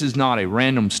 Now, this is not a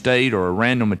random state or a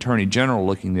random attorney general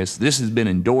looking at this. This has been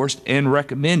endorsed and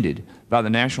recommended by the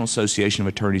National Association of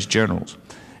Attorneys Generals.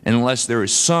 And unless there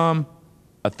is some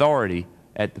authority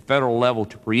at the federal level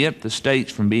to preempt the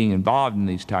states from being involved in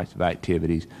these types of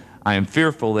activities, I am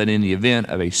fearful that in the event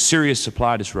of a serious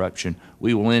supply disruption,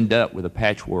 we will end up with a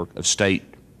patchwork of state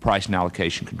price and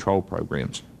allocation control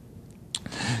programs.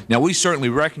 Now, we certainly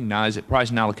recognize that price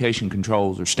and allocation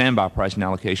controls or standby price and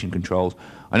allocation controls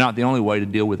are not the only way to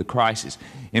deal with the crisis.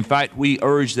 In fact, we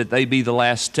urge that they be the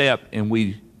last step, and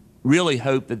we really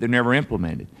hope that they're never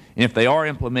implemented. And if they are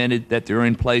implemented, that they're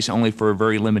in place only for a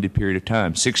very limited period of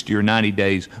time, 60 or 90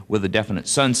 days with a definite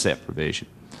sunset provision.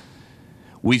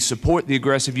 We support the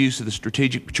aggressive use of the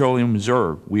Strategic Petroleum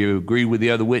Reserve. We agree with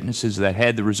the other witnesses that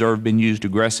had the reserve been used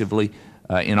aggressively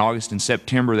in August and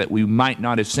September, that we might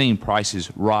not have seen prices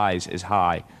rise as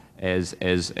high as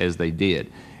they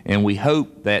did. And we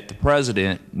hope that the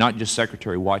President, not just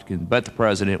Secretary Watkins, but the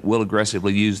President will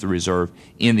aggressively use the reserve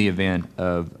in the event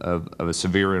of a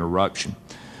severe interruption.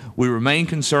 We remain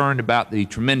concerned about the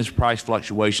tremendous price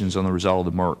fluctuations on the result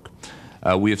of the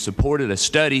MERC. We have supported a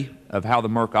study of how the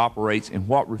MERC operates and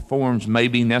what reforms may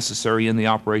be necessary in the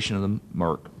operation of the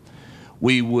MERC.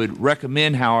 We would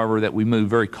recommend, however, that we move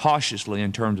very cautiously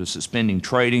in terms of suspending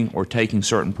trading or taking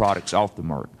certain products off the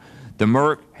MERC. The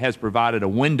MERC has provided a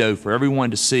window for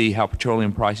everyone to see how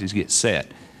petroleum prices get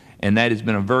set, and that has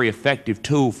been a very effective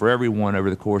tool for everyone over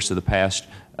the course of the past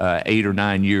 8 or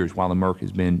 9 years while the MERC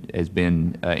has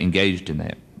been engaged in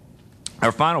that.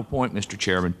 Our final point, Mr.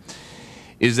 Chairman,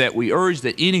 is that we urge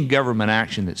that any government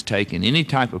action that's taken, any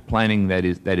type of planning that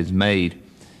is made,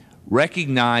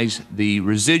 recognize the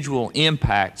residual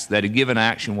impacts that a given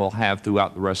action will have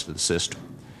throughout the rest of the system.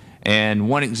 And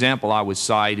one example I would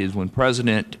cite is when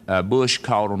President Bush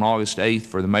called on August 8th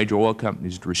for the major oil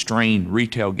companies to restrain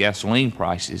retail gasoline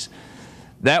prices.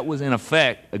 That was in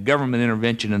effect a government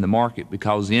intervention in the market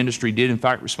because the industry did in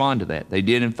fact respond to that. They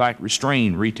did in fact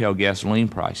restrain retail gasoline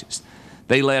prices.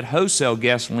 They let wholesale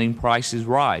gasoline prices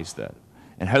rise though,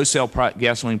 and wholesale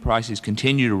gasoline prices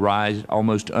continue to rise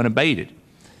almost unabated.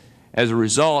 As a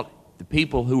result, the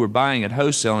people who were buying at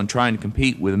wholesale and trying to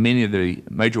compete with many of the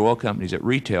major oil companies at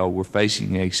retail were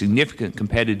facing a significant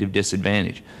competitive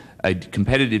disadvantage, a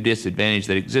competitive disadvantage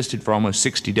that existed for almost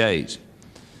 60 days.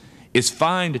 It's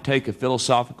fine to take a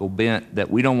philosophical bent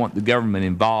that we don't want the government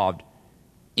involved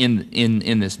in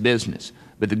this business,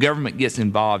 but the government gets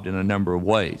involved in a number of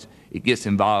ways. It gets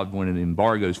involved when it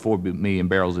embargoes 4 million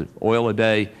barrels of oil a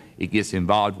day. It gets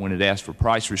involved when it asks for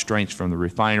price restraints from the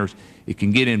refiners. It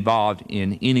can get involved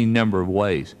in any number of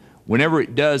ways. Whenever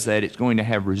it does that, it's going to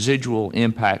have residual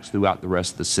impacts throughout the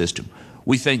rest of the system.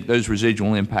 We think those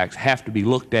residual impacts have to be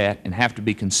looked at and have to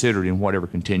be considered in whatever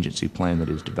contingency plan that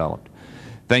is developed.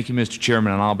 Thank you, Mr.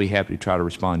 Chairman, and I'll be happy to try to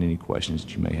respond to any questions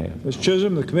that you may have. Mr.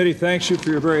 Chisholm, the committee thanks you for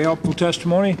your very helpful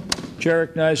testimony. Chair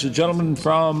recognizes the gentleman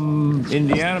from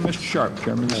Indiana, Mr. Sharp,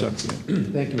 Chairman of the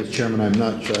subcommittee. Thank you, Mr. Chairman. I'm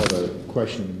not sure I have a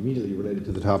question immediately related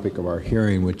to the topic of our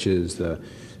hearing, which is the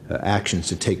actions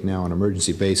to take now on an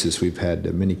emergency basis. We've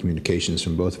had many communications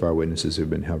from both of our witnesses who have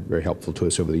been very helpful to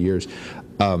us over the years.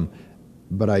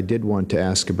 But I did want to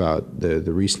ask about the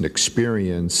recent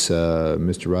experience.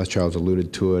 Mr. Rothschild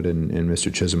alluded to it, and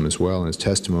Mr. Chisholm as well in his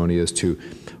testimony, as to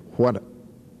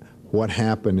what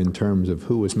happened in terms of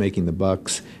who was making the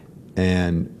bucks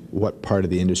and what part of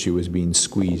the industry was being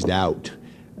squeezed out,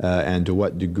 and to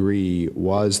what degree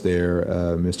was there,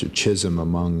 Mr. Chisholm,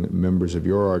 among members of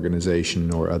your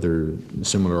organization or other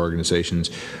similar organizations,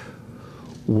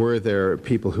 were there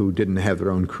people who didn't have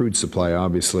their own crude supply,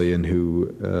 obviously, and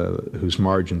whose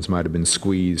margins might have been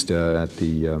squeezed at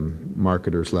the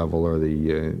marketer's level or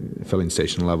the filling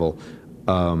station level?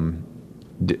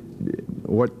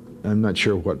 I'm not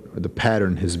sure what the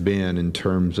pattern has been in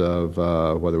terms of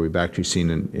whether we've actually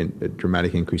seen a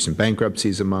dramatic increase in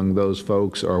bankruptcies among those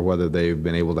folks, or whether they've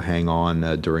been able to hang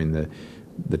on during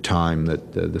the time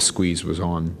that the squeeze was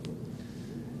on.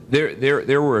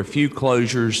 There were a few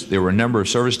closures. There were a number of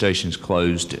service stations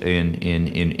closed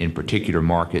in particular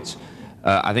markets.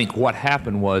 I think what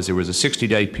happened was there was a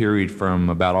 60-day period from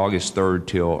about August 3rd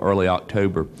till early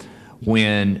October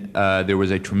when there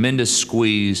was a tremendous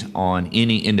squeeze on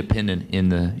any independent in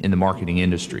the marketing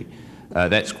industry.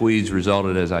 That squeeze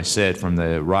resulted, as I said, from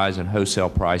the rise in wholesale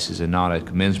prices and not a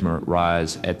commensurate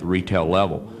rise at the retail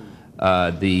level.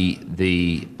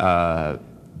 The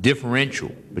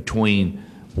differential between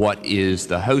what is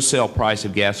the wholesale price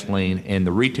of gasoline and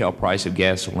the retail price of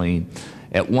gasoline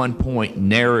at one point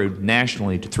narrowed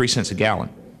nationally to 3 cents a gallon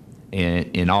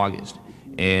in August.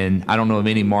 And I don't know of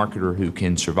any marketer who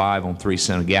can survive on 3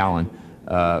 cents a gallon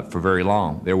for very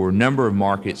long. There were a number of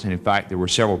markets, and in fact there were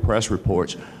several press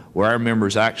reports where our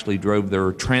members actually drove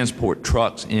their transport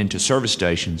trucks into service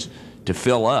stations to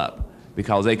fill up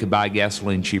because they could buy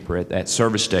gasoline cheaper at that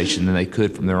service station than they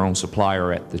could from their own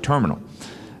supplier at the terminal.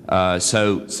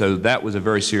 So that was a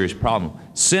very serious problem.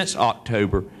 Since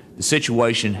October, the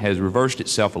situation has reversed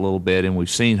itself a little bit, and we've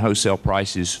seen wholesale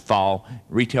prices fall.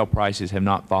 Retail prices have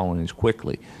not fallen as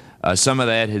quickly. Some of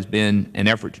that has been an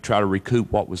effort to try to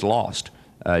recoup what was lost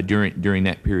during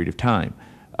that period of time.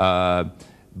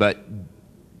 But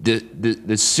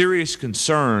the serious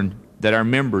concern that our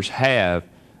members have,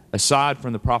 aside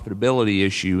from the profitability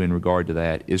issue in regard to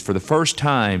that, is for the first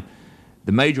time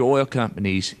the major oil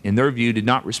companies, in their view, did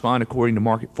not respond according to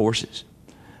market forces.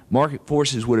 Market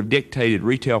forces would have dictated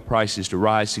retail prices to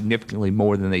rise significantly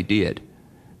more than they did.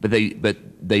 But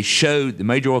the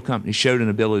major oil companies showed an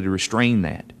ability to restrain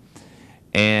that.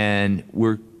 And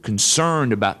we're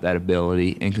concerned about that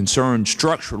ability and concerned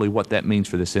structurally what that means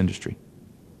for this industry.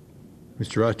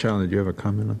 Mr. Rothschild, did you have a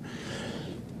comment on that?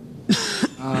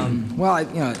 Well, I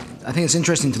think it's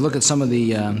interesting to look at some of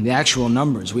the actual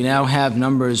numbers. We now have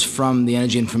numbers from the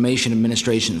Energy Information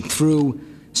Administration through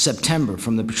September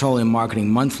from the Petroleum Marketing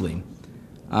Monthly.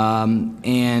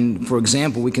 And, for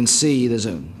example, we can see, there's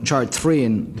a chart 3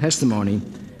 in testimony,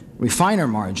 refiner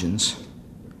margins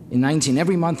in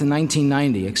every month in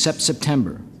 1990, except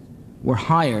September, were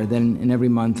higher than in every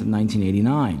month of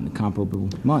 1989, the comparable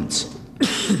months.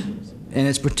 And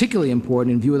it's particularly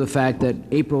important in view of the fact that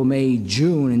April, May,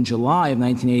 June, and July of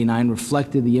 1989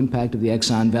 reflected the impact of the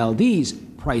Exxon Valdez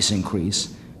price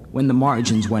increase when the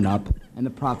margins went up and the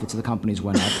profits of the companies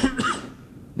went up,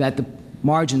 that the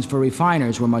margins for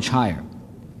refiners were much higher.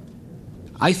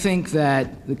 I think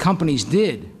that the companies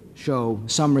did show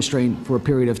some restraint for a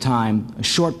period of time, a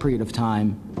short period of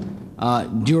time,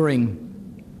 during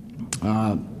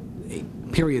a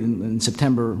period in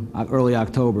September, early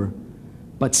October.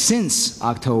 But since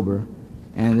October,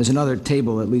 and there's another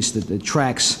table at least that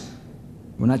tracks,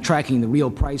 we're not tracking the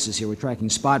real prices here, we're tracking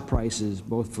spot prices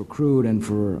both for crude and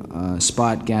for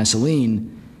spot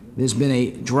gasoline, there's been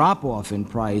a drop-off in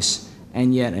price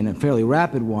and yet, and a fairly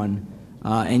rapid one,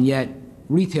 and yet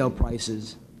retail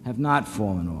prices have not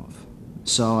fallen off.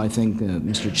 So I think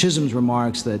Mr. Chisholm's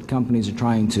remarks that companies are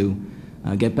trying to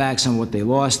get back some of what they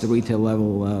lost at the retail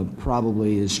level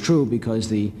probably is true, because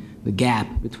the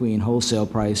gap between wholesale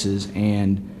prices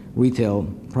and retail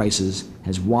prices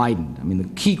has widened. I mean, the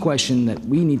key question that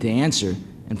we need to answer,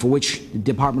 and for which the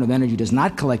Department of Energy does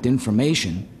not collect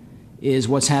information, is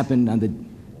what's happened on the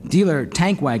dealer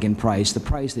tank wagon price, the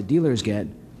price that dealers get,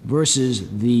 versus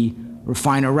the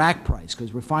refiner rack price,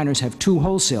 because refiners have two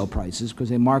wholesale prices because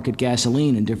they market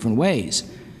gasoline in different ways.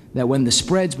 That when the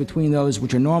spreads between those,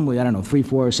 which are normally, I don't know,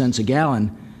 3-4 cents a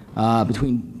gallon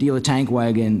between dealer tank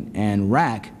wagon and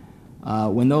rack,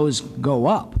 when those go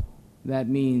up, that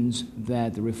means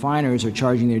that the refiners are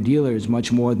charging their dealers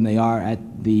much more than they are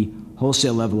at the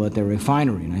wholesale level at their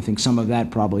refinery. And I think some of that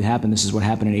probably happened. This is what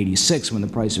happened in '86 when the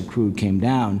price of crude came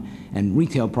down and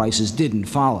retail prices didn't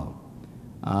follow.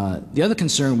 The other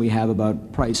concern we have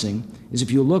about pricing is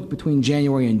if you look between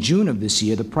January and June of this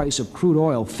year, the price of crude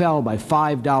oil fell by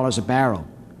 $5 a barrel,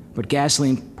 but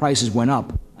gasoline prices went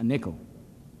up a nickel.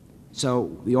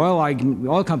 So the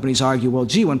oil companies argue, well,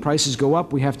 gee, when prices go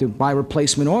up, we have to buy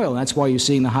replacement oil. That's why you're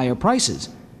seeing the higher prices.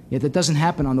 Yet that doesn't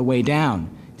happen on the way down.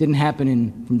 It didn't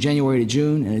happen from January to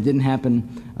June, and it didn't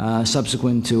happen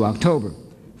subsequent to October.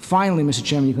 Finally, Mr.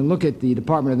 Chairman, you can look at the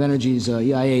Department of Energy's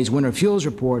EIA's Winter Fuels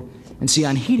Report and see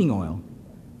on heating oil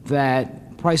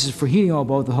that prices for heating oil,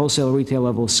 both the wholesale and retail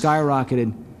level,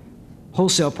 skyrocketed.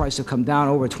 Wholesale prices have come down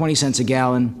over 20 cents a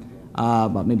gallon,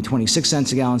 about maybe 26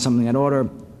 cents a gallon, something in that order.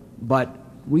 But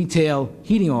retail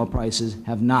heating oil prices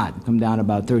have not come down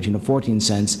about 13 to 14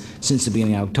 cents since the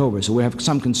beginning of October. So we have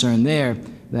some concern there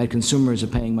that consumers are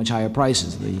paying much higher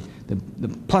prices. The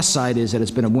plus side is that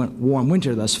it's been a warm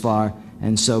winter thus far,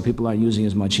 and so people aren't using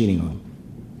as much heating oil.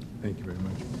 Thank you very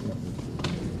much.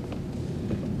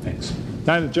 Thanks.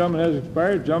 Time the gentleman has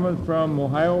expired. Gentleman from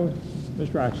Ohio,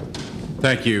 Mr. Axel.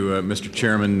 Thank you, Mr.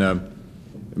 Chairman.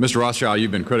 Mr. Rothschild,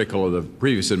 you've been critical of the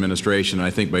previous administration, and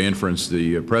I think by inference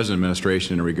the present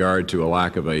administration, in regard to a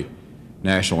lack of a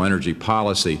national energy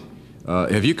policy.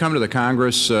 Have you come to the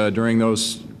Congress during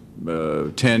those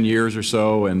 10 years or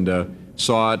so and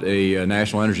sought a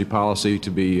national energy policy to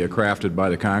be crafted by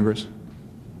the Congress?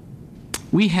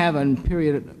 We have on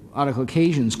periodic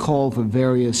occasions called for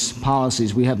various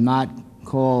policies. We have not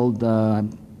called,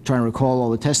 I'm trying to recall all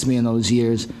the testimony in those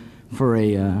years, for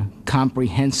a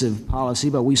comprehensive policy,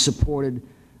 but we supported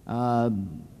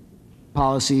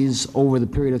policies over the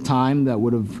period of time that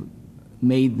would have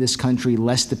made this country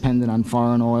less dependent on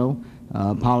foreign oil,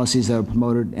 policies that have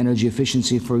promoted energy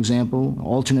efficiency, for example,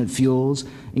 alternate fuels,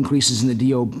 increases in the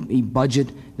DOE budget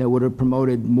that would have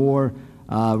promoted more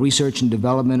research and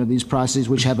development of these processes,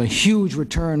 which have a huge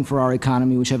return for our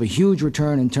economy, which have a huge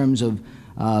return in terms of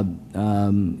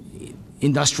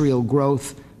industrial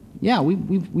growth. Yeah,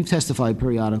 we've testified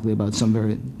periodically about some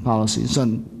very policies, so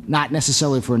not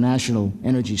necessarily for a national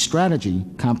energy strategy,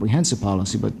 comprehensive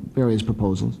policy, but various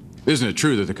proposals. Isn't it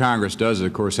true that the Congress does,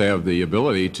 of course, have the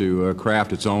ability to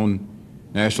craft its own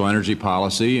national energy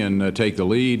policy and take the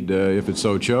lead if it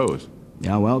so chose?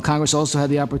 Yeah, well, Congress also had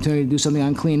the opportunity to do something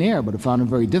on clean air, but it found it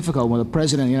very difficult when the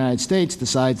President of the United States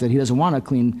decides that he doesn't want a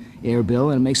clean air bill,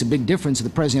 and it makes a big difference that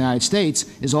the President of the United States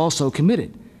is also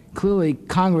committed. Clearly,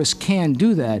 Congress can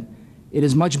do that. It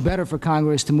is much better for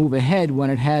Congress to move ahead when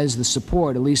it has the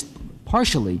support, at least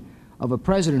partially, of a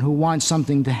President who wants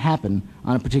something to happen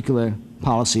on a particular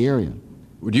policy area.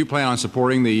 Would you plan on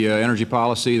supporting the energy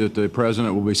policy that the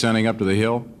President will be sending up to the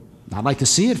Hill? I'd like to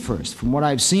see it first. From what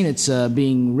I've seen, it's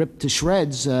being ripped to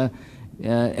shreds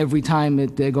every time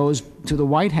it goes to the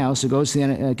White House, it goes to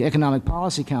the Economic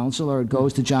Policy Council, or it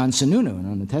goes to John Sununu. And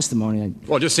on the testimony,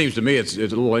 well, it just seems to me it's a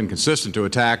little inconsistent to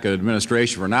attack an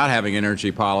administration for not having an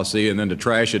energy policy and then to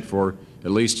trash it for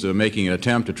at least making an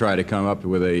attempt to try to come up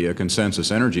with a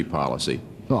consensus energy policy.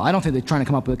 Well, I don't think they're trying to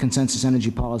come up with a consensus energy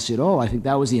policy at all. I think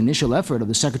that was the initial effort of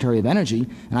the Secretary of Energy,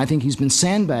 and I think he's been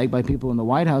sandbagged by people in the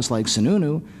White House like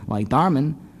Sununu, like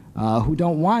Darman, who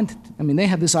don't want, I mean, they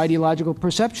have this ideological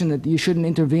perception that you shouldn't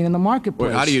intervene in the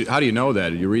marketplace. Well, how do you know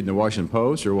that? Are you reading the Washington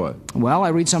Post or what? Well, I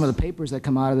read some of the papers that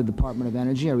come out of the Department of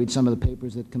Energy. I read some of the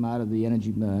papers that come out of the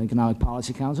Economic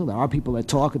Policy Council. There are people that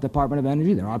talk at the Department of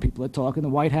Energy. There are people that talk in the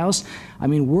White House. I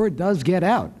mean, word does get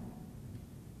out.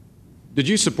 Did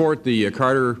you support the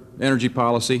Carter energy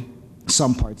policy?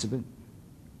 Some parts of it.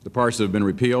 The parts that have been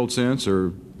repealed since,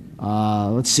 or?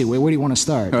 Let's see, where do you want to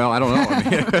start? Well, I don't know. I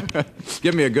mean,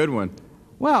 give me a good one.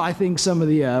 Well, I think some of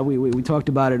the, we talked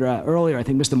about it earlier. I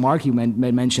think Mr. Markey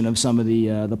made mention of some of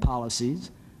the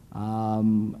policies.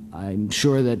 I'm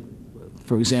sure that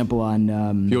For example,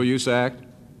 on Fuel Use Act.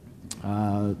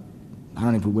 I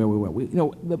don't even know where we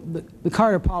were. The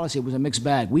Carter policy was a mixed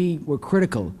bag. We were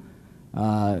critical.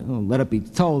 Let it be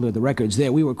told, or the record's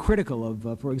there. We were critical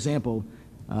of, for example,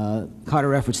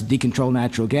 Carter efforts to decontrol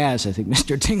natural gas. I think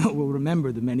Mr. Dingell will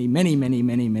remember the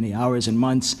many hours and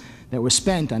months that were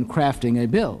spent on crafting a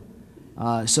bill.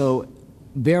 So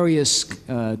various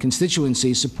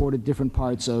constituencies supported different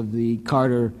parts of the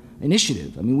Carter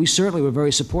initiative. I mean, we certainly were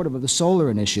very supportive of the solar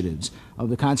initiatives,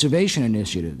 of the conservation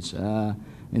initiatives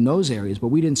in those areas, but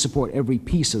we didn't support every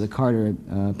piece of the Carter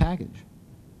package.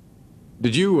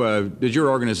 Did your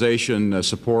organization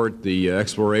support the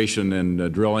exploration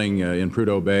and drilling in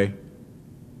Prudhoe Bay?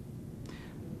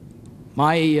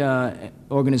 My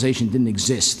organization didn't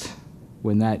exist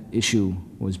when that issue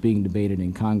was being debated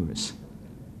in Congress,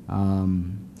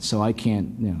 so I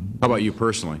can't. How about you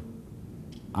personally?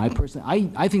 I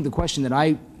think the question that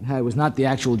I had was not the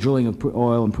actual drilling of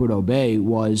oil in Prudhoe Bay,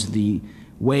 was the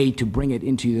way to bring it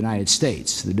into the United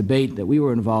States. The debate that we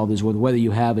were involved is with whether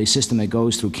you have a system that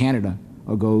goes through Canada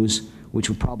or goes, which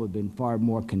would probably have been far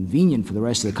more convenient for the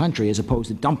rest of the country, as opposed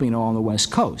to dumping it all on the West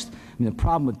Coast. I mean, the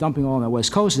problem with dumping oil on the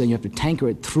West Coast is then you have to tanker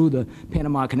it through the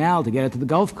Panama Canal to get it to the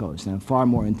Gulf Coast. And a far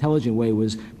more intelligent way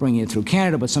was bringing it through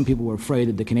Canada, but some people were afraid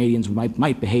that the Canadians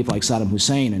might behave like Saddam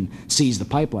Hussein and seize the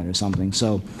pipeline or something.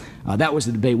 So that was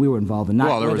the debate we were involved in.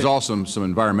 Well, there was also some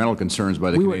environmental concerns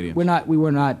by the Canadians. We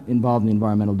were not involved in the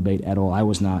environmental debate at all. I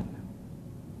was not.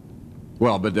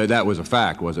 Well, but that was a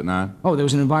fact, was it not? Oh, there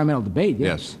was an environmental debate,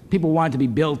 yes. People wanted to be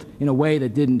built in a way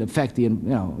that didn't affect the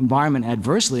environment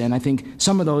adversely, and I think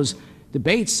some of those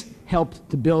debates helped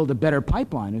to build a better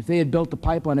pipeline. If they had built the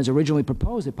pipeline as originally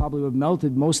proposed, it probably would have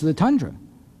melted most of the tundra.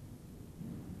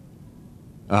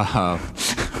 Not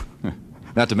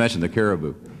to mention the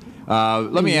caribou.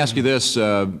 Let me ask you this.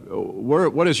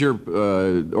 What is your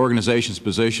organization's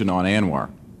position on ANWR?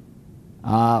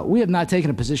 We have not taken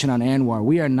a position on ANWR.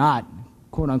 We are not,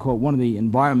 quote unquote, one of the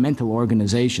environmental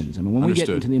organizations. I mean, when we get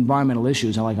into the environmental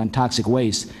issues, like on toxic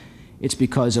waste, it's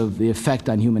because of the effect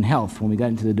on human health. When we got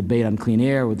into the debate on clean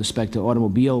air with respect to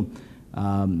automobile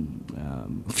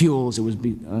fuels, it was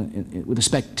with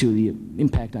respect to the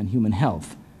impact on human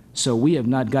health. So we have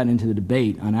not gotten into the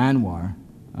debate on ANWR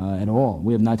at all.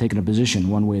 We have not taken a position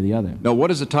one way or the other. No,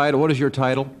 what is the title? What is your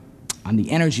title? I'm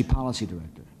the Energy Policy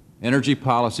Director. Energy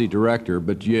Policy Director,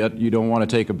 but yet you don't want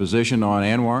to take a position on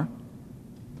ANWR?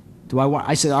 Do I want?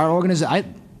 I said our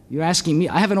organization. You're asking me.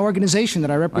 I have an organization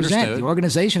that I represent. Understood. The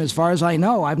organization, as far as I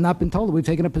know, I've not been told that we've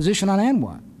taken a position on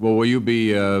ANWR. Well, will you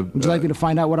be? Would you like me to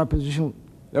find out what our position?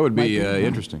 That would be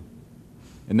interesting.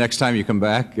 And next time you come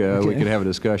back, we could have a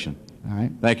discussion. All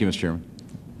right. Thank you, Mr.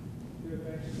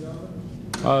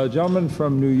 Chairman. Gentleman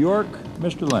from New York,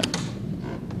 Mr. Lent.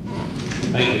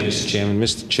 Thank you, Mr. Chairman.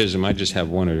 Mr. Chisholm, I just have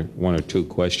one or two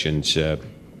questions.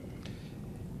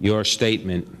 Your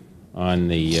statement on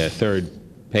the third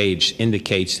page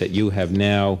indicates that you have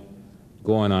now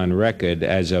gone on record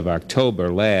as of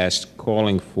October last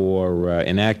calling for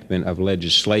enactment of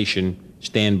legislation,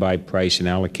 standby price and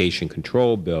allocation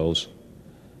control bills,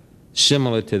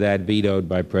 similar to that vetoed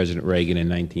by President Reagan in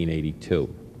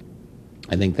 1982.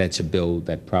 I think that's a bill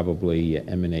that probably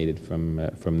emanated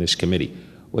from this committee.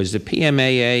 Was the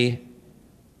PMAA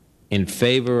in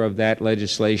favor of that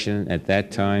legislation at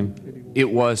that time? It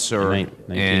was, sir,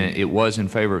 and it was in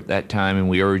favor at that time, and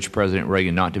we urged President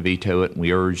Reagan not to veto it, and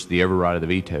we urged the override of the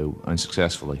veto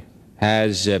unsuccessfully.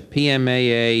 Has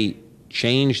PMAA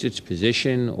changed its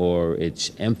position or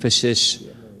its emphasis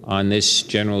on this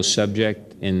general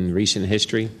subject in recent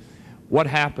history? What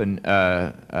happened,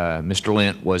 Mr.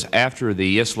 Lent, was after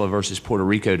the Isla versus Puerto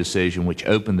Rico decision, which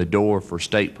opened the door for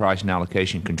state price and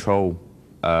allocation control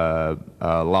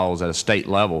laws at a state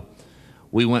level,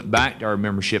 we went back to our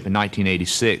membership in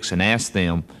 1986 and asked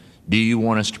them, do you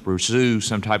want us to pursue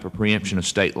some type of preemption of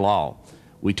state law?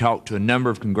 We talked to a number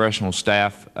of congressional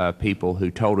staff people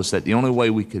who told us that the only way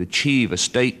we could achieve a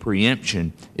state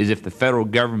preemption is if the federal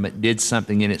government did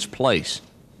something in its place,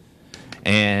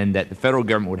 and that the federal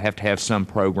government would have to have some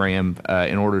program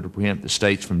in order to preempt the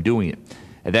states from doing it.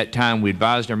 At that time, we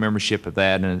advised our membership of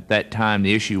that, and at that time,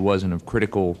 the issue wasn't of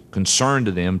critical concern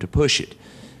to them to push it.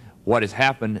 What has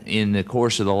happened in the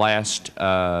course of the last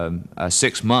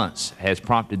 6 months has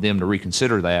prompted them to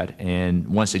reconsider that, and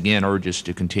once again urge us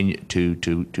to continue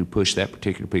to push that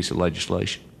particular piece of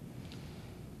legislation.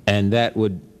 And that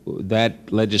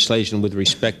legislation with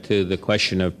respect to the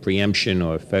question of preemption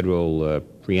or federal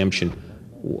preemption,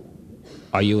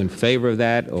 are you in favor of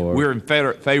that, or we're in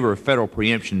favor of federal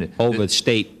preemption over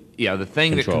state Yeah, the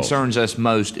thing that concerns us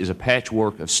most is a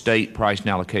patchwork of state price and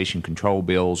allocation control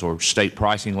bills or state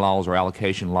pricing laws or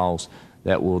allocation laws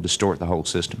that will distort the whole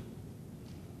system.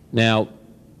 Now,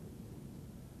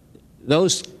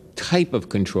 those type of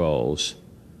controls,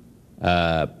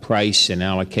 price and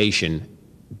allocation,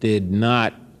 did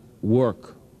not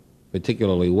work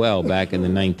particularly well back in the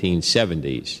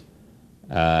 1970s.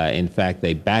 In fact,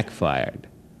 they backfired.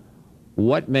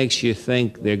 What makes you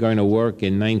think they're going to work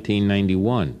in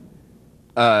 1991?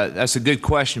 That's a good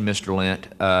question, Mr. Lent.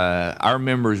 Our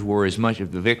members were as much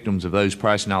of the victims of those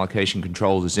price and allocation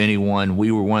controls as anyone.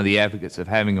 We were one of the advocates of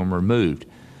having them removed.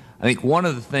 I think one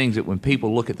of the things that when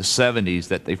people look at the 70s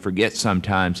that they forget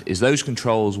sometimes is those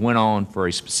controls went on for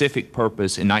a specific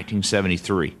purpose in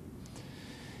 1973.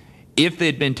 If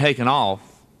they'd been taken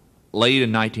off late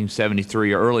in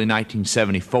 1973 or early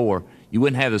 1974, you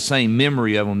wouldn't have the same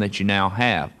memory of them that you now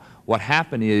have. What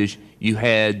happened is you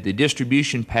had the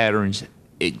distribution patterns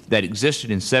that existed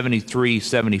in 73,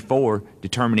 74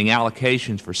 determining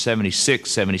allocations for 76,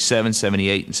 77,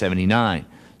 78, and 79.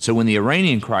 So when the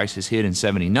Iranian crisis hit in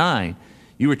 79,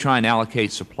 you were trying to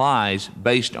allocate supplies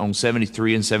based on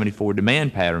 73 and 74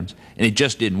 demand patterns, and it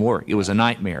just didn't work. It was a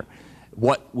nightmare.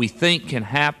 What we think can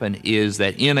happen is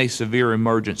that in a severe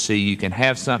emergency, you can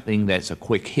have something that's a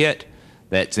quick hit,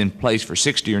 that's in place for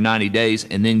 60 or 90 days,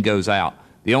 and then goes out.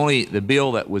 The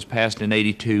bill that was passed in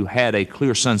 '82 had a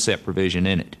clear sunset provision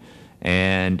in it,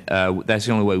 and that's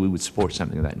the only way we would support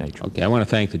something of that nature. Okay, I want to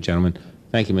thank the gentleman.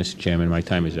 Thank you, Mr. Chairman. My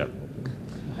time is up.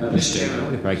 Mr.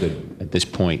 Chairman, if I could, at this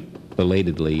point,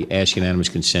 belatedly ask unanimous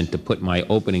consent to put my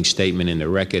opening statement in the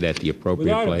record at the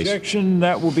appropriate place. Without objection,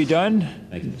 that will be done.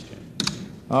 Thank you, Mr.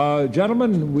 Chairman.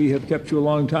 Gentlemen, we have kept you a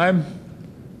long time.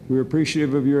 We're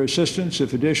appreciative of your assistance.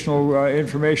 If additional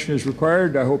information is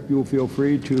required, I hope you'll feel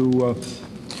free to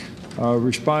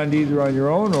respond either on your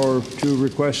own or to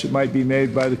requests that might be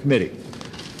made by the committee.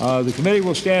 The committee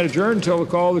will stand adjourned until the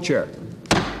call of the chair.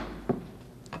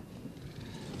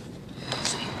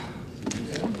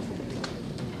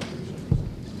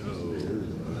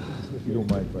 If you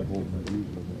don't mind if I hold my views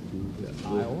on that,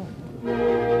 too.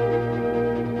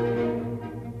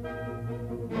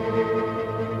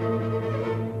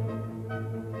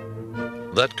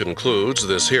 That concludes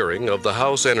this hearing of the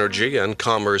House Energy and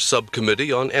Commerce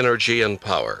Subcommittee on Energy and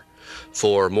Power.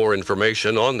 For more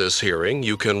information on this hearing,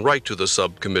 you can write to the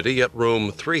subcommittee at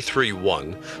Room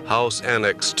 331, House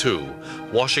Annex 2,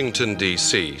 Washington,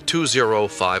 D.C.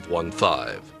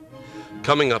 20515.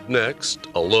 Coming up next,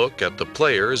 a look at the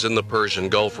players in the Persian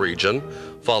Gulf region,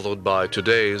 followed by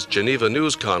today's Geneva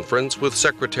News Conference with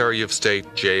Secretary of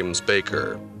State James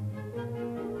Baker.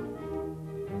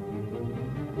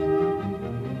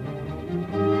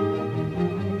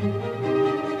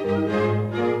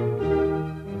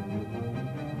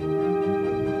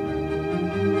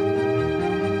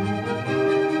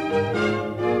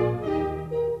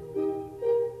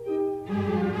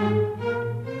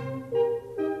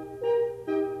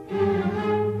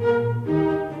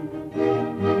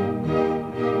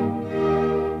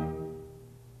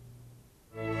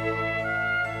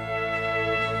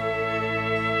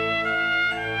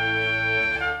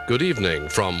 Good evening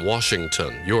from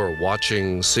Washington. You're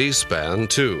watching C-SPAN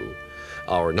 2.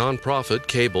 Our nonprofit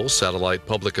cable satellite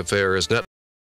public affairs network